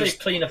 When you say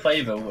cleaner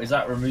flavour, is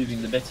that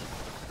removing the bitter?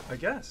 I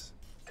guess.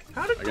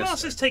 How did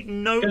Glasses take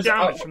no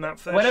damage from that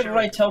first Whenever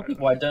I tell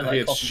people I don't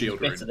like coffee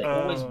shield bitter, they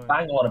always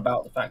bang on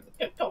about the fact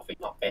that coffee's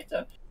not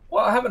bitter.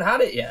 Well, I haven't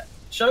had it yet.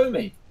 Show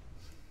me.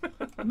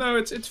 No,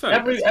 it's fair.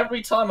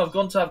 Every time I've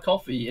gone to have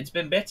coffee, it's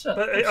been bitter.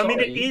 But I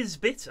mean, it is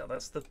bitter.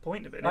 That's the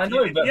point of it. I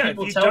know, but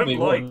people tell me.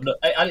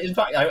 In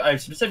fact, I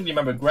specifically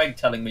remember Greg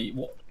telling me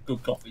what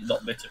good coffee is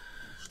not bitter.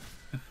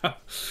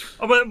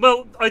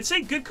 Well, I'd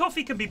say good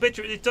coffee can be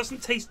bitter. It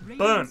doesn't taste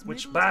burnt,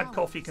 which bad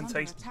coffee can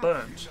taste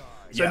burnt.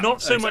 So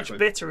not so much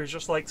bitter, it's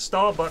just like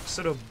Starbucks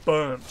sort of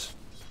burnt.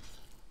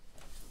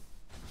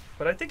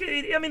 But I think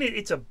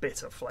it's a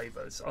bitter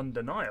flavour. It's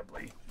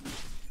undeniably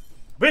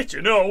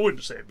bitter. No, I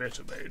wouldn't say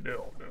bitter, mate.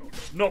 No,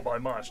 not by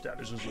my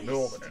standards as a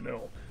northerner.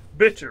 No,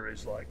 bitter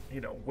is like,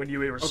 when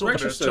you hear a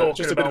southerner talking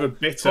just a bit of a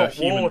bitter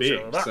human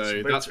being,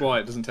 so that's why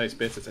it doesn't taste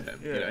bitter to him.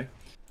 Yeah.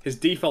 His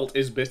default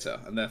is bitter,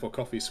 and therefore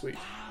coffee's sweet.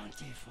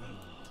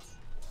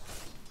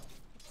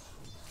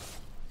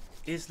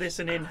 Is this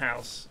an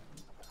in-house?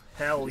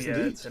 Hell Yes, yeah,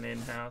 indeed. it's an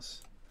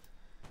in-house.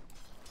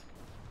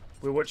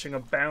 We're watching a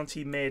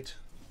bounty mid.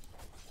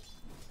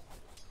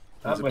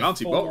 There's a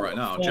bounty bot right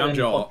now. Jam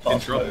Jar in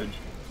trouble.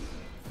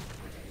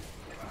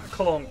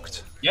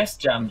 Clonked. Yes,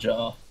 Jam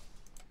Jar.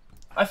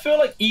 I feel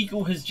like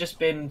Eagle has just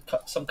been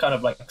some kind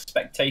of like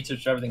spectator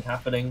to everything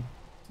happening.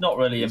 Not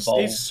really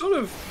involved.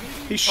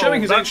 He's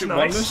showing his that's ancient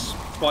nice. oneness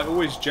by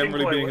always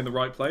generally Game being boy. in the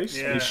right place.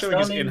 Yeah. He's showing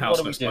his Stunning,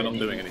 in-houseness by what are not we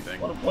doing doing?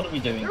 anything. What are we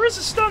doing? There is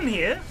a stun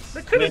here.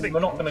 There could have been. We're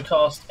not going to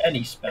cast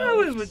any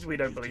spells. No, we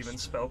don't believe in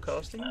spell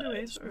casting, do we?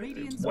 It's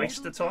a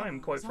waste of time,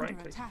 quite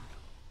frankly.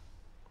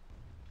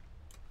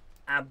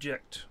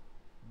 Abject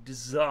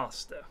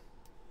disaster.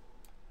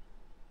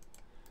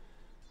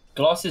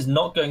 Glass is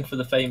not going for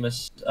the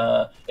famous.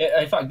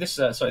 In fact, this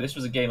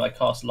was a game I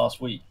cast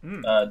last week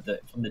from the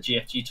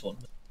GFG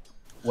tournament,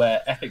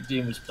 where Epic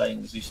Doom was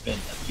playing Zeus Spin.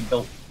 He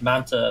built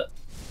Manta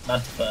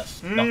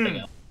first, nothing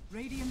else.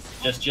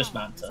 Just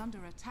Manta.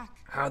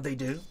 How'd they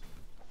do?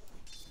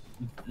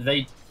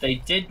 They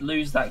did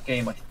lose that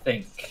game, I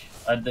think.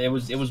 It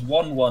was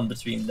 1-1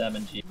 between them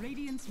and G.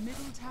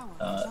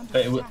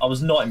 But I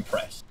was not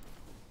impressed.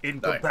 In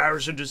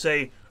comparison to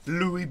say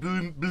Louis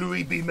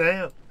B.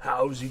 Mayer,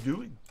 how's he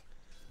doing?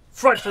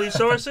 Frightfully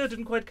sorry, sir.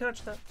 Didn't quite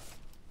catch that.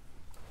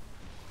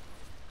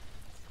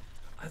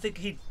 I think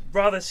he'd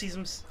rather see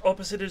him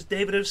opposite as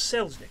David O.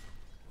 Selznick.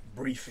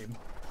 Brief him.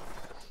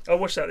 I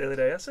watched that the other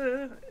day.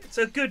 It's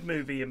a good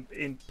movie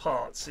in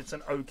parts. It's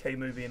an okay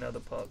movie in other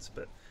parts.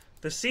 But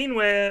the scene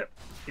where,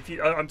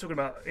 I'm talking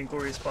about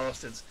Inglourious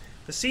Bastards.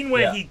 The scene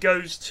where he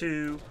goes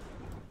to,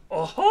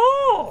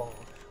 oh,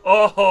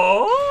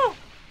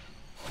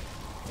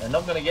 They're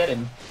not going to get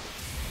him.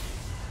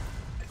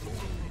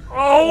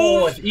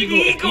 oh, If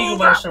Eagle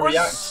managed to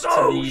react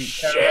so to the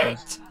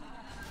characters.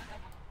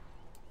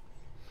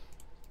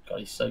 God,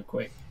 he's so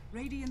quick.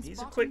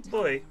 He's a quick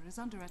boy.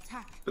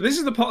 But this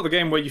is the part of the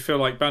game where you feel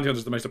like Bounty Hunter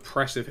is the most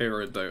oppressive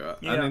hero in Dota.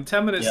 Yeah. And in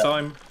 10 minutes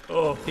time,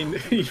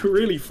 he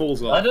really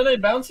falls off. I don't know,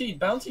 Bounty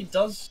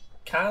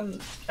can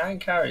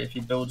carry if he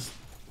builds.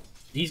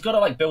 He's got to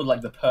like build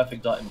like the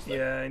perfect items. Though.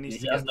 Yeah,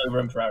 he has no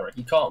room for error.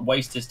 He can't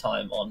waste his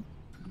time on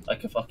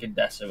like a fucking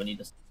Deso when he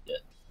doesn't need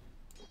it.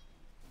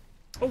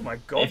 Oh my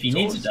god! If he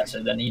needs a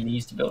Deso, then he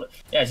needs to build it.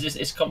 Yeah,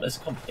 it's a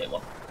complicated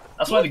one.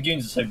 That's why the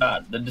Goons are so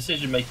bad. The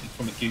decision making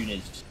from a Goon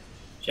is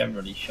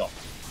generally shot.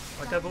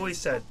 Like I've always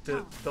said,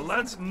 the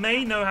lads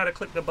may know how to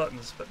click the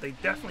buttons, but they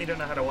definitely don't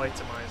know how to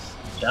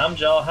itemize. Jam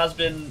Jar has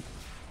been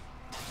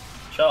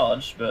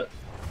charged, but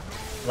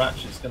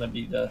Ratchet's going to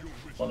be the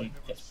one who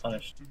gets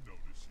punished.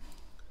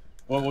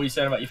 What were you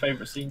saying about your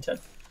favourite scene, Ted?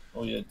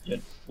 Or your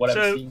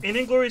whatever scene? In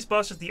Inglourious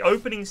Bastards, the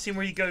opening scene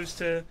where he goes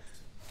to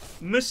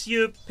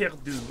Monsieur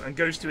Perdu and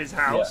goes to his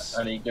house. Yeah,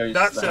 and he goes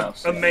That's to the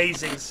house, an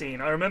amazing scene.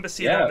 I remember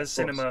seeing that in the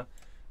cinema.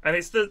 And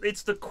it's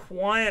the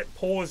quiet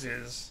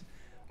pauses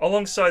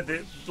alongside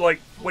the like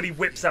when he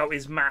whips out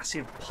his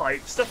massive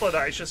pipe, stuff like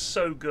that. It's just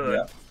so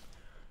good.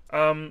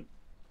 Yeah.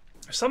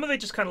 Some of it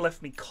just kind of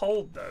left me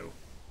cold though.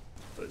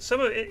 But some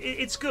of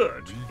it's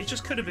good. It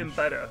just could have been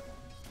better.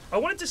 I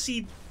wanted to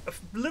see a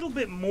little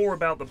bit more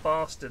about the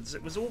bastards.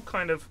 It was all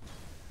kind of,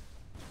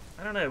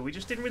 I don't know. We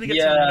just didn't really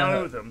get to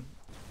know them.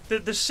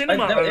 The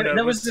cinema owner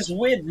there was this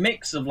weird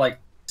mix of like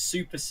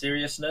super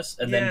seriousness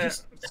and then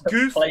just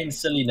plain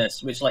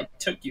silliness, which like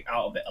took you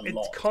out of it a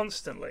lot.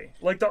 Constantly.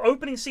 Like the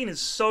opening scene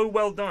is so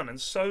well done and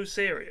so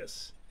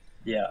serious.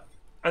 Yeah.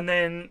 And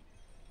then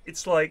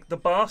it's like the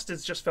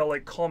bastards just felt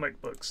like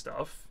comic book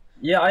stuff.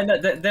 Yeah, I know.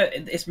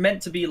 It's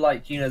meant to be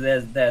like, you know,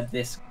 they're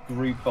this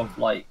group of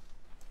like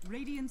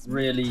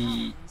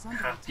really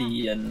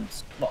happy and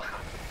not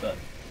happy, but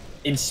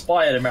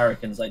inspired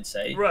Americans, I'd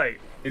say. Right.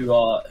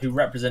 Who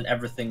represent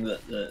everything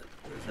that the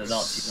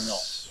Nazis are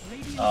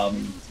not.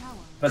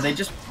 But they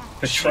just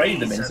portray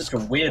them in such a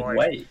weird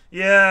way.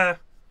 Yeah.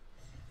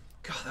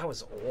 God, that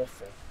was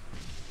awful.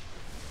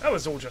 That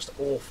was all just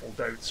awful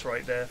dotes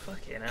right there.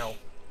 Fucking hell.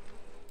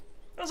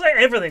 I was like,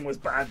 everything was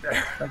bad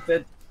there. Like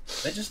they're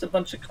just a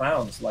bunch of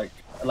clowns. Like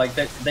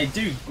they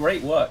do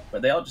great work,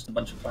 but they are just a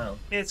bunch of clowns.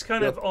 It's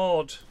kind of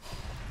odd.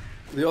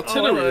 The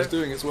artillery is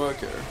doing its work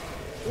here.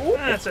 Ooh,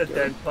 that's a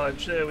dead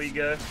punch. There we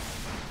go.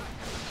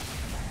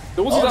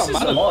 This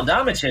is a lot of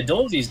damage here.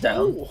 Dorsey's down.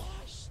 Ooh.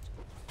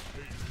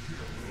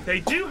 They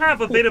do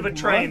have a bit of a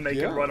train they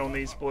can run on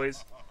these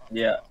boys.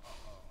 Yeah.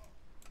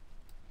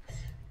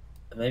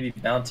 Maybe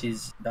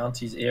Bounty's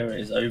era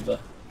is over.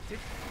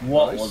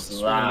 What was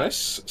that?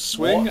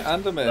 Swing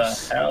and a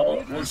miss. The hell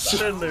was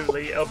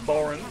Absolutely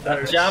abhorrent.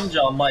 That Jam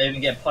Jar might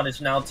even get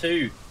punished now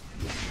too.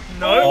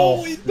 No,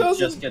 oh, he doesn't.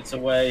 Just gets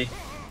away.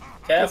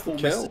 Careful,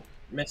 Mr.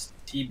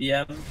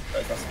 TBM. Oh,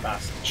 that's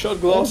fast.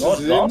 Shot Glasses. Oh,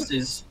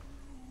 Glasses.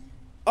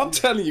 I'm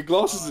telling you,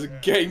 Glasses is a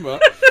gamer.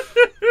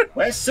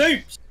 Where's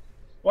Soups?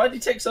 Why did he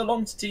take so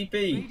long to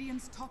TP?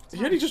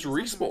 He only just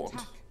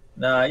respawned.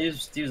 Nah, he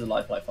was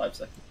alive for like 5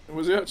 seconds.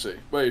 Was he actually?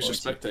 Well, he's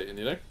just spectating,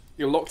 you know?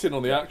 You're locked in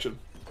on the action.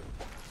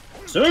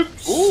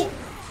 Soups! Ooh.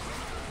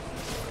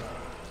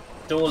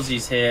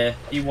 Dorsey's here.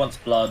 He wants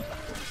blood.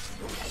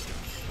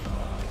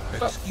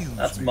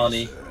 That's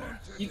money.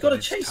 You gotta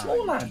chase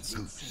more, lads.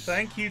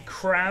 Thank you,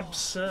 Crab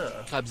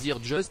Sir. Crabsir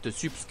just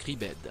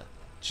subscribed.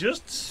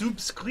 Just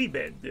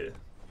subscribed.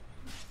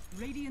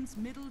 Radiant's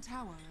middle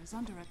tower is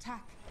under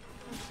attack.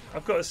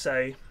 I've got to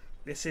say,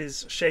 this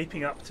is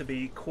shaping up to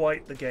be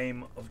quite the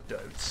game of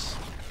Dotes.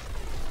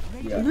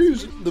 Yeah. It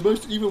is the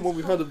most even one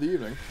we've had of the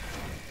evening.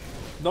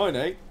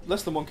 9-8,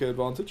 less than 1k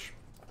advantage.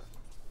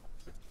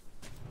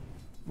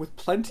 With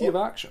plenty of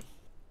action.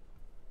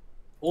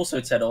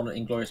 Also said on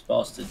Inglourious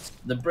Bastards,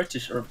 the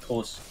British are, of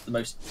course, the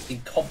most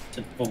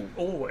incompetent fool.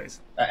 Always.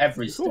 At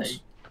every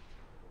stage.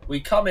 We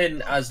come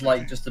in as,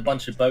 like, just a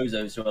bunch of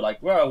bozos who are like,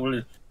 well,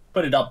 we'll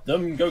put it up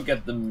them, go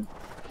get them,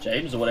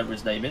 James, or whatever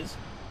his name is.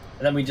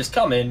 And then we just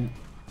come in,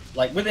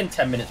 like, within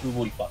 10 minutes, we've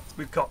already fucked.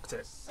 We've cocked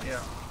it.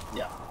 Yeah.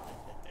 Yeah.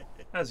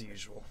 As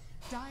usual.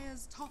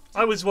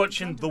 I was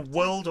watching The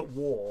World at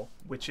War,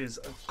 which is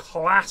a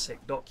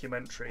classic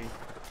documentary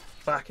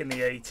back in the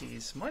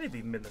 80s. Might have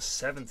even been the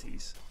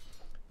 70s.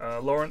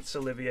 Laurence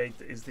Olivier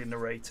is the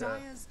narrator.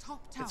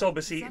 It's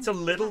obviously, it's a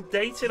little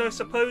dated, I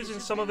suppose, in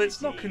some of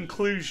its, not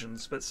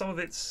conclusions, but some of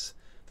its,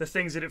 the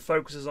things that it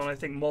focuses on, I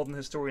think modern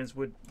historians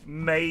would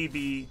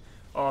maybe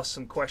ask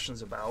some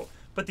questions about.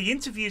 But the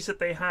interviews that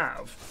they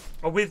have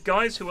are with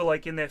guys who are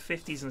like in their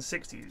 50s and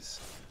 60s,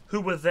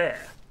 who were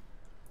there.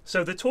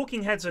 So the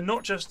talking heads are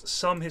not just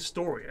some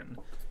historian.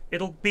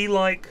 It'll be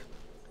like,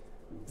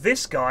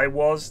 this guy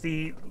was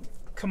the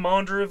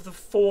commander of the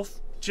 4th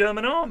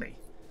German Army,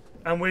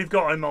 and we've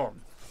got him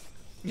on.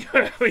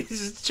 He's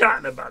just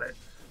chatting about it.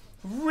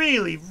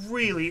 Really,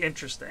 really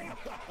interesting.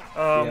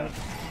 And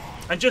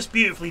just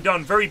beautifully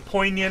done. Very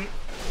poignant,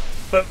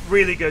 but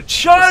really good.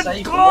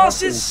 Shard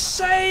Glass is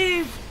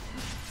saved!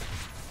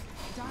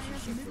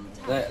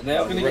 They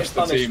are going to get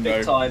punished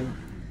big time.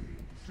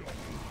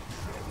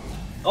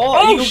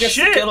 Oh, Eagle gets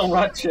shit! the kill on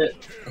Ratchet.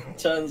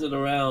 Turns it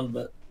around,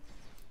 but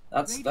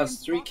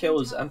that's 3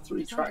 kills and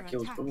 3 track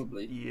kills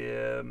probably.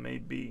 Yeah,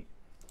 maybe.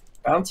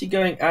 Bounty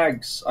going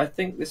Ags. I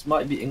think this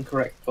might be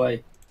incorrect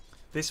play.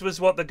 This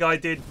was what the guy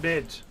did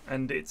mid,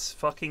 and it's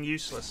fucking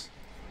useless.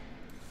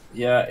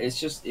 Yeah,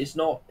 it's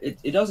not.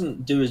 It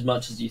doesn't do as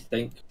much as you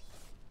think.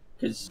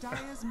 Because,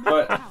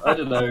 but I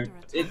don't know.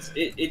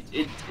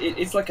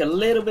 It's like a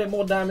little bit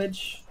more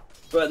damage,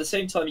 but at the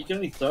same time, you can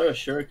only throw a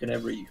shuriken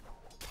every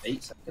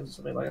 8 seconds or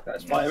something like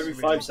that. It's every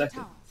 5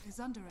 seconds.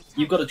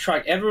 You've got to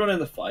track everyone in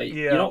the fight.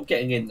 Yeah. You're not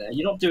getting in there.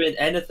 You're not doing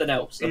anything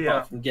else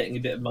apart from getting a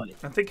bit of money.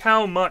 And think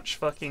how much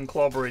fucking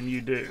clobbering you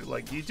do.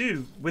 Like, you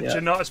do with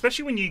Janata,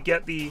 especially when you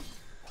get the,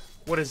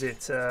 what is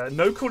it,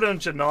 no cooldown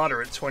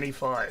Janata at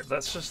 25.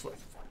 That's just like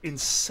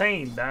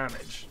insane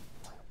damage.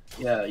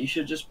 Yeah, you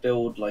should just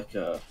build like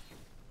a,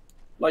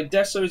 like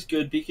Deso is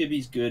good, BKB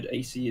is good,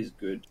 AC is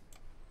good.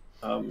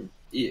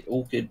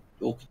 Orchid's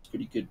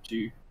pretty good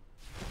too.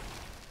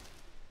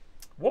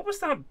 What was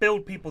that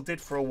build people did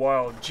for a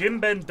while?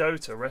 Jim Ben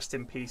Dota, rest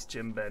in peace,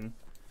 Jim Ben.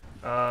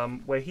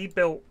 Where he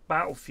built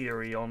Battle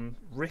Fury on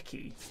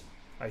Ricky,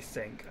 I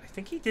think. I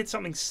think he did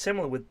something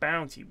similar with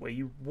Bounty, where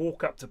you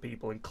walk up to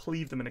people and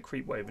cleave them in a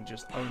creep wave and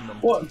just own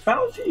them. What,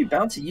 Battle Fury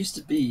Bounty used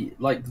to be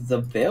like the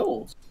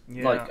build?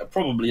 Yeah. Like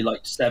probably like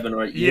 7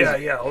 or 8 years ago.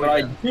 Yeah. But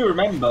I do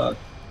remember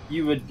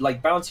you would,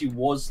 like, Bounty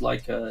was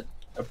like a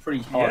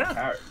pretty hard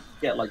character.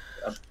 Get like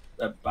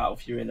a Battle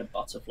Fury and a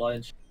Butterfly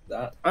and shit.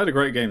 That. I had a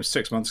great game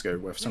 6 months ago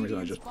where for some reason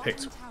I just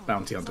picked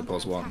Bounty Hunter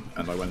Pos 1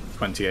 and I went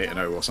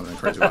 28-0 or something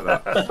crazy like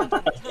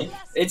that.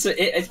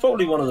 It's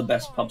probably one of the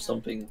best pub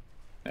stomping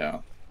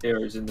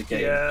heroes in the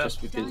game, Yeah.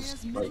 just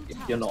because like if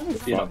you're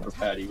not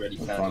prepared, you really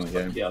can just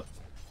fuck you up.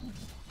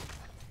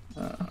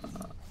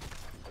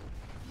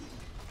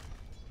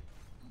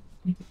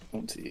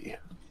 Bounty.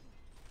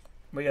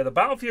 But yeah, the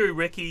Battle Fury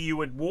Ricky, you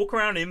would walk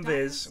around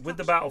Invis with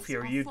the Battle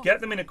Fury, you'd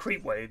get them in a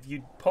creep wave,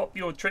 you'd pop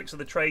your tricks of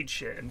the trade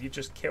shit, and you'd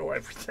just kill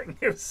everything.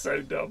 It was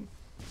so dumb.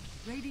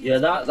 Yeah,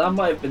 that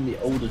might have been the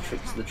older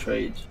tricks of the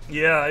trade.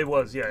 Yeah, it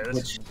was. Yeah,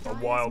 that's a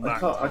while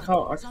back. I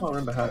can't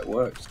remember how it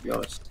works, to be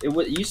honest.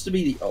 It used to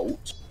be the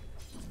ult.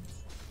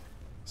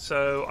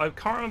 So I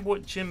can't remember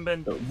what Jim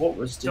Ben what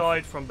was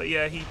died from, but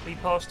yeah, he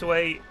passed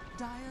away.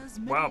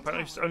 Wow,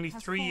 apparently it's only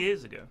 3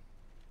 years ago.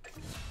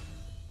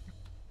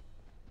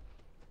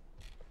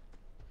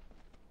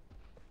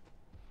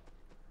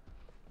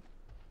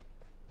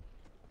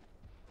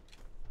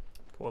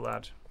 Poor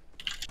lad.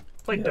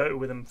 Played Dota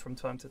with him from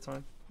time to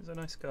time. He's a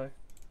nice guy.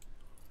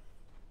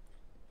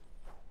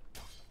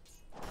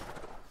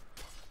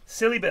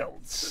 Silly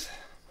builds.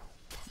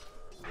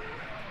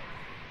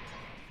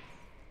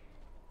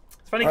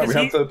 It's funny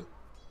because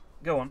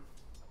Go on.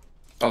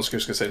 I was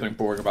just going to say something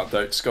boring about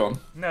Dota. Go on.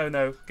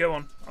 No, go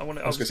on. I was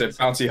going to say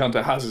Bounty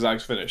Hunter has his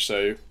ags finished,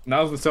 so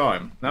now's the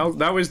time.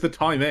 Now is the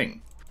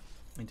timing.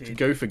 Indeed. To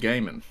go for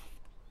gaming.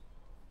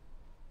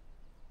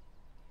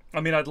 I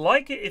mean, I'd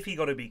like it if he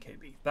got a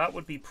BKB. That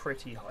would be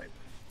pretty hype.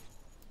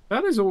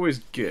 That is always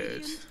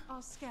good.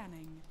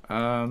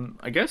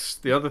 I guess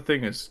the other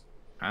thing is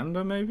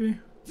Kanda, maybe?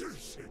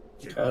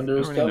 Kanda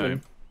is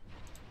coming.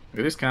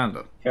 It is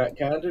Kanda.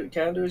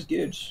 Kanda is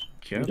good.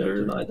 Kanda.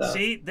 Don't deny that.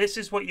 See, this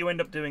is what you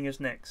end up doing as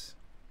Nyx.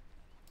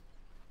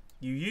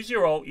 You use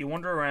your ult, you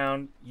wander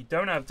around, you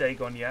don't have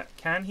Dagon yet.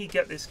 Can he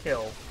get this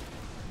kill?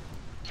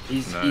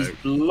 He's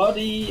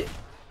bloody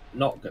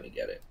not going to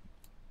get it.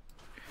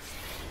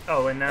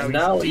 Oh, and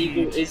now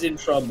Eagle is in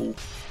trouble.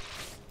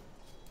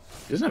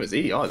 He doesn't have his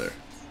E either.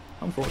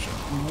 Unfortunate.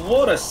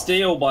 What a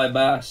steal by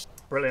Bass.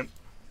 Brilliant.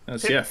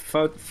 That's,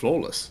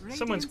 flawless.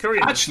 Someone's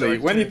courier. Actually,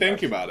 when you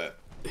think about it,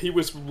 he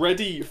was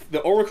ready.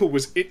 The Oracle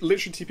was literally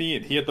TPing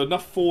in. He had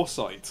enough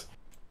foresight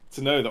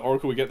to know that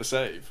Oracle would get the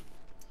save.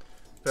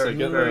 Very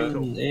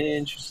cool.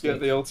 Interesting. Get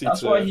the ulti.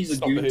 That's why he's a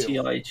Goon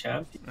TI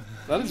champion.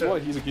 That is why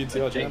he's a Goon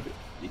TI champion.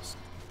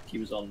 He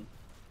was on.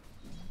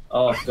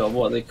 Oh god,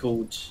 what are they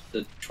called?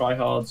 The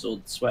tryhards or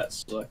the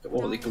sweats? Like,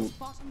 what were they called?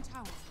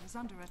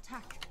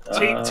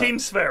 Team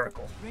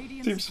Spherical.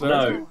 Team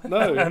Spherical.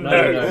 No.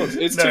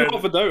 It's No. too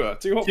hot for Dota.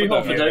 Too hot for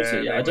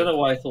Dota. Yeah, I don't know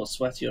why I thought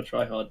sweaty or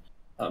tryhard.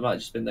 That might have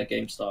just been their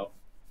game style.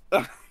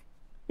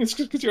 It's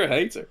just because you're a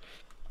hater.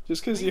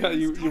 Just because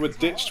you were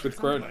ditched with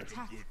Chrono.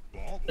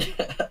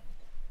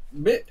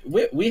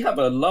 We have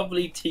a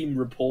lovely team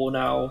rapport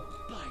now.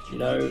 You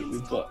know,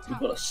 we've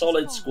got a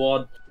solid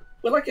squad.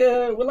 We're like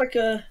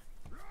a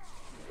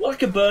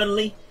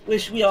Burnley.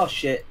 We are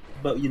shit,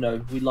 but you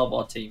know we love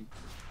our team.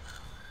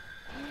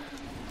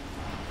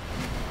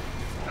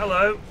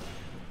 Hello.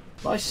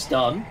 Nice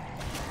stun.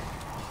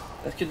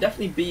 There could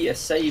definitely be a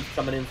save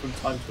coming in from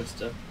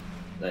ThimeTwister.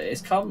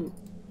 It's come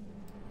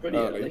pretty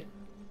early.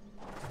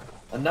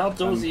 And now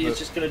Dorsey is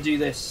just going to do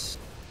this.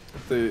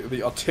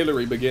 The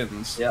artillery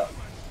begins. Yeah.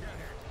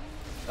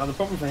 Now the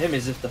problem for him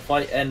is if the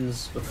fight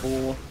ends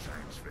before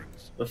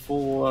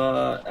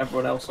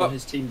everyone else on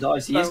his team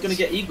dies, he is going to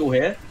get Eagle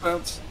here.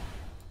 Bounce.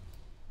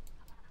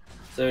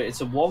 So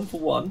it's a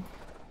 1-for-1.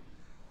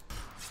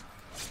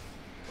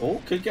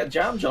 Oh, could get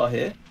Jam Jar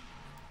here.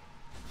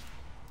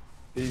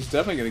 He's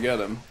definitely going to get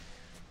him.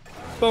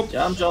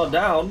 Jam Jar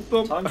down.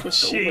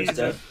 ThimeTwister almost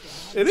dead.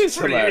 It is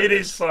hilarious. It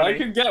is funny. I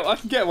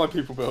can get why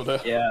people build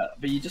it. Yeah,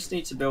 but you just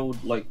need to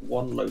build like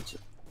one Lotus.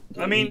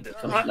 I mean,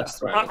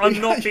 I'm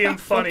not being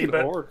funny,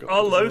 but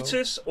our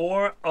Lotus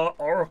or our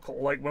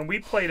Oracle, like when we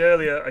played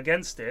earlier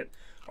against it,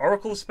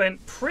 Oracle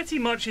spent pretty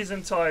much his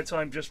entire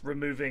time just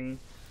removing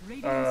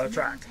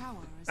track,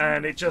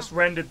 and it just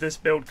rendered this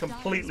build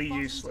completely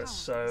useless.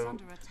 So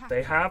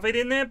they have it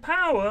in their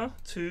power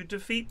to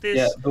defeat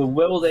this but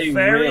will they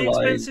very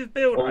expensive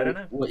build. I don't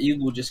know. Will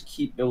Eagle just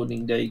keep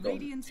building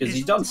Dagon? Because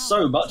he's done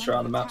so much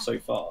around the map so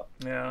far.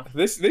 Yeah.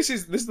 This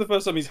is the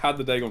first time he's had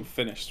the Dagon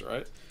finished,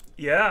 right?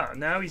 Yeah,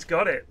 now he's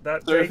got it.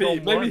 That so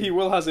maybe he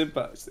will has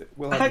impact.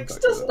 Hex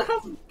doesn't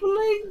have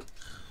blink.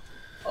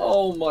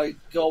 Oh my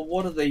god,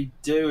 what are they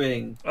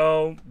doing?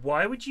 Oh,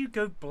 why would you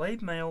go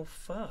Blade Mail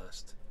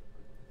first?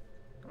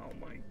 Oh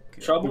my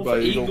god. Trouble for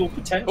Eagle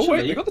potentially. Oh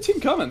wait, they got the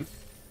team coming.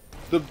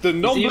 The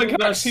non-blink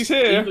axe, he's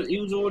here. He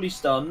was already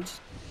stunned.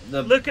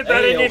 Look at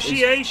that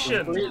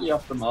initiation. Completely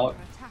off the mark.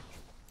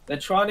 They're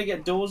trying to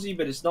get Dorsey,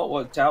 but it's not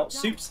worked out.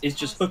 Soups is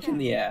just hook in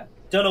the air.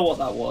 Don't know what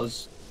that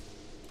was.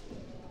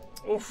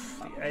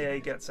 Oof, the AA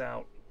gets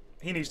out.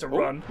 He needs to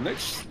run.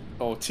 Next,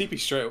 TP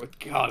straight away.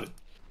 God,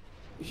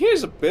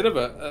 here's a bit of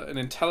an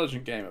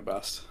intelligent game at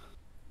best.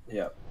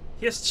 Yeah.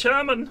 Yes,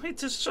 Chairman,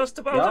 it is just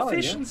about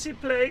efficiency,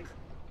 Plague.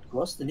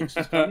 What's the next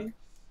coming?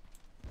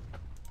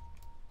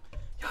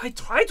 I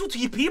tried to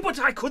TP, but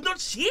I could not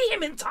see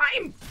him in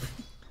time.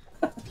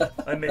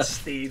 I miss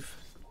Steve.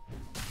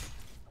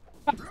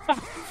 Now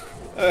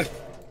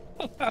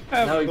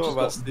we've just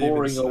got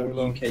boring old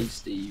UK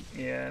Steve.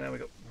 Yeah, now we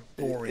got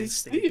boring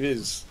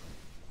Steve.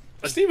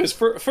 Steve is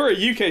for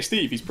a UK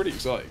Steve. He's pretty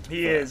exciting.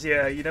 He is,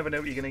 yeah. You never know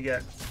what you're gonna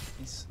get.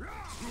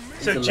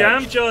 So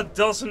Jamjar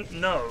doesn't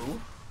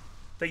know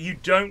that you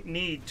don't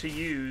need to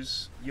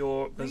use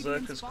your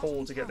Berserker's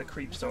Call to get the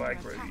creeps to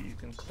aggro. You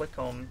can click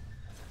on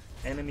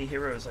enemy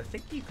heroes. I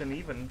think you can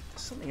even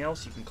something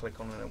else you can click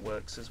on and it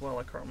works as well.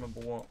 I can't remember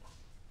what.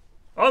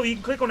 Oh, you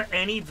can click on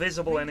any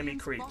visible enemy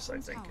creeps, I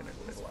think, and it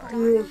will act.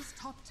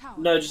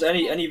 No, just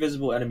any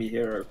visible enemy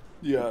hero.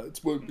 Yeah,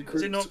 it's won't be creeps.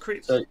 Is it not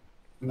creeps? So,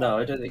 no,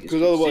 I don't think it's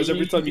because otherwise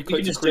every time you click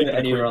can just do it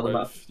anywhere on the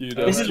map.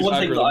 This is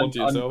one thing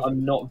that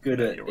I'm not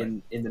good at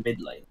in the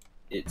mid lane.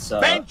 It's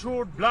hold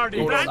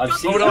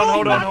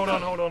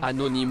on.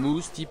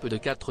 Anonymous type de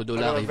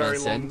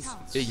 $4.20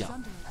 et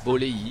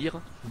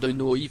Voleir, don't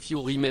know if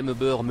you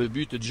remember me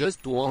but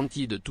just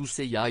wanted to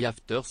say I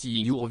after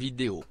seeing your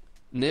video.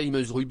 Name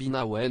is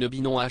Rubina when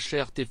Binon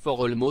HRT for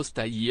almost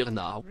a year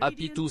now.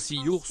 Happy to see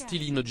you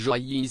still in joy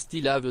and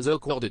still have the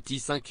awkward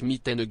T5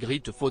 meet and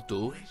greet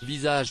photo,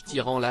 visage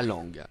tirant la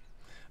langue.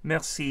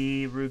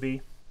 Merci,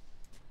 Ruby.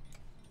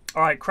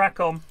 Alright, crack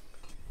on.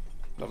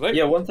 Lovely.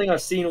 Yeah, one thing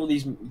I've seen all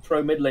these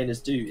pro mid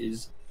laners do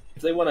is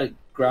if they want to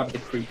grab the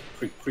creep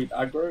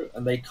aggro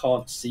and they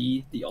can't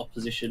see the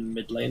opposition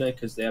mid laner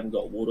because they haven't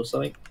got a ward or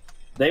something,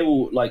 they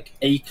will like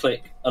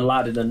A-click a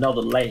lad in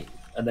another lane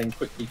and then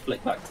quickly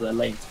flick back to their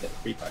lane to get the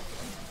creep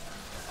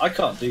aggro. I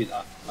can't do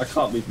that. I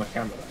can't move my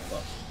camera that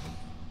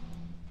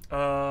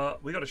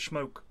fast. We got a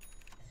smoke.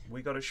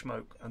 We got a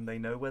smoke, and they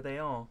know where they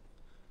are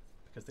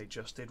because they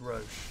just did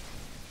Roche.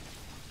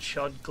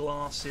 Chud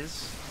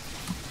glasses.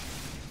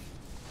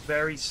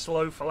 very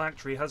slow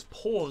phylactery has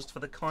paused for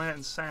the Kaya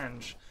and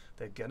Sanj.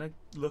 They're gonna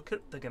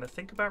they're gonna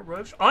think about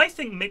Roche. I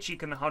think Mitchie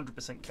can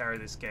 100% carry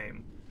this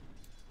game.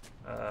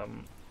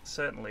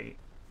 Certainly.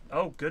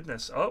 Oh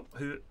goodness. Oh,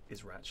 who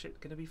is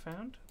Ratchet gonna be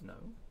found? No.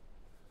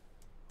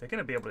 They're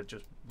gonna be able to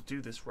just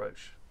do this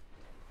Roche.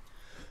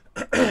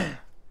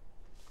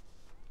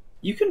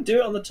 You can do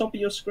it on the top of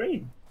your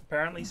screen.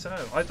 Apparently so.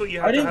 I thought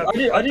you had to have. I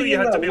thought you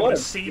had to be able to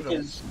see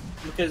them.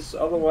 Because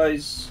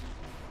otherwise,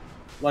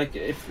 like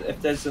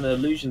if there's an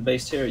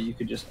illusion-based hero, you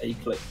could just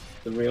A-click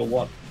the real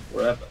one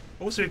wherever.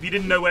 Also, if you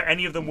didn't know where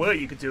any of them were,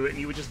 you could do it, and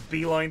you would just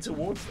beeline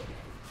towards them.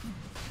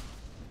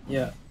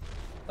 Yeah,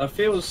 that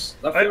feels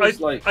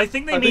like. I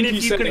think they mean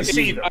if you can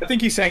see them. I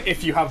think he's saying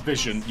if you have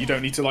vision, you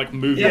don't need to like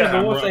move the but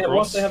camera what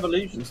across. if they have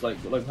illusions?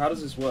 Like how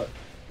does this work?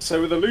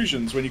 So with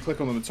illusions, when you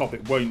click on the top,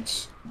 it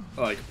won't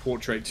like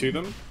portrait to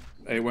them.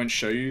 It won't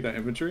show you their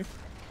inventory.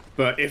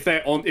 But if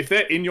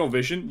they're in your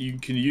vision, you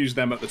can use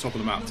them at the top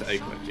of the map to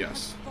A-click.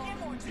 Yes.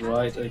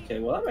 Right. Okay.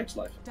 Well, that makes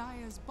life.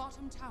 Dire's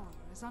bottom tower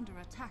is under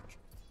attack.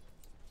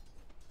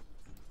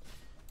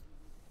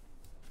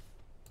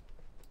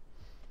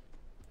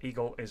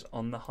 Eagle is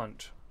on the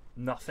hunt.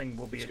 Nothing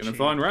will be achieved. Gonna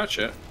find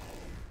Ratchet.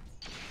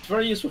 It's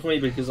very useful for me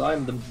because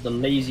I'm the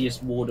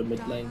laziest warder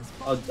mid lane.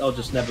 I'll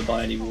just never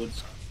buy any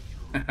wards.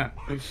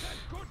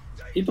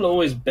 People are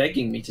always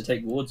begging me to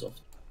take wards off.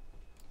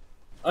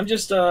 I'm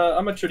just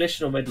I'm a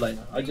traditional mid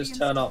laner. I just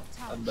turn up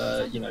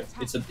and you know,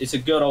 it's a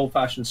good old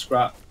fashioned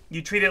scrap.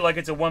 You treat it like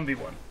it's a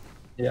 1v1.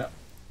 Yeah.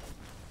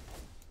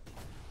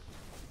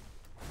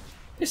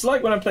 It's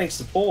like when I'm playing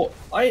support.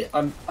 I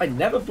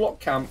never block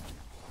camp.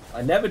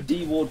 I never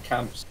de-ward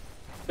camps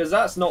because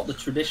that's not the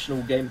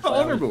traditional gameplay. Not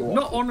honourable.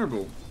 Not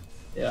honourable.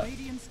 Yeah.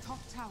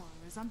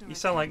 You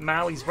sound like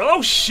Mally's brother.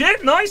 Oh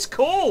shit! Nice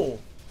call.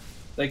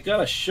 They're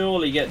gonna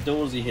surely get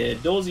Dorsey here.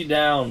 Dorsey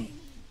down.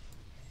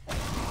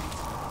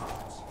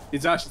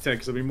 It's actually Ted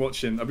because I've been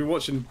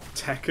watching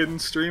Tekken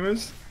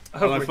streamers.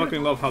 Oh, and I really?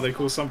 fucking love how they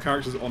call some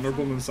characters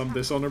honourable and some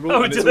dishonourable.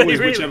 Oh, and do it's they always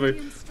really?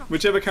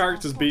 whichever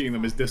character's beating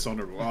them is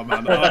dishonourable. Oh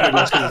man, I think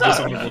it's because it's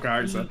dishonourable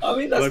character. I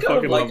mean, that's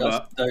kind of like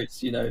us that.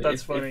 notes, you know.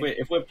 That's funny.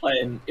 If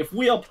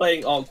we are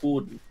playing Arc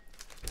Warden,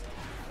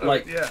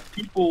 like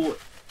people,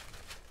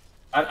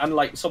 and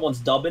like someone's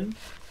dubbing,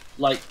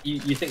 like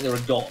you think they're a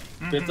god.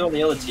 But if they're on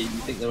the other team,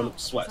 you think they're a little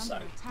sweat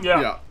sack.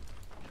 Yeah.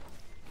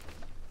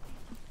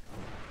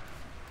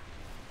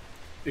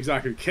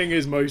 Exactly. King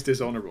is most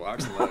dishonourable,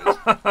 actually.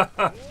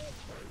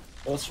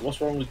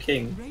 What's wrong with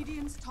King?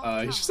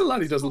 He's just a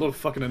lad who does a lot of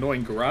fucking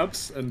annoying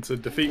grabs, and to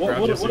defeat grabs,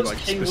 you have to do like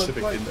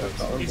specific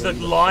inputs. He's a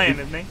lion,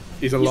 isn't he?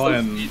 He's a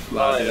lion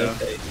lad, yeah.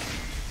 Okay.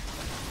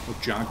 Or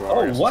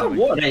jaguar. Oh,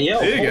 what an AL!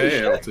 There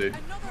you go,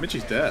 AL2.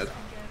 Mitchie's dead.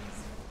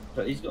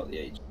 But he's got the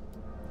age.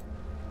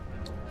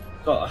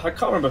 God, I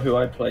can't remember who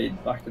I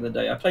played back in the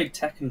day. I played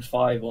Tekken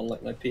 5 on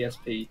like my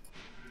PSP.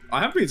 I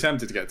have been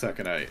tempted to get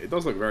Tekken 8. It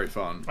does look very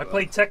fun. I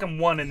played Tekken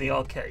 1 in the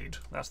arcade.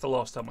 That's the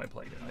last time I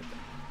played it, I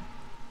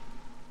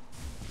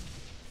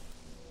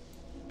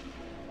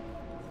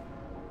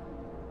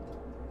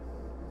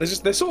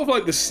think. They're sort of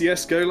like the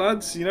CSGO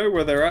lads, you know,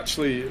 where they're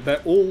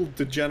all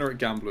degenerate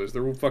gamblers.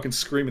 They're all fucking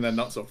screaming their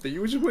nuts off. That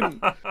you just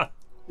wouldn't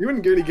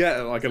really get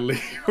at like a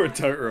League or a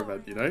Dota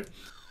event, you know?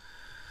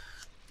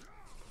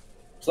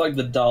 It's like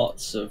the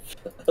darts of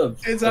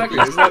exactly,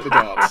 it's like the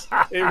darts.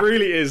 It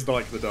really is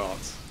like the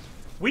darts.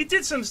 We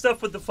did some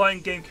stuff with the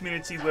fighting game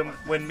community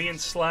when me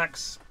and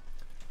Slacks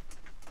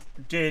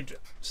did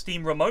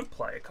Steam Remote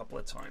Play a couple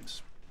of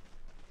times.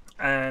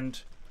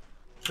 And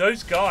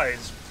those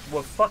guys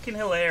were fucking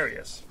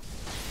hilarious.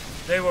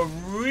 They were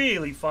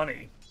really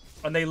funny.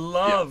 And they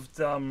loved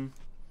the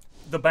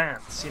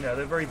bants, you know,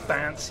 they're very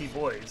bantsy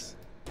boys.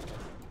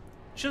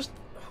 Just,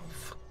 oh,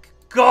 for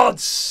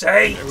God's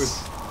sake!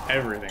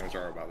 Everything was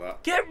wrong about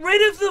that. Get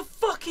rid of the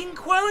fucking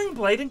Quelling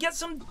Blade and get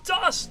some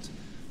dust!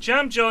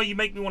 Jam Jar, you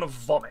make me want to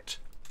vomit.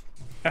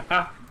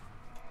 Did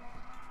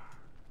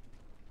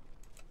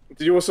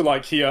you also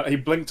like he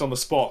blinked on the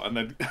spot and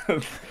then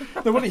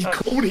no, what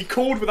he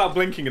called without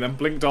blinking and then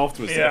blinked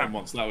afterwards to hit him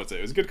once. That was it.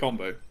 It was a good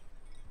combo.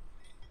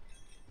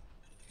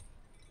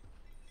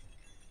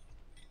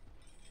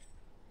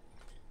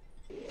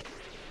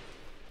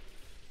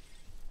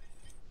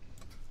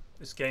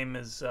 This game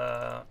is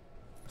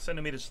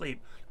sending me to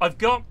sleep. I've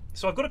got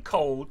a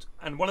cold,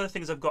 and one of the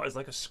things I've got is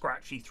like a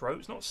scratchy throat.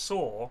 It's not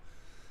sore.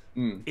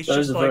 It's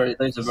those are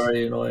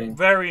very annoying.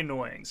 Very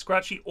annoying.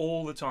 Scratchy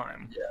all the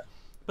time. Yeah.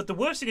 But the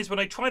worst thing is when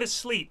I try to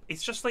sleep,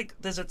 it's just like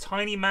there's a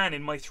tiny man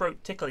in my throat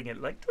tickling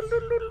it, like.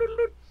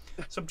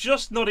 So I'm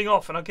just nodding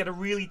off, and I get a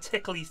really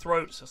tickly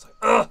throat. So it's like,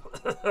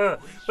 ugh.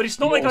 But it's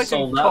not like I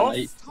can cough.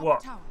 Mate.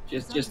 What?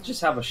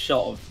 Just have a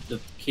shot of the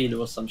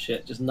tequila or some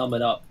shit. Just numb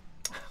it up.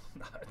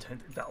 No, I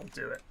don't think that'll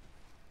do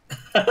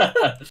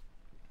it.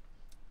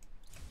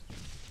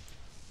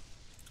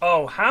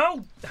 Oh,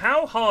 how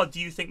hard do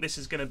you think this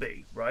is going to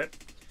be, right?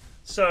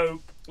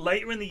 So,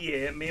 later in the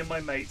year, me and my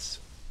mates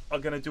are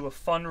going to do a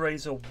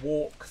fundraiser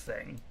walk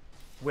thing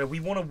where we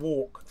want to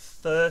walk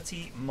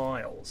 30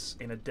 miles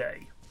in a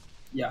day.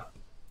 Yeah.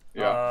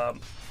 Yeah.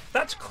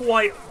 That's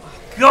quite...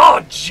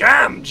 God,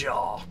 jam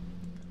jar!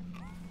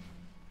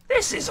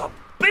 This is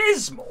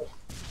abysmal!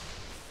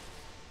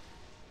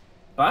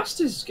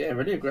 Bast is getting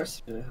really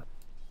aggressive here.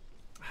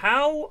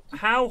 How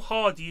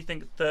hard do you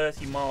think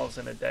 30 miles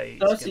in a day is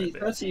going to be?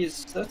 30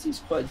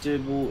 is quite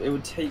doable. It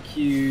would take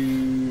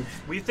you...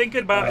 We're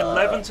thinking about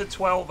 11 to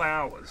 12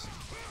 hours.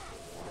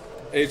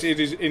 It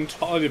is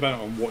entirely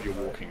dependent on what you're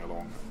walking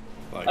along.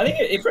 Like, I think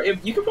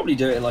if you could probably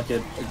do it in like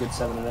a good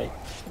 7 and 8,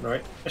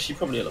 right? Actually,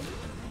 probably a little bit.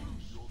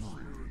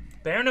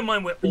 Bearing in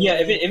mind we're all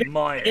if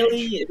my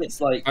age. if it's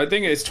like... I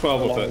think it's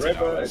 12 or 13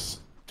 hours.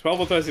 12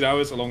 or 13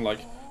 hours along like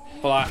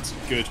flat,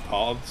 good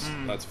paths.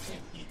 That's...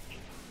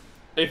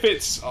 If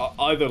it's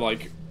either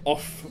like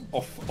off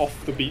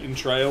the beaten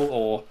trail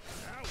or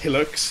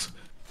hillocks,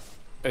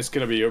 it's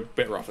going to be a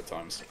bit rough at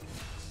times.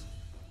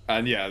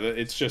 And yeah,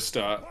 it's just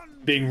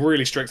being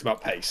really strict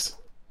about pace.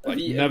 Like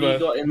never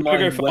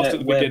go fast at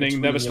the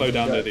beginning, never slow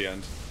down near the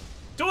end.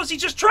 Dorsey,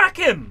 just track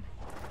him!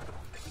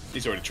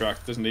 He's already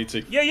tracked, doesn't need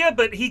to. Yeah,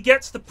 but he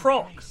gets the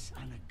proc.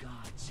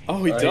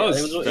 Oh, he does.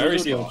 It was Very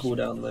already on smart.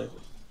 cooldown though.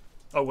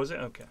 Oh, was it?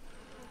 Okay.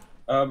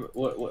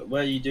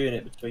 Where are you doing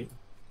it between?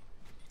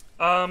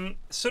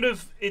 Sort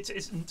of,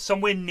 it's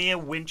somewhere near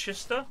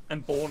Winchester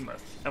and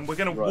Bournemouth, and we're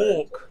gonna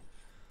walk,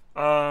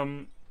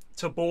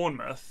 to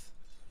Bournemouth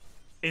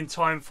in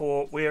time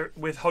for we're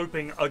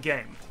hoping a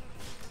game.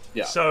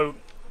 Yeah. So,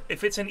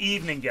 if it's an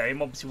evening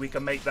game, obviously we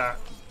can make that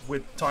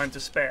with time to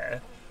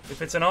spare.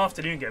 If it's an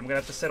afternoon game, we're gonna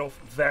have to set off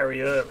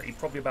very early,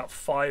 probably about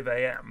 5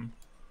 AM,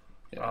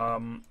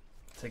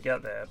 to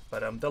get there.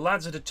 But the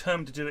lads are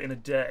determined to do it in a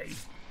day.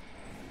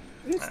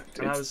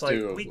 And I was like,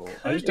 doable. we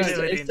could do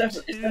it in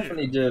It's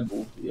definitely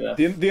doable. Yeah.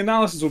 The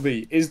analysis will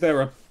be: is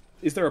there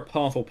a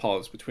path or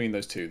paths between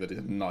those two that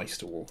is nice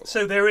to walk along?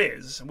 So there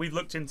is. We've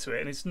looked into it,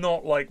 and it's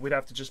not like we'd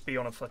have to just be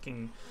on a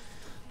fucking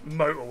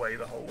motorway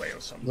the whole way or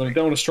something. I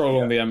don't want to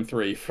stroll on the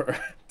M3 for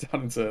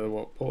down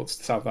into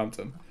Ports,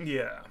 Southampton.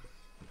 Yeah.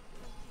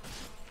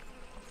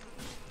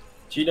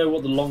 Do you know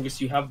what the longest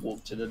you have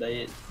walked in a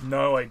day is?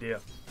 No idea.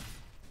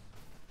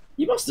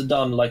 You must have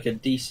done like a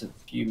decent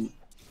few,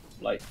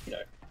 like, you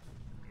know,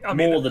 I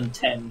mean, more than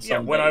 10. Yeah,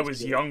 some when I days,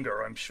 was yeah.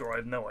 younger, I'm sure I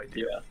had no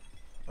idea. Yeah.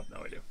 I have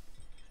no idea.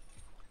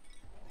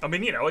 I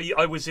mean, you know,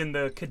 I was in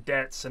the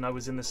cadets and I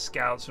was in the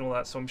scouts and all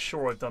that, so I'm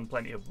sure I've done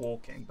plenty of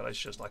walking, but it's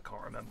just I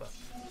can't remember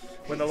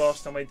when the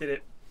last time I did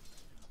it.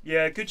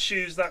 Yeah, good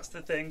shoes, that's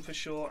the thing for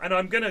sure. And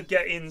I'm gonna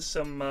get in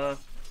some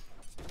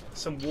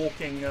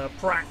walking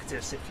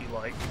practice, if you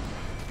like,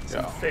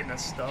 some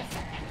fitness stuff.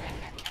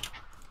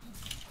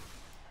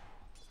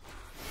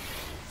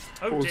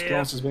 Oh Paul's dear.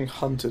 glass is being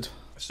hunted.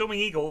 Storming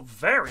Eagle,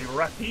 very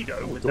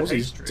rapido with the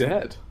Dorsey's pastry.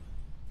 dead.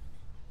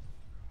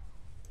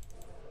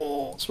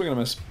 Oh, swing and a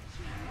miss.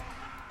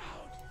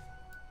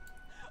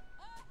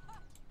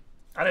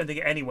 I don't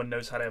think anyone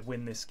knows how to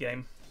win this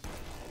game.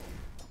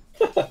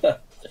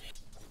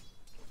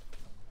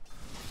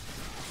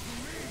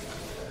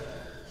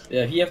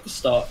 Yeah, if you have to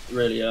start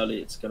really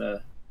early, it's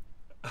gonna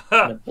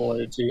bore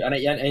you too. And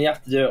you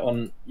have to do it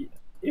on.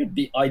 It would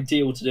be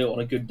ideal to do it on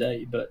a good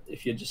day, but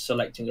if you're just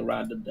selecting a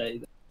random day,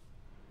 then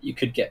you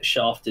could get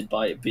shafted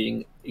by it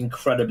being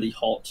incredibly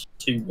hot,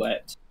 too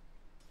wet.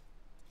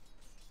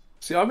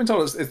 See, I've been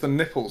told it's the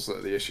nipples that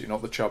are the issue,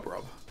 not the chub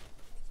rub.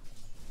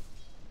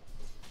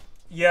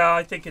 Yeah,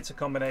 I think it's a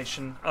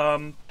combination.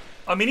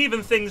 I mean,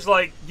 even things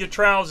like your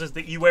trousers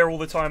that you wear all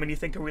the time and you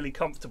think are really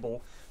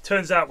comfortable,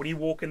 turns out when you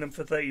walk in them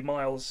for 30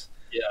 miles,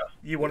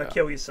 you want to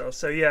kill yourself.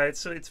 So yeah,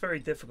 it's very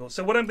difficult.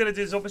 So what I'm going to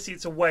do is, obviously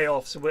it's a way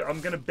off, so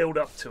I'm going to build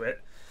up to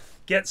it,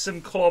 get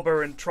some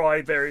clobber and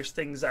try various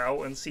things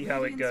out and see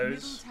how it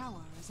goes.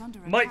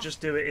 Might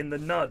just do it in the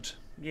nud,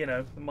 you know,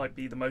 it might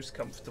be the most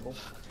comfortable.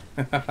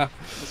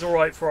 It's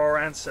alright for our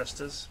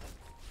ancestors.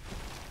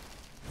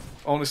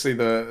 Honestly,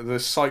 the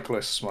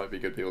cyclists might be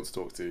good people to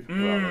talk to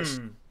about this.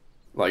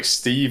 Like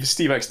Steve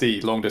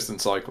XD, long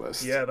distance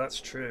cyclist. Yeah, that's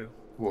true.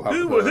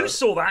 Who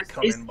saw that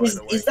coming, by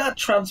the way? Is that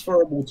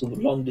transferable to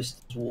long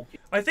distance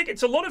walking? I think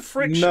it's a lot of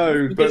friction.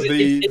 No, but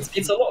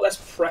it's a lot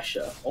less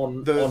pressure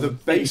on the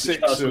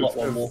basics of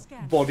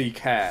of body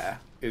care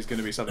is going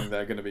to be something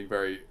they're going to be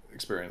very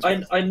experienced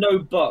with. I know,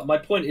 but my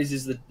point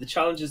is that the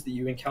challenges that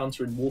you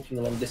encounter in walking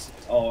a long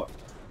distance are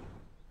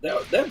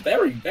they're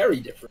very,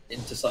 very different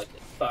into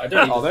cycling. But I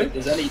don't even think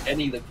there's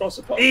any that cross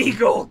apart.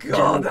 Eagle,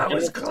 God, that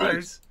was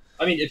close.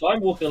 I mean, if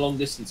I'm walking a long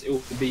distance, it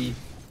would be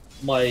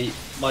my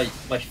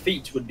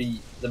feet would be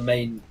the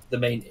main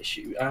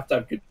issue. I have to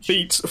have good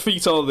feet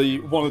are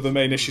one of the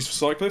main issues for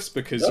cyclists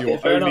because you're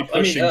fair only enough.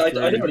 pushing I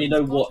through. I don't really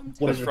know what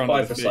is the front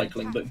required of for the feet.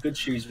 cycling, but good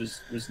shoes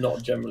was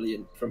not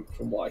generally from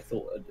what I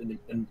thought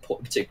and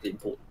particularly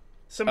important.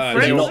 Some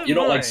you're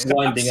not like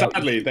winding up.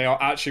 Sadly, they are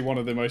actually one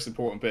of the most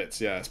important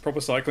bits. Yeah, it's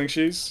proper cycling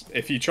shoes.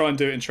 If you try and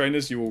do it in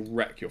trainers, you will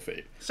wreck your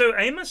feet. So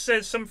Amos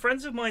says some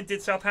friends of mine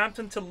did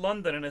Southampton to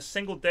London in a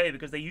single day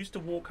because they used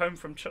to walk home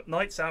from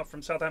nights out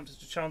from Southampton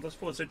to Chandler's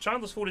Ford. So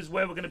Chandler's Ford is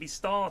where we're going to be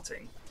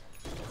starting.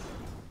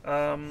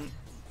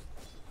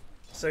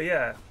 So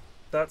yeah,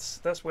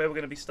 That's where we're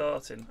going to be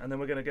starting, and then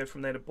we're going to go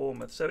from there to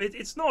Bournemouth. So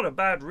it's not a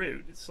bad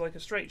route. It's like a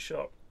straight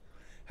shot.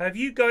 Have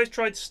you guys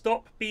tried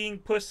stop being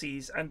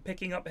pussies and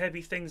picking up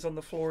heavy things on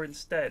the floor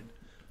instead?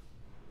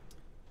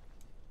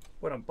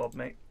 Well done, Bob,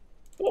 mate.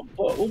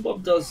 All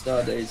Bob does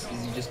nowadays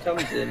is he just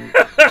comes in,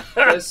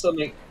 says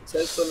something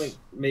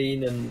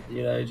mean, and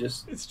you know,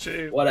 just it's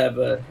true.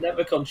 Whatever.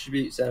 Never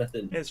contributes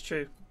anything. It's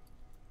true.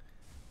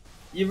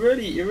 You're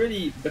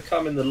really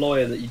becoming the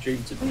lawyer that you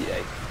dreamed to be,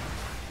 eh?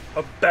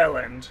 A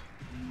bellend.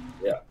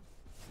 Yeah.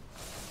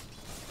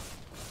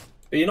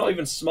 But you're not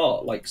even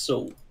smart like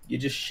Saul.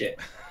 You're just shit.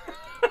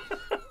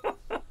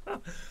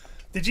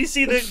 Did you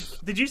see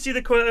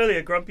the quote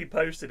earlier? Grumpy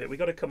posted it. We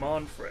got a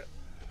command for it.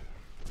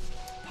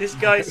 This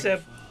guy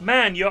said,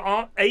 "Man, you're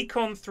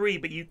Acon 3,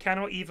 but you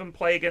cannot even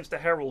play against a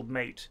Herald,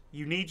 mate.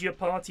 You need your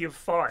party of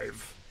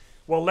 5.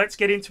 Well, let's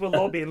get into a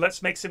lobby and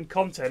let's make some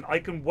content. I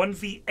can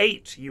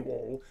 1v8 you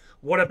all.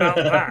 What about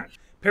that?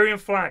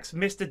 PFlax,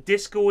 Mr.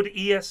 Discord,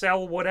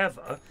 ESL,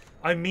 whatever.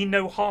 I mean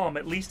no harm.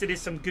 At least it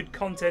is some good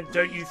content,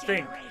 don't you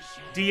think?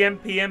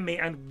 DM, PM me,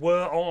 and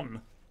we're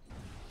on."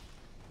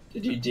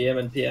 Did you DM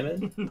and PM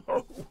in?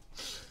 No.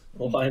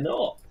 Well, why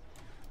not?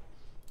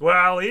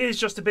 Well, it is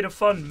just a bit of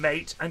fun,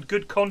 mate, and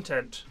good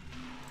content.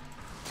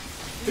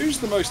 Who's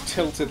the most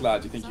tilted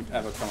lad you think you've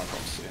ever come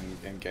across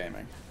in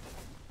gaming?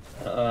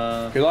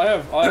 Because I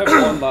have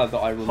one lad that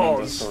I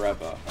remember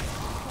forever.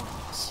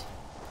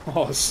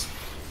 Oz.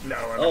 No,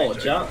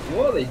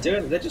 what are they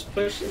doing? They're just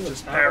pushing the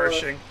tower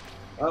perishing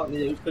out in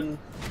the open.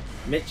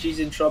 Mitchie's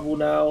in trouble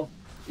now.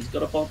 He's got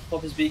to pop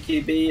his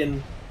BKB,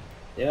 and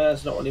yeah,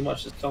 there's not really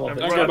much that's come up.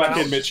 Don't go back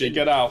in, Mitchie.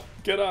 Get out.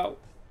 Get out.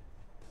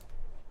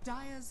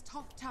 Dire's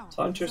top tower.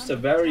 ThimeTwister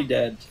very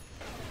dead.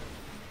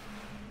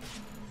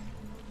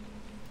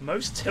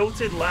 Most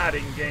tilted lad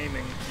in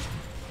gaming.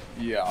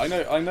 Yeah, I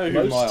know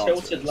who my most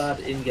tilted lad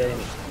in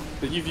gaming.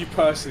 That you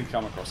personally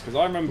come across, because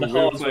I remember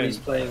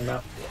playing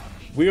Mafia.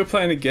 We were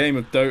playing a game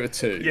of Dota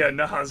 2. Yeah,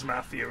 Nahaz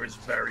Mafia is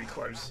very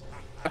close.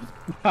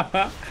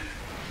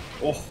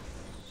 Oh.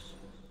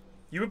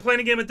 You were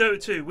playing a game of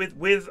Dota 2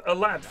 with a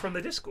lad from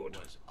the Discord?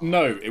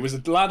 No, it was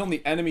a lad on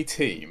the enemy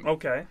team.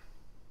 Okay.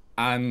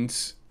 And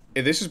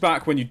this was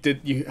back when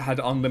you had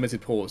unlimited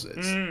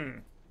pauses.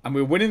 And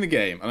we were winning the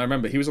game, and I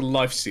remember he was a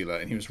life stealer,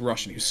 and he was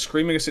rushing. He was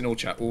screaming us in all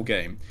chat all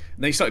game.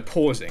 And then he started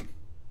pausing.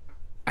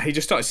 And he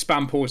just started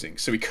spam pausing,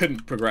 so we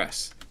couldn't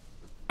progress.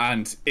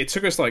 And it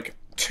took us like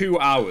 2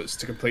 hours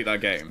to complete that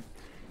game.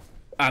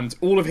 And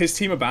all of his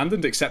team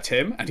abandoned except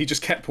him, and he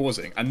just kept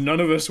pausing. And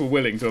none of us were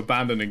willing to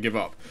abandon and give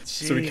up.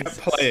 Jesus. So we kept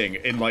playing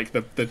in like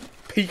the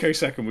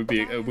picosecond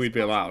we'd be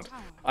allowed.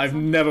 I've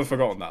never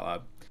forgotten that,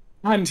 lad.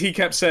 And he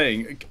kept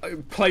saying,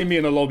 "Play me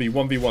in a lobby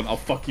 1v1, I'll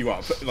fuck you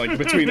up," like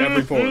between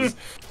every pause.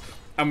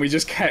 And we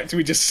just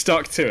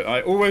stuck to it.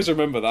 I always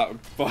remember that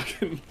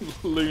fucking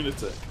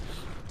lunatic.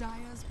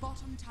 Dire's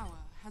bottom tower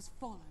has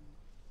fallen.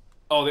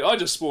 Oh, the I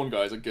just spawned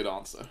guy is a good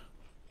answer.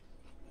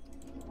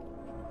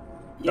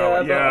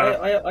 Yeah,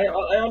 but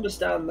I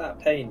understand that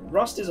pain.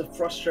 Rust is a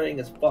frustrating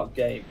as fuck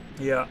game.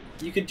 Yeah.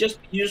 You just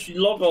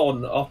log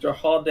on after a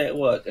hard day at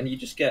work, and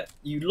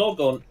you log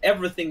on,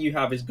 everything you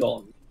have is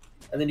gone.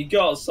 And then you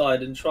go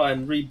outside and try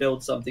and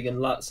rebuild something,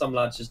 and some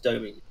lads just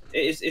doming you.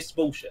 It's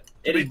bullshit.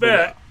 To be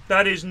fair,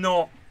 that is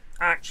not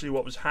actually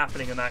what was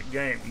happening in that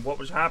game. What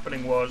was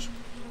happening was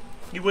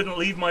he wouldn't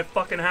leave my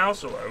fucking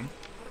house alone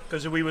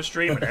because we were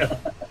streaming it.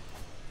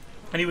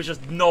 And he was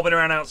just knobbing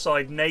around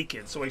outside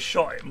naked, so I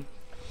shot him.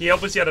 He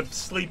obviously had a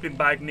sleeping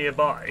bag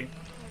nearby.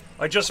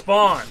 I just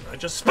spawned!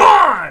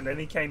 And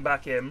he came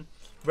back in,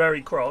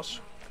 very cross.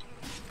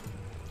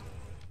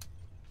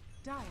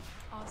 Dire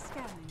are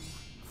scanning.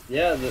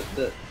 Yeah,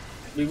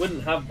 we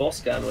wouldn't have boss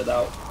scan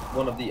without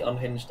one of the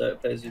unhinged Dota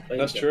players who played.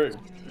 That's true.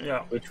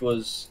 Yeah. Which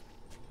was,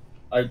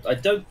 I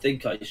don't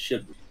think I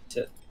should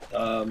read it,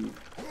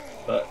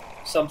 but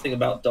something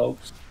about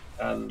dogs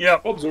and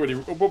Bob was already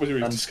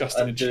discussed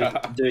in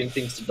chat. Doing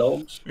things to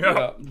dogs.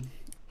 Yeah.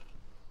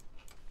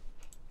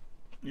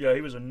 Yeah,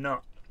 he was a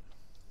nut.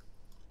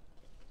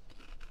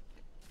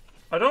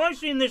 I don't like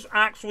seeing this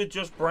axe with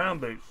just brown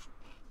boots.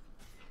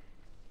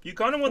 You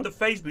kind of want the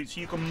phase boots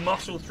so you can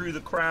muscle through the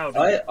crowd.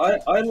 I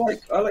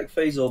like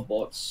phase or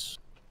bots.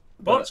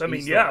 Bots, I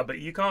mean, yeah, but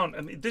you can't.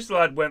 I mean, this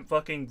lad went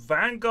fucking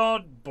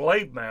Vanguard,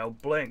 Blade Mail,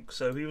 Blink,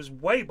 so he was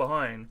way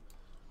behind.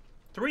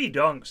 3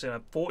 dunks in a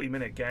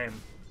 40-minute game.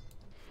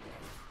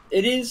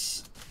 It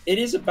is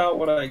about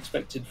what I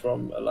expected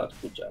from a lad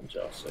called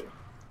Jamjar, so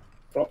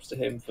props to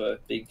him for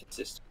being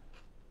consistent.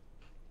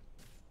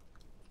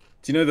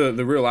 Do you know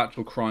the real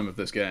actual crime of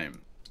this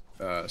game?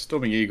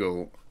 Storming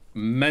Eagle,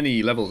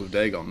 many levels of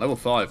Dagon, level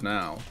 5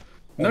 now.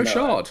 No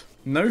shard.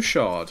 No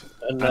shard.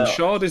 And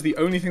shard is the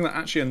only thing that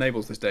actually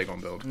enables this Dagon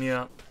build.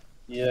 Yeah.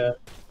 Yeah.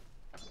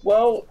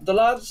 Well, the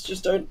lads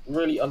just don't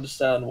really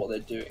understand what they're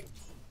doing.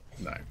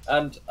 No.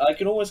 And I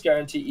can almost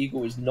guarantee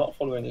Eagle is not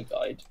following a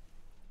guide.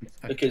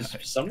 Because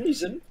for some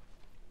reason,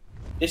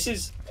 this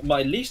is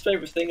my least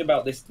favourite thing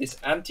about this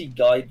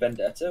anti-guide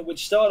vendetta,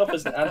 which started off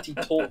as an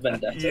anti-taunt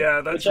vendetta,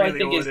 yeah, that's which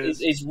really I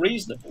think is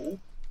reasonable.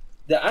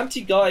 The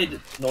anti-guide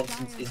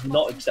nonsense is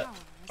not acceptable.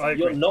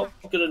 You're not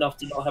good enough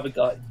to not have a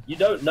guide. You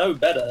don't know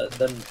better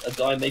than a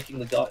guy making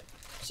the guide.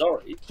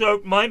 Sorry.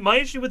 So my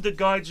issue with the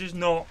guides is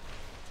not.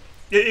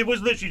 It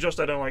was literally just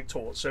I don't like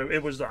taught, so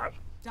it was that,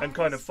 and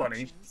kind of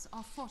funny.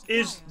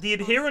 Is the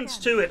adherence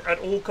to it at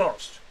all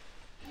cost?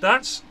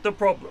 That's the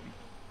problem.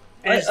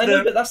 I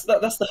know, but that's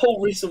the whole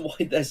reason why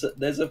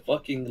there's a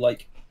fucking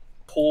like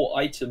core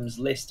items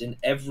list in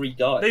every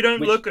guide. They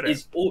don't look at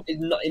it.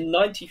 In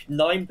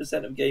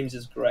 99% of games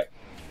is correct.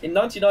 In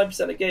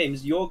 99% of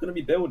games, you're going to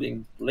be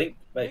building Blink,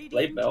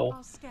 Blade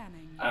Mail,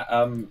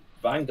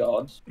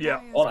 Vanguard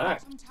on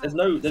Act.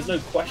 There's no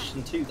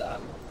question to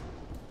that.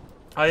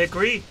 I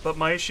agree, but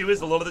my issue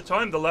is a lot of the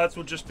time the lads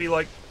will just be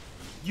like,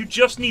 you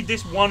just need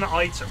this one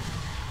item.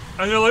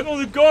 And they're like, oh,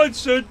 the guide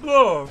said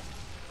blah.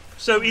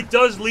 So it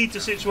does lead to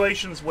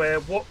situations where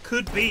what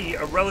could be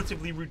a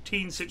relatively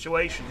routine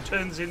situation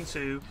turns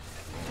into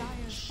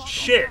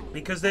shit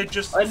because they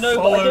just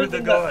follow the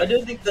guide. I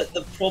don't think that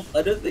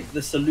I don't think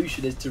the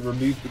solution is to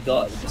remove the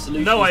guide. The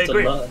solution is to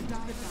learn.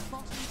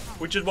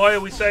 Which is why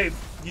we say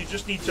you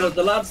just need to. So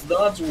the lads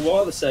will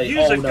rather say,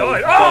 use a no,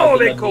 guide. Oh,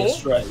 they're cool.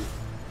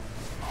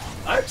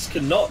 Axe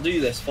cannot do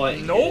this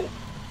fighting. No,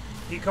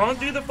 he can't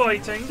do the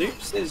fighting.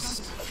 Soups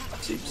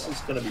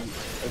is gonna be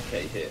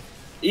okay here.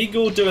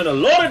 Eagle doing a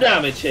lot of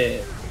damage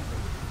here.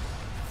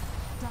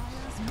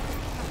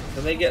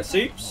 Can they get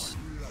Soups?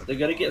 They're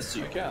gonna get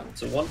Soup.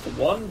 It's a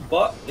 1-for-1,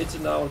 but it's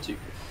an hour 2.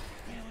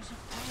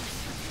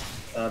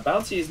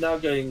 Bounty is now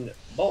going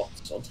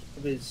bots on top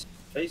of his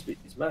phase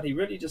beats. Man, he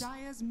really just.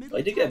 Oh,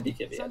 he did get a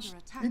BKB actually.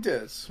 He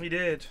did. He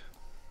did.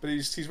 But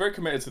he's very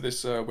committed to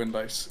this win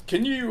base.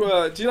 Can you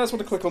do you guys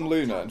want to click on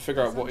Luna and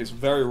figure out what is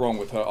very wrong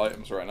with her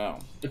items right now?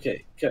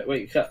 Okay,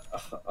 wait.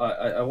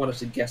 I wanted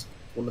to guess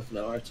one of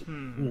her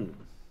items.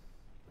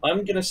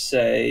 I'm gonna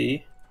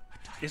say.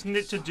 Isn't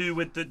it to do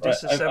with the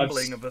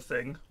disassembling of a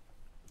thing?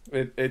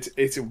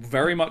 It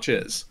very much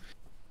is.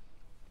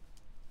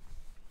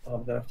 Oh,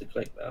 I'm gonna have to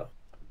click now.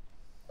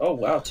 Oh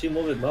wow, 2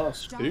 morbid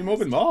masks. 2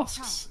 morbid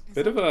masks.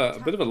 Bit of a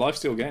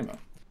lifesteal gamer.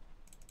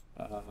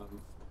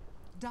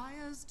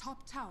 Dire's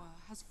top tower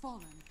has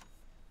fallen.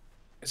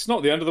 It's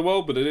not the end of the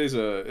world, but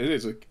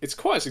it's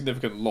quite a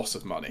significant loss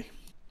of money.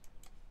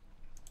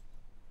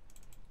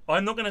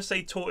 I'm not going to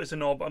say Tort is a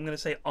knob. I'm going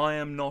to say I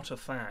am not a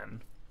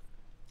fan,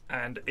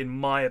 and in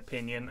my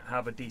opinion,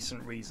 have a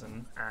decent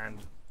reason. And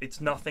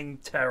it's nothing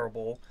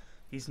terrible.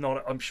 He's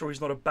not. I'm sure he's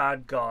not a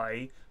bad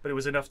guy, but it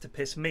was enough to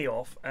piss me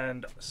off,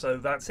 and so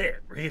that's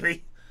it.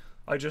 Really,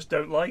 I just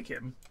don't like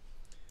him.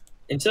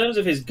 In terms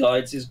of his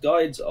guides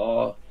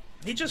are.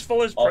 He just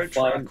follows pro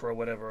track or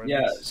whatever.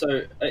 Yeah.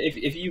 So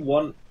if you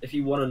want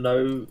to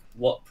know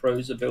what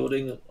pros are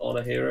building on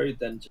a hero,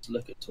 then just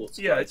look at Tort's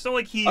guides. It's not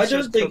like he's. I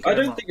don't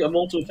think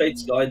Immortal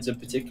Fate's guides are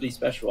particularly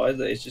special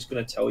either. It's just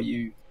going to tell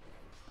you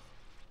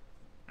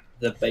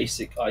the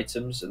basic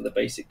items and the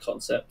basic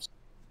concepts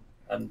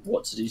and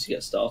what to do to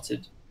get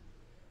started.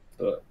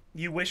 But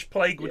you wish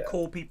Plague would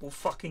call people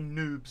fucking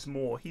noobs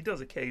more. He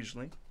does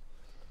occasionally.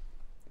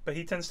 But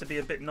he tends to be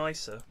a bit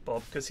nicer,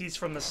 Bob, because he's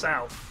from the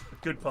south, a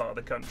good part of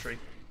the country.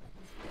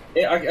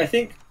 Yeah, I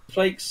think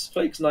Flake's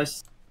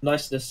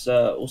niceness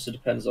also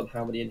depends on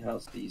how many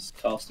in-house he's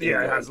casting.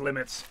 Yeah, it has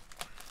limits.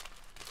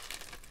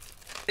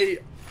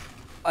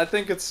 I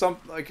think it's some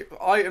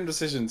item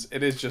decisions.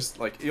 It is just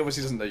like he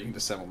obviously doesn't know you can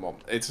disassemble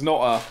mob. It's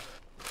not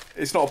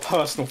a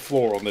personal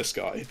flaw on this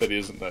guy that he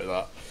doesn't know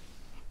that.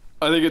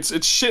 I think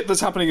it's shit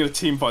that's happening in a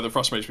team fight that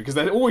frustrates me because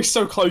they're always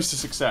so close to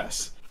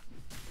success.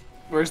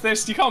 Whereas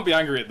this, you can't be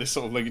angry at this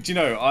sort of link. Do you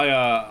know,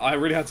 I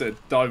really had to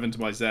dive into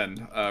my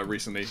Zen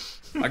recently.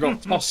 I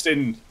got tossed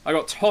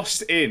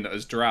in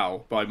as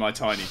Drow by my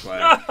tiny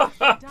player,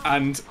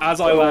 and as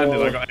I landed,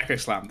 I got echo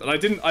slammed.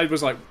 And I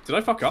was like, did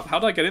I fuck up? How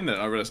did I get in there?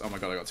 And I realized, oh my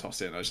god, I got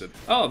tossed in. I said,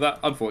 oh, that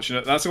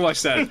unfortunate. That's all I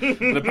said.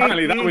 And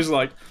apparently that was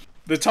like,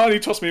 the tiny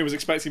toss me was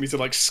expecting me to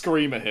like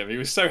scream at him. He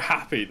was so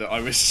happy that I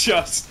was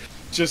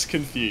just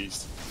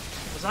confused.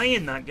 Was I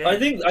in that game? I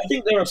think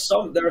there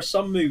are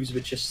some moves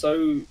which are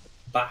so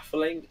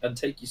baffling and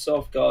take you so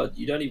off guard.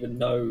 You don't even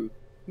know.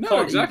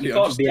 No, exactly. You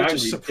can't be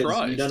angry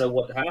because you don't know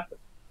what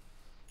happened.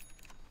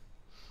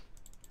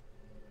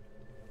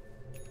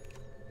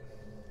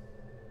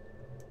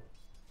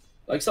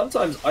 Like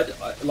sometimes I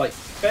like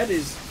Fed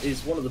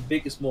is one of the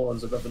biggest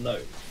morons I've ever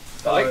known.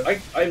 But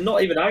I'm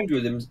not even angry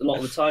with him a lot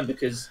of the time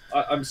because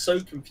I'm so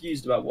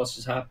confused about what's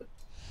just happened.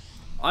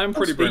 I'm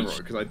pretty brainwashed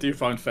because I do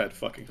find Fed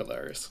fucking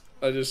hilarious.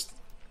 I just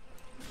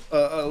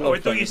I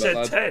thought you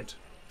said Ted.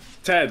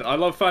 Ted, I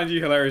love finding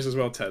you hilarious as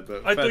well, Ted.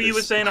 But I thought you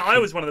were saying I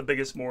was one of the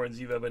biggest morons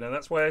you've ever known.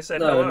 That's why I said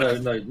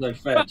no,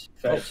 Fed.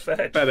 Oh,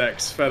 Fed.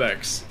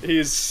 FedEx. He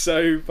is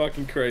so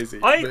fucking crazy.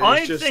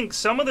 I think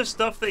some of the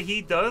stuff that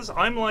he does,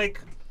 I'm like,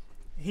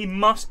 he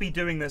must be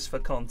doing this for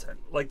content.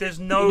 Like, there's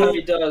no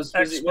he does.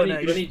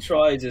 explanation. When he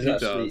tries,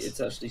 it's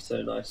actually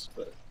so nice.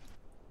 But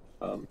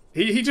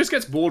he just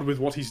gets bored with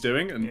what he's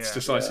doing and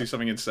decides to do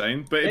something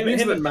insane. But it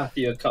means him that and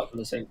Matthew are cut from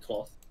the same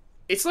cloth.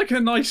 It's like a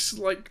nice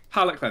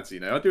palate cleanser,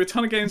 you know. I do a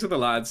ton of games with the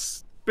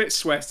lads, bit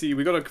sweaty.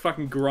 We got to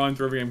fucking grind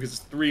through every game because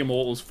it's 3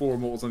 immortals, 4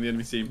 immortals on the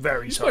enemy team.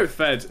 Very just tough. go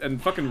fed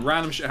and fucking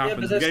random shit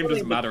happens. The game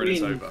doesn't matter and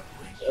it's over.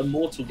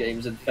 Immortal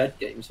games and fed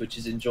games, which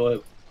is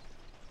enjoyable.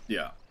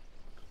 Yeah.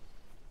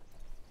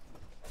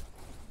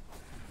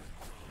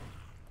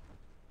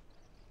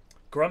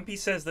 Grumpy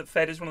says that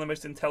Fed is one of the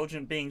most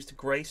intelligent beings to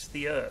grace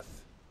the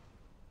earth.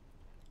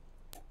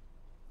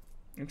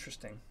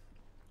 Interesting.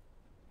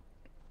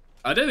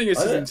 I don't think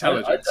it's his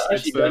intelligence. I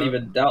actually don't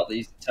even doubt that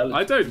he's intelligent.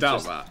 I don't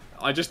doubt that.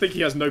 I just think he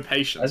has no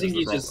patience. I think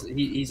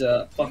he's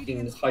a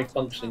fucking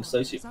high-functioning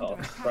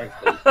sociopath,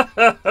 frankly.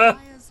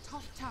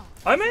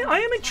 I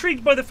am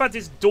intrigued by the fact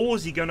it's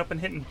Dawsey going up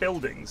and hitting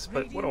buildings,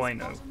 but what do I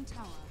know?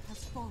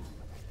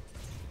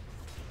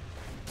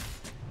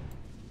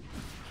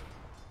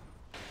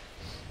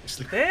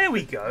 There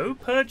we go.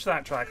 Purge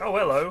that track. Oh,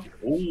 hello.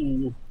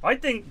 Ooh. I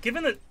think,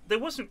 given that there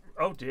wasn't...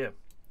 Oh, dear.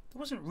 There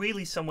wasn't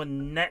really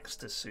someone next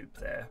to Soup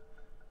there.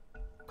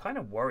 Kind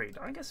of worried.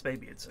 I guess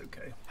maybe it's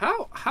okay.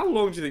 How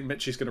long do you think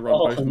Mitchie's going to run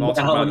both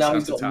Martin now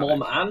he's got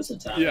Mom and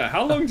Satanic. Yeah,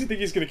 how long do you think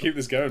he's going to keep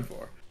this going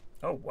for?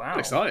 Oh, wow. I'm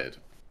excited.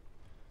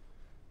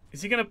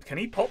 Is he going to... Can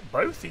he pop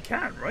both? He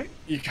can, right?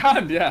 You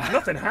can, yeah.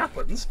 Nothing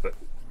happens, but...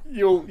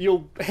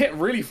 You'll hit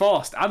really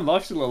fast and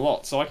lifesteal a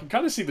lot, so I can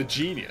kind of see the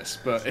genius,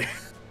 but...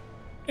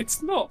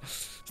 It's not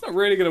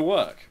really going to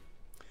work.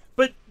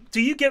 But do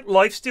you get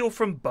lifesteal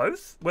from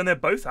both when they're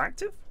both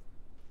active?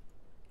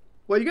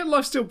 Well, you get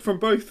lifesteal from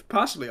both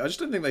passively. I just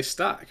don't think they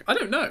stack. I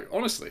don't know,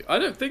 honestly. I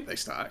don't think they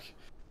stack.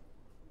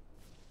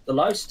 The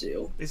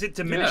lifesteal? Is it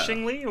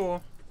diminishingly,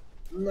 or...?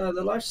 No,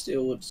 the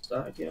lifesteal would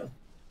stack, yeah.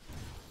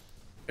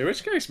 In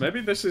which case,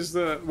 maybe this is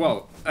the...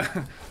 Well,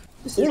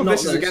 all of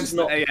this is against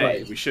the AA.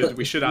 Play.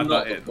 We should add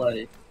that in.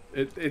 Play.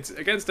 It's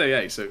against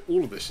AA, so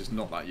all of this is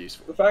not that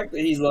useful. The fact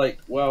that he's like,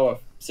 well, a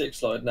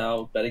 6-slide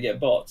now, better get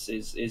bots,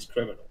 is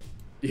criminal.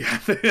 Yeah.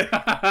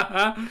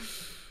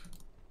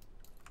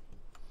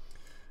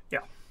 Yeah.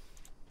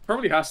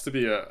 Probably has to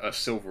be a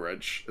Silver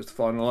Edge as the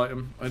final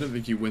item. I don't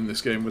think you win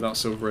this game without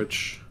Silver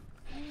Edge.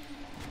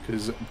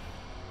 Because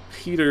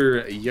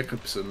Peter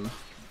Jakobsen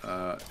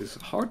is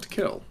hard to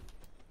kill.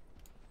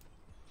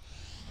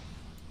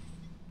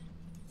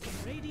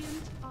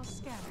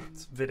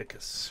 It's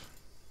Vidicus.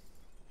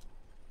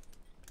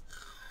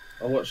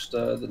 I watched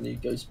the new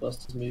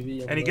Ghostbusters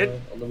movie on,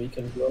 good? On the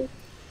weekend as well.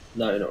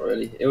 No, not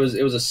really. It was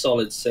a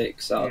solid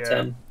 6 out of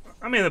 10.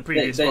 I mean, the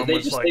previous one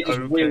was just, like, they just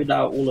wheeled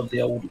out all of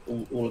the old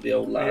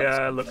lads.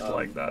 Yeah, it looked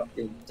like that.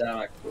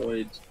 Dan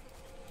Aykroyd.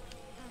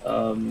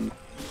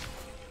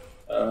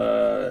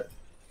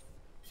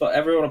 For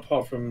everyone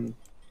apart from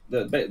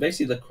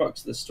basically the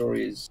crux of the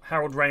story is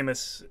Harold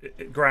Ramis,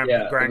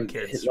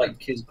 grandkids,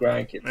 like his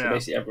grandkids. Yeah. So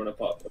basically everyone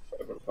apart from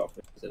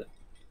him is in it.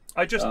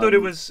 I just thought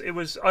it was.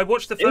 I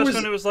watched the first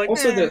one. It was like.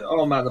 Also,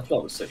 oh man, the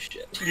plot was so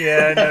shit.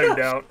 Yeah, no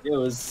doubt. It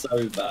was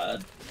so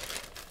bad.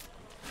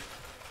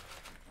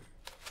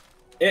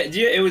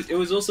 It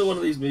was also one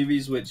of these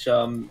movies which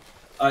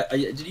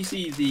did you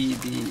see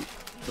the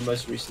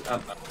most recent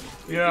Ant-Man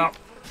movie? Yeah.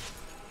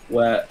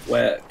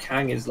 Where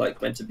Kang is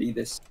like meant to be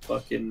this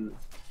fucking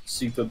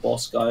super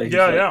boss guy who's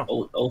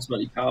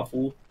ultimately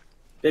powerful.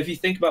 But if you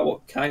think about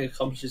what Kang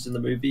accomplishes in the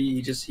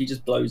movie, he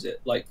just blows it.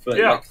 Like for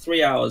like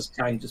 3 hours,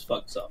 Kang just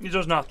fucks up. He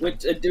does nothing.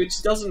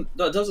 Which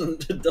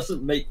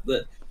doesn't make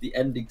the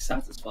ending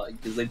satisfying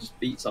because they just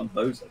beat some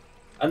bozo.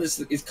 And this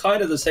is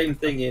kind of the same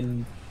thing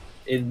in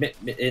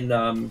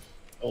Mythbusters,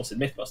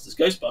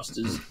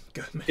 Ghostbusters,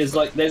 because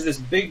like there's this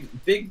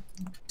big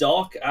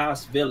dark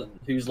ass villain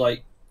who's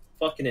like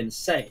fucking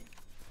insane,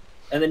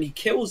 and then he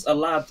kills a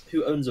lad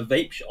who owns a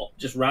vape shop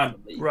just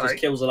randomly. Right. Just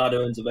kills a lad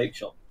who owns a vape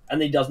shop.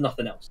 And he does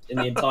nothing else in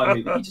the entire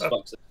movie. He just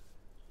fucks it.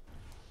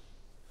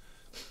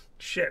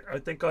 Shit, I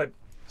think I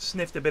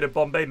sniffed a bit of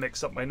Bombay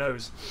mix up my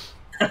nose.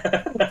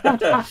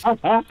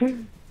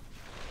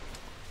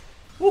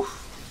 Whew.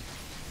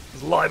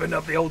 Just livened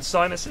up the old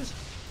sinuses.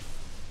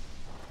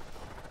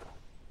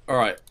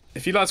 Alright,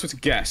 if you'd like to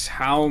guess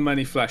how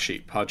many flesh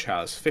sheep Pudge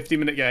has.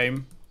 50-minute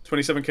game,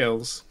 27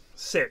 kills.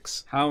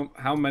 6. How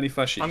many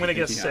flesh sheep? I'm going to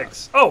guess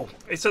 6. Oh,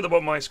 it's at the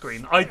bottom of my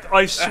screen.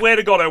 I swear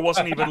to God I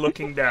wasn't even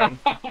looking down.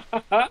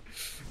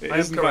 It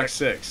is in fact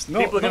 6.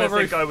 People are going to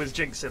think I was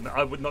jinxing.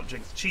 I would not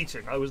jinx.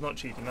 Cheating. I was not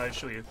cheating, I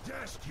assure you.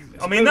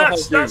 I mean,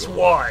 that's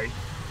why.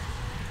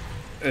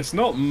 It's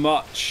not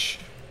much.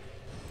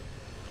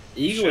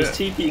 Eagle is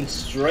TPing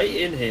straight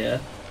in here.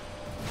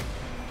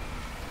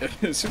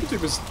 Super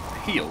was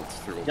healed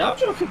through all that.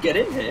 Jamjo could get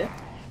in here.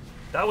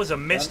 That was a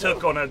missed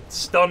hook on a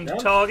stunned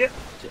target.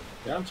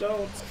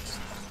 Jamjo,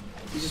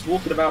 he's just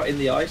walking about in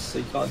the ice, so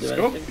he can't do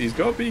anything. He's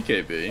got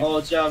BKB. Oh,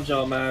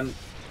 Jamjo, man.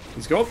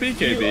 He's got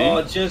BKB. You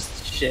are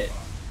just shit.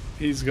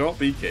 He's got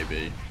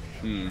BKB.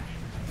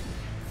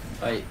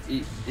 Wait,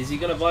 is he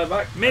going to buy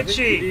back? Mitchie! I think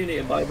you do need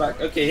to buy back.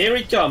 Okay, here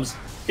he comes.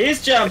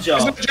 Here's Jamjo.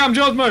 It's not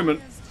Jamjo's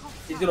moment.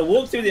 He's going to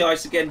walk through the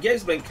ice again, get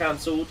his blink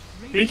cancelled.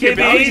 BKB!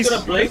 Now he's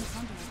going to blink.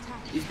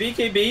 He's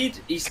BKB'd.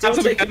 He's still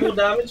taking more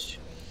damage.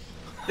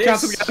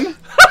 Cancel again.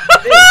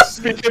 This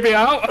BKB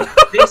out.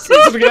 This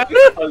is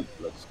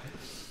hopeless.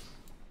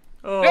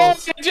 Oh,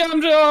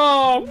 Jam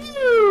Jar!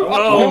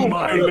 Oh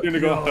my Luna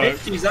got hurt.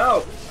 He's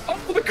out. Oh,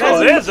 the oh,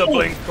 there's a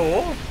blink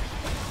core.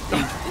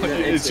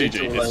 It's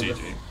GG. It's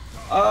GG.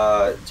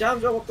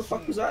 Jamja, what the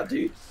fuck was that,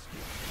 dude?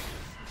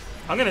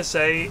 I'm gonna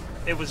say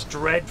it was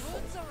dreadful.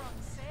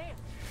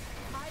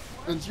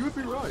 And you would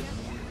be right.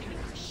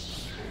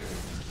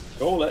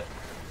 Call it.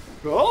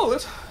 Call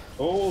it.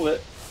 Call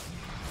it.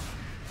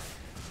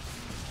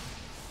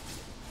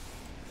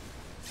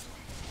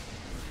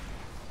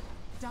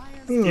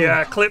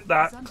 Yeah, clip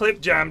that.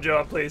 Clip Jam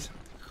Jar, please.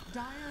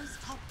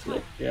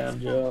 Clip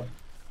Jamja.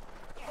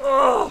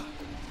 Oh.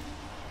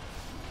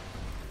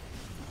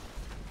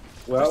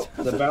 Well,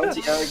 the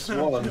bounty eggs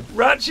won.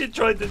 Ratchet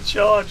tried to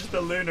charge the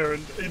Luna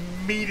and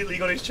immediately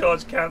got his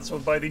charge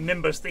cancelled by the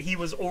Nimbus that he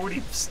was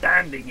already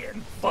standing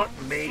in. Fuck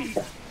me.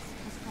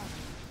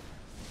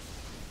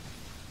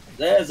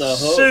 There's a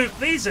hook. Soup,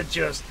 these are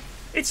just...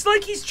 It's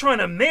like he's trying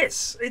to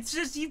miss. It's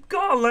just, you've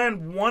got to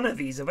land one of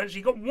these eventually.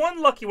 You got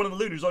one lucky one of the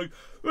Lunas like,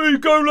 there you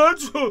go,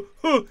 lads.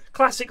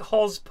 Classic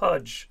Hoz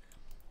Pudge.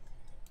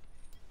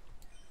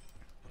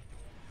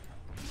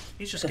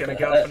 He's just going to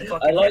go up and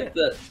fucking I like hit.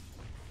 that.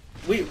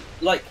 We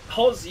like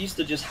Hoz used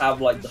to just have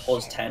like the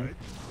Hoz 10,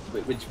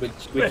 which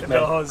meant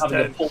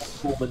having a poor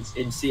performance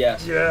in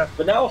CS. Yeah.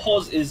 But now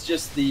Hoz is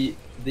just the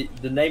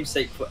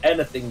namesake for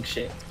anything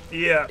shit.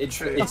 Yeah. It's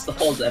the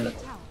Hoz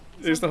anything.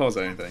 It's the Hoz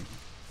anything.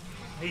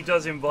 He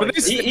does invite. But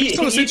this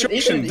sort of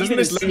situation, doesn't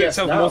this lend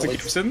itself more to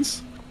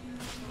Gibson's?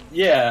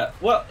 Yeah.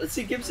 Well,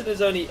 see, Gibson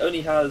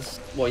only has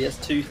he has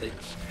two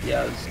things. He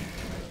has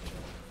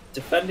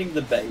defending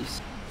the base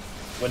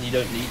when you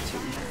don't need to.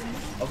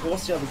 Oh,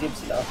 what's the other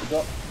Gibson? I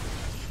forgot.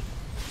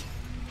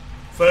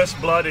 First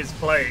Blood is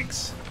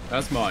Plagues.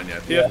 That's mine, yeah.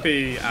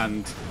 PFP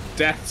and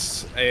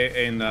deaths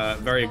in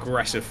very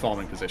aggressive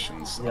farming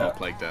positions are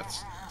plague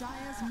deaths.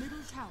 Dire's middle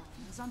tower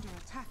is under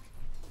attack.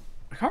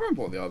 I can't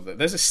remember what the other...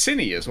 There's a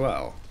Cine as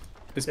well.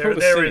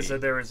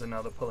 There is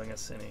another pulling a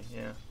Cine,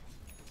 yeah.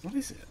 What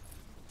is it?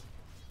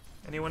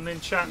 Anyone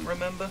in chat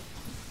remember?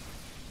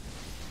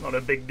 Not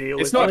a big deal.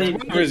 It's not, I mean,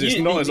 it's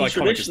not as iconic as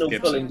traditional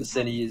Gibson. pulling the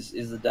Cine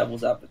is the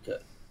devil's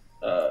advocate,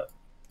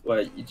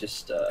 where you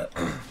just be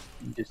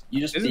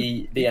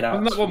an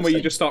Isn't that one where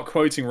you just start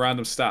quoting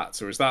random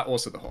stats, or is that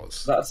also the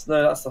Hoz? That's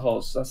the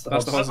Hoz. That's the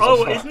Hoz.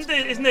 Oh,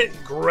 isn't it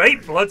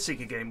great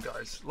Bloodseeker game,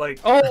 guys? Like,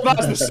 oh,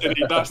 that's the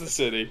City. That's the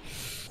City.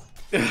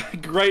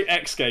 Great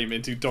X game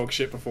into dog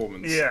shit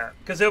performance. Yeah,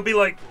 because there'll be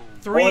like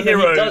three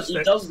heroes.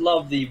 He does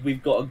love the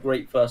we've got a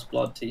great first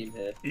blood team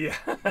here. Yeah.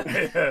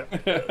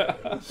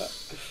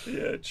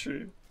 Yeah,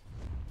 true.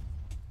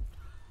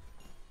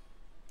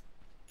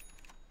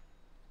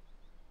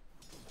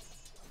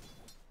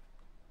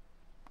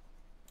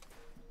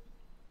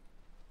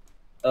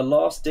 A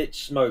last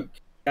ditch smoke.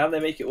 Can they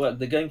make it work?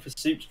 They're going for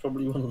Soup's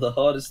probably one of the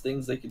hardest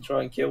things they can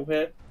try and kill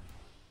here.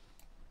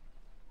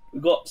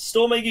 We've got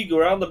Storm Eagle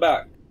around the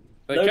back.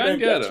 They no can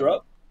get him.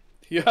 Up.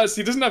 Yes,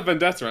 he doesn't have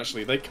Vendetta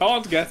actually. They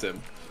can't get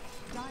him.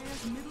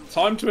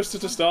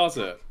 ThimeTwister to start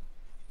it.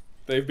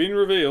 They've been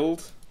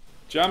revealed.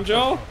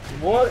 Jamjar?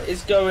 What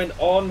is going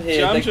on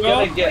here?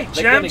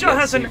 Jamjar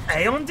has an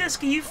Aeon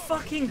disc? Are you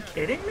fucking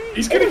kidding me?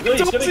 He's gonna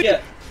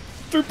get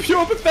through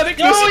pure patheticness.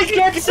 No, he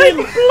gets him!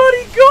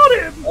 Bloody got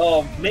him!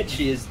 Oh,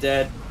 Mitchie is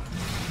dead.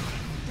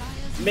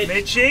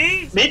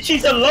 Mitchie?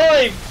 Mitchie's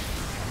alive!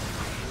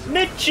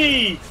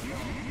 Mitchie!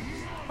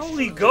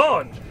 Holy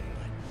God!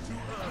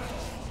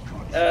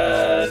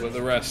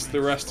 The rest is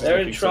they're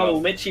in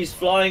trouble. Mitchie's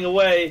flying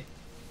away.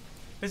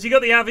 Has he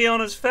got the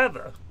Aviana's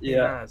feather? Yeah. He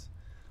has.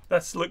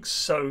 That looks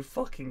so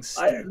fucking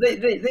stupid.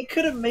 They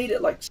could have made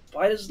it like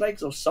spider's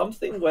legs or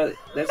something where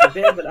there's a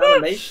bit of an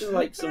animation,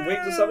 like some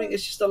wings or something.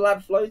 It's just a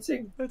lad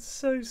floating. That's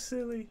so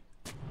silly.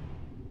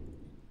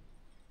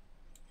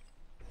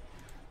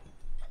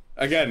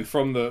 Again,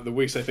 from the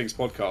We Say Things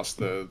podcast,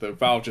 the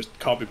Valve just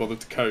can't be bothered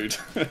to code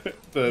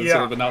the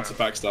sort of announcer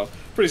pack stuff.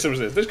 Pretty similar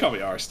to this. This can't be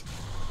arsed.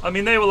 I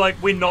mean, they were like,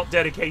 we're not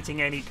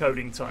dedicating any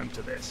coding time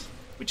to this.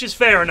 Which is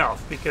fair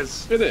enough,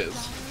 because... It is.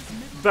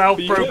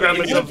 Valve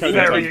programmers are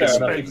very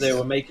expensive. If they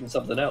were making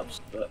something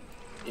else, but,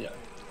 you know.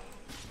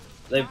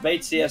 They've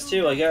made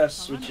CS2, I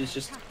guess, which is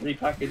just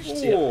repackaged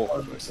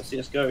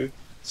CSGO.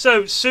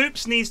 So,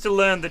 Soups needs to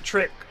learn the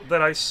trick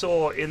that I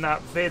saw in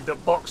that vid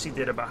that Boxy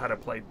did about how to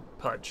play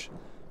Pudge.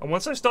 And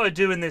once I started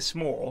doing this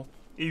more,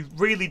 it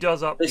really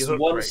does up this your hook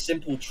one rate.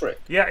 Simple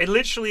trick. Yeah, it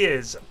literally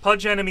is.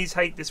 Pudge enemies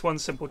hate this one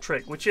simple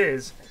trick, which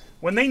is,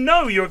 when they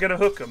know you're going to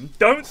hook them,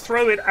 don't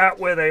throw it at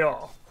where they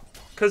are.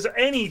 Because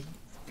any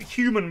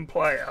human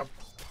player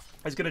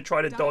is going to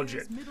try to dodge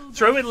it.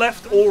 Throw it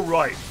left or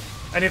right.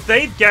 And if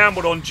they've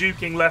gambled on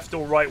juking left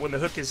or right when the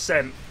hook is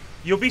sent,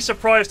 you'll be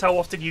surprised how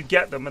often you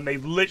get them and they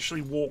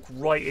literally walk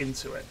right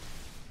into it.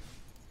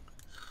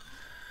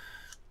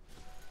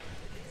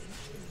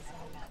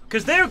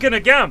 Because they're going to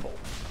gamble.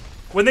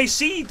 When they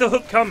see the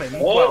hook coming,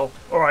 well,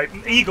 alright,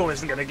 Eagle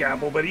isn't going to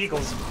gamble, but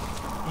Eagle's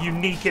a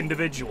unique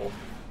individual.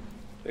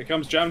 Here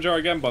comes Jamjar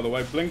again, by the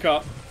way. Blink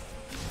up.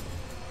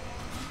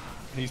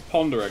 He's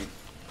pondering.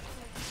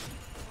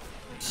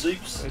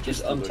 Soups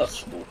is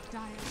untouchable.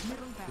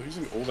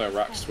 Losing all their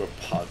racks to a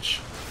pudge.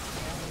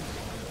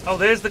 Oh,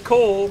 there's the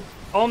call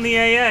on the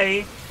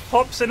AA.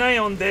 Pops an A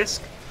on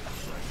disc.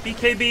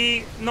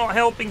 BKB not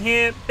helping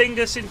here.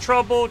 Bingus in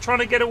trouble, trying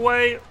to get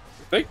away.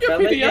 They get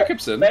Peter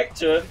Jakobsen.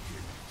 Vector.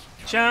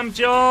 Jam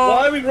Jar.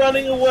 Why are we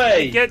running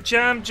away? Get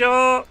Jam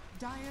Jar.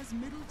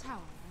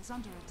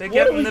 They're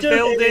getting the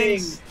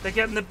buildings. They're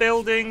getting the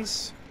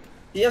buildings.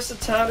 Yes,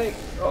 Satanic.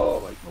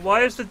 Oh my God.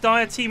 Why is the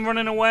Dire team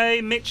running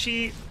away?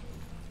 Mitchie.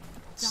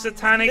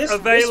 Satanic This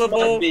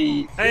available. might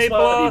be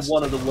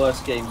one of the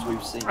worst games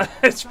we've seen.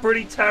 It's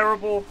pretty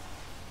terrible.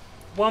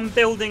 One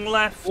building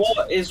left.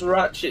 What is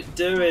Ratchet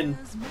doing?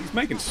 He's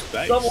making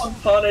space. Someone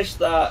punish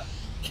that.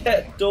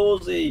 Get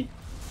Dorsey.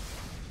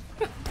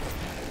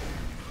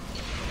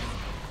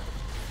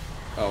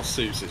 Oh,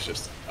 Zeus is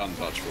just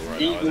untouchable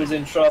right Eagle's now.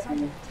 in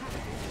trouble.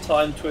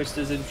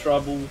 ThimeTwister's in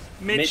trouble.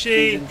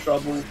 Mitchie's in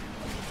trouble.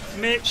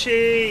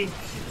 Mitchie.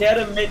 Get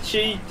him,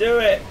 Mitchie. Do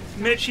it.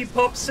 Mitchie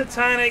pops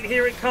Satanic.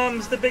 Here it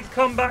comes. The big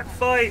comeback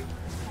fight.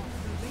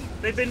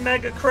 They've been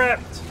mega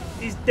crept.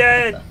 He's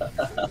dead.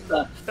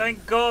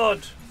 Thank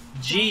God.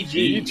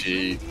 GG.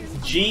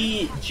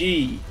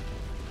 GG.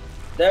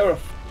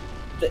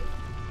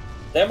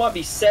 There might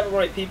be 7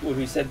 or 8 people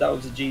who said that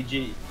was a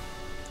GG.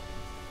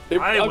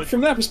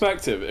 From their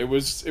perspective, it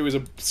was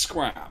a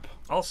scrap.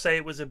 I'll say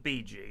it was a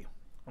BG.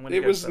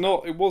 It was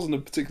not. It wasn't a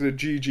particular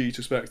GG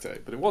to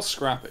spectate, but it was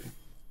scrappy.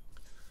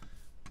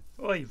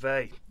 Oy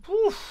vey.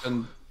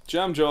 And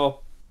Jamjar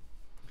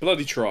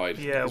bloody tried.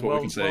 Yeah, is what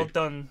we can say.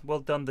 well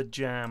done the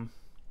jam.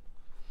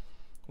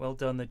 Well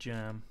done the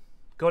jam.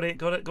 Got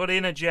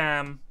in a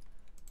jam,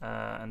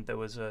 and there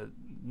was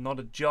not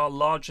a jar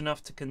large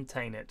enough to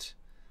contain it.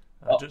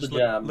 Just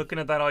looking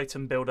at that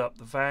item build up,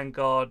 the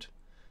Vanguard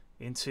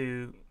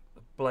into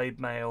Blade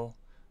Mail,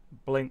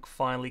 Blink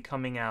finally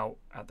coming out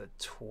at the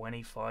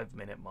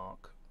 25-minute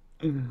mark.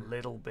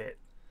 Little bit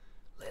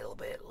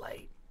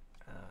late.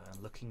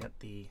 Looking at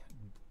the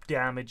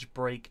damage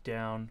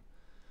breakdown,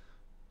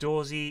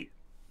 Dorsey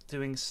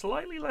doing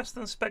slightly less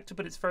than Spectre,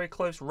 but it's very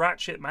close.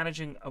 Ratchet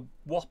managing a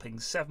whopping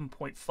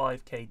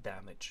 7.5k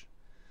damage.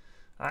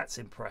 That's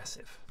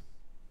impressive.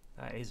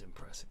 That is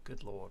impressive.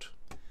 Good lord.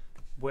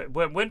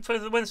 Went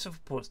for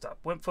support stuff.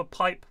 Went for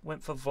Pipe.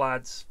 Went for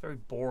Vlad's. Very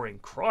boring.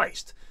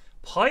 Christ.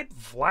 Pipe,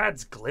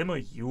 Vlad's,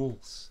 Glimmer,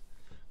 Yules.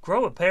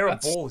 Grow a pair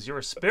of balls. You're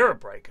a spirit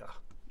breaker.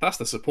 That's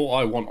the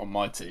support I want on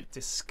my team.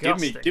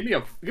 Disgusting. Give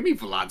me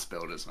Vlad's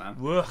builders, man.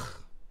 Ugh.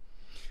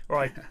 All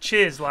right.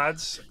 Cheers,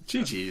 lads.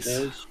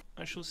 GG's.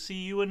 I shall see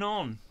you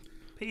anon.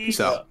 Peace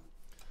out.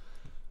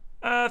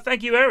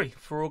 Thank you, Eri,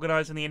 for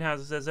organising the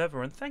in-houses as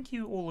ever, and thank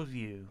you all of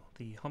you,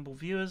 the humble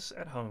viewers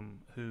at home,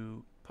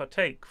 who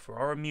partake for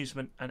our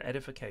amusement and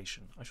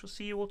edification. I shall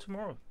see you all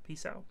tomorrow.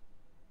 Peace out.